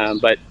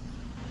 But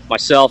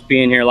myself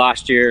being here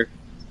last year,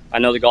 I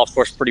know the golf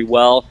course pretty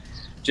well,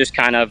 just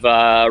kind of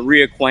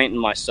reacquainting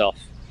myself.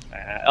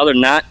 Other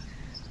than that,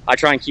 I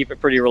try and keep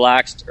it pretty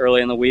relaxed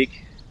early in the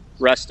week,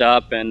 rest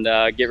up, and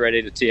get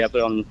ready to tee up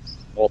on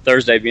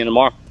Thursday being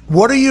tomorrow.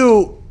 What are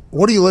you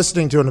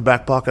listening to in the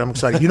back pocket? I'm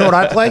excited. You know what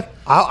I play?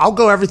 I'll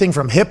go everything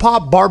from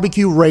hip-hop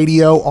barbecue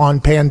radio on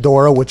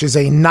Pandora, which is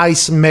a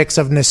nice mix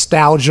of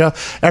nostalgia.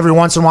 Every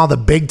once in a while, the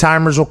big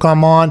timers will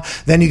come on.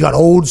 Then you got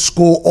old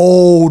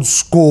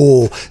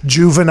school,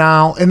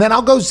 Juvenile. And then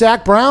I'll go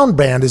Zach Brown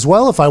band as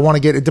well if I want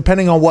to get it,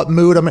 depending on what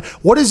mood I'm in.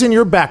 What is in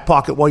your back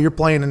pocket while you're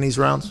playing in these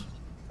rounds?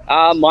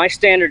 My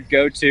standard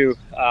go-to,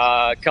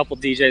 a couple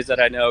DJs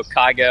that I know,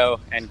 Kygo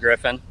and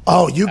Griffin.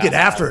 Oh, you get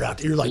after it out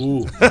there. You're like,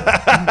 ooh.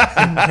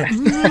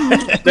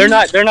 They're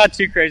not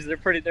too crazy.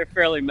 They're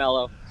fairly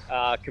mellow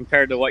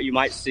compared to what you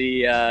might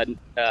see at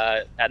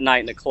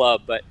night in the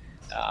club. But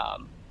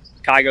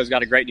Kygo's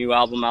got a great new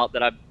album out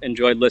that I've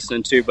enjoyed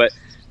listening to. But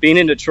being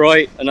in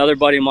Detroit, another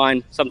buddy of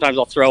mine, sometimes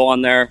I'll throw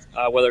on there,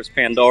 whether it's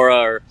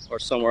Pandora or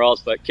somewhere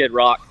else, but Kid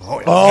Rock.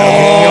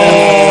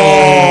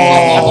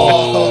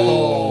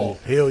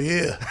 Hell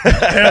yeah.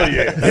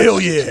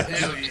 Hell yeah.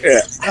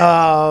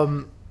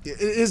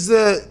 Is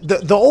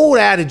the old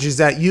adage is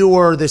that you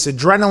were this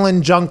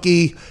adrenaline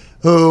junkie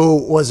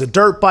who was a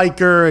dirt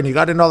biker and you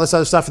got into all this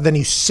other stuff and then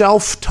you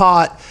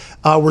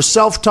were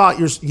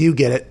self-taught, you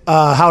get it,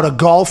 how to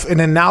golf, and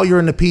then now you're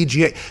in the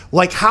PGA.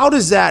 Like, how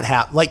does that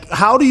happen? Like,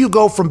 how do you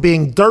go from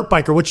being dirt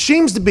biker, which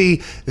seems to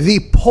be the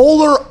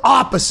polar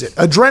opposite,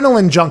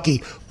 adrenaline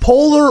junkie,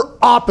 polar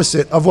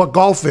opposite of what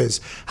golf is?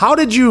 How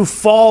did you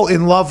fall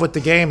in love with the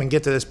game and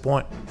get to this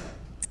point?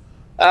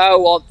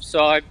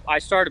 So I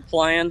started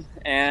playing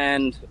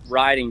and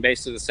riding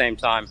basically the same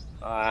time.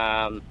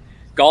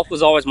 Golf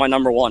was always my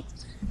number one,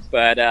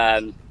 but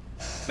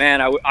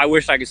man, I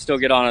wish I could still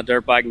get on a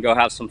dirt bike and go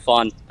have some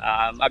fun.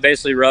 I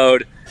basically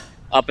rode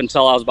up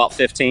until I was about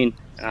 15.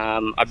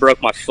 I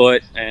broke my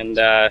foot and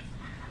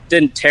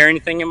didn't tear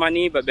anything in my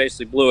knee, but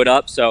basically blew it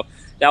up. So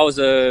that was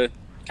a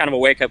kind of a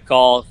wake-up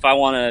call. If I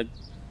want to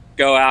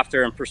go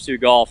after and pursue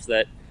golf,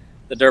 that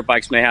the dirt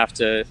bikes may have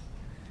to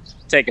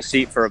take a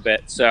seat for a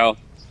bit. So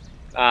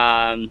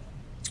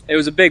it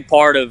was a big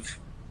part of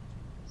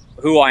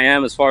who I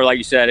am as far as, like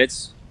you said,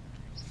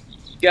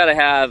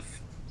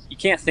 you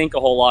can't think a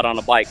whole lot on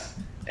a bike.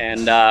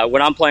 And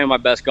when I'm playing my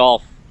best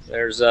golf,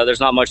 there's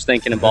not much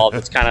thinking involved.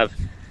 It's kind of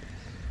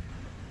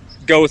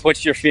go with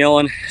what you're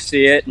feeling,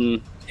 see it,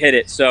 and hit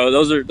it. So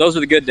those are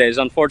the good days.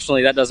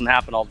 Unfortunately, that doesn't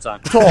happen all the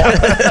time. Cool.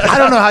 I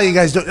don't know how you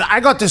guys do it. I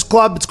got this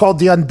club. It's called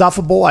the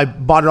Unduffable. I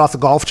bought it off the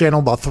Golf Channel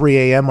about 3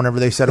 a.m. whenever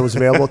they said it was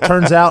available. It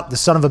turns out the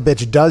son of a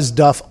bitch does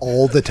duff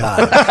all the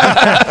time.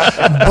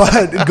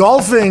 But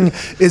golfing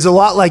is a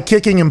lot like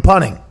kicking and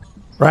punting,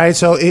 right?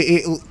 So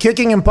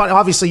kicking and punting,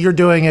 obviously you're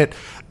doing it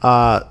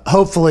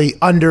hopefully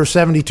under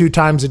 72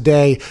 times a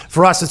day.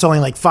 For us, it's only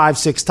like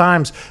 5-6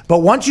 times. But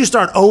once you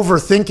start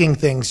overthinking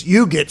things,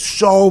 you get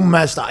so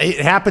messed up.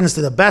 It happens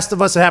to the best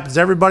of us. It happens to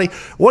everybody.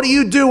 What do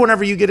you do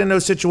whenever you get in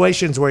those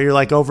situations where you're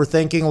like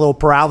overthinking, a little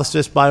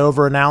paralysis by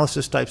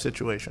overanalysis type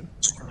situation?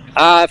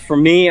 For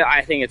me,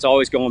 I think it's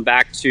always going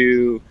back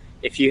to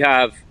if you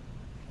have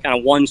kind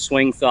of one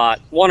swing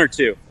thought, one or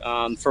two.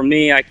 For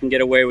me, I can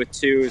get away with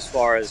two as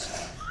far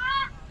as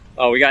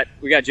we got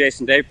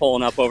Jason Day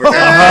pulling up over here.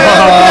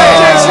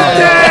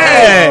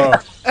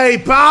 Hey,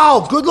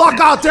 pal, good luck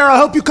out there. I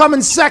hope you come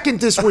in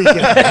second this weekend.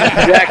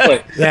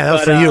 Exactly. Yeah, that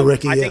was for you,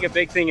 Rickie. I think a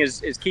big thing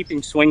is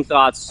keeping swing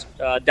thoughts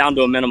down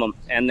to a minimum,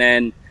 and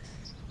then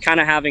kind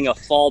of having a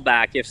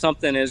fallback. If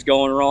something is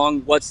going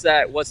wrong, what's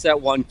that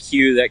one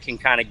cue that can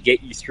kind of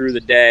get you through the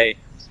day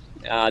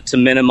to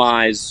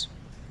minimize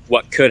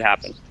what could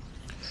happen.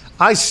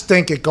 I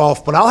stink at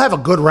golf, but I'll have a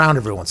good round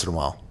every once in a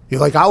while.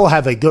 I will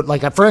have a good,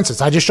 for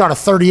instance, I just shot a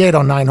 38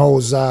 on 9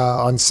 holes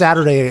on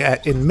Saturday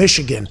in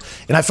Michigan,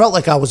 and I felt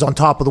like I was on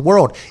top of the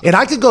world. And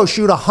I could go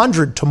shoot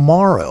 100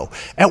 tomorrow.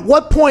 At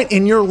what point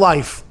in your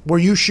life were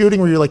you shooting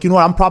where you're like, you know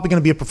what, I'm probably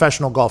going to be a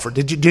professional golfer?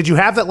 Did you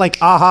have that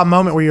aha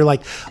moment where you're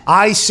like,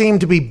 I seem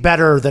to be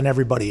better than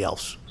everybody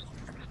else?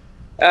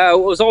 It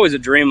was always a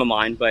dream of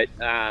mine, but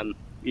having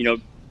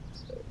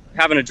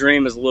a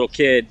dream as a little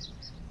kid,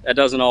 that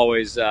doesn't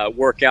always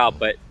work out.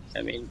 But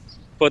I mean,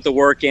 put the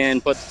work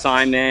in, put the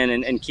time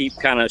in, and keep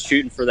kind of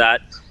shooting for that,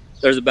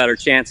 there's a better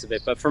chance of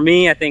it. But for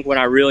me, I think when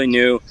I really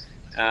knew,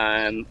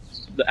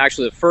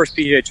 actually the first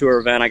PGA Tour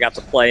event I got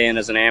to play in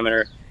as an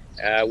amateur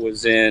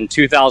was in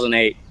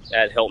 2008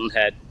 at Hilton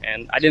Head.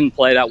 And I didn't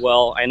play that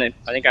well. I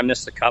think I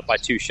missed the cut by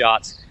 2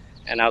 shots.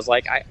 And I was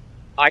like,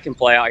 I can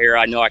play out here.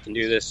 I know I can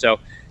do this. So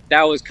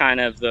that was kind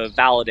of the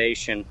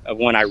validation of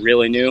when I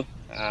really knew.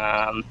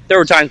 There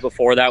were times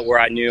before that where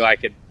I knew I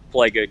could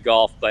play good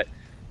golf, but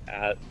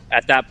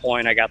at that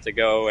point, I got to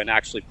go and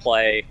actually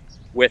play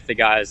with the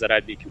guys that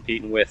I'd be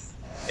competing with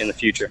in the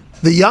future.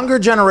 The younger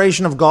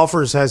generation of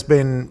golfers has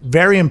been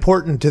very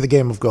important to the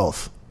game of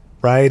golf,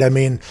 right? I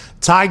mean,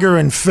 Tiger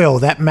and Phil,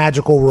 that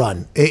magical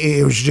run,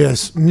 it was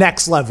just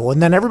next level.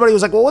 And then everybody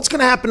was like, well, what's going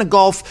to happen to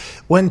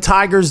golf when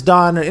Tiger's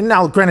done? And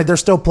now, granted, they're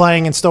still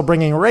playing and still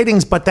bringing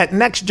ratings, but that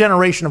next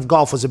generation of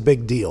golf was a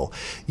big deal.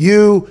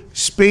 You,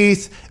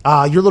 Spieth,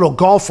 your little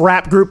golf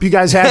rap group you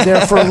guys had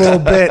there for a little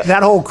bit,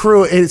 that whole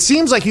crew, it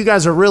seems like you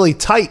guys are really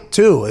tight,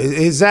 too.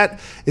 Is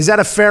that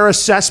a fair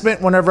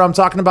assessment whenever I'm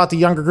talking about the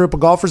younger group of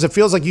golfers? It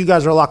feels like you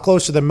guys are a lot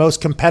closer than most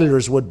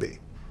competitors would be.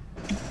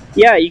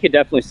 Yeah, you could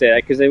definitely say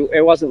that, because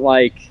it wasn't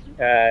like,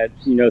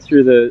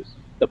 through the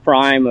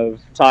prime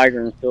of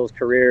Tiger and Phil's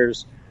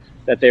careers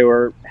that they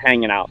were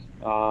hanging out.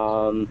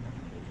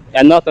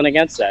 And nothing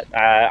against that.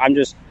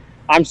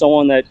 I'm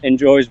someone that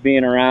enjoys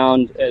being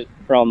around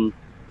from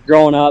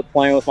growing up,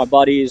 playing with my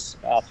buddies,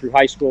 through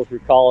high school, through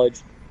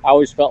college. I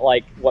always felt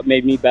like what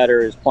made me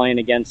better is playing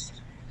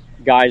against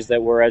guys that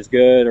were as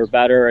good or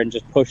better and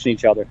just pushing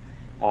each other,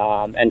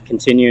 and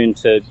continuing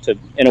to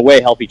in a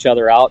way, help each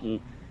other out. And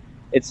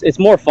it's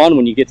more fun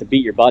when you get to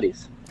beat your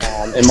buddies,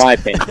 in my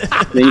opinion.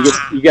 Then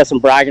you get some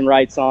bragging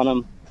rights on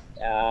them,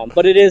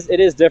 but it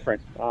is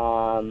different.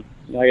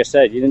 Like I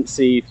said, you didn't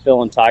see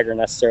Phil and Tiger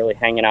necessarily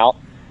hanging out,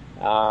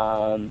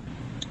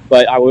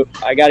 but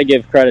I got to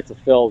give credit to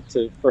Phil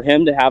for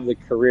him to have the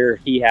career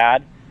he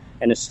had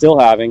and is still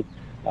having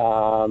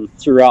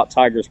throughout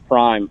Tiger's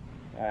prime.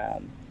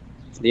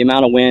 The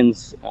amount of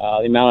wins,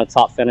 the amount of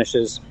top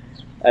finishes,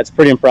 that's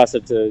pretty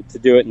impressive to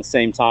do it in the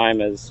same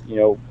time as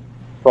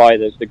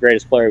probably the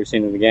greatest player we've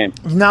seen in the game.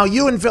 Now,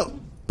 you and Phil,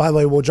 by the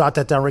way, we'll jot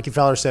that down. Rickie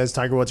Fowler says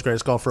Tiger Woods'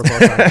 greatest golfer of all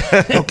time.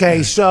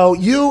 Okay, so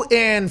you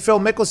and Phil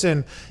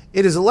Mickelson,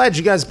 it is alleged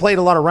you guys played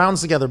a lot of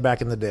rounds together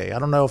back in the day. I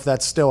don't know if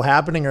that's still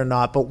happening or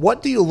not, but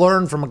what do you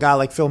learn from a guy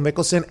like Phil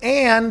Mickelson,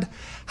 and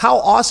how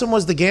awesome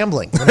was the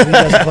gambling whenever you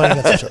guys were playing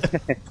against each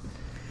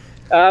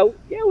other?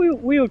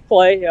 We would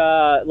play.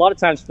 A lot of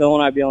times Phil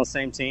and I would be on the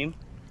same team.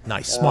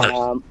 Nice,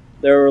 smart.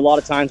 There were a lot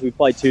of times we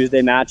played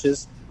Tuesday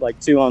matches, like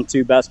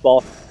 2-on-2 best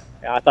ball.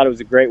 I thought it was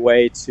a great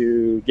way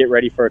to get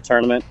ready for a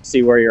tournament,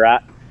 see where you're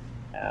at.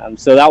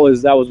 So that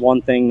was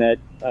one thing that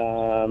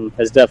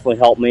has definitely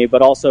helped me,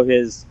 but also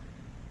his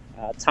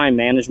time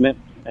management,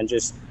 and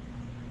just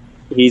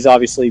he's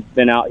obviously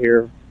been out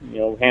here,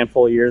 a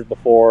handful of years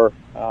before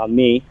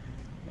me,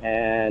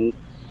 and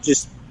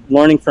just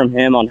learning from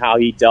him on how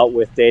he dealt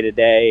with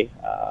day-to-day,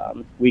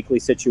 weekly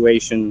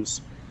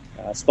situations,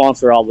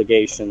 sponsor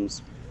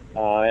obligations,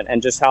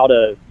 and just how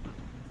to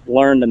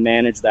learn to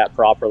manage that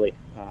properly.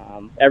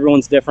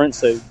 Everyone's different,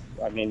 so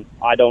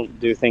I don't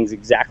do things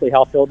exactly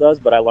how Phil does,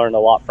 but I learned a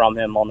lot from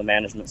him on the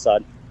management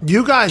side.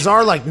 You guys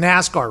are like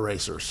NASCAR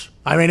racers.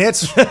 The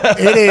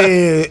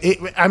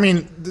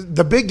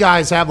big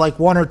guys have like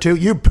one or two.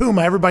 You,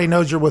 Puma, everybody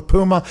knows you're with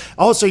Puma.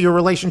 Also, your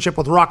relationship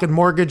with Rocket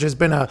Mortgage has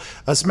been a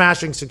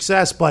smashing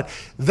success. But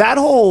that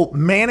whole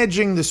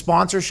managing the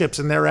sponsorships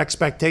and their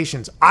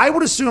expectations, I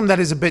would assume that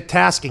is a bit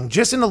tasking.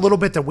 Just in a little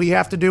bit that we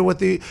have to do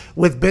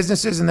with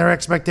businesses and their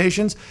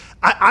expectations,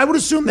 I would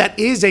assume that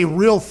is a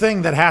real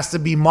thing that has to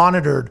be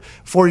monitored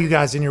for you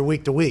guys in your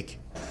week to week.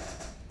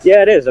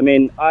 Yeah, it is.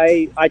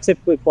 I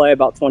typically play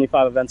about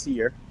 25 events a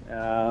year.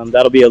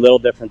 That'll be a little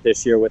different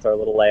this year with our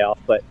little layoff.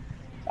 But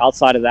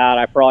outside of that,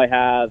 I probably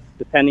have,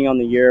 depending on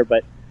the year,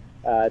 but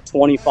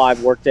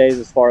 25 work days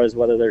as far as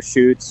whether they're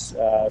shoots,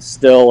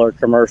 still or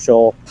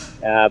commercial,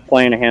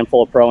 playing a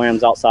handful of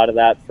pro-ams outside of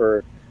that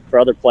for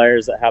other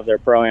players that have their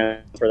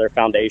pro-ams for their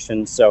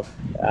foundations. So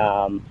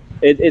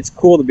it's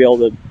cool to be able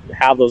to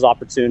have those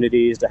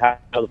opportunities, to have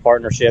the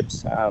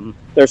partnerships.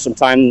 There's some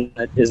time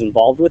that is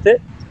involved with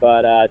it,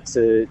 but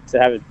to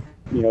have it,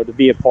 to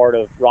be a part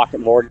of Rocket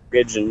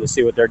Mortgage and to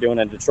see what they're doing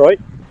in Detroit,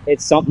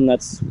 it's something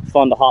that's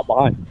fun to hop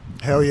behind.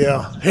 Hell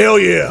yeah. Hell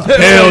yeah.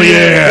 Hell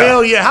yeah.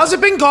 Hell yeah. How's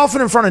it been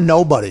golfing in front of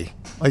nobody?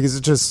 Like, is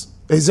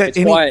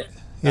it quiet?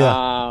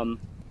 Yeah.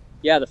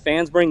 The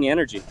fans bring the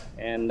energy.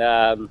 And,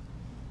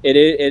 it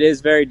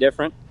is very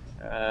different.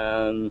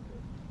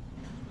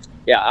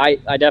 Yeah,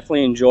 I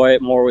definitely enjoy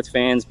it more with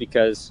fans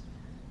because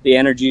the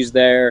energy's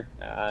there.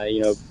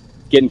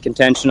 Getting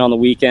contention on the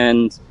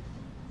weekend,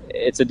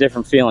 it's a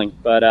different feeling.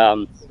 But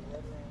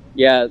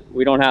yeah,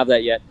 we don't have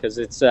that yet because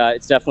it's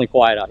definitely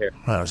quiet out here.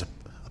 Well, there's a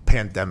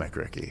pandemic,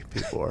 Rickie.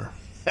 People are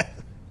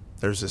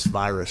there's this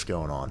virus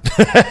going on.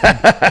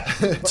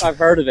 I've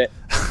heard of it.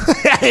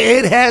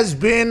 It has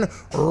been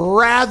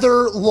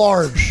rather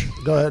large.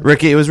 Go ahead,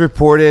 Rickie. It was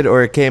reported,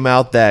 or it came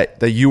out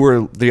that you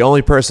were the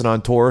only person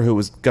on tour who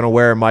was going to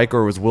wear a mic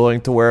or was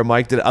willing to wear a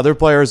mic. Did other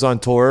players on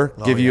tour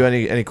give you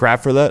any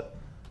crap for that?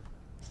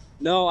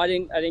 No, I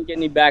didn't get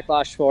any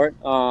backlash for it.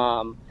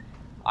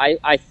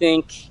 I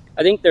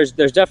think there's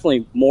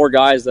definitely more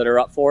guys that are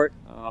up for it.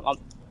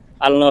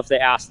 I don't know if they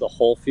asked the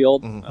whole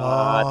field.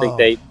 I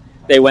think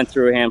they went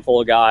through a handful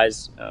of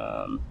guys.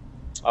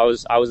 I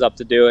was up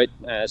to do it,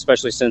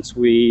 especially since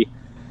we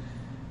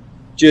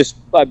just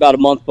about a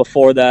month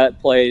before that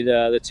played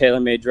the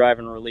TaylorMade Drive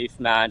and Relief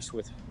match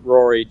with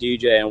Rory,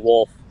 DJ, and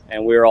Wolf,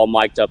 and we were all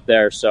mic'd up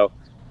there. So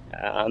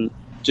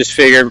just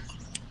figured,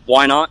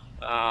 why not?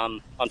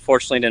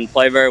 Unfortunately, didn't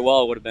play very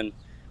well. It would have been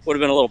a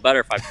little better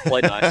if I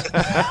played nice.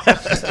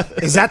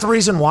 Is that the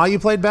reason why you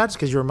played bad?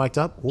 Because you were mic'd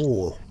up?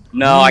 Ooh.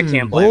 No, I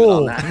can't blame it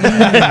on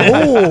that.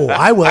 Oh,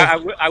 I will.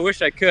 I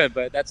wish I could,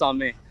 but that's on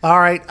me. All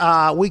right.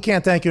 We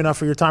can't thank you enough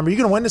for your time. Are you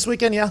going to win this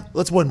weekend? Yeah?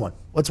 Let's win one.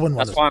 That's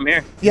why I'm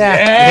here. Yeah.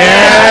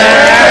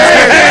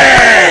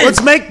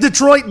 Let's make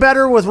Detroit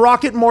better with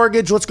Rocket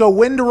Mortgage. Let's go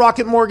win the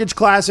Rocket Mortgage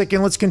Classic,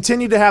 and let's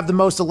continue to have the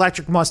most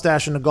electric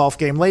mustache in the golf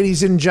game.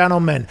 Ladies and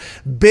gentlemen,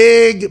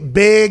 big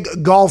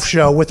golf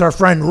show with our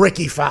friend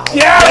Rickie Fowler.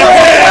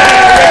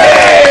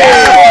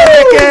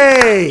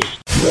 Rickie!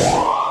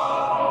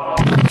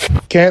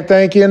 Can't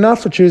thank you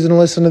enough for choosing to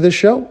listen to this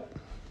show.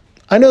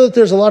 I know that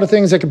there's a lot of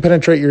things that can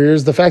penetrate your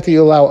ears. The fact that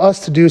you allow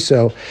us to do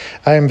so,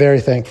 I am very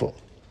thankful.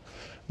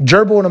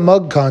 Gerbil in a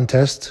Mug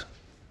contest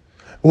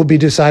will be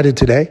decided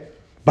today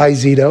by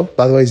Zito.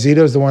 By the way, Zito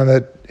is the one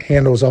that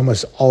handles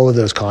almost all of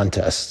those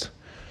contests.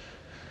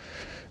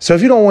 So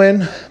if you don't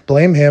win,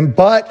 blame him.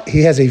 But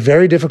he has a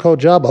very difficult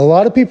job. A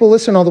lot of people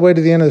listen all the way to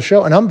the end of the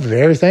show, and I'm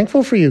very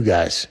thankful for you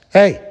guys.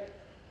 Hey,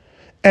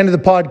 end of the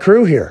pod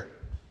crew here.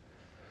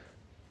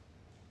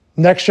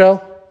 Next show,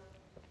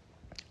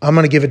 I'm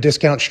going to give a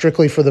discount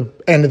strictly for the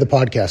end of the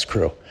podcast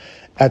crew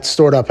at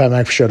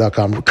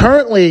store.patmcafeeshow.com.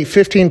 Currently,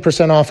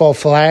 15% off all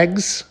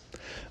flags.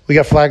 We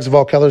got flags of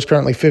all colors,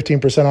 currently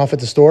 15% off at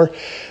the store.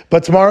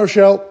 But tomorrow's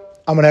show,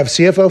 I'm going to have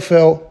CFO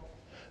Phil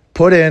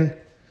put in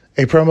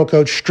a promo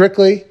code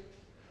strictly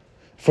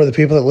for the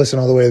people that listen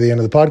all the way to the end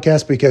of the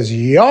podcast because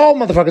y'all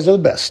motherfuckers are the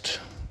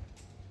best.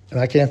 And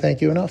I can't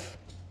thank you enough.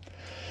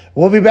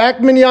 We'll be back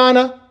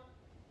mañana.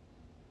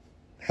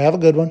 Have a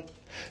good one.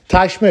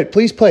 Ty Schmidt,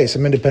 please play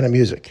some independent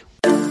music.